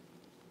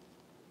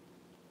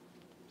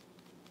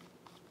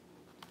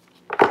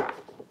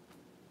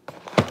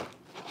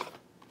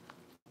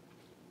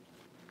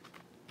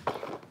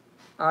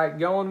 All right,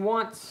 going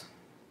once.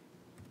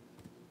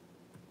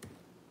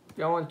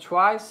 Going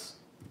twice.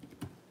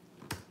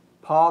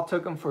 Paul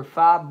took them for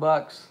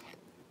 $5.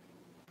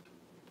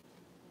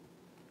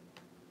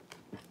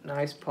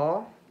 Nice,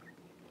 Paul.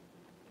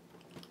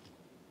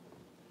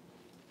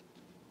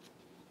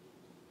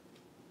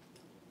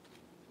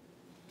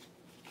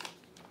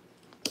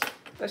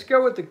 Let's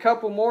go with a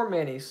couple more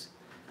minis.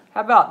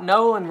 How about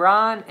Nolan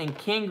Ryan and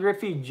Ken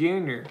Griffey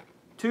Jr.?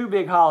 2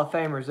 big Hall of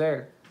Famers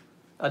there.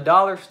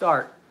 $1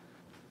 start.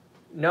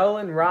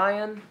 Nolan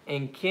Ryan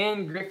and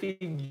Ken Griffey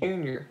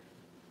Jr.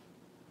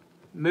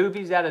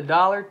 Movies at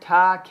 $1.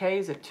 Ty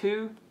K's at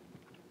 2.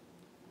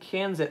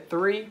 Ken's at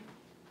 3.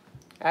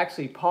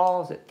 Actually,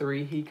 Paul's at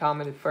 3. He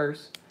commented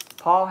first.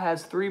 Paul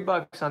has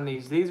 $3 on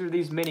these. These are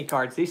these mini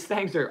cards. These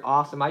things are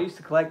awesome. I used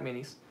to collect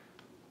minis.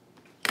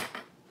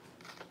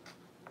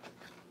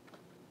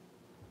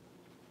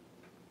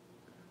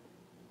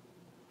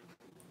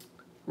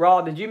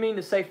 Raw, did you mean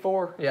to say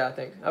 4? Yeah, I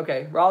think.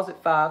 Okay, Raw's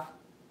at 5.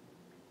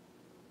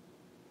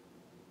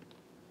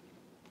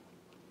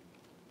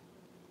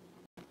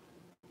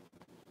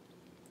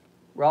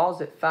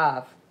 Raw's at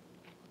 5.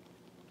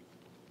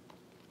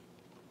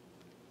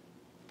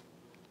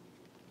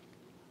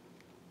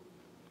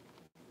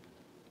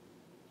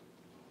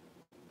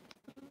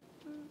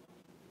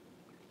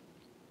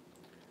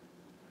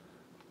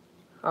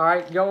 All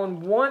right,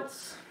 going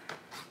once.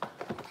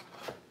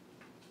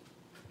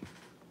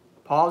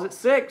 Paul's at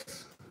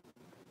 6.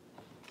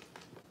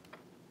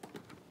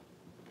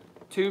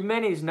 2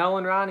 minis,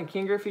 Nolan Ryan and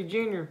Ken Griffey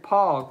Jr.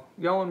 Paul,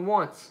 going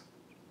once.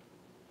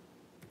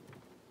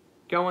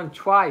 Going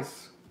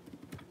twice.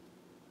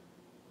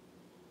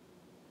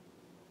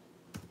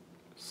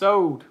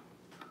 Sold.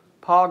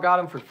 Paul got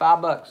him for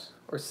 $5.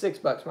 Or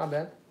 $6, my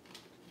bad.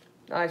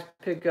 Nice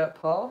pickup,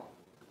 Paul.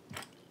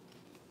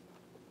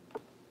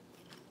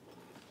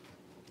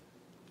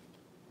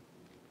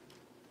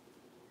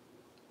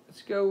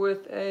 Let's go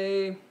with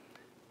a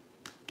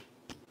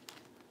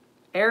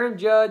Aaron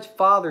Judge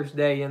Father's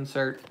Day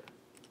insert.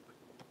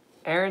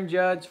 Aaron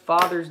Judge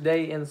Father's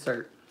Day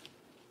insert.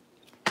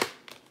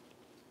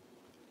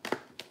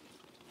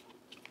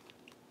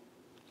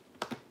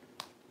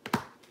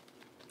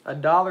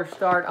 $1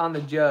 start on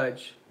the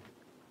Judge.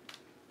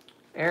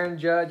 Aaron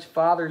Judge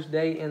Father's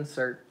Day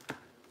insert.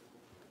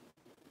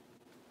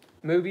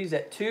 Movies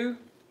at 2.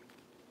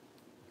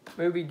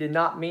 Movie did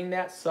not mean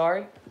that,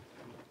 sorry.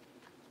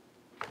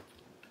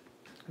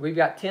 We've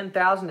got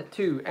 10,000 at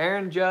 2.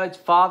 Aaron Judge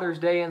Father's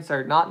Day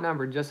insert. Not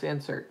numbered, just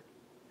insert.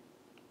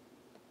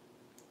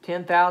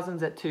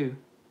 10,000's at 2.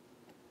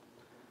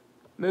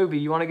 Movie,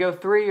 you want to go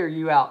 3 or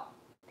you out?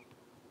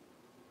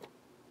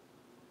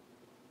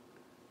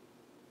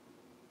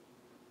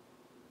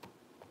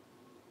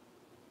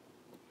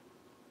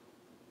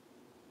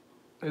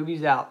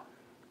 Movie's out.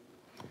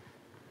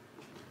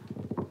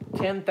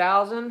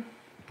 10,000.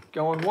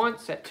 Going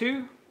once at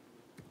 2.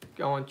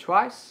 Going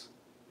twice.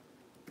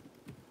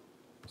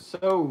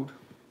 Sold.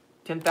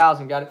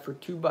 10,000. Got it for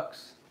 $2.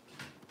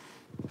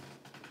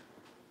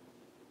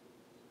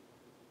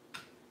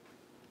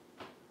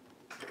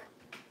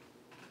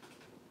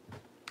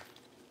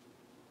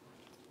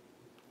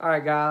 All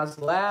right, guys.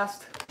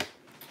 Last.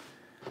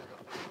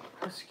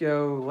 Let's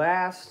go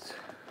last.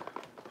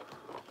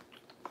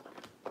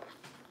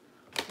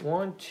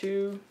 1,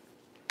 2,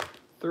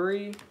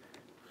 3,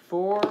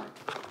 4.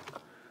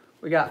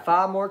 We got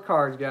 5 more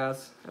cards,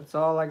 guys. That's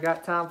all I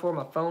got time for.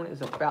 My phone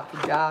is about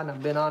to die, and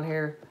I've been on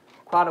here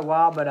quite a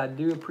while, but I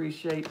do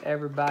appreciate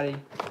everybody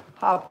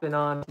hopping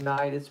on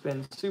tonight. It's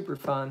been super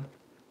fun.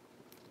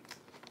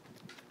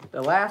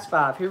 The last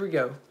 5. Here we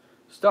go.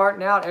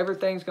 Starting out,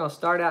 everything's going to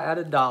start out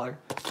at $1.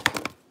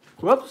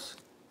 Whoops.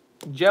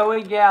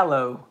 Joey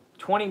Gallo,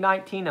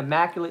 2019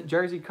 Immaculate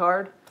Jersey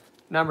card,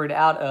 numbered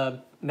out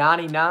of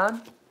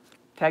 99.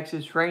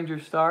 Texas Ranger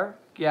star.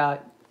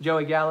 Got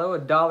Joey Gallo,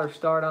 $1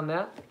 start on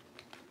that.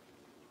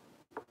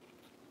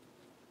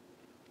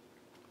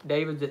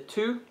 David's at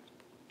 2.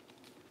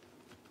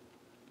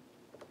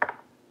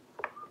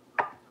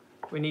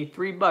 We need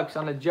 $3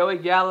 on the Joey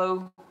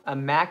Gallo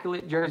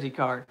Immaculate Jersey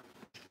card.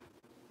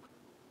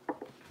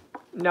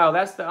 No,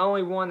 that's the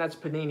only one that's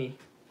Panini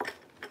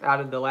out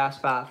of the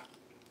last 5.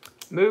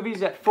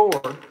 Movies at 4.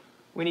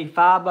 We need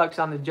 $5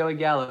 on the Joey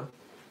Gallo.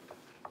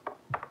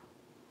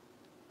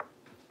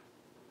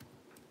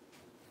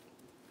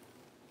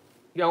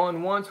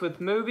 Going once with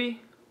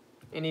movie.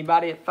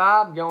 Anybody at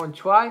 5? Going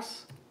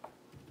twice.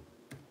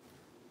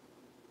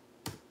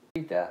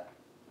 Beat that.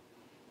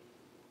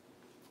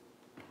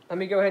 Let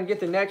me go ahead and get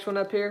the next one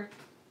up here.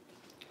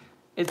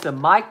 It's a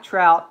Mike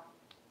Trout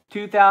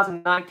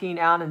 2019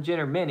 Allen and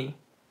Jenner Mini,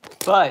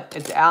 but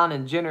it's Allen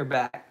and Jenner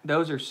back.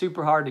 Those are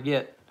super hard to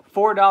get.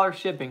 $4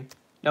 shipping,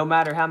 no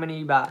matter how many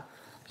you buy.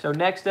 So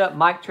next up,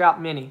 Mike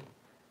Trout Mini.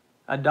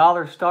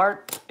 $1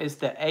 start is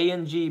the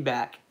A&G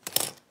back.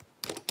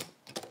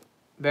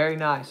 Very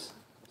nice.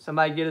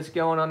 Somebody get us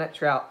going on that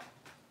Trout.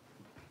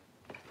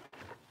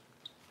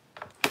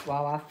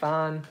 While I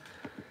find,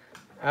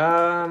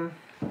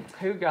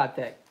 who got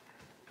that?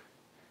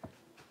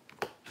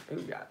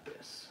 Who got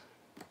this?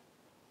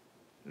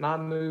 My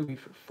movie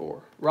for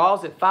 4.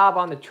 Raw's at 5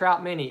 on the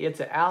Trout Mini. It's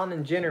an Allen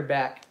and Jenner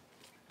back.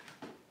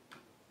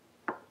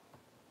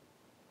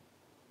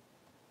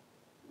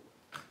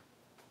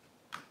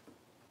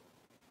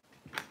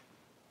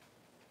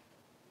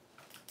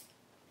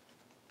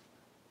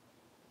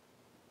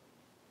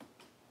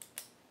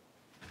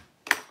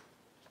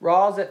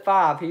 Raw's at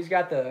 5. He's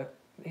got the,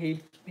 he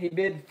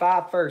bid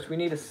 5 first. We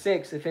need a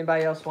 6 if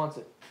anybody else wants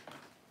it.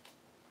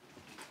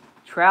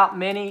 Trout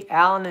Mini,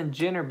 Allen and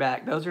Jenner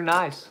back. Those are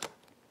nice.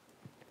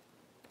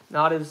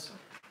 Not as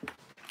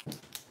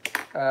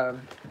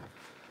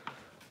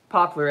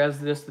popular as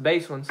the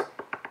base ones.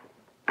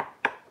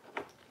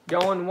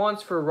 Going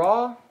once for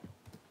Raw.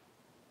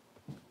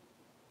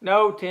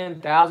 No,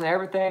 10,000.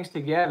 Everything's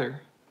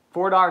together.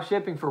 $4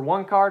 shipping for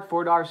 1 card.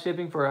 $4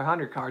 shipping for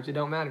 100 cards. It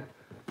don't matter.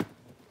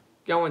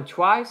 Going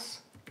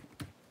twice.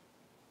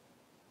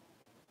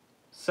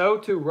 So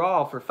to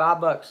Raw for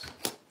 $5.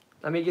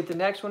 Let me get the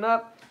next one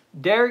up.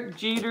 Derek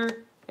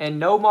Jeter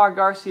and Nomar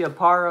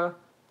Garciaparra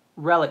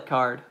relic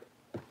card.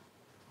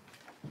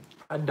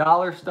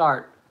 $1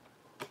 start.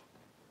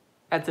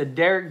 That's a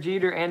Derek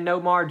Jeter and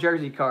Nomar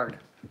jersey card.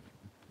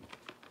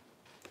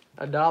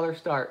 $1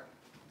 start.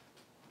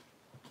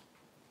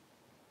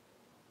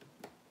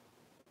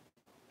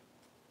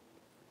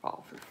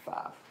 All for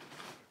 5.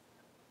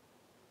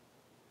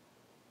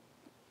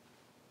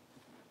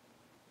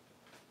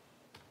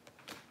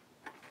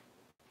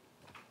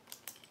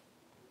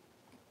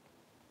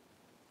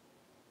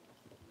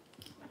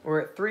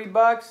 We're at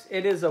 $3.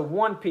 It is a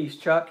 1 piece,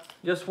 Chuck.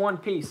 Just 1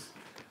 piece.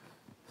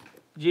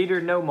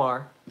 Jeter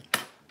Nomar.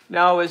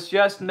 No, it's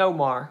just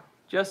Nomar.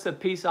 Just a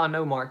piece on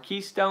Nomar.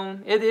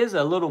 Keystone. It is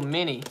a little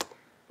mini.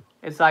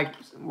 It's like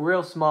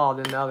real small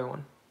than the other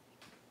one.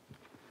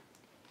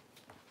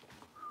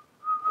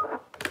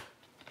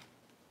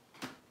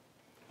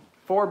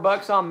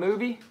 $4 on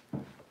movie.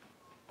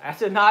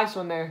 That's a nice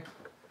one there.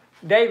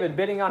 David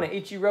bidding on an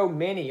Ichiro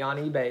Mini on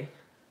eBay.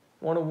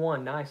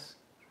 101. Nice.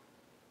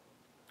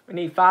 We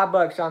need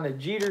 $5 on the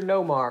Jeter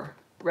Nomar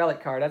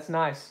relic card. That's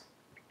nice.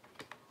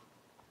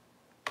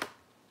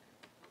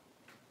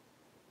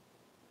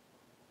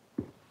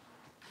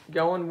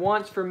 Going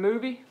once for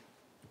movie.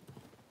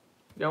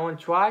 Going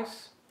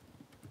twice.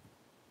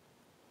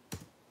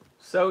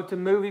 So to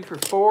movie for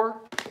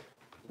 4.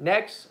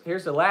 Next,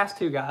 here's the last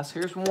 2, guys.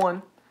 Here's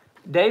one.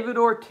 David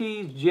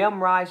Ortiz,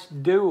 Jim Rice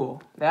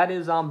duel. That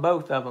is on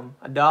both of them.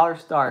 $1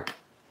 start.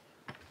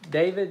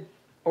 David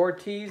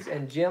Ortiz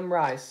and Jim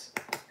Rice.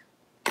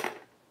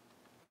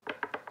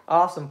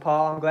 Awesome,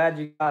 Paul. I'm glad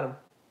you got him.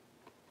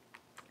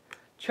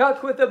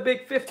 Chuck with a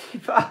big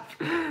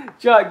 55.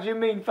 Chuck, you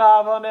mean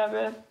 5 on that,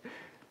 man?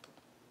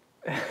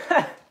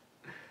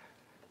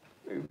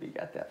 We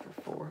got that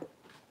for 4.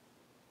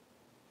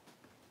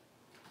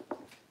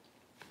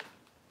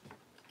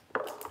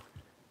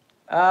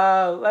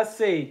 Let's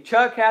see.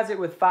 Chuck has it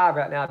with 5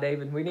 right now,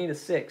 David. We need a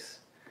 6.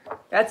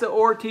 That's an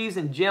Ortiz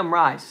and Jim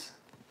Rice.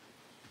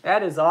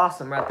 That is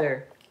awesome right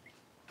there.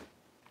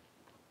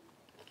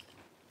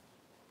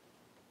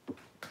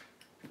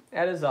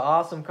 That is an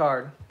awesome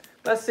card.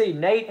 Let's see.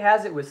 Nate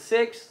has it with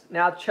 6.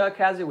 Now Chuck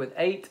has it with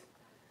 8.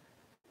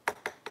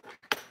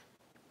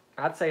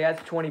 I'd say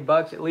that's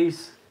 $20 at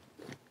least.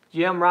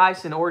 Jim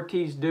Rice and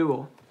Ortiz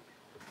duel.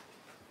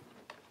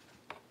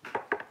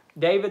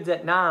 David's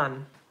at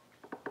 9.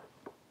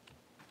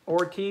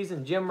 Ortiz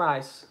and Jim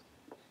Rice.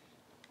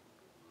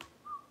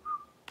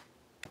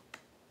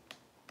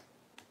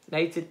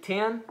 Nate's at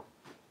 10.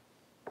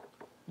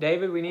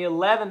 David, we need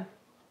 11.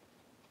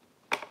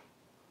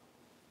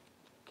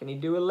 Can he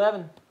do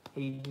 11?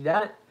 He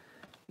done it.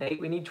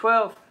 Nate, we need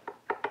 12.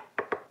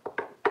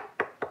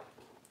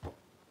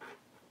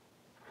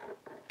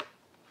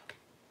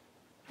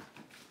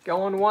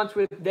 Going once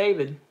with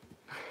David.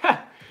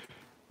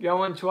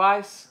 Going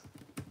twice.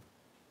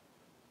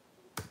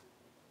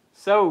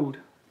 Sold.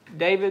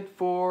 David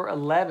for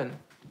 11.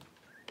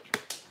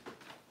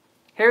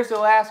 Here's the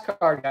last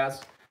card,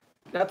 guys.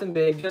 Nothing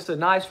big. Just a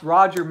nice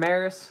Roger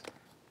Maris.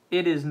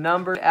 It is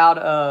numbered out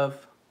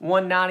of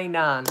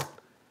 199.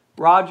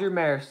 Roger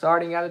Maris,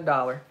 starting at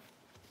 $1.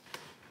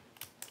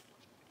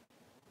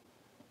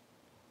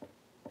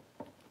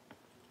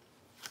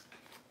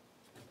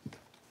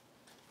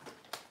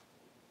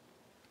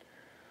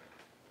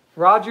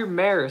 Roger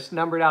Maris,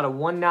 numbered out of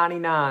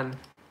 199.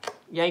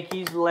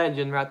 Yankees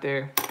legend right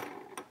there.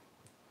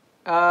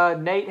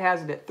 Nate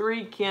has it at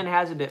 3. Ken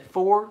has it at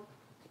 4.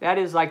 That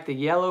is like the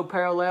yellow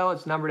parallel.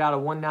 It's numbered out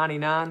of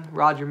 199.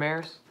 Roger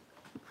Maris.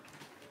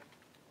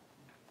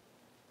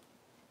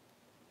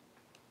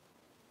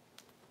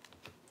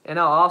 And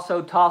I'll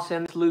also toss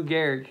in this Lou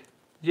Gehrig,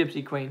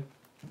 Gypsy Queen.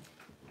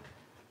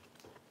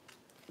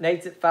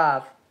 Nate's at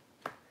 5.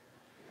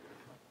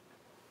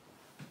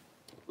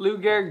 Lou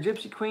Gehrig,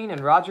 Gypsy Queen,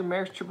 and Roger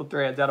Maris triple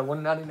threads out of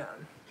 199.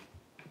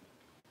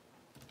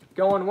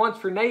 Going once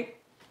for Nate.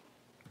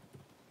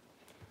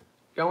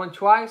 Going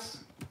twice.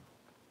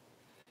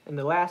 And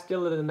the last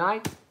deal of the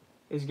night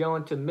is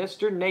going to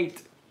Mr.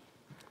 Nate.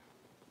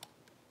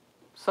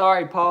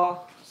 Sorry,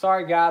 Paul.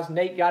 Sorry, guys.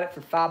 Nate got it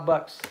for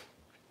 $5.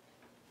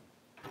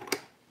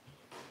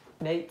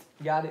 Nate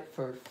got it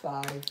for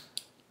 $5.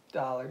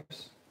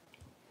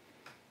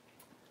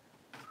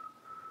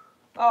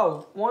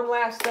 Oh, one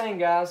last thing,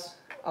 guys.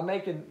 I'm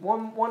making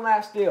one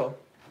last deal.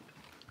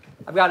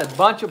 I've got a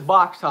bunch of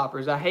box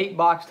toppers. I hate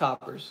box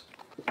toppers.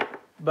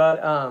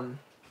 But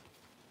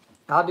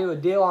I'll do a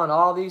deal on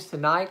all these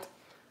tonight.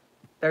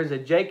 There's a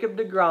Jacob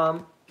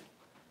deGrom,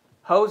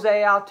 Jose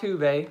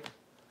Altuve,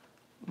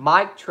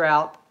 Mike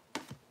Trout,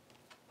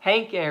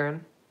 Hank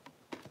Aaron,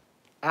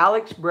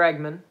 Alex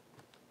Bregman,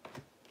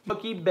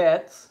 Mookie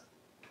Betts,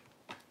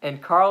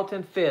 and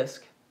Carlton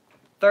Fisk.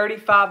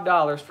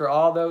 $35 for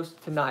all those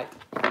tonight.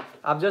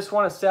 I just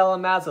want to sell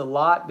them as a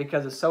lot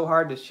because it's so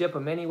hard to ship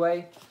them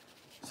anyway.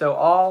 So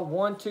all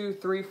 1, 2,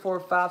 3, 4,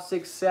 5,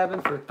 6,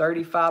 7 for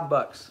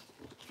 $35.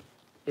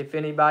 If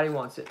anybody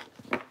wants it.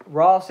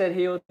 Raw said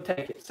he'll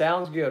take it.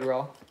 Sounds good,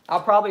 Raw.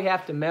 I'll probably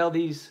have to mail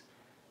these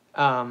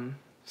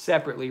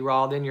separately,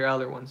 Raw, than your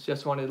other ones.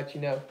 Just wanted to let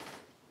you know.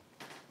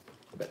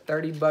 But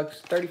 $30,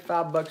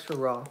 $35 for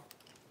Raw.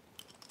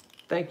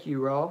 Thank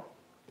you, Raw.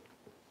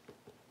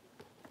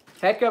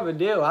 Heck of a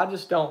deal. I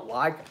just don't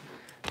like it.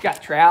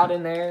 Got Trout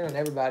in there and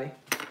everybody.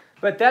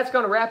 But that's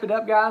going to wrap it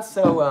up, guys.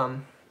 So,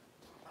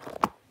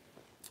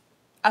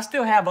 I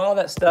still have all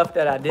that stuff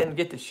that I didn't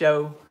get to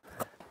show.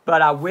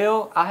 But I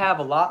have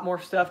a lot more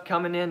stuff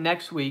coming in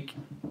next week.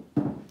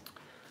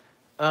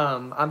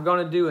 I'm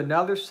going to do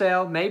another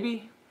sale,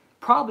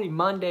 probably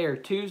Monday or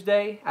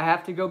Tuesday. I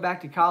have to go back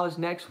to college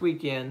next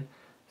weekend.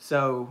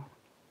 So,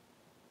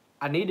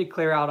 I need to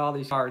clear out all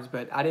these cards,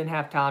 but I didn't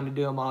have time to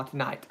do them all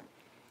tonight.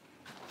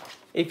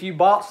 If you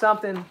bought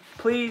something,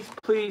 please,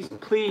 please,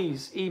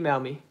 please email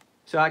me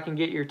so I can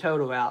get your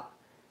total out.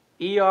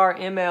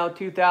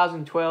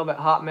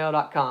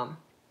 erml2012@hotmail.com.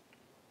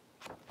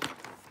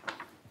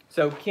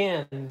 So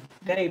Ken,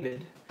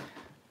 David,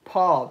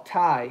 Paul,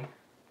 Ty,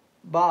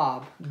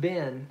 Bob,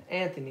 Ben,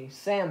 Anthony,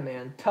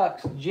 Samman,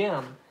 Tux,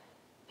 Jim,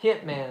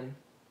 Hitman,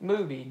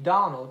 Movie,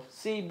 Donald,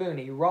 C.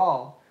 Booney,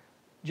 Raw,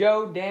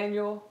 Joe,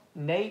 Daniel,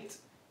 Nate,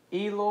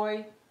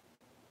 Eloy,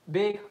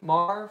 Big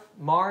Marv,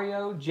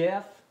 Mario,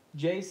 Jeff,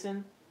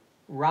 Jason,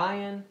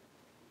 Ryan,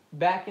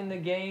 Back in the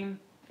Game,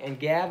 and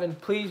Gavin.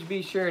 Please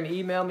be sure and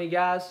email me,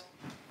 guys.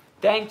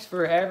 Thanks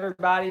for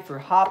everybody for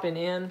hopping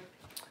in.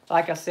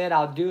 Like I said,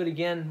 I'll do it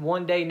again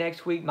one day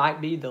next week.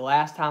 Might be the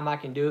last time I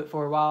can do it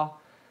for a while.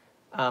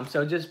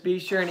 So just be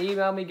sure and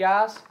email me,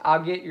 guys.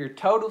 I'll get your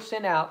total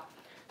sent out.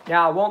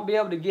 Now, I won't be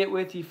able to get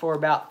with you for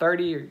about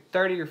 30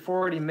 or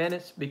 40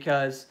 minutes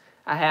because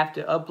I have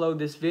to upload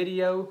this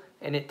video,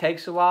 and it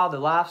takes a while, the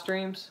live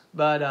streams.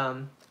 But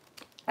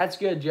that's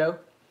good, Joe.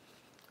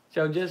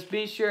 So just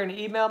be sure and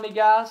email me,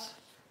 guys.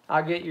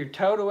 I'll get your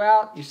total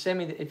out. You send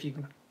me if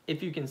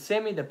you can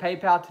send me the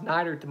PayPal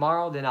tonight or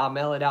tomorrow, then I'll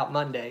mail it out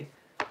Monday.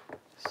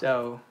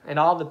 So, and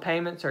all the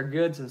payments are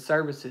goods and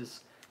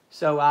services.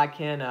 So I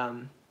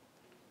can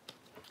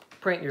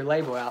print your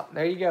label out.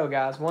 There you go,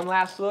 guys. One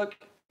last look.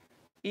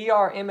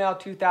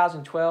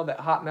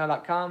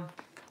 erml2012@hotmail.com.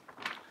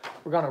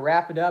 We're going to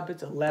wrap it up.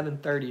 It's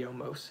 11:30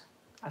 almost.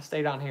 I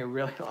stayed on here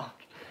really long.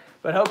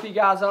 But hope you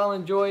guys all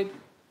enjoyed.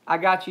 I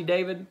got you,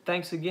 David.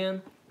 Thanks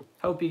again.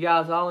 Hope you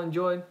guys all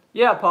enjoyed.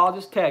 Yeah, Paul,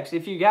 just text.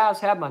 If you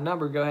guys have my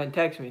number, go ahead and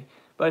text me.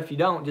 But if you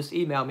don't, just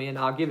email me and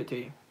I'll give it to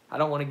you. I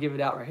don't want to give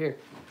it out right here.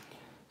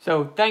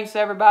 So thanks,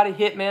 everybody.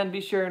 Hitman,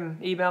 be sure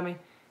and email me.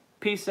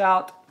 Peace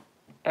out.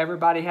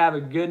 Everybody have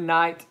a good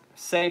night.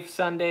 Safe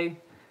Sunday.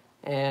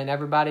 And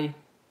everybody,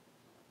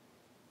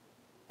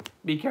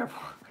 be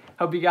careful.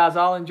 Hope you guys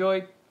all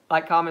enjoyed.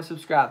 Like, comment,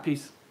 subscribe.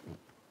 Peace.